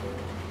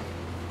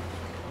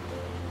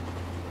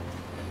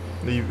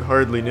 You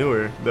hardly knew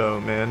her, though,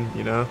 man,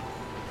 you know?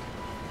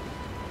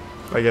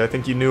 Like, I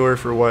think you knew her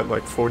for, what,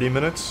 like 40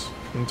 minutes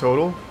in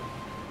total?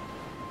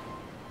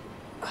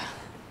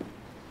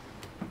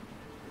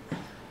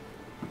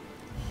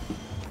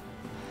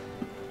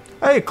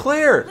 Hey,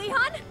 Claire!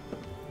 Leon?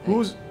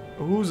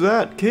 Who's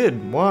that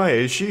kid? Why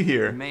is she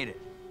here? We made it.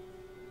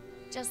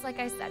 Just like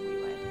I said we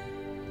would.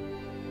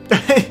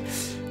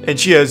 And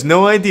she has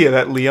no idea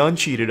that Leon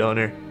cheated on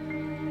her.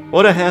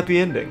 What a happy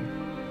ending.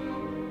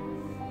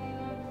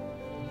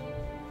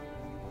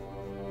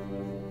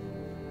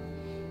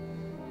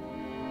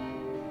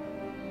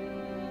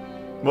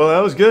 Well,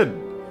 that was good.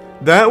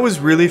 That was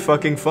really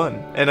fucking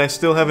fun. And I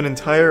still have an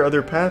entire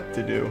other path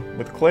to do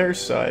with Claire's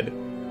side.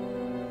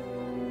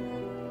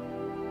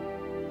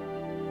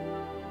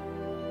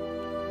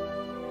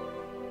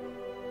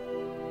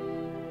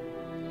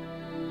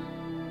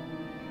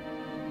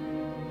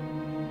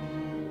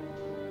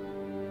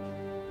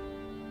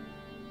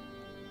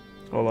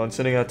 Hold on,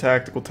 sending out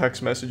tactical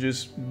text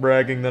messages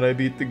bragging that I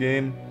beat the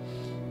game.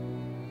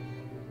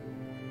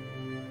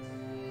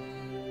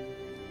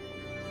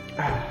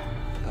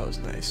 That was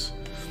nice.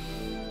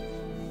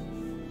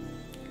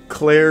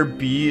 Claire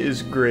B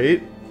is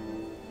great.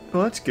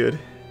 Well, that's good.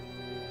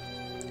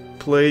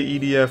 Play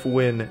EDF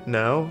win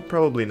now?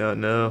 Probably not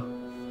now.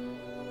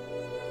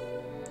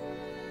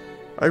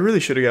 I really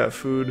should have got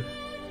food.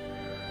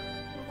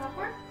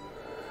 Popcorn?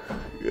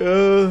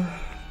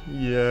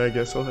 Yeah, I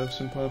guess I'll have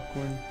some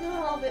popcorn.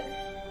 Not all of it.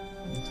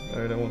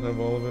 Alright, I won't have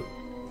all of it.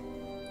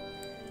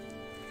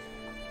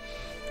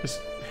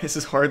 This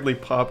is hardly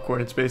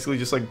popcorn, it's basically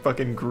just like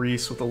fucking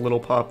grease with a little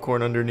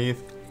popcorn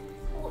underneath.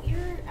 Well, you're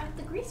at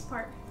the grease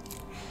part.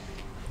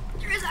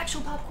 There is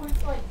actual popcorn,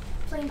 like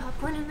plain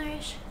popcorn in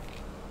there-ish.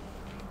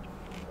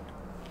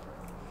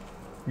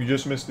 You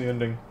just missed the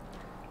ending.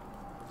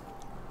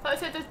 I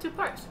said there's 2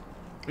 parts.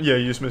 Yeah,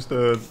 you just missed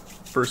the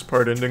first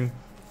part ending.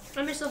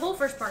 I missed the whole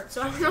first part,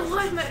 so I don't know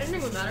why that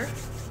ending would matter.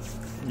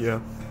 Yeah.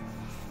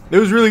 It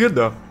was really good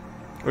though.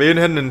 We even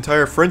had an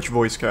entire French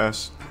voice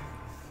cast.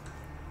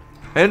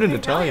 And an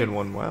Italian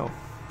one, wow.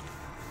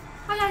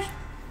 Hi guys.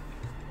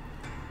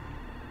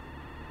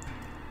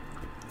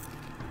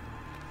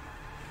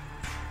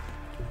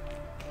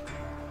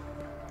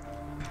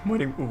 I'm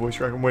waiting, voice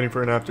track, I'm waiting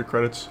for an after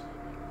credits.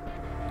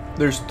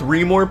 There's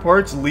 3 more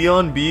parts,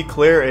 Leon B,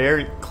 Claire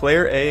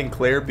A, and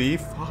Claire B?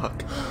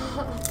 Fuck.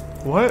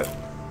 What?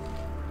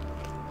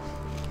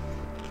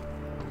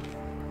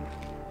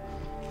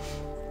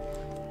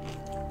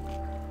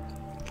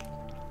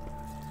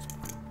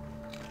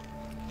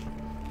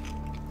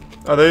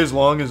 Are they as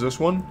long as this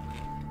one?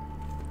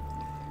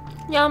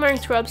 Yeah, I'm wearing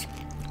scrubs.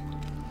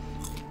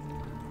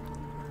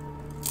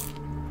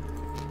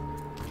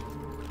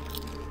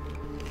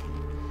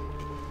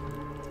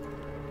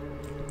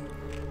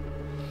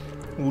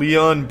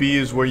 Leon B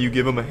is where you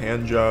give him a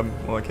hand job.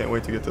 Well, I can't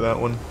wait to get to that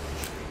one.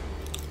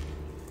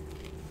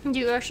 Do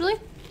you actually?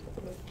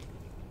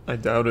 I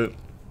doubt it.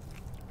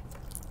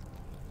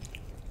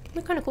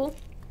 They're kind of cool.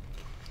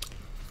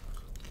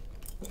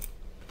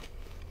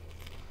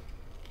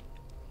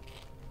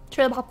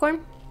 Share the popcorn?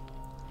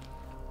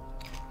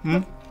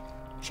 Hmm?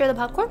 Share the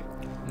popcorn?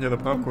 Yeah, the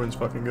popcorn's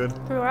fucking good.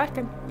 You're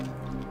asking.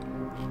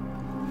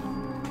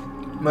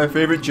 My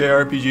favorite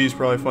JRPG is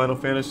probably Final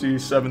Fantasy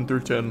 7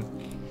 through 10.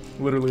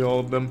 Literally all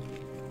of them.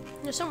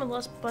 There's some with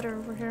less butter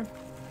over here.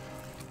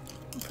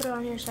 I'll put it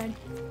on your side.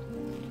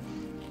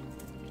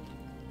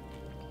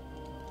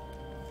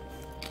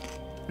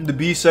 The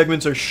B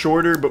segments are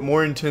shorter but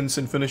more intense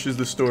and finishes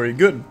the story.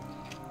 Good.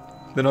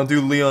 Then I'll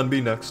do Leon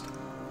B next.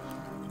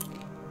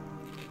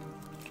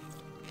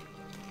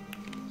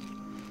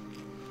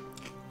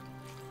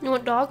 You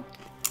want dog?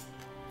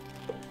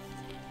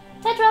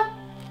 Petra!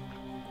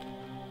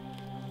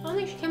 I don't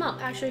think she came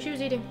up, actually. She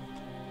was eating.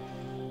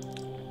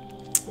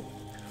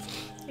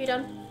 Are you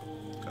done?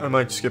 I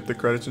might skip the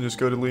credits and just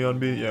go to Leon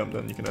B. Yeah, I'm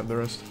done. You can have the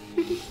rest.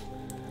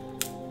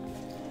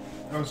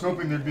 I was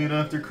hoping there'd be an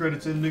after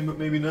credits ending, but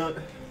maybe not.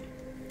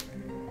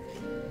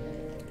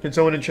 Can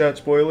someone in chat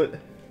spoil it?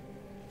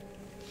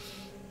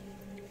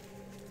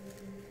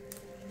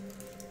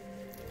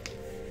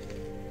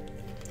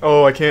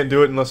 Oh, I can't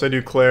do it unless I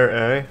do Claire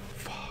A.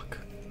 Fuck.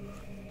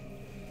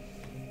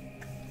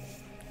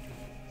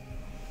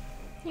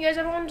 You guys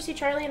ever wanted to see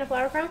Charlie in a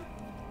flower crown?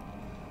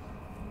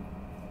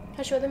 Can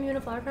I show them you in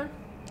a flower crown?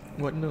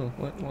 What? No.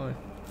 What? Why?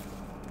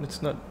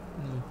 It's not...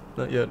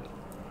 No, not yet.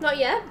 Not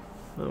yet?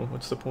 No,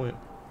 what's the point?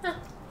 Huh,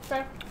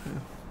 sorry. Yeah.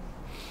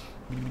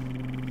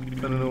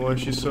 I don't know why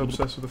she's so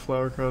obsessed with the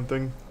flower crown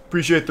thing.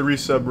 Appreciate the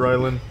resub,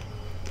 Rylan.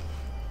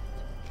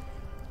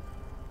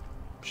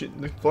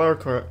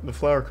 The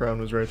flower crown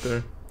was right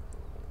there.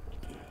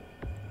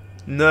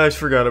 No, I just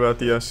forgot about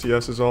the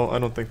SCS is all. I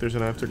don't think there's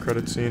an after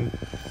credit scene.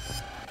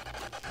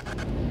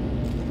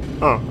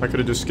 Oh, I could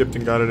have just skipped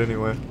and got it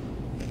anyway.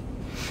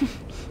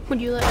 Would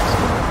you like to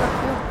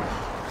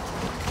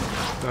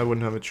see I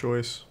wouldn't have a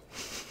choice.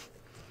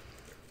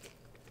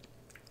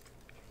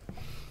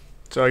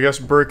 So I guess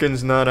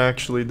Birkin's not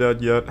actually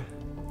dead yet.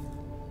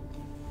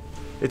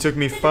 It took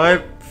me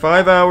 5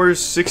 hours,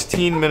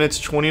 16 minutes,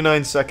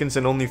 29 seconds,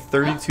 and only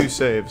 32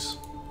 saves.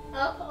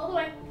 Up, all the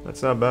way.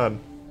 That's not bad.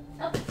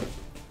 Up.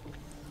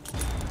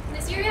 Can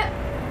they see her yet?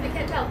 I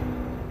can't tell.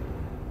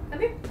 Come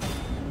here.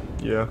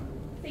 Yeah.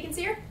 They can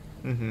see her?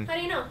 Mm-hmm. How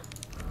do you know?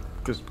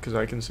 Because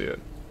I can see it.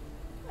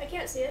 I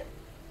can't see it.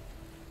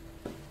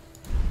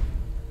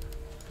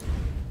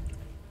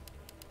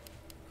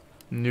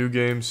 New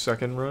game,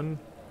 second run.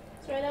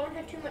 Sorry, that one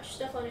had too much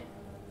stuff on it.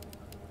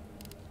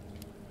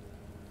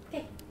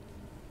 Okay.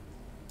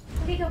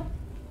 Okay, go.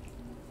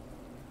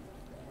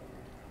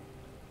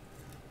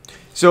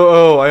 So,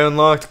 oh, I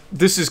unlocked...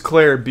 This is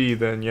Claire B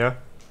then, yeah?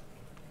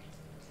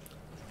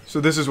 So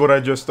this is what I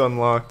just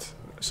unlocked.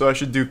 So I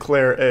should do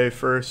Claire A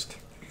first.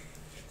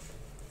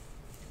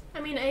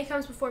 I mean, A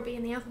comes before B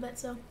in the alphabet,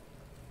 so...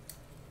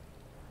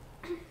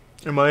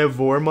 Am I a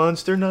vor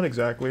monster? Not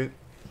exactly.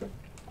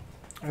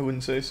 I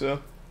wouldn't say so.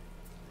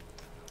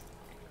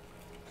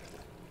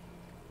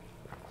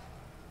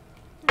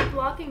 You're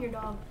blocking your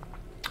dog.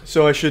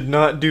 So I should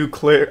not do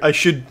Claire... I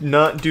should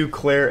not do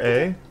Claire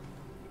A?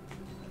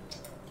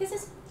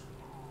 Kisses.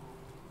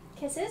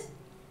 Kisses?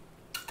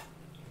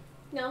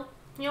 No.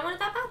 You don't want it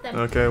that bad then.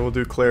 Okay, we'll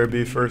do Claire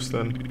B first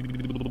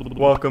then.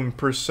 Welcome,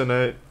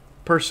 Personate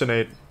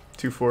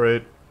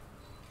 248.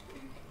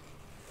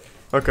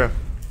 Okay.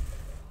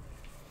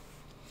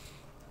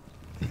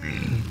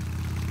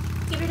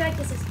 Give your dad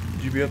kisses.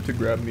 Would you be able to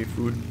grab me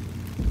food?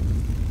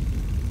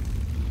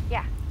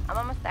 Yeah, I'm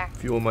almost there.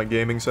 Fuel my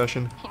gaming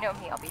session? You know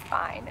me, I'll be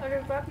fine. I'll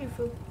just grab you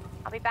food.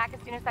 I'll be back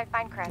as soon as I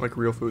find Chris. Like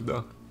real food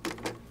though.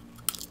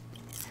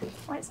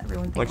 Why does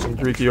everyone think Like some I'm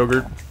Greek getting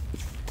yogurt.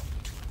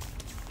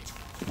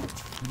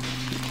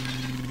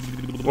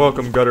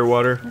 Welcome, gutter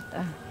water. What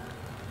the?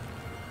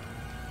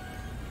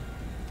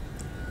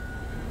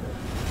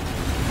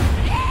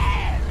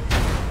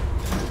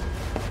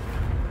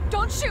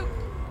 Don't shoot!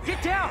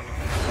 Get down!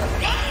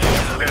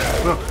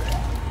 No.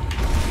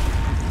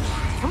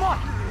 Come on!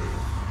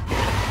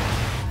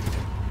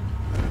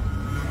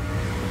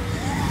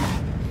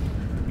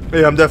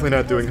 Yeah, I'm definitely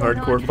not doing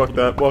hardcore. Fuck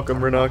that.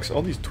 Welcome, Renox.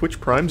 All these Twitch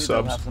Prime They'll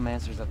subs. have some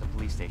answers at the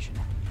police station.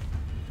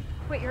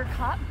 Wait, you're a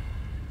cop?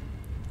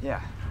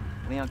 Yeah,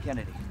 Leon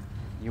Kennedy.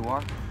 You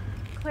are?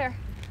 Claire.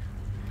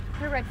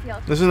 Claire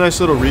Redfield. This is a nice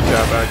little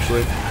recap,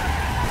 actually.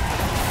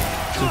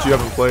 Since you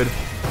haven't played. So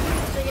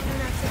you get in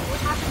an accident. What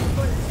happened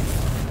before this?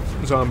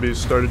 Zombies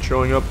started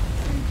showing up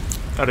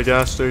at a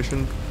gas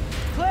station.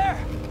 Claire!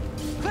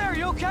 Claire,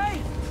 you okay?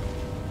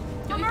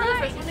 Did we play the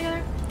first one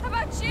together? How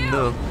about you?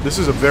 No, this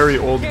is a very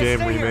old Can't game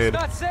stay we here, made. It's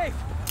not safe.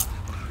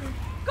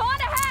 Go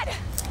on ahead!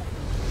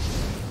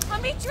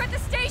 I'll meet you at the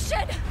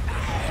station!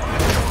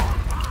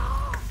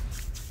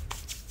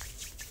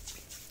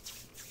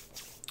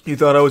 You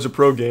thought I was a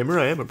pro gamer?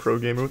 I am a pro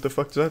gamer. What the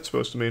fuck is that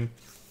supposed to mean?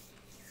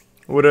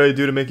 What did I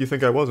do to make you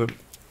think I wasn't?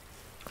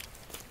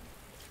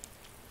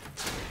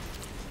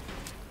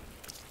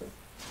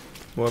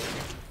 What?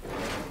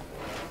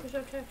 There's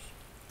no text.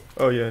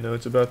 Oh yeah, no,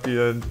 it's about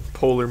the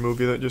Polar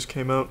movie that just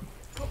came out.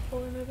 What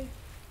Polar movie?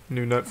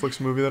 New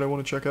Netflix movie that I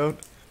want to check out.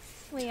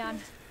 Leon.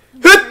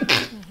 Woo!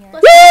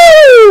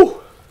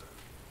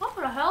 What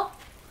the hell?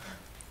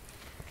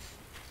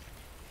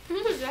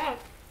 Who was that?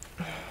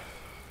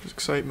 There's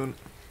excitement.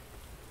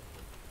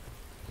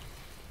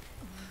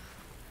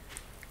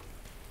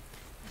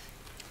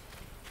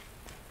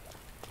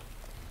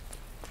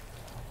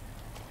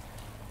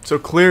 So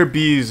Claire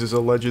B's is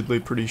allegedly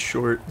pretty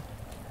short.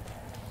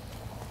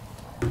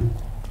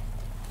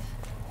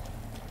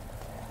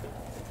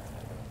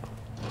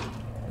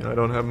 I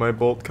don't have my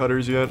bolt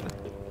cutters yet.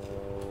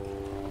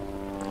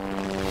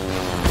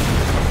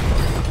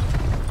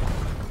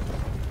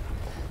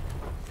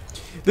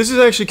 This is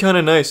actually kind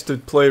of nice to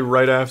play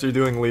right after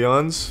doing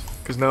Leon's,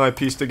 because now I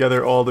piece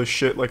together all this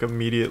shit like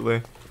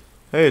immediately.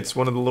 Hey, it's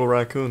one of the little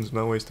raccoons.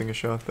 Not wasting a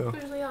shot though.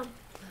 Where's Leon?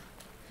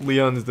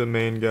 Leon's the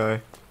main guy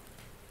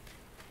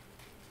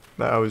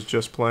that I was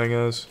just playing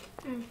as.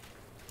 I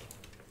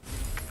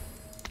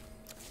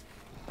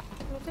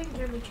think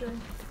they're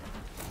maturing.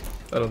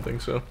 I don't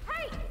think so.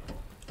 Hey!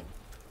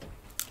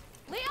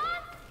 Leon?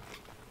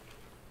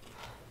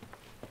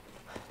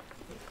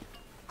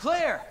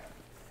 Claire!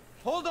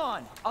 Hold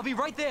on! I'll be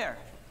right there!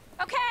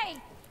 Okay!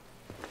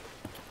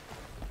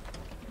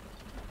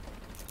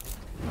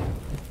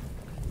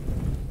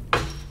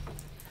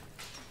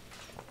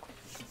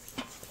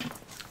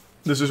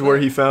 This is where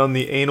he found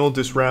the anal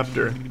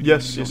disraptor.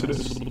 Yes, yes it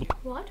is.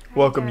 What?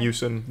 Welcome,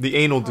 Yusin. The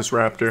anal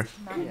disraptor.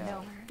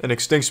 An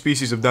extinct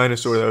species of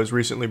dinosaur that was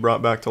recently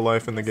brought back to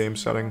life in the game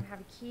setting. Have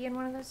a key in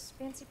one of those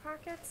fancy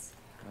pockets?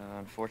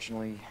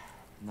 Unfortunately,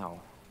 no.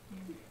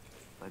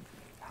 But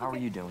how are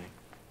you doing?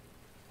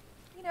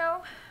 You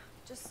know,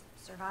 just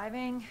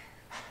surviving.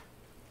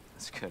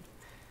 That's good.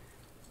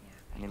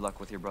 Any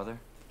luck with your brother?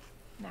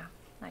 No,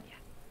 not yet.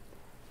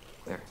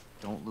 Claire,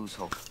 don't lose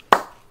hope.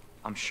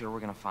 I'm sure we're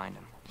gonna find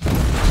him.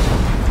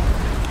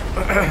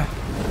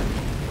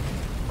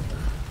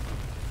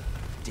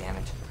 Damn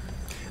it.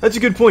 That's a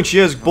good point. She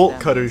has bolt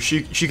cutters.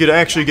 She could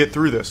actually get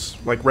through this,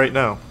 like right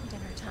now.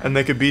 And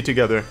they could be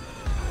together.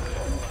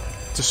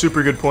 It's a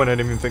super good point. I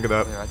didn't even think of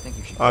that. Claire, I think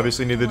you should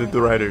Obviously neither did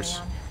the writers.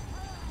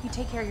 You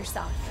take care of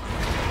yourself.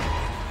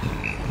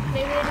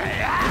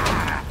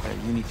 Claire,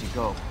 you need to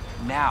go.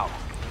 Now.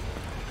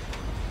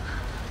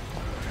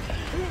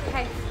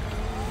 Okay,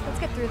 let's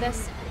get through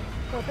this.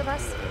 Both of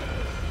us.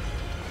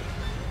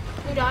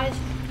 Who dies?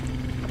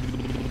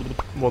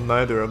 Well,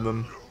 neither of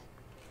them.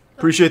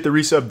 Appreciate the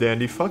resub,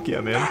 Dandy. Fuck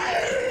yeah, man.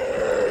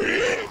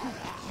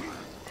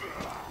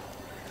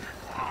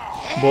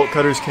 Bolt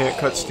cutters can't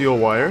cut steel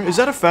wire. Is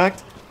that a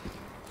fact?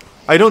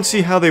 I don't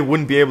see how they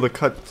wouldn't be able to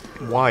cut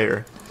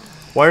wire.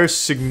 Wire is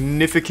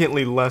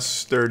significantly less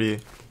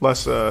sturdy.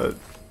 Less,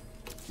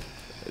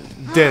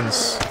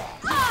 dense.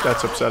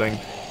 That's upsetting.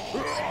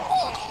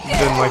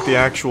 Than, like, the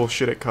actual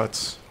shit it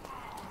cuts.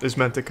 Is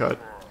meant to cut.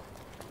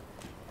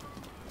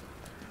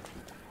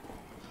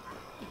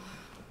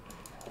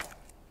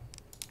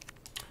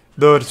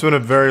 Though it's been a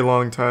very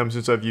long time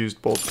since I've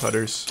used bolt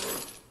cutters.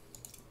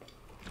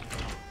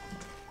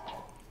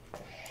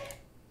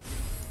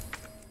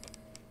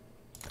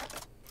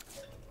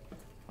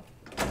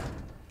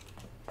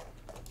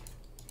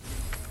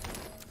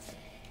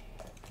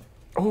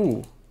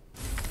 Oh.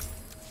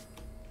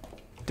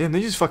 Damn,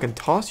 they just fucking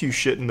toss you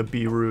shit in the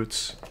bee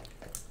roots.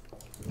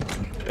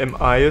 Am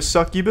I a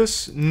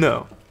succubus?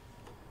 No.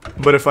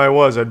 But if I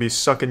was, I'd be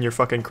sucking your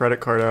fucking credit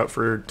card out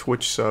for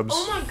Twitch subs.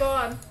 Oh my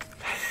god.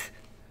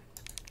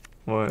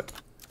 What?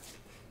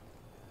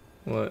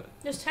 What?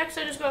 This text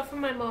I just got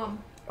from my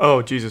mom.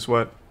 Oh, Jesus,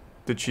 what?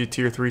 Did she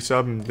tier 3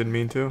 sub and didn't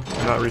mean to?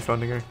 I'm not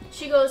refunding her.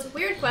 She goes,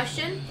 weird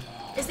question.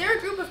 Is there a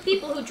group of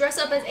people who dress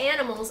up as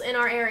animals in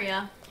our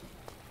area?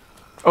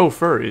 Oh,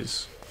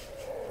 furries.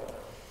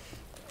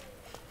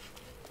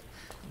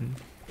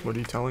 What are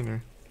you telling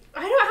her?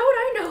 How would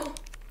I know?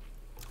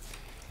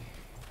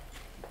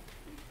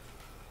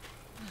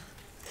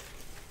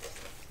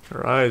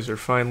 Her eyes are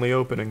finally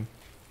opening.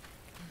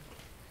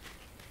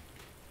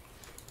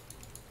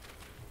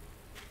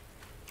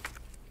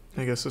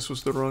 I guess this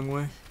was the wrong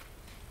way.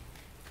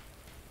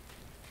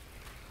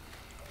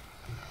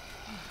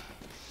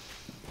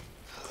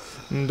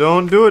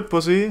 Don't do it,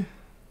 pussy.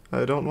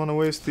 I don't want to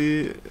waste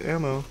the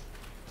ammo.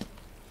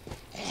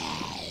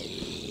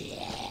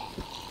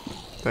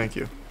 Thank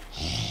you.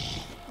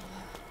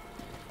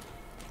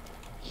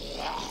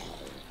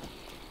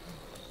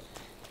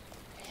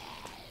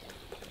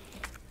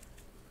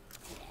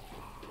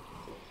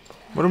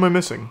 What am I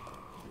missing?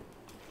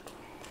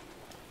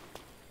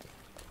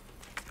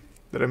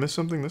 Did I miss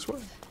something this way?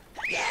 No,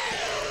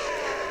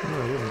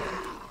 I didn't.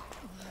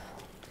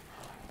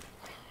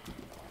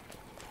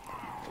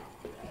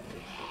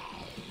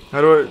 How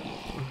do I...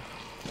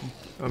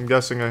 I'm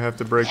guessing I have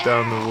to break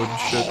down the wood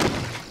shit.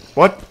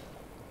 What?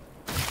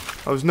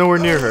 I was nowhere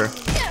near her.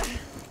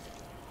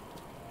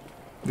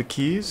 The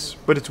keys?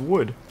 But it's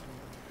wood.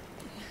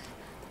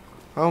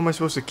 How am I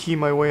supposed to key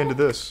my way into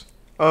this?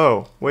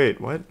 Oh,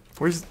 wait, what?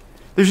 Where's...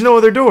 There's no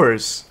other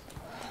doors!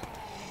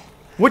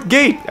 What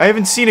gate? I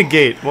haven't seen a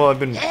gate. Well, I've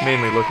been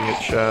mainly looking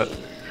at chat.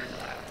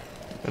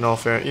 In all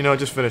fairness, you know,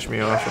 just finish me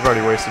off. I've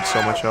already wasted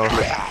so much health.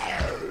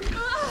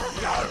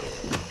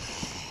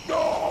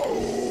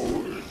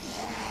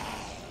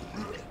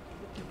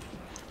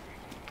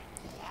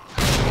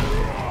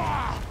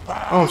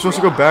 Oh, I'm supposed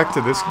to go back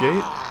to this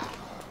gate?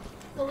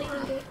 The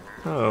leaving gate.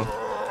 Oh.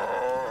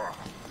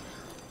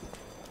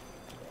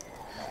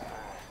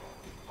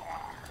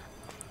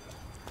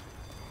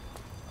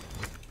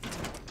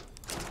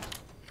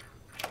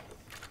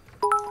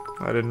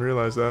 I didn't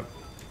realize that.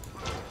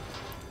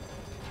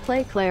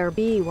 play Claire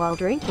B while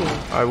drinking.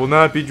 I will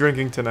not be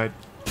drinking tonight.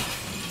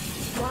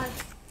 Why?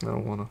 I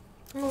don't wanna.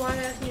 Well, why are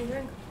you asking you to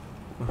drink?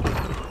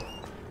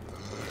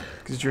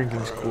 Because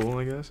drinking's cool,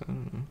 I guess. I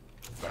don't know.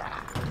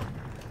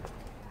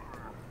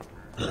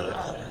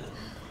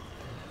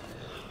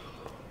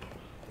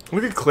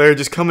 Look at Claire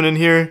just coming in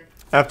here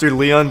after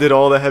Leon did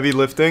all the heavy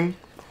lifting.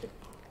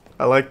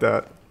 I like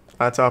that.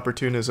 That's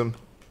opportunism.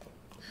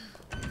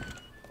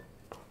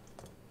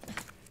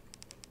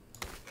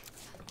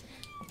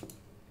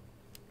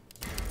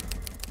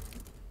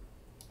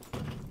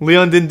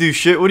 Leon didn't do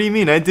shit? What do you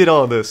mean? I did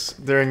all this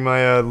during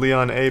my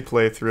Leon A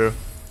playthrough.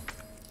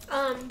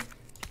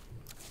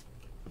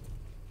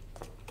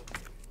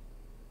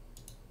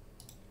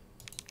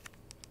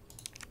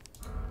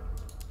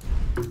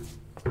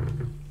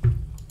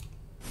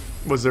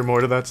 Was there more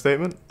to that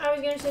statement? I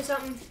was gonna say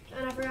something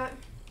and I forgot.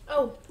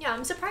 Oh, yeah,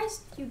 I'm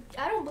surprised you.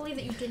 I don't believe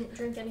that you didn't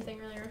drink anything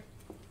earlier.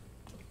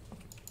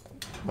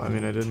 I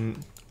mean, I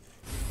didn't.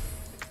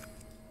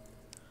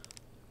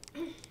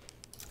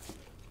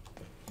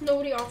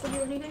 Nobody offered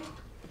you anything?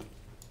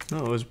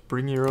 No, it was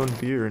bring your own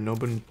beer and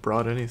nobody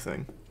brought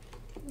anything.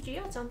 G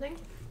had something.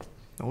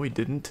 No, he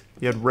didn't.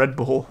 He had Red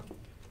Bull.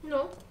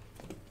 No.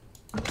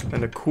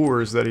 And a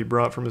Coors that he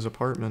brought from his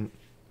apartment.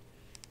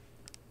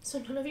 So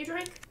none of you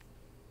drank?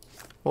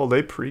 Well,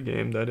 they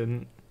pre-gamed, I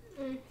didn't.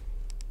 Mm.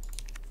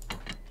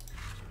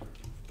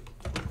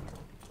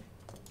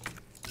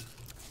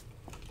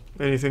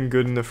 Anything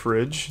good in the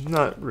fridge?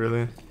 Not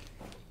really.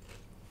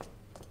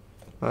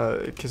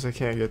 Because I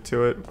can't get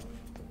to it.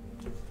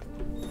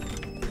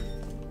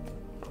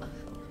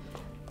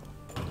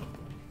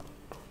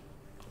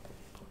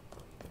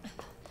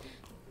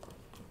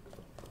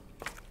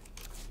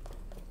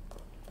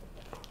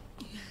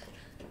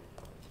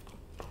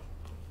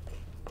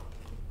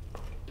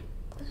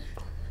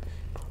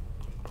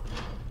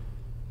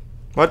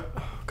 What?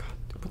 Oh, God.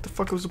 What the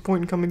fuck was the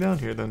point in coming down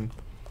here then?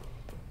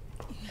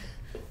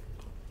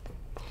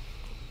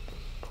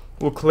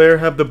 Will Claire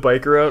have the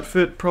biker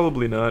outfit?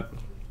 Probably not.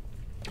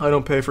 I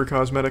don't pay for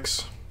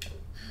cosmetics.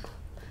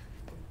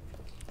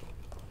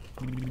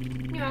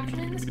 You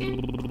actually in this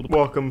game?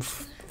 Welcome,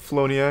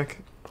 Floniak.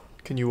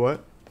 Can you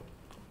what?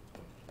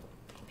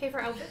 Pay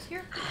for outfits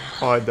here?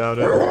 Oh, I doubt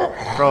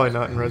it. Probably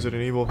not in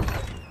Resident Evil.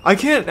 I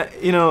can't,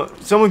 you know,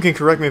 someone can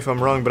correct me if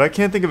I'm wrong, but I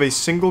can't think of a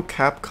single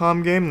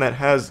Capcom game that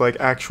has, like,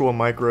 actual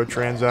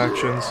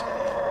microtransactions.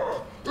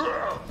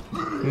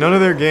 None of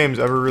their games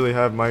ever really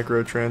have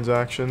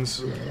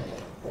microtransactions.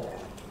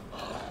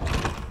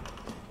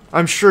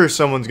 I'm sure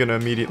someone's gonna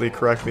immediately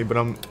correct me, but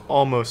I'm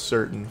almost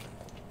certain.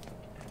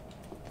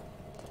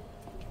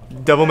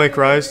 Devil May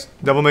Cry's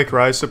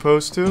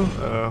supposed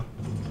to?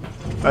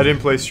 I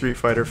didn't play Street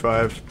Fighter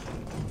V.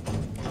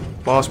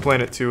 Lost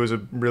Planet 2 is a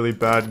really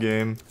bad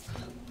game.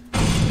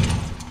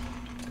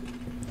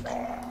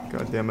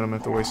 God damn it, I'm gonna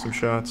have to waste some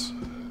shots.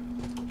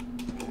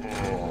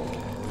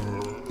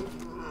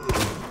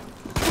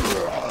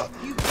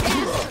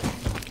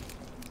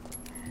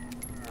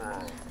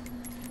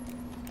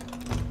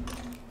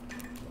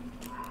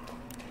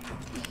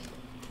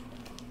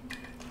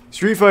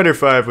 Street Fighter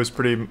V was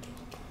pretty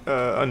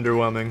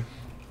underwhelming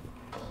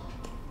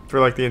for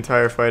like the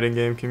entire fighting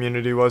game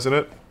community, wasn't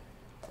it?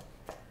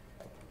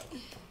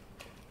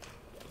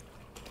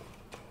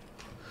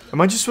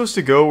 Am I just supposed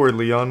to go where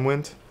Leon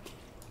went?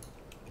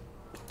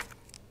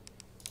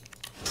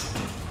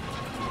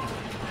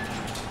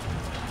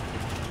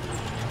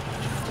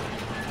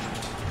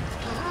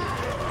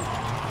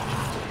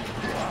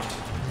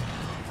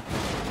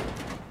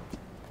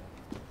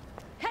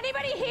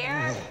 Anybody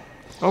here?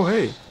 Oh,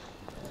 hey.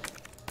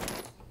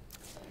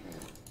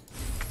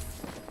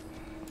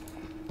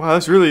 Wow,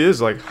 this really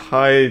is like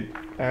high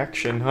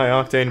action, high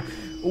octane.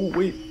 Oh,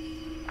 wait.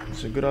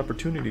 It's a good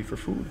opportunity for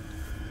food.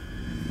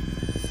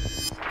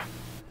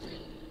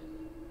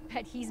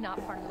 Bet he's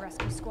not part of the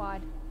rescue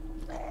squad.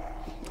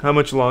 How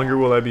much longer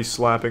will I be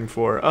slapping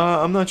for?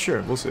 I'm not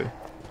sure. We'll see.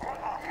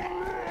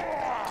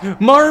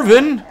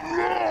 Marvin!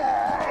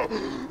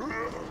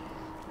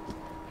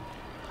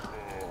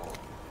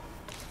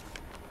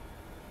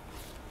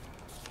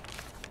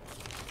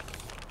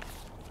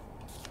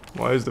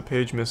 Why is the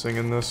page missing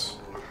in this?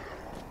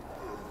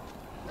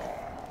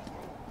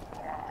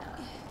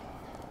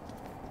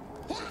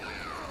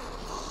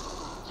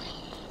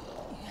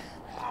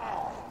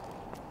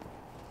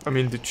 I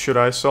mean, should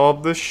I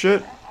solve this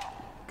shit?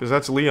 Because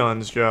that's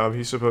Leon's job.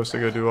 He's supposed to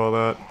go do all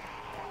that.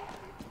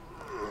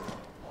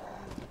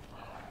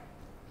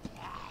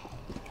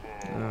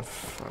 Oh,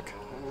 fuck.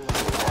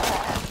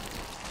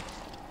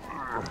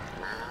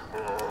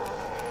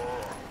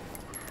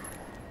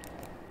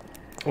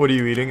 What are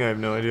you eating? I have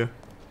no idea.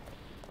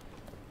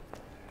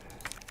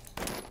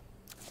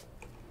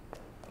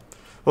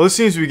 Well, this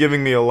seems to be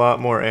giving me a lot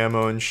more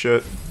ammo and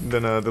shit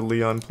than the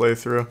Leon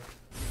playthrough.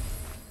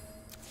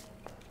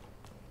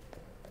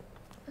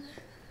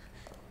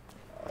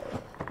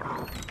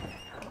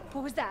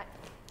 What was that?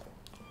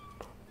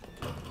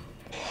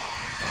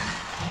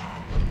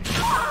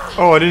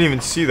 Oh, I didn't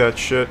even see that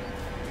shit.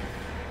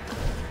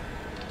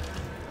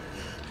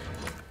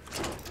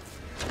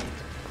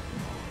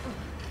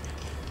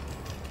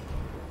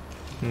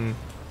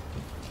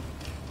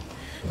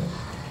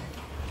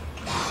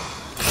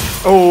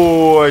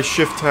 Oh, I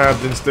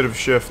shift-tabbed instead of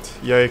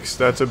shift. Yikes,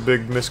 that's a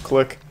big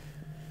misclick.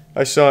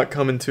 I saw it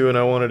coming too and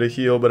I wanted to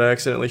heal, but I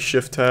accidentally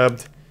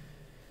shift-tabbed.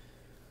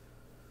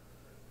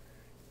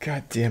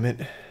 God damn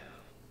it.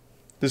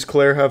 Does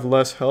Claire have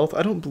less health?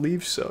 I don't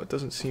believe so. It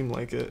doesn't seem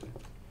like it.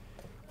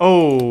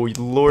 Oh,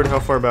 Lord, how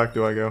far back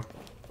do I go?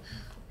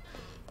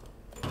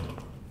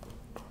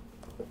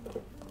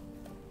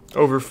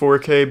 Over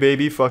 4K,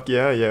 baby. Fuck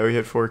yeah. Yeah, we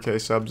hit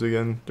 4K subs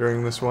again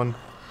during this one.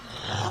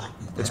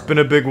 It's been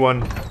a big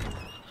one.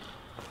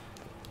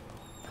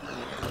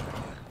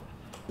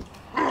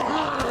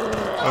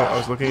 Oh, I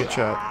was looking at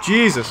chat.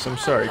 Jesus, I'm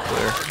sorry,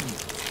 Claire.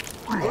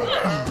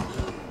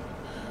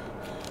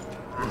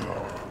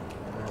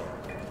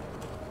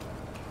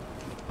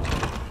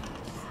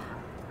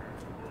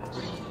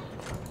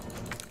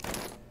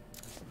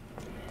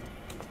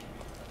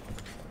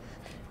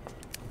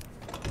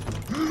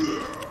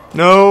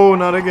 No,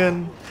 not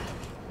again.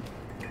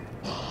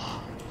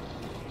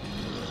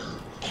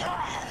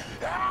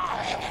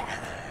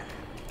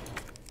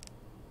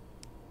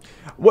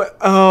 What?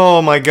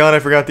 Oh my god, I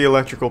forgot the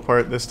electrical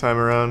part this time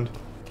around.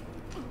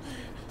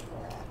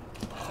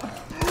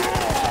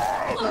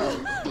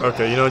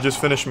 Okay, you know,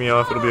 just finish me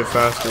off. It'll be a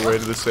faster way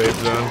to the safe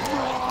zone.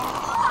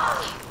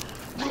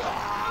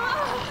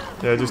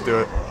 Yeah, just do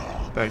it.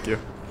 Thank you.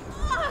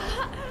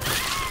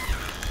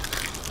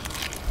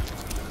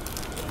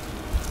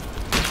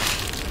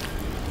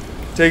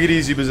 Take it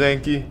easy,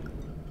 Bazanki.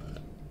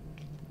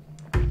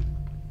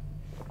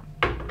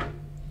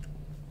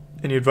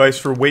 Any advice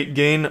for weight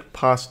gain?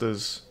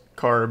 Pastas.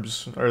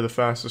 Carbs are the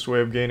fastest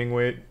way of gaining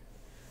weight.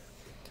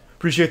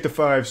 Appreciate the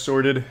 5,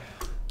 Sorted.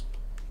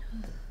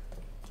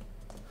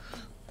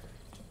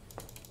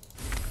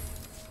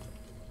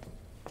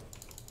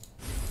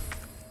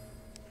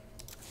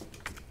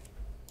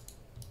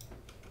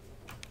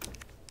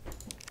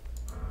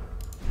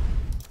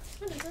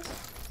 What is this?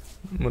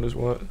 What is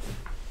what?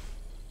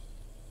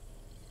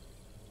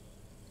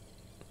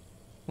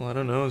 Well, I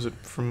don't know. Is it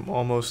from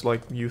almost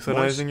like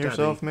euthanizing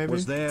yourself, maybe?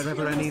 Was there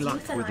ever any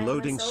luck with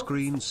Loading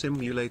Screen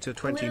Simulator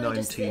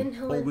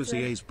 2019, or was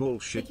EA's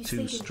bullshit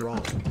too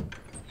strong?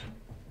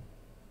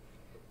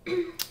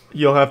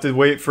 You'll have to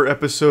wait for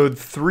episode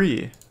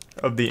 3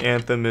 of the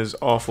Anthem is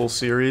Awful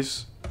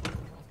series.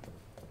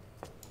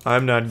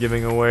 I'm not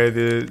giving away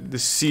the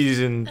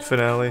season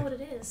finale. I don't know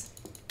what it is.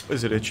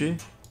 Is it itchy?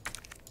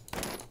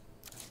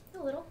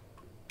 A little.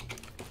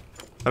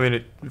 I mean,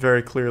 it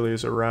very clearly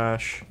is a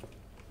rash.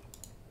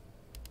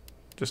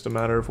 Just a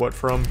matter of what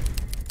from.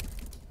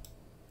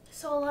 I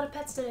saw a lot of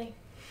pets today.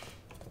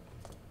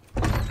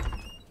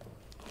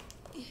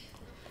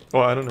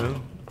 Well, I don't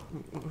know.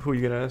 Who are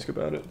you gonna ask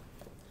about it?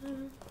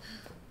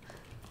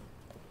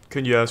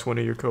 Can you ask one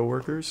of your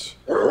coworkers?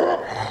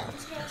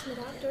 Ask my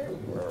doctor.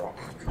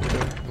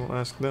 Okay, we'll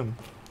ask them.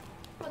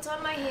 What's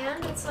on my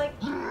hand? It's like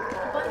a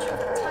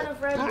ton of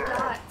red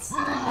dots.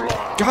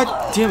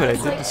 God damn it!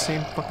 I did the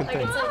same fucking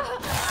thing.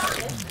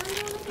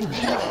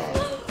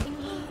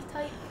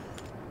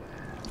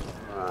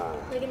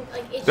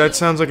 Like itchy, That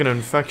sounds like an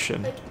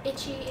infection. like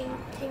itchy and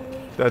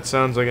tingly. That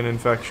sounds like an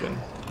infection.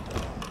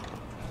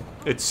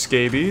 It's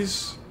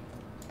scabies.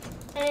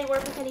 I didn't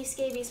work with any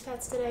scabies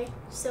pets today,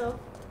 so.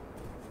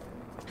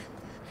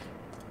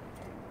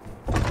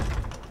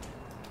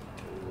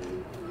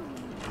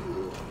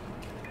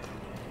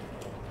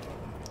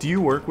 Do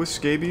you work with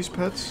scabies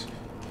pets?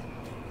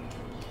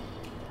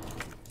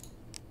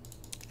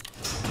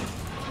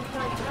 I've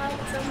not tried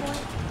at some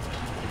point.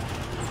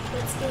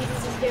 But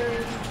scabies is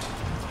very.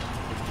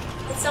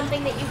 It's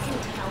something that you can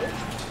tell.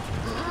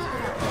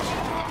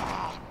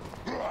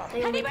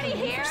 Anybody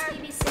here?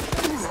 Scabies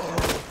symptoms.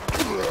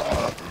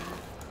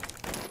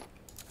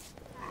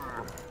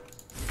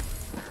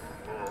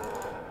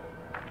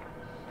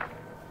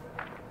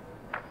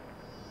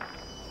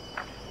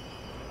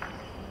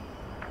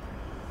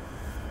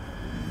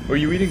 Are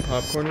you eating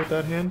popcorn with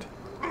that hand?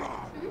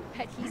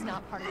 Bet he's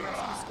not part of the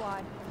rescue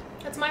squad.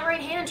 That's my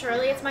right hand,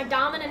 Charlie. It's my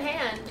dominant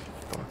hand.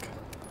 Fuck.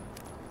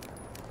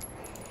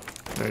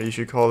 Alright, you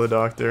should call the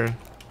doctor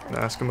and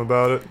ask him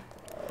about it.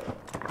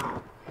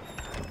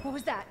 What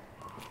was that?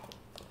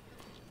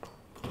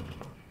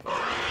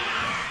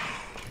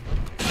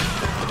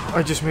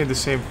 I just made the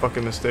same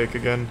fucking mistake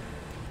again.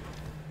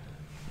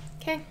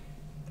 Okay.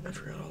 I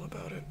forgot all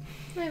about it.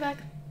 I'll be back.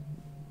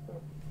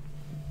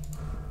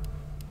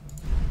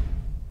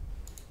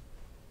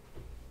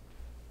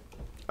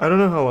 I don't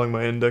know how long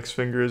my index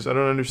finger is. I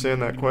don't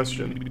understand that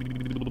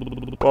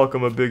question.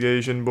 Welcome, a big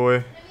Asian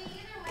boy.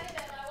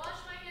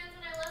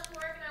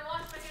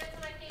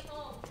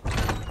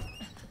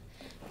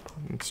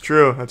 It's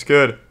true. That's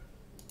good.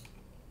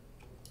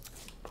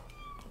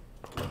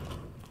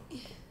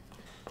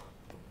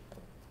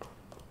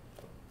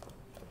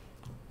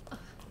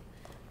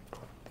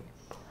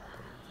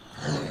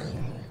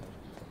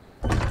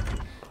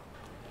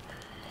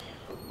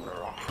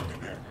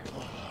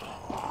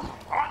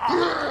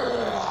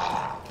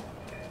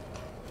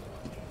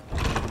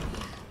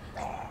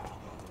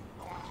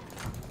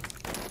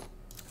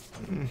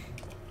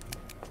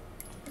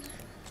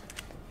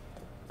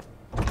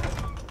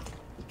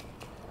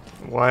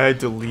 Why I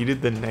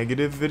deleted the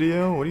negative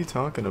video? What are you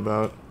talking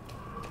about?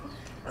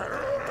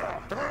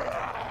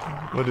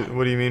 What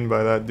do you mean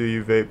by that? Do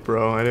you vape,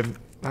 bro? I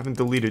haven't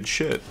deleted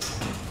shit.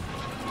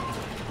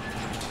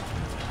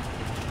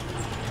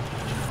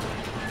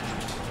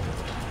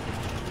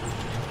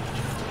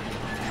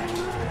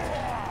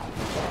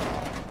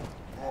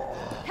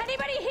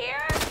 Anybody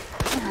here?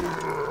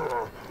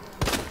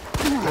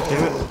 God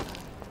damn it.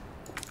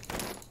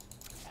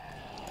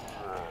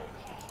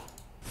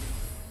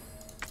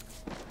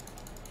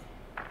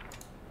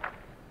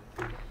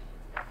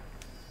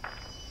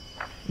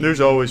 There's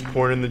always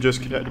porn in the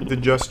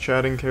just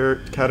chatting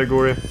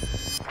category.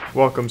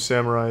 Welcome,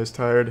 Samurai is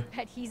tired.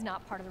 Bet he's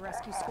not part of the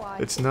rescue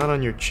squad. It's not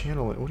on your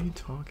channel. What are you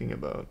talking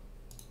about?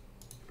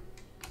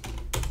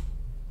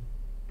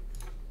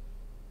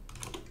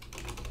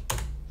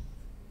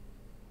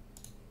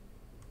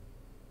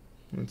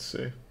 Let's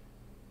see.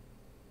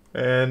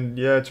 And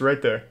yeah, it's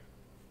right there.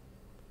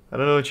 I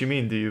don't know what you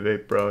mean, do you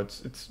vape, bro?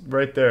 It's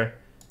right there.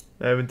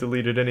 I haven't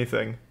deleted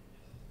anything.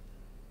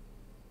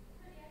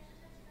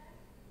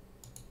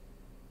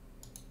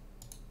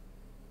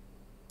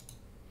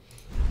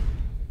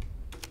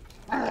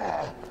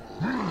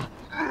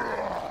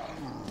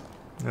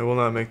 I will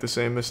not make the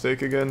same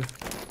mistake again.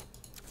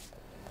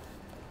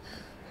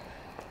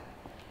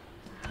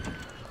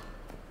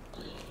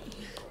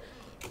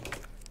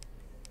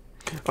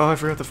 Oh, I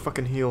forgot to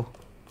fucking heal.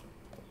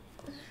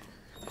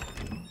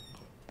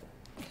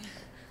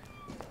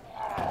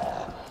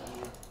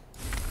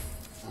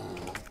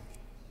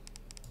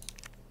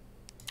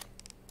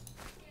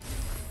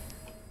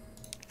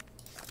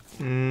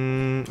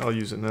 I'll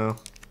use it now.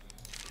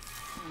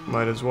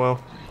 Might as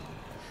well.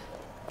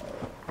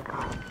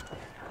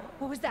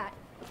 What was that?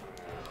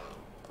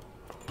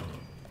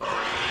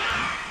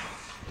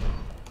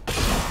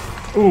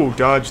 Ooh,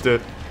 dodged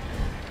it.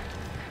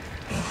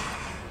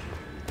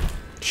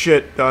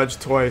 Shit, dodged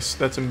twice.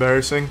 That's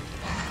embarrassing.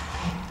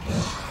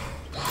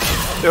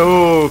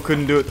 Oh,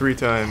 couldn't do it 3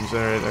 times.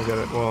 Alright, I got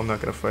it. Well, I'm not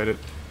gonna fight it.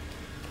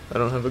 I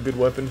don't have a good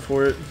weapon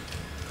for it.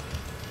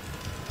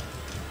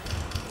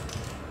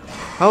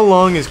 How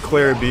long is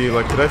Claire B?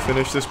 Like, could I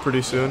finish this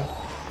pretty soon?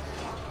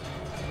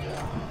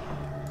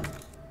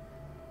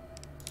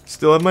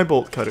 Still have my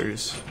bolt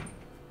cutters.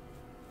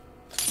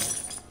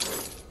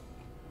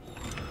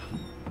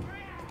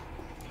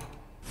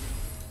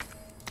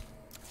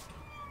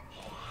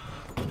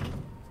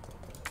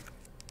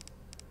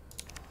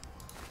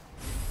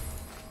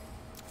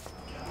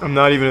 I'm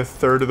not even a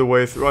third of the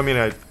way through. I mean,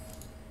 I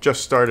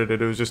just started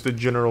it. It was just a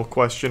general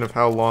question of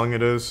how long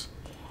it is.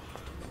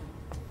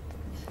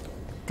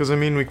 Because, I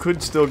mean, we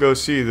could still go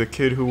see The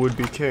Kid Who Would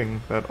Be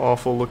King. That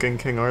awful-looking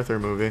King Arthur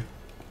movie.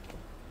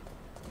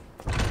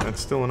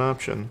 That's still an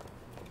option.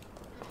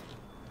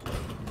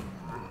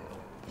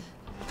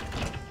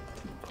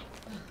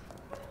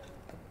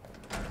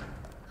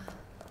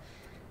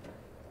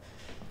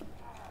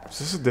 Is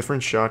this a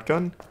different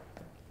shotgun?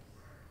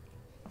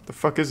 The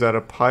fuck is that?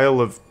 A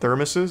pile of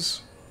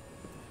thermoses?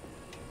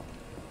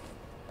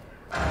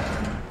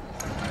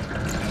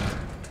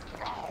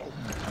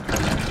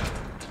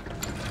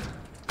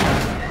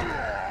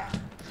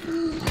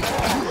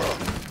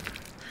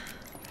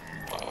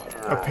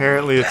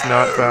 Apparently it's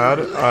not bad.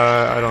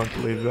 I don't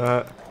believe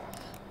that.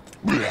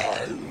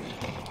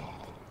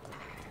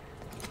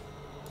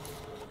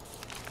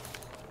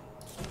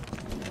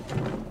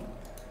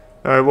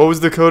 Alright, what was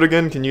the code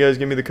again? Can you guys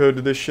give me the code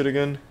to this shit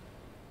again?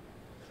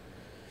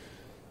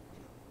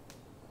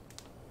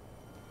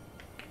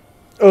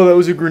 Oh, that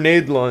was a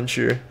grenade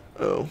launcher.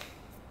 Oh.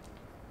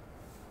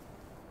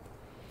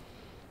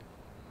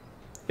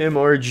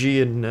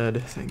 MRG and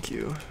Ned, thank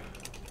you.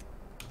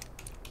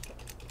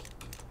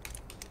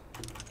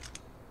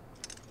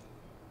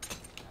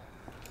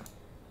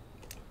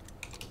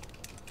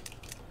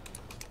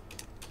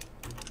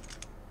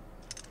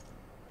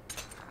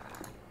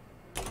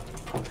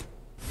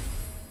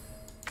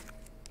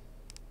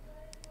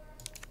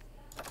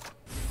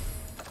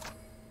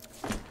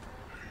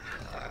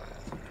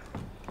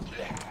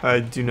 I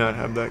do not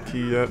have that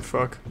key yet,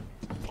 fuck.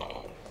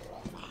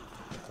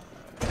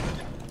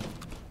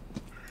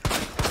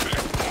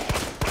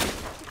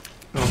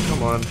 Oh,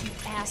 come on.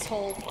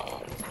 Asshole.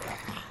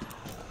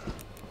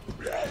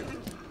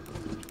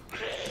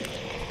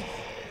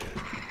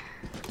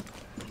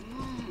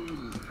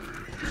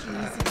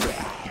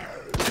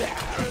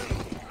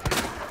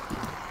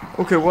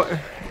 Okay, what?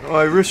 Oh,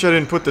 I wish I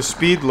didn't put the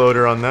speed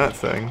loader on that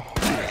thing.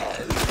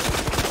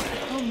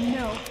 Oh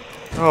no.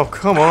 Oh,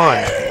 come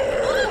on.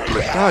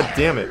 God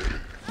damn it.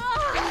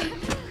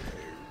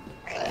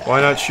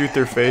 Why not shoot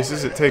their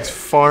faces? It takes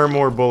far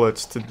more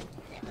bullets to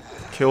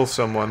kill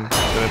someone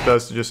than it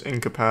does to just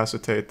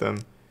incapacitate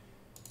them.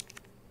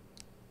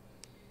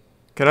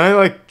 Can I,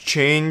 like,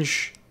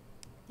 change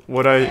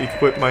what I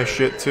equip my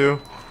shit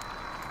to?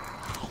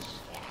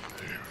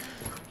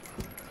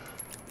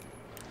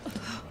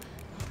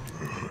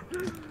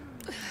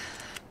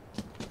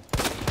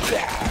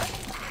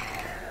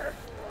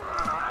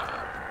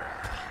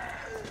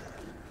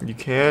 You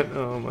can't?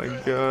 Oh my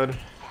god.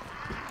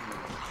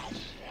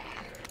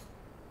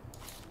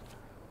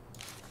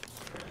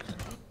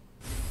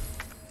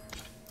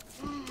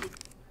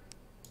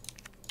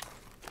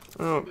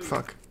 Oh,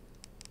 fuck.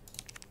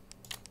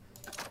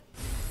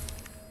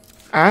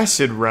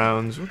 Acid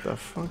rounds? What the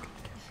fuck?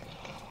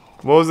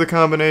 What was the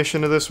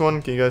combination of this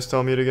one? Can you guys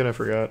tell me it again? I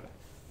forgot.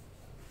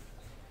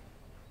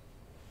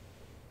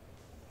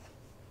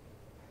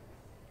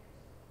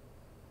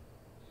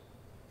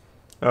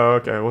 Oh,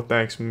 okay. Well,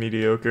 thanks.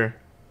 Mediocre.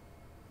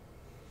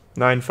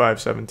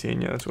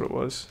 9517. Yeah, that's what it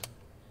was.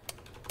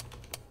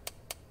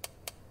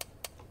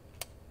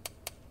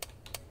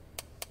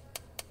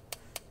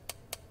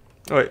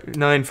 Oh, wait.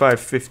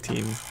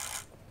 9515.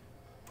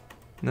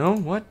 No?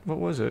 What? What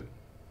was it?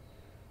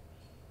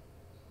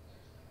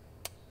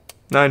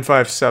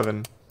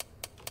 957.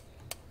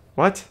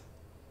 What?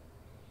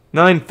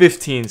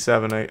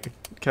 9157. I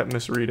kept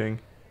misreading.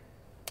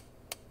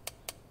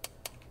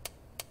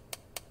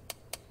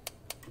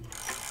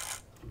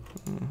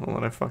 Hold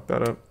on, I fucked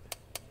that up.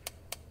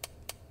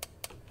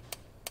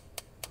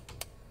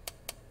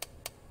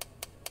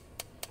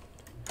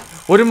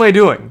 What am I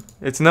doing?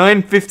 It's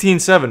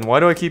 9157. Why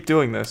do I keep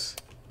doing this?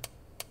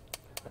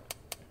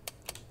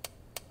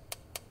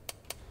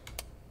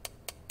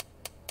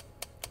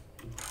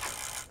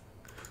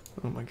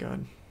 Oh my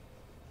god.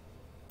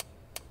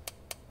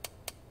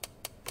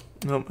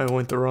 Nope, I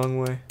went the wrong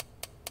way.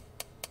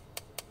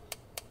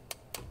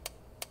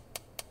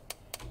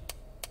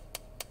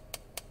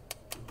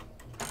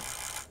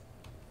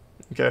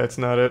 Okay, that's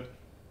not it.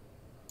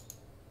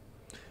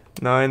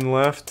 9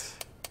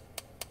 left.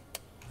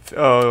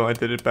 Oh, I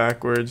did it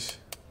backwards.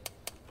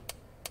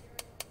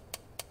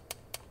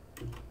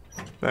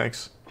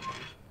 Thanks.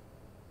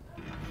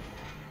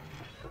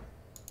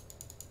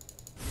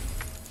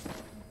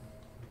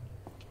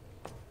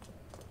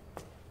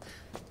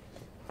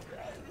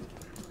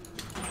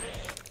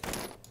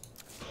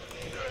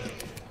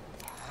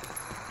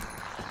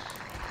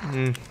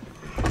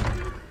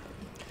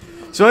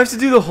 So I have to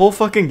do the whole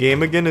fucking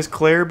game again as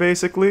Claire,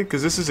 basically?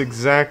 Because this is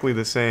exactly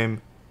the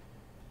same.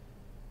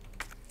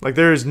 Like,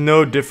 there is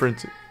no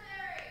difference.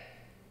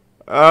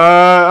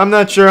 I'm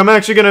not sure. I'm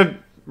actually gonna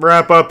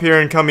wrap up here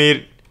and come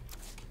eat.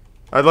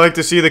 I'd like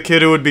to see the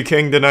kid who would be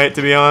king tonight,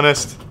 to be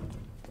honest.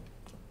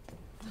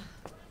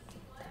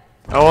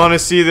 I want to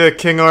see the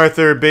King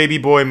Arthur baby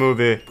boy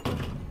movie.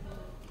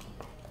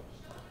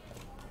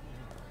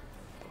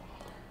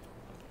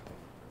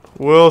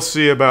 We'll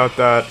see about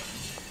that.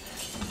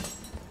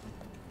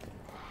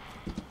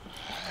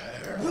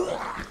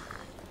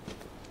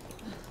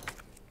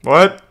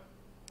 What?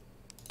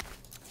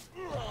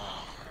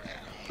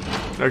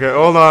 Okay,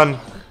 hold on.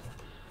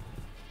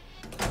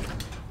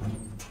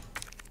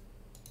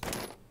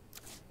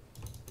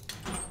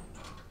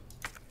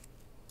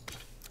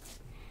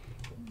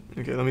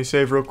 Okay, let me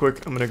save real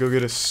quick. I'm gonna go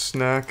get a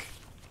snack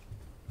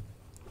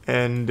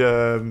and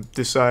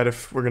decide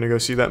if we're gonna go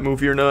see that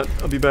movie or not.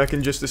 I'll be back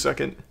in just a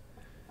second.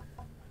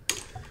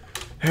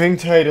 Hang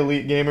tight,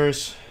 Elite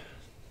Gamers.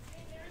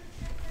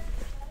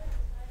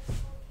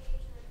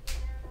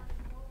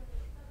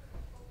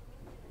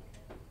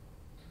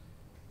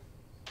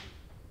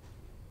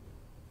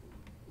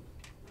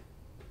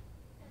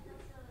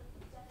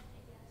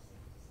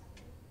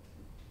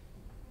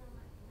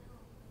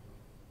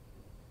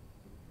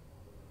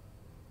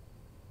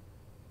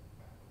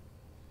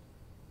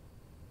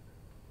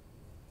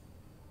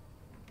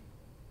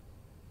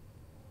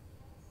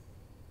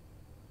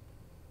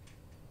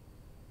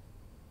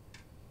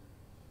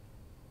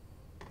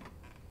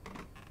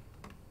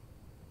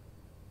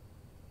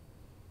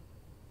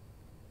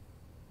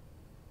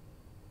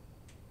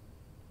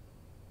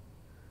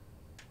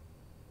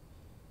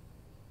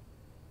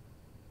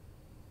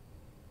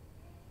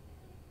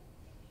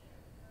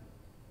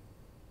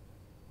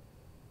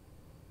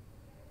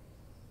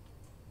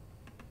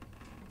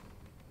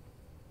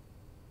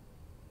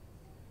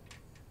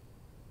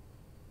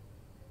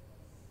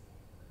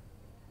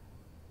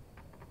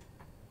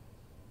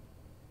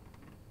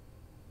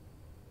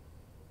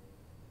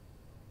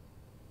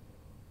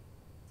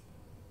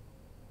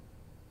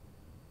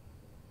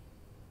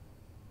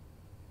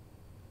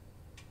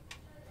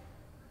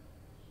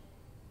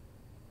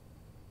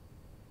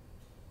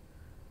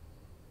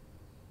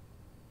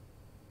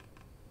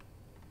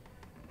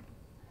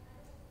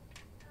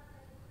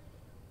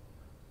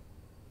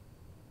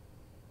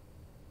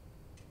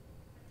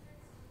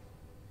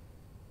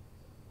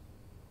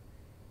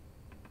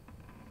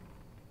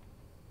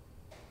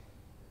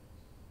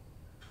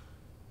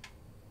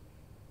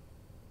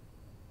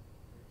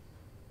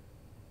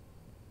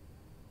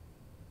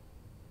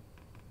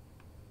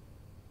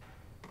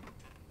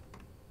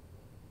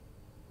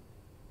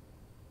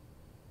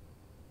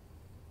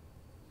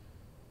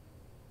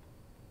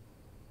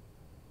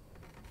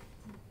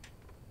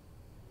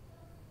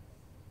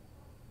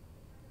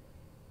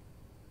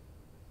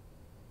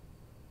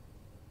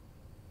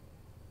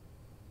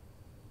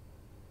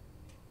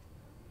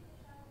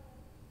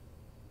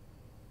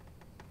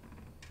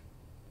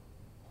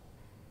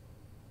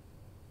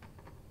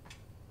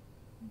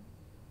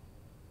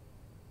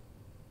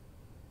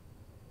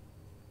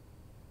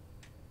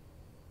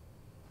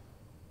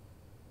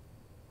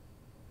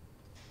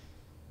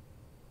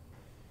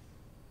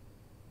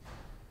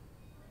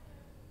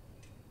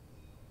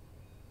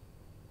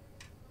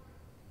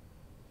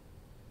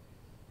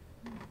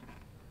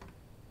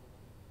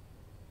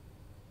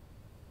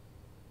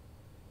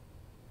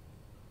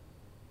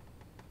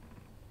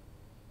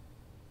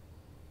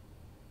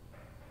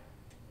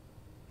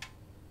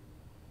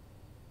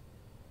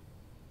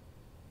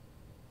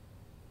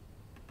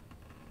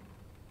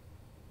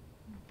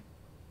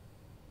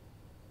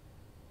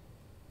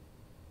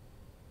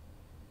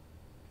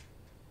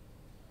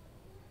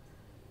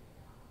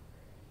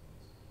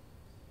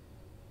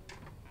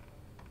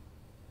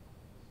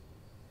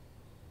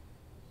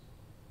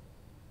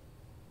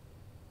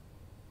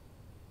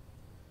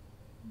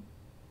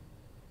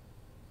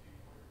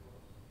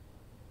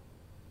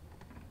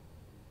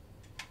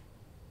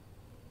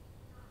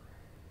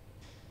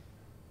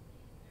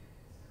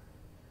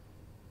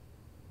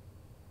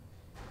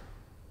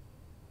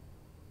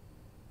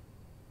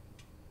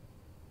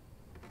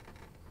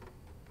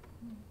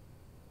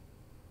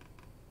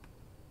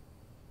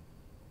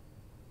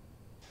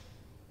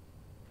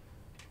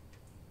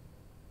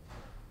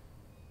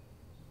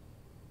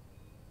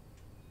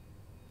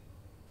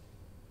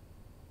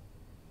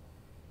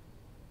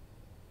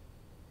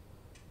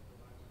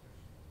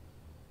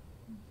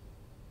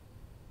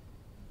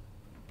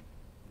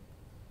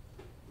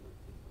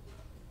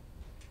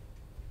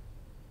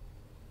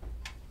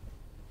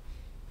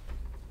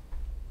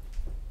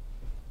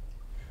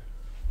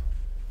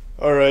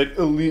 Alright,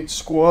 elite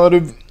squad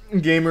of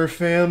gamer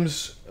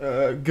fams.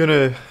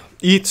 Gonna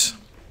eat.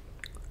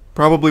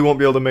 Probably won't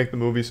be able to make the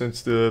movie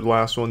since the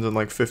last one's in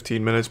like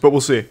 15 minutes, but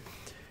we'll see.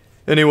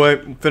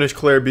 Anyway, finish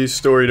Claire B's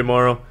story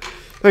tomorrow.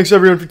 Thanks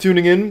everyone for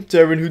tuning in. To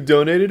everyone who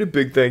donated, a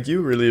big thank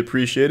you. Really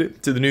appreciate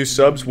it. To the new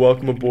subs,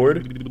 welcome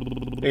aboard.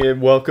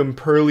 And welcome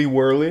Pearly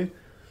Whirly.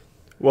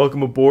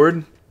 Welcome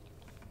aboard.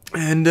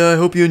 And I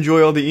hope you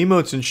enjoy all the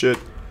emotes and shit.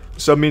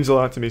 Sub means a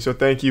lot to me, so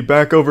thank you.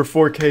 Back over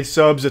 4K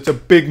subs. It's a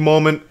big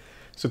moment.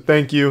 So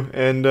thank you,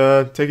 and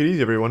take it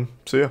easy, everyone.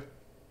 See ya.